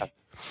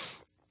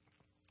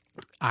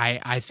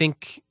 I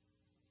think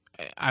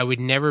I would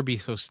never be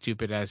so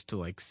stupid as to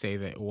like say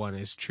that one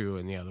is true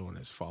and the other one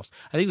is false.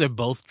 I think they're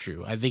both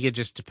true. I think it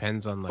just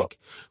depends on like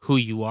who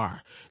you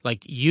are.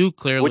 Like you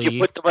clearly. Would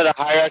you put them in a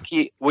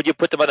hierarchy? Would you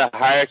put them in a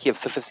hierarchy of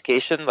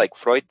sophistication like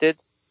Freud did?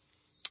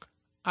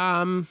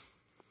 Or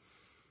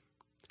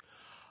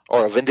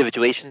of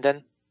individuation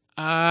then?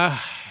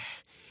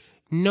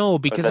 No,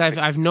 because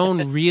I've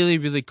known really,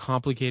 really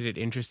complicated,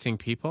 interesting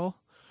people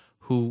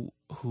who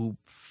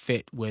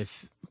fit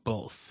with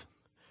both.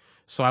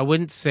 So I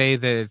wouldn't say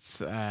that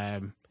it's,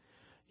 I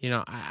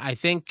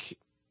think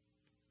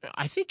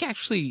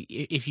actually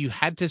if you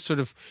had to sort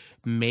of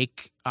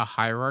make a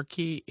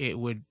hierarchy, it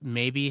would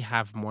maybe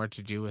have more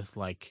to do with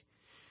like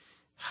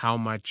how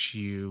much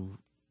you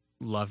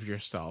love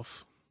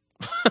yourself.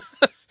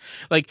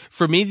 Like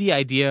for me, the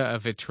idea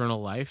of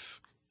eternal life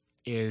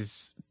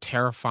is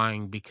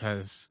terrifying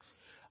because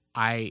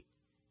I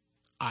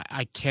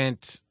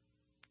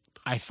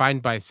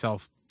find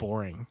myself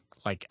boring.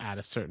 Like at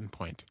a certain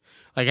point,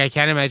 like I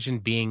can't imagine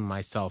being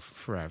myself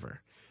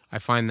forever. I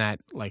find that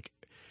like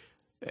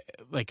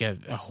a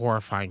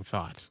horrifying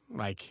thought.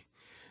 Like,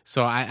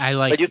 so I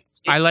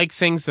like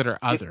things that are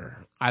other.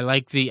 I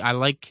like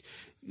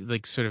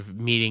sort of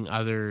meeting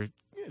other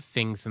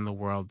things in the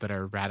world that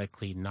are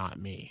radically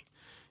not me.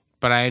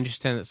 But I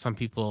understand that some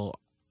people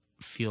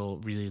feel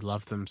really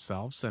love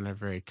themselves and are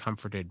very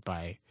comforted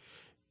by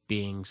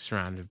being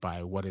surrounded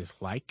by what is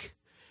like.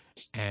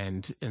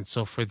 And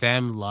so for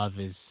them, love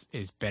is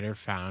better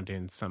found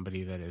in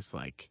somebody that is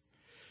like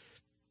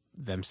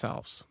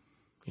themselves,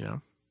 you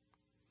know?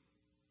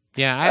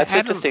 Yeah, That's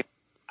interesting.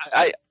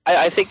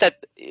 I think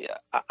that,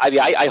 I mean,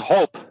 I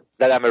hope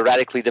that I'm a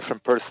radically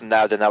different person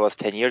now than I was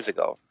 10 years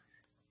ago.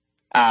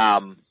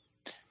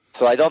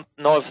 So I don't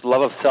know if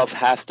love of self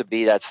has to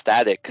be that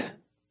static.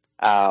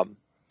 'Cause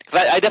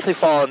I definitely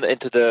fall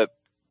into the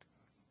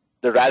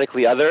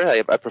radically other.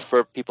 I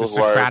prefer people the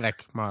who are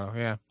Socratic model,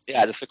 yeah.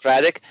 Yeah, the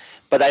Socratic.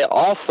 But I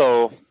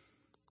also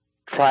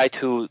try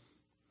to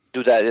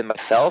do that in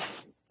myself.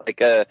 Like,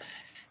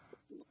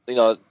 you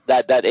know,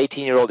 that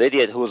 18-year-old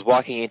idiot who was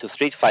walking into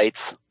street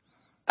fights,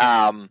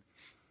 in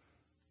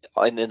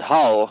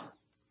Hull.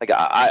 Like,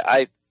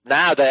 I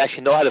now that I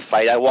actually know how to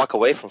fight, I walk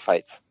away from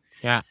fights.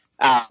 Yeah.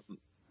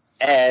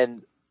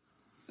 And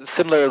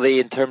similarly,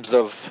 in terms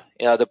of,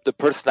 you know, the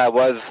person I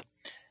was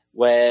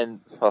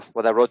when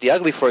I wrote The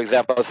Ugly, for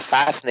example, I was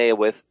fascinated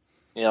with,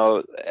 you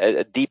know,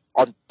 a deep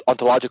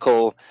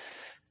ontological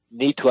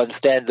need to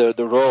understand the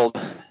world.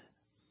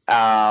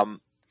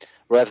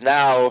 Whereas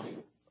now,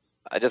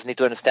 I just need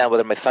to understand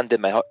whether my son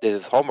did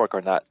his homework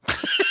or not.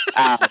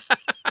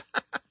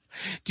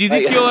 Do you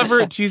think you'll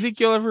ever? Do you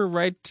think you'll ever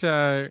write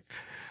a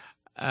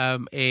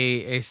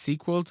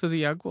sequel to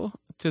The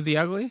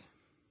Ugly?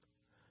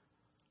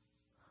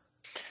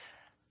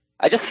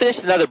 I just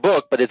finished another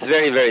book, but it's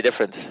very, very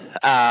different.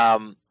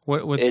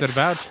 What's it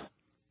about?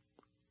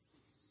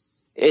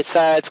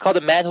 It's called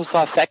The Man Who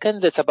Saw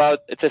Seconds. It's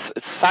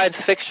science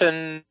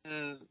fiction.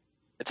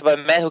 It's about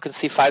a man who can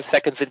see 5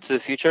 seconds into the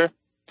future.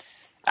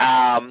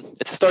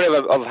 It's a story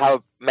of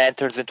how man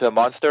turns into a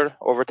monster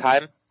over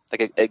time,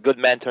 like a good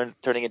man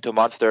turning into a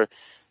monster.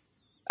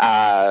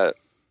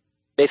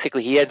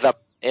 Basically, he ends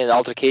up in an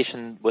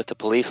altercation with the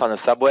police on the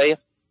subway,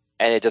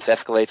 and it just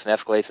escalates and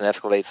escalates and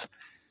escalates.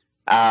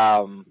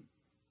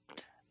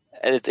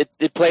 And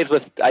it plays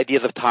with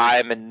ideas of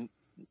time and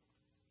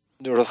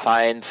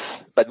neuroscience,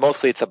 but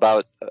mostly it's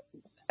about,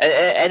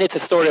 and it's a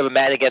story of a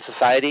man against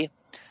society,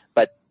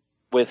 but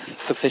with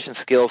sufficient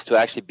skills to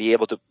actually be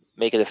able to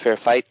make it a fair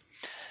fight.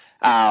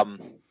 And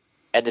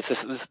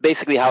it's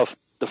basically how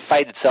the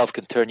fight itself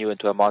can turn you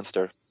into a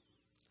monster.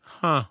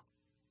 Huh.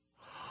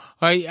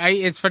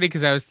 It's funny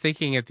because I was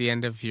thinking at the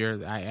end of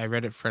I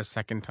read it for a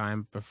second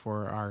time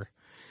before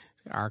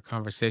our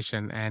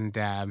conversation, and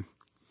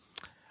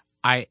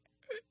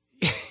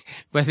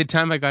by the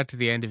time I got to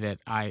the end of it,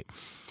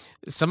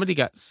 somebody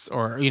got,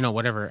 or you know,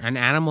 whatever, an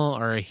animal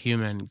or a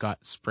human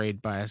got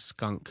sprayed by a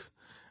skunk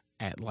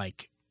at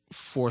like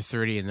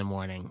 4:30 in the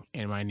morning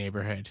in my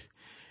neighborhood,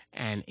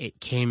 and it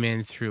came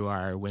in through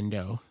our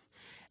window,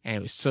 and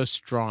it was so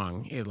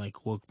strong it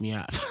like woke me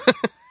up.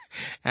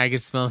 And I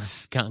could smell the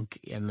skunk,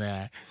 and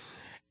I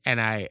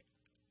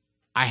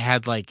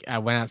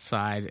went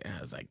outside and I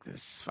was like,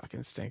 this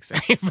fucking stinks.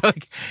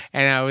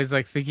 And I was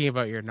like thinking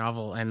about your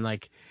novel, and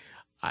like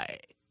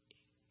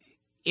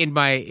in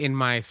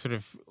my sort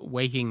of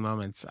waking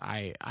moments,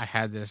 I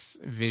had this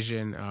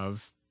vision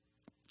of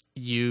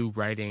you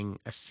writing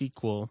a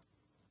sequel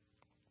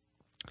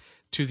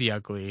to The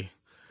Ugly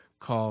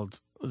called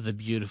The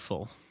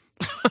Beautiful.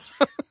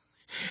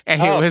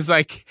 And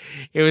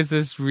it was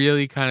this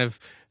really kind of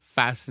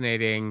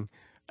fascinating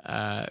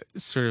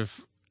sort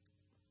of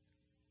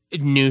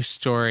new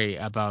story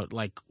about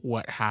like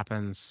what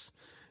happens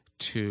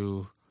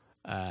to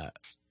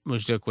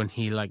Mujduk when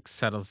he like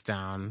settles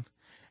down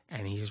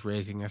and he's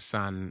raising a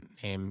son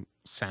named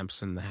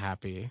Samson the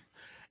Happy.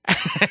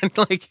 And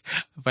like,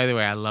 by the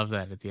way, I love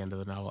that at the end of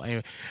the novel.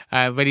 Anyway,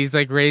 but he's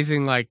like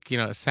raising like, you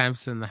know,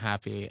 Samson the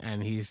Happy,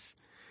 and he's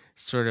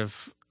sort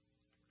of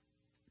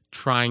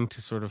trying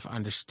to sort of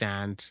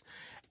understand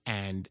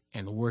and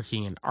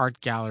working in art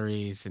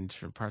galleries in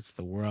different parts of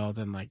the world,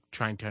 and like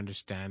trying to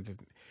understand.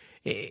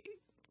 And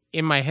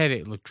in my head,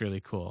 it looked really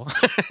cool.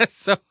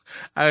 So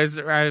I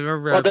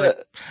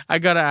remember I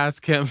gotta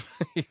ask him,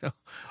 you know,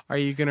 are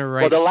you gonna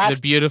write The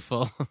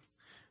Beautiful?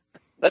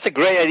 That's a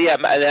great idea.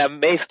 I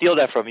may steal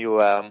that from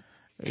you.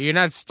 You're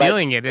not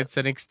stealing it. It's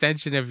an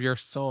extension of your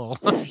soul.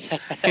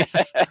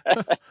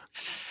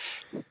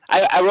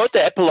 I wrote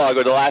the epilogue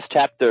or the last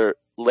chapter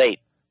late.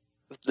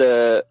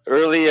 The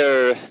early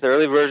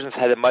versions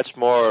had a much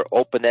more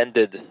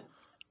open-ended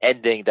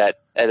ending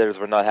that editors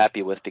were not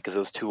happy with because it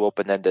was too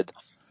open-ended.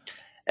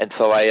 And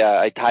so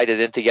I tied it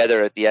in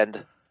together at the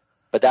end.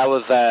 But that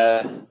was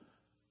I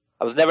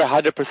was never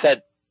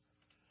 100%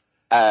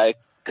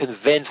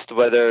 convinced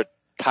whether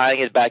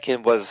tying it back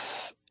in was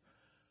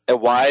a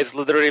wise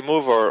literary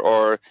move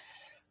or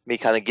me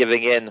kind of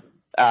giving in.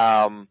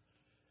 But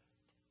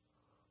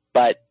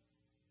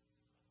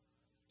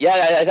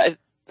yeah,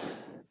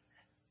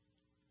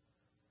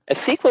 a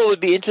sequel would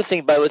be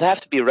interesting, but it would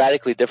have to be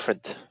radically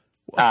different.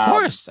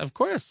 Of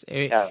course.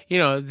 Yeah. You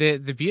know,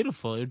 the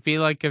Beautiful. It would be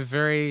like a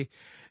very,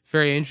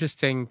 very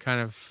interesting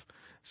kind of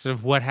sort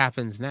of what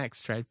happens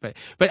next, right? But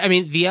I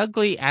mean, The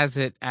Ugly as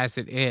it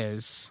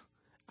is,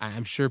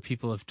 I'm sure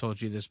people have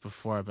told you this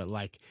before, but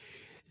like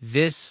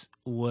this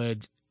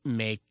would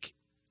make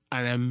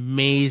an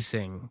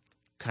amazing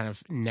kind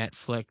of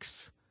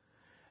Netflix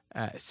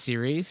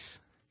series.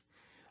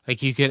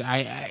 Like you could,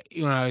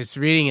 when I was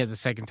reading it the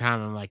second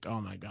time, I'm like,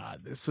 oh my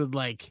God, this would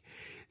make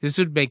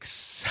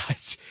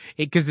such,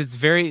 because it's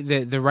very,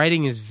 the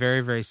writing is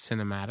very, very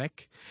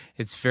cinematic.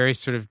 It's very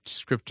sort of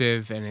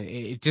descriptive, and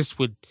it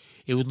would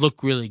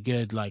look really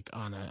good, like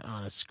on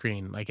a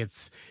screen. Like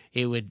it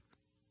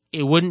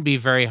wouldn't be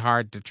very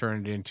hard to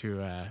turn it into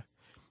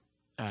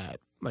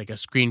like a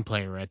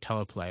screenplay or a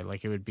teleplay.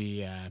 Like it would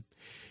be,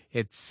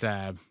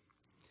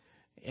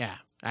 yeah.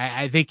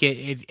 I think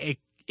it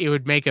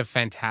would make a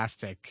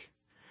fantastic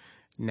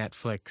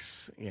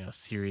Netflix,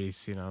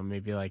 series.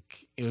 Maybe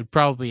like it would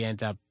probably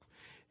end up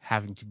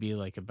having to be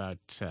like about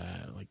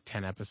like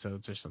 10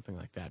 episodes or something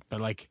like that. But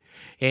like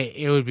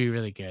it would be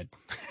really good.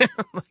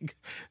 Like,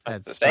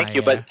 Thank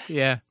you, but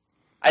yeah,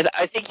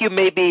 I think you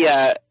may be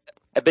a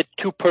bit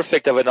too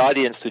perfect of an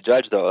audience to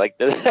judge, though. Like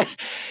because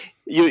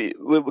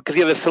you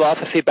have a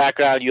philosophy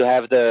background, you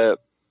have the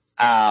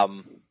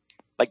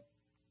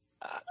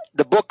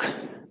the book.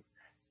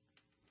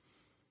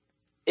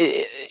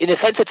 In a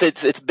sense,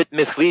 it's a bit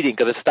misleading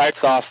because it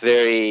starts off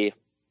very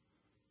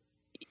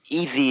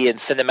easy and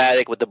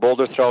cinematic with the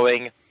boulder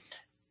throwing,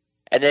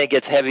 and then it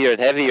gets heavier and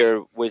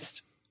heavier. With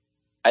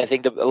I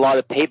think a lot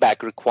of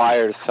payback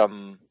requires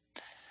some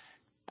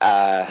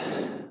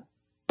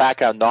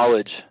background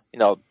knowledge.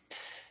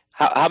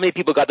 How many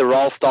people got the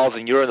raw stalls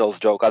and urinals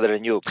joke other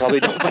than you? Probably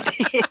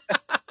nobody.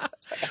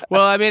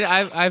 Well, I mean,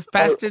 I've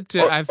passed it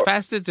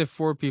to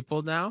 4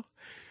 people now,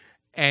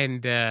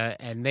 and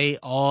they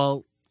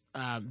all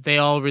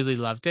really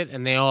loved it,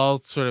 and they all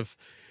sort of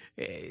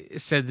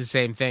said the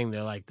same thing.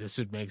 They're like, this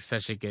would make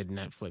such a good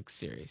Netflix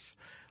series.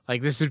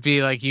 Like this would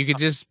be like, you could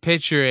just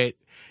picture it.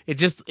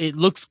 It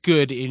looks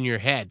good in your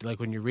head. Like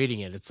when you're reading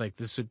it, it's like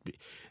this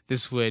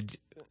would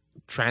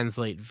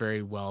translate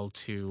very well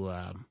to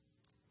a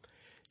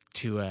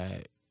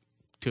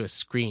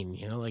screen.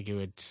 Like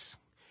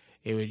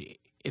it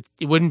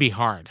wouldn't be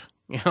hard.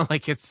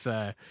 Like it's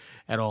at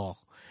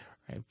all.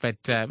 Right?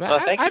 But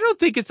I don't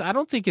think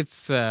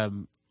it's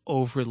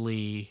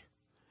overly.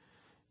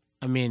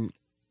 I mean,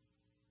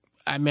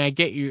 I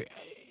get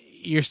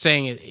you're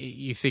saying it.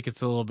 You think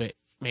it's a little bit,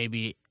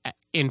 maybe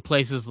in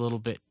places, a little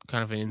bit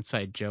kind of an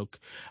inside joke.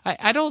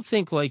 I don't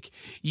think, like,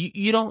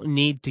 you don't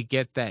need to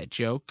get that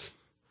joke,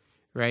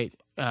 right?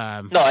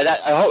 No,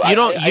 you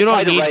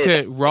don't need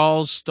to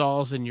Rawls,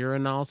 stalls, and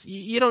urinals.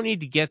 You don't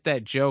need to get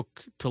that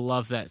joke to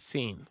love that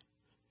scene.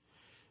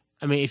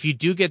 I mean, if you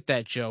do get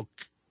that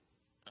joke,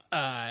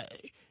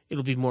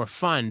 it'll be more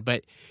fun.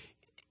 But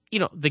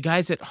the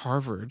guy's at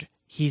Harvard.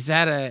 He's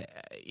at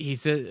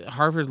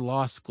Harvard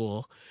Law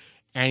School,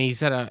 and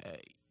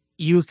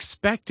you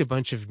expect a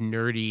bunch of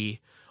nerdy,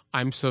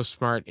 I'm so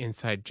smart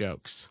inside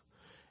jokes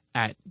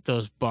at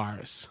those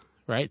bars,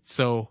 right?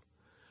 So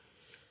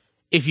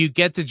if you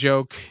get the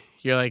joke,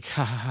 you're like,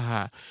 ha ha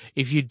ha.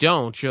 If you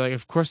don't, you're like,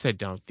 of course I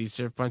don't. These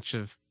are a bunch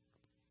of,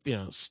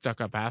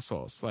 stuck up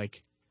assholes.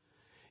 Like,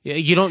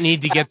 you don't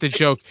need to get the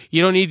joke.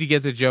 You don't need to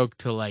get the joke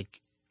to like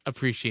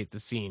appreciate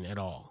the scene at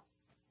all.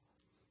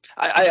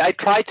 I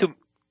try to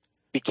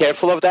be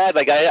careful of that.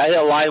 Like I had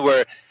a line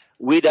where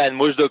Wida and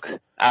Mujduk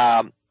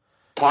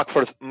talked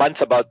for months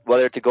about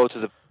whether to go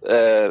to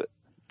the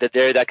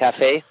Derrida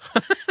Cafe.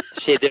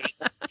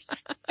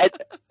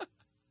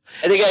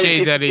 And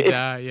again,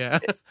 yeah.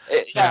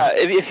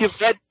 If you're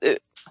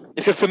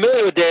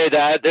familiar with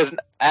Derrida, there's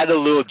add a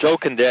little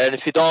joke in there, and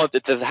if you don't,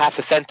 it's a half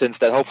a sentence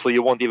that hopefully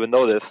you won't even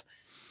notice.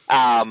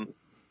 So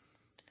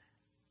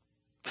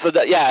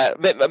that, yeah,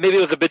 maybe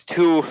it was a bit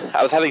too.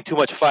 I was having too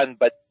much fun,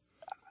 but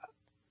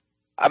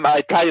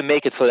I try to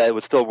make it so that it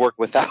would still work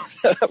without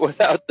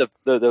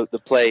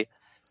the play.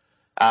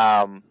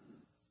 But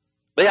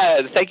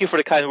yeah, thank you for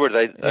the kind words.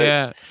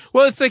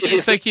 Well, it's like when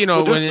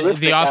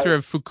the author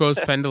of Foucault's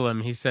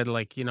Pendulum, he said,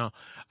 like,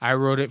 I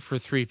wrote it for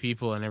 3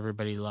 people and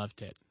everybody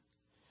loved it,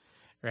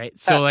 right?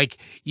 So like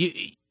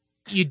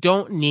you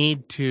don't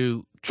need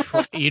to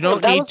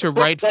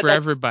write for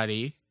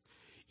everybody.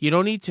 You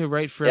don't need to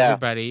write for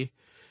everybody.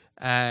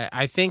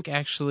 I think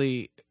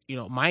actually,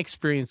 my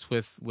experience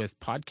with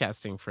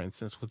podcasting, for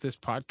instance, with this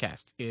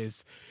podcast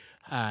is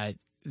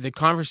the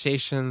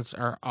conversations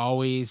are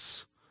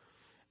always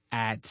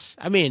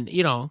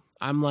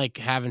I'm like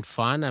having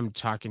fun. I'm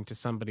talking to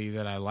somebody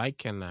that I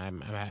like, and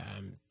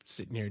I'm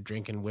sitting here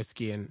drinking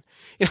whiskey, and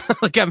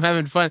like I'm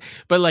having fun.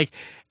 But like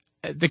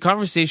the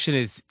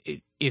conversation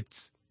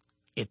it's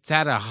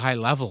at a high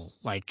level.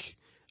 Like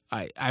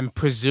I'm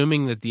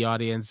presuming that the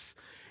audience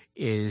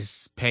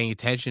is paying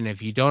attention.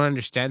 If you don't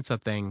understand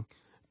something,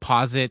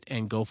 pause it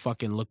and go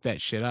fucking look that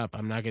shit up.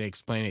 I'm not going to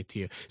explain it to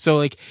you. So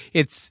like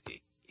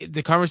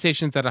the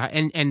conversations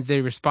and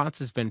the response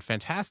has been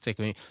fantastic.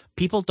 I mean,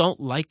 people don't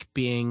like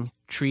being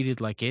treated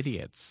like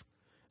idiots.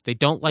 They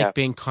don't like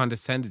being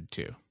condescended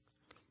to.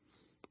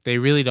 They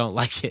really don't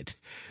like it.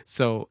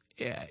 So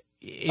it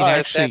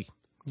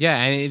Yeah,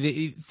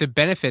 and the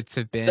benefits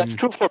have been... That's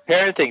true for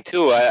parenting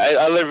too.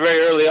 I learned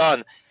very early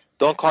on,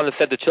 don't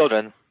condescend to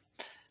children.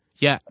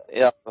 Yeah.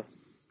 Yeah.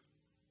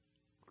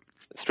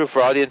 It's true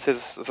for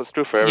audiences. It's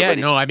true for everybody.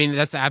 Yeah, no, I mean,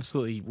 that's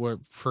absolutely where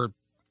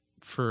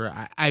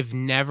I've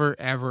never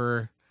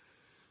ever...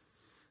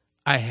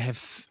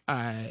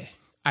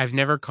 I've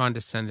never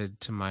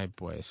condescended to my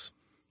boys.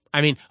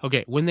 I mean,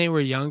 okay, when they were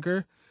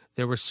younger,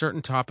 there were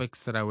certain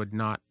topics that I would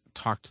not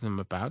talk to them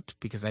about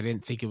because I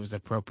didn't think it was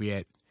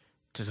appropriate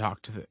to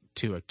talk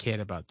to a kid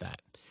about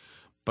that.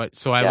 But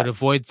so I would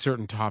avoid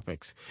certain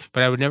topics,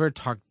 but I would never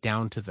talk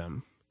down to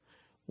them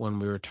when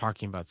we were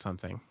talking about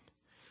something.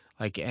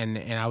 Like, and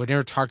I would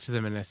never talk to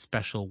them in a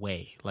special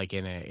way, like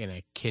in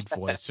a kid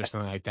voice or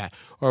something like that,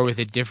 or with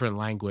a different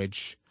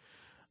language.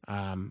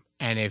 And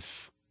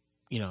if,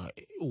 you know,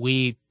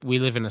 we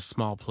live in a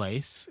small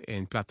place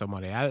in Plata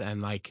Moreal,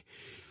 and like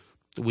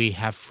we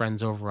have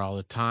friends over all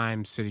the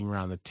time, sitting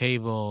around the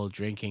table,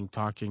 drinking,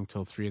 talking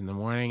till 3 a.m,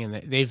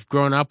 and they've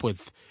grown up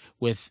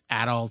with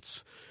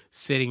adults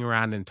sitting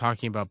around and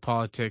talking about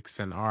politics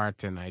and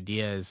art and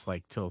ideas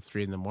like till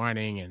 3 a.m.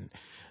 and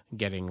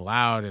getting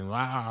loud and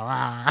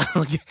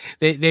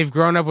they've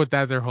grown up with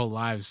that their whole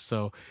lives,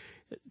 so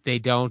they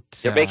don't.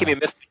 You're making me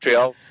miss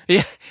Montreal.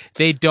 Yeah,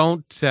 they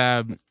don't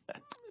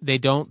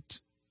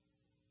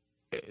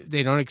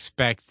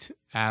expect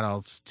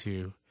adults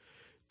to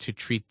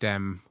treat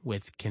them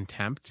with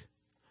contempt.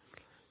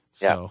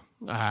 So,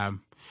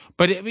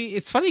 but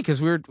it's funny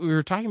because we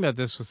were talking about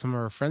this with some of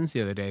our friends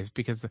the other days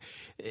because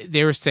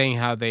they were saying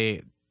how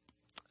they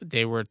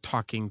were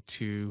talking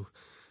to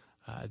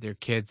their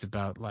kids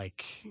about,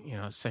 like, you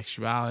know,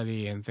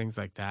 sexuality and things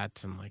like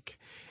that, and like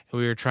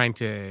we were trying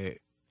to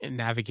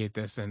navigate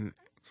this, and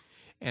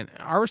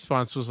our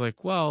response was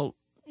like, well,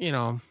 you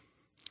know,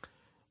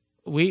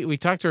 we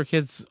talk to our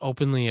kids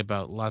openly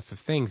about lots of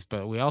things,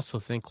 but we also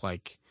think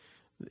like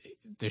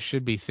there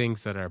should be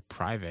things that are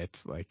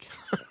private, like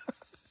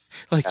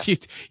like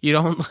you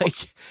don't,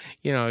 like,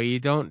 you know, you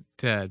don't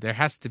there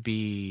has to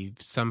be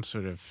some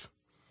sort of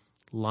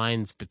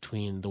lines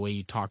between the way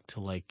you talk to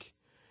like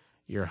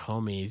your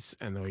homies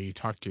and the way you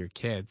talk to your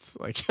kids.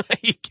 Like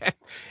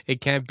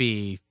it can't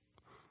be,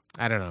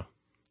 I don't know.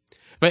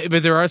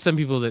 But there are some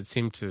people that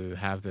seem to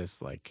have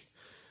this, like,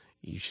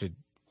 you should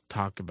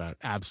talk about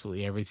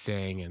absolutely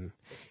everything.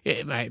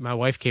 And my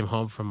wife came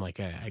home from like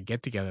a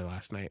get together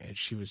last night, and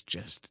she was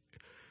just,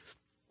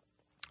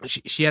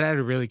 she had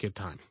a really good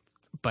time,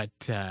 but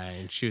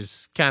and she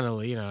was kind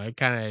of, you know,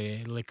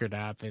 kind of liquored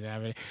up and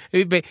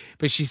everything.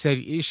 But she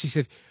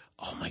said,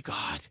 oh my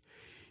God,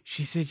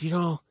 she said, you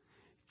know,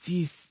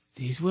 these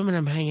women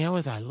I'm hanging out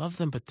with, I love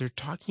them, but they're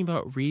talking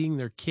about reading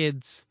their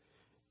kids'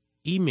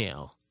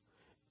 email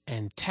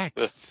and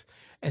texts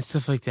and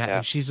stuff like that.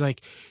 And she's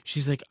like,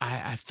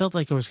 I felt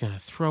like I was going to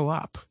throw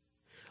up.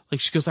 Like,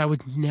 she goes, I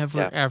would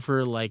never,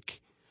 ever,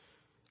 like,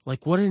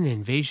 what an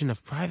invasion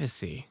of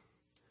privacy.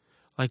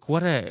 Like,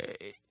 what a,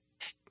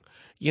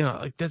 you know,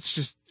 like, that's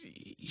just,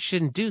 you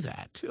shouldn't do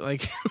that.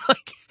 Like,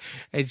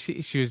 and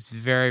she was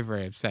very,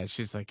 very upset.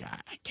 She's like,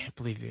 I can't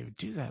believe they would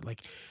do that.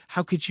 Like,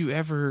 how could you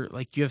ever,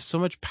 like, you have so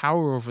much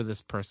power over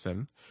this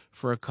person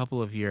for a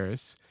couple of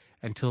years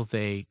until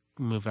they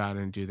move out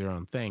and do their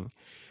own thing.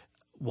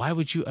 Why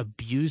would you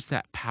abuse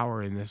that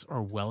power in this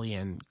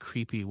Orwellian,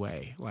 creepy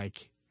way?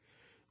 Like,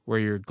 where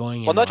you're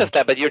going in. Well, not just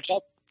that, but your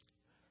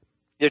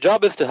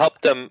job is to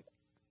help them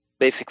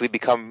basically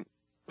become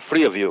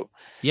free of you.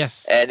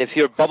 Yes. And if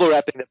you're bubble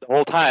wrapping them the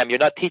whole time, you're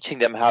not teaching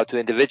them how to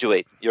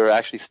individuate. You're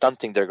actually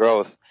stunting their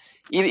growth.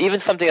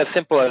 Even something as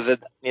simple as a,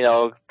 you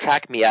know,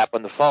 Track Me app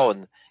on the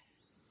phone.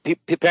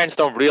 Parents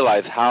don't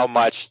realize how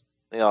much,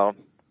 you know.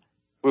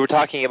 We were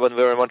talking about when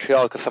we were in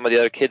Montreal because some of the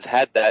other kids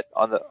had that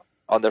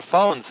on their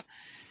phones,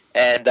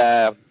 and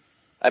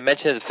I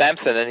mentioned it to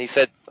Samson, and he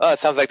said, "Oh, it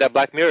sounds like that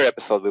Black Mirror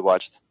episode we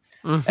watched."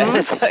 Mm-hmm. And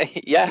it's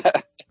like, yeah.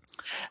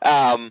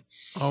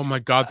 Oh my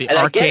God, the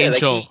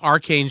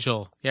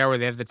Archangel, yeah, where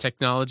they have the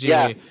technology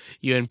where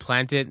you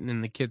implant it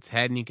in the kid's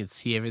head and you can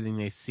see everything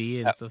they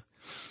see, and so,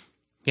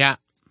 yeah.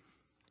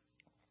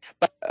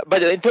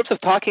 But in terms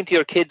of talking to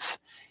your kids,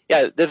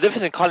 yeah, there's a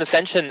difference in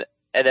condescension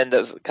and then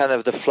the kind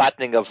of the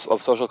flattening of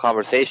social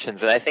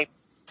conversations. And I think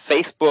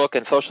Facebook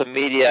and social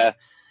media,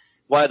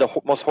 one of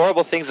the most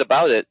horrible things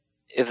about it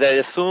is that it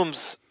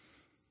assumes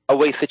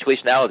away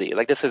situationality.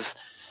 Like, this is,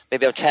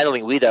 maybe I'm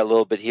channeling Ouida a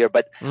little bit here,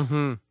 but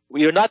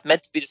you're not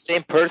meant to be the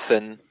same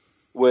person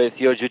with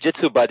your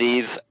jujitsu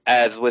buddies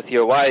as with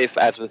your wife,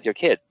 as with your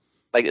kid.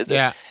 Like,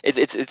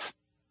 it's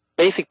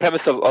basic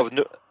premise of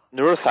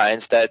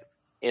neuroscience that,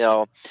 you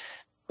know,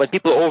 when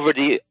people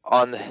OD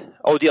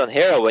on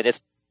heroin, it's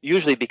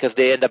usually because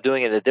they end up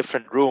doing it in a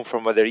different room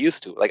from what they're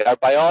used to. Like, our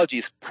biology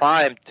is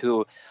primed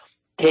to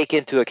take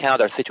into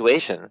account our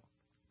situation,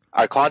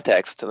 our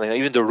context,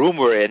 even the room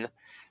we're in.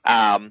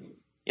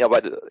 You know,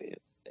 but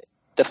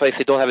that's why I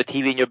say don't have a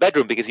TV in your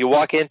bedroom, because you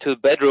walk into the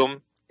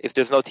bedroom if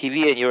there's no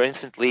TV and you're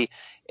instantly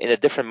in a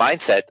different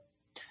mindset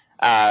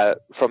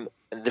from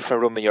a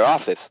different room in your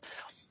office.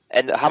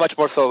 And how much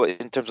more so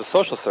in terms of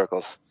social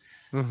circles.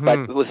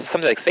 But with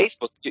something like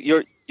Facebook,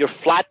 you're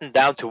flattened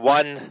down to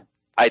one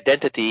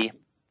identity.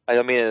 I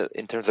don't mean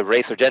in terms of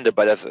race or gender,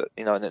 but as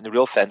in the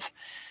real sense,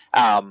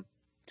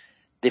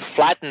 they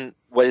flatten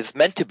what is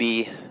meant to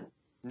be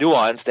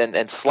nuanced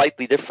and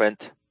slightly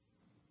different.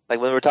 Like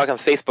when we're talking on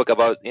Facebook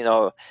about,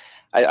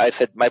 I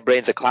said my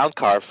brain's a clown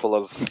car full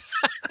of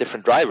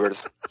different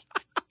drivers.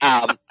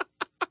 I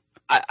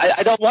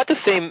don't want the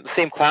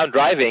same clown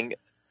driving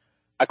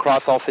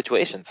across all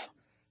situations.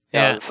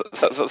 Yeah.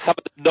 So some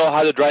know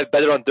how to drive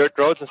better on dirt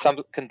roads, and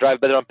some can drive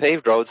better on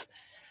paved roads.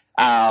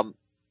 And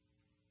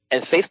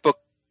Facebook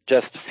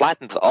just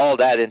flattens all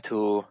that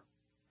into.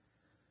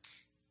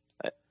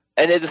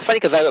 And it's funny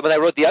because when I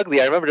wrote The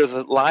Ugly, I remember there was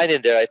a line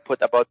in there I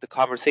put about the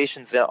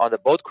conversations on the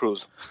boat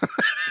cruise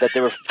that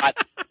they were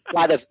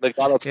flat as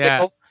McDonald's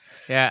pickle.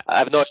 Yeah. I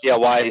have no idea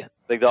why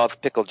McDonald's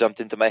pickle jumped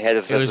into my head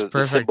as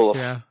a symbol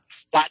of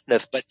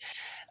flatness, but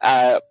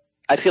I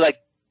feel like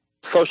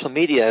social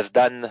media has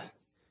done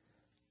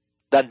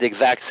the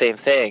exact same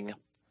thing.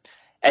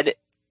 And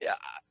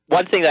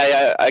one thing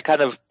I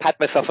kind of pat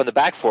myself on the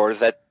back for is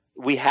that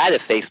we had a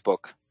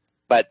Facebook,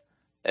 but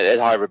at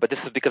Harvard. But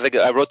this is because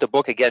I wrote the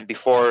book again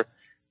before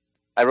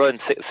I wrote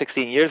it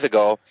 16 years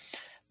ago.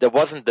 There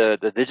wasn't the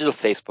digital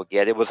Facebook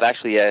yet. It was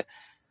actually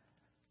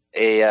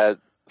a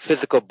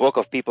physical book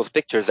of people's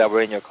pictures that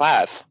were in your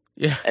class.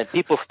 Yeah. And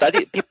people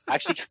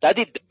actually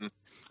studied them.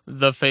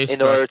 The Facebook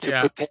in order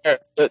to prepare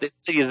the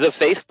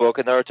Facebook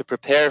in order to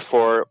prepare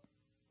for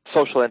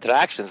social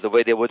interactions the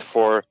way they would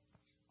for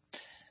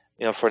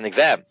an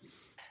exam.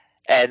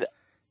 And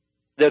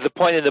there's a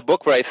point in the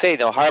book where I say,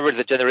 Harvard's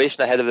a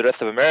generation ahead of the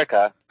rest of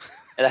America,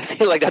 and I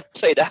feel like that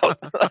played out.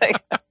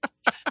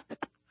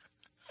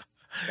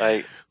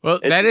 Well,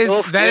 that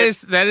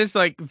is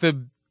like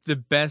the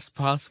best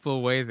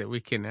possible way that we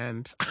can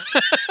end.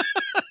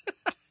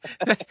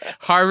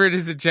 Harvard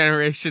is a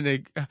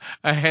generation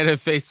ahead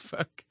of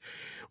Facebook.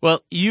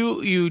 Well,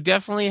 you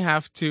definitely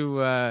have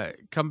to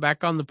come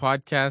back on the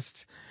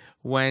podcast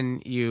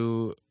when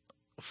you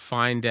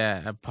find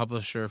a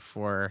publisher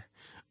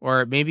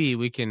or maybe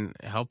we can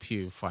help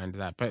you find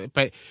that.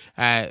 But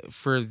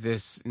for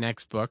this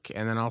next book,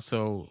 and then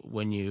also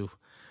when you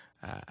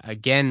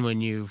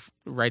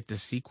write the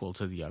sequel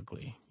to The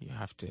Ugly, you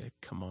have to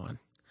come on.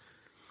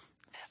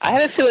 I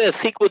have a feeling a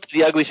sequel to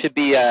The Ugly should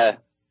be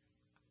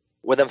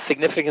when I'm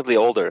significantly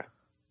older.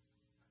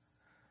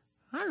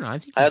 I don't know. I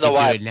think you can do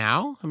it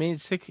now. I mean,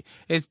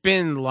 it's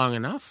been long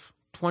enough.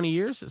 20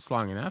 years, it's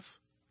long enough.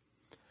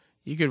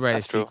 You could write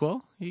a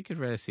sequel. You could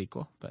write a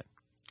sequel. But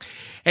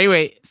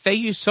anyway, thank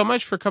you so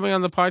much for coming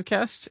on the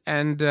podcast.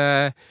 And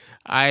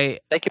I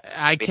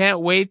can't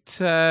wait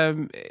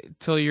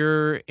till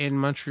you're in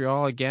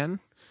Montreal again.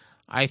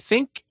 I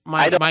think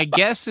my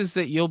guess is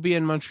that you'll be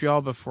in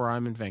Montreal before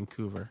I'm in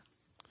Vancouver.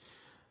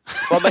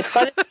 Well, my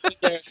son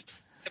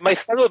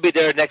will be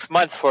there next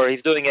month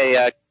he's doing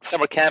a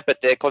summer camp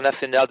at the École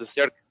Nationale du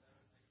Cirque.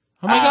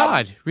 Oh my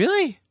God!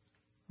 Really?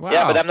 Wow.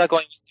 Yeah, but I'm not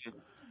going with him.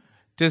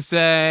 Does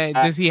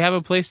he have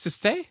a place to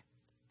stay?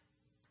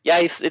 Yeah,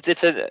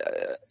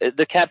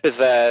 the camp is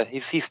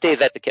he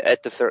stays at the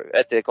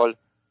École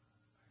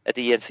at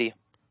the ENC.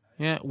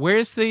 Yeah,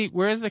 where's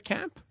the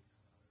camp?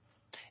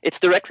 It's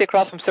directly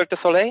across from Cirque du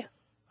Soleil.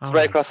 It's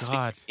right across the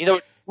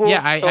street.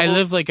 Yeah, I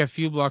live like a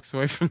few blocks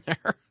away from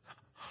there.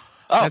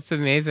 Oh, that's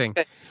amazing.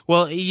 Okay.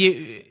 Well,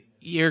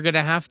 you're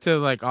gonna have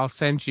to I'll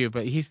send you,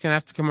 but he's gonna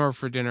have to come over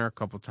for dinner a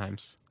couple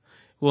times.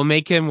 We'll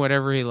make him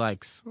whatever he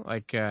likes,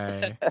 like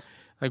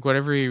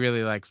whatever he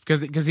really likes,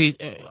 because he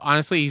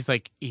honestly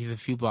he's a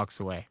few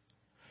blocks away.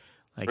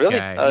 Really?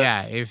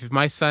 Yeah. If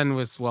my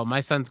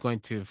son's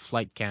going to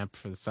flight camp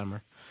for the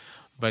summer,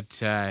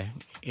 but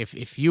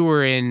if you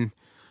were in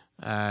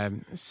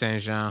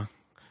Saint Jean,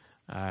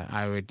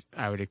 I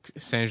would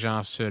Saint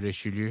Jean sur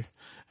Richelieu.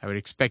 I would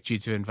expect you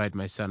to invite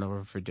my son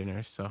over for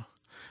dinner, so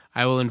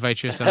I will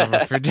invite your son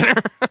over for dinner.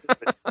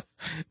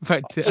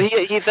 But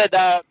he's at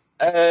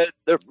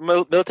the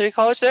military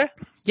college there.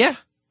 Yeah,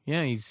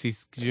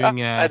 he's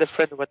doing. I had a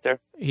friend who went there.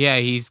 Yeah,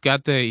 he's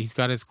got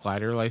his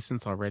glider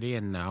license already,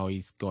 and now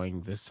he's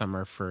going this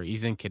summer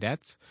he's in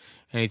cadets,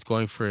 and he's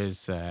going for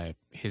his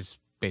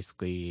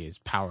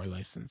power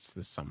license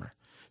this summer.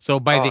 So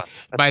by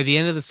the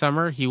end of the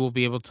summer, he will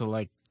be able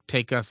to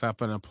take us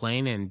up on a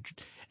plane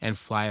and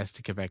fly us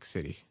to Quebec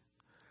City.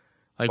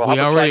 We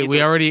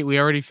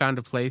already found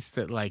a place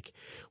that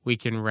we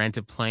can rent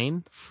a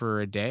plane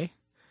for a day,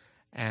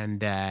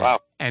 and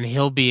and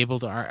he'll be able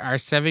to. Our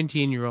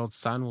 17-year-old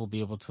son will be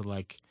able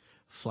to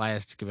fly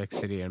us to Quebec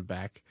City and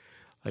back.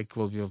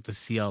 We'll be able to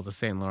see all the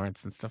St.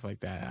 Lawrence and stuff like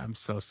that. I'm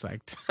so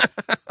psyched.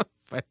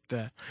 But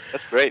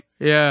that's great.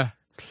 Yeah,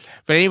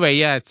 but anyway,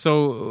 yeah.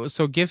 So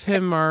give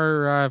him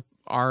our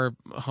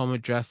home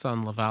address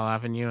on Laval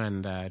Avenue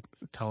and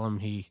tell him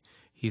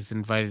he's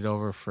invited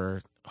over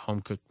for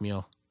home cooked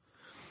meal.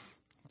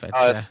 But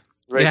that's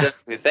right.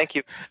 Yeah. Thank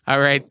you. All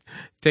right.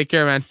 Take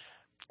care, man.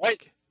 All right.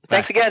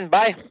 Thanks again.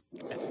 Bye.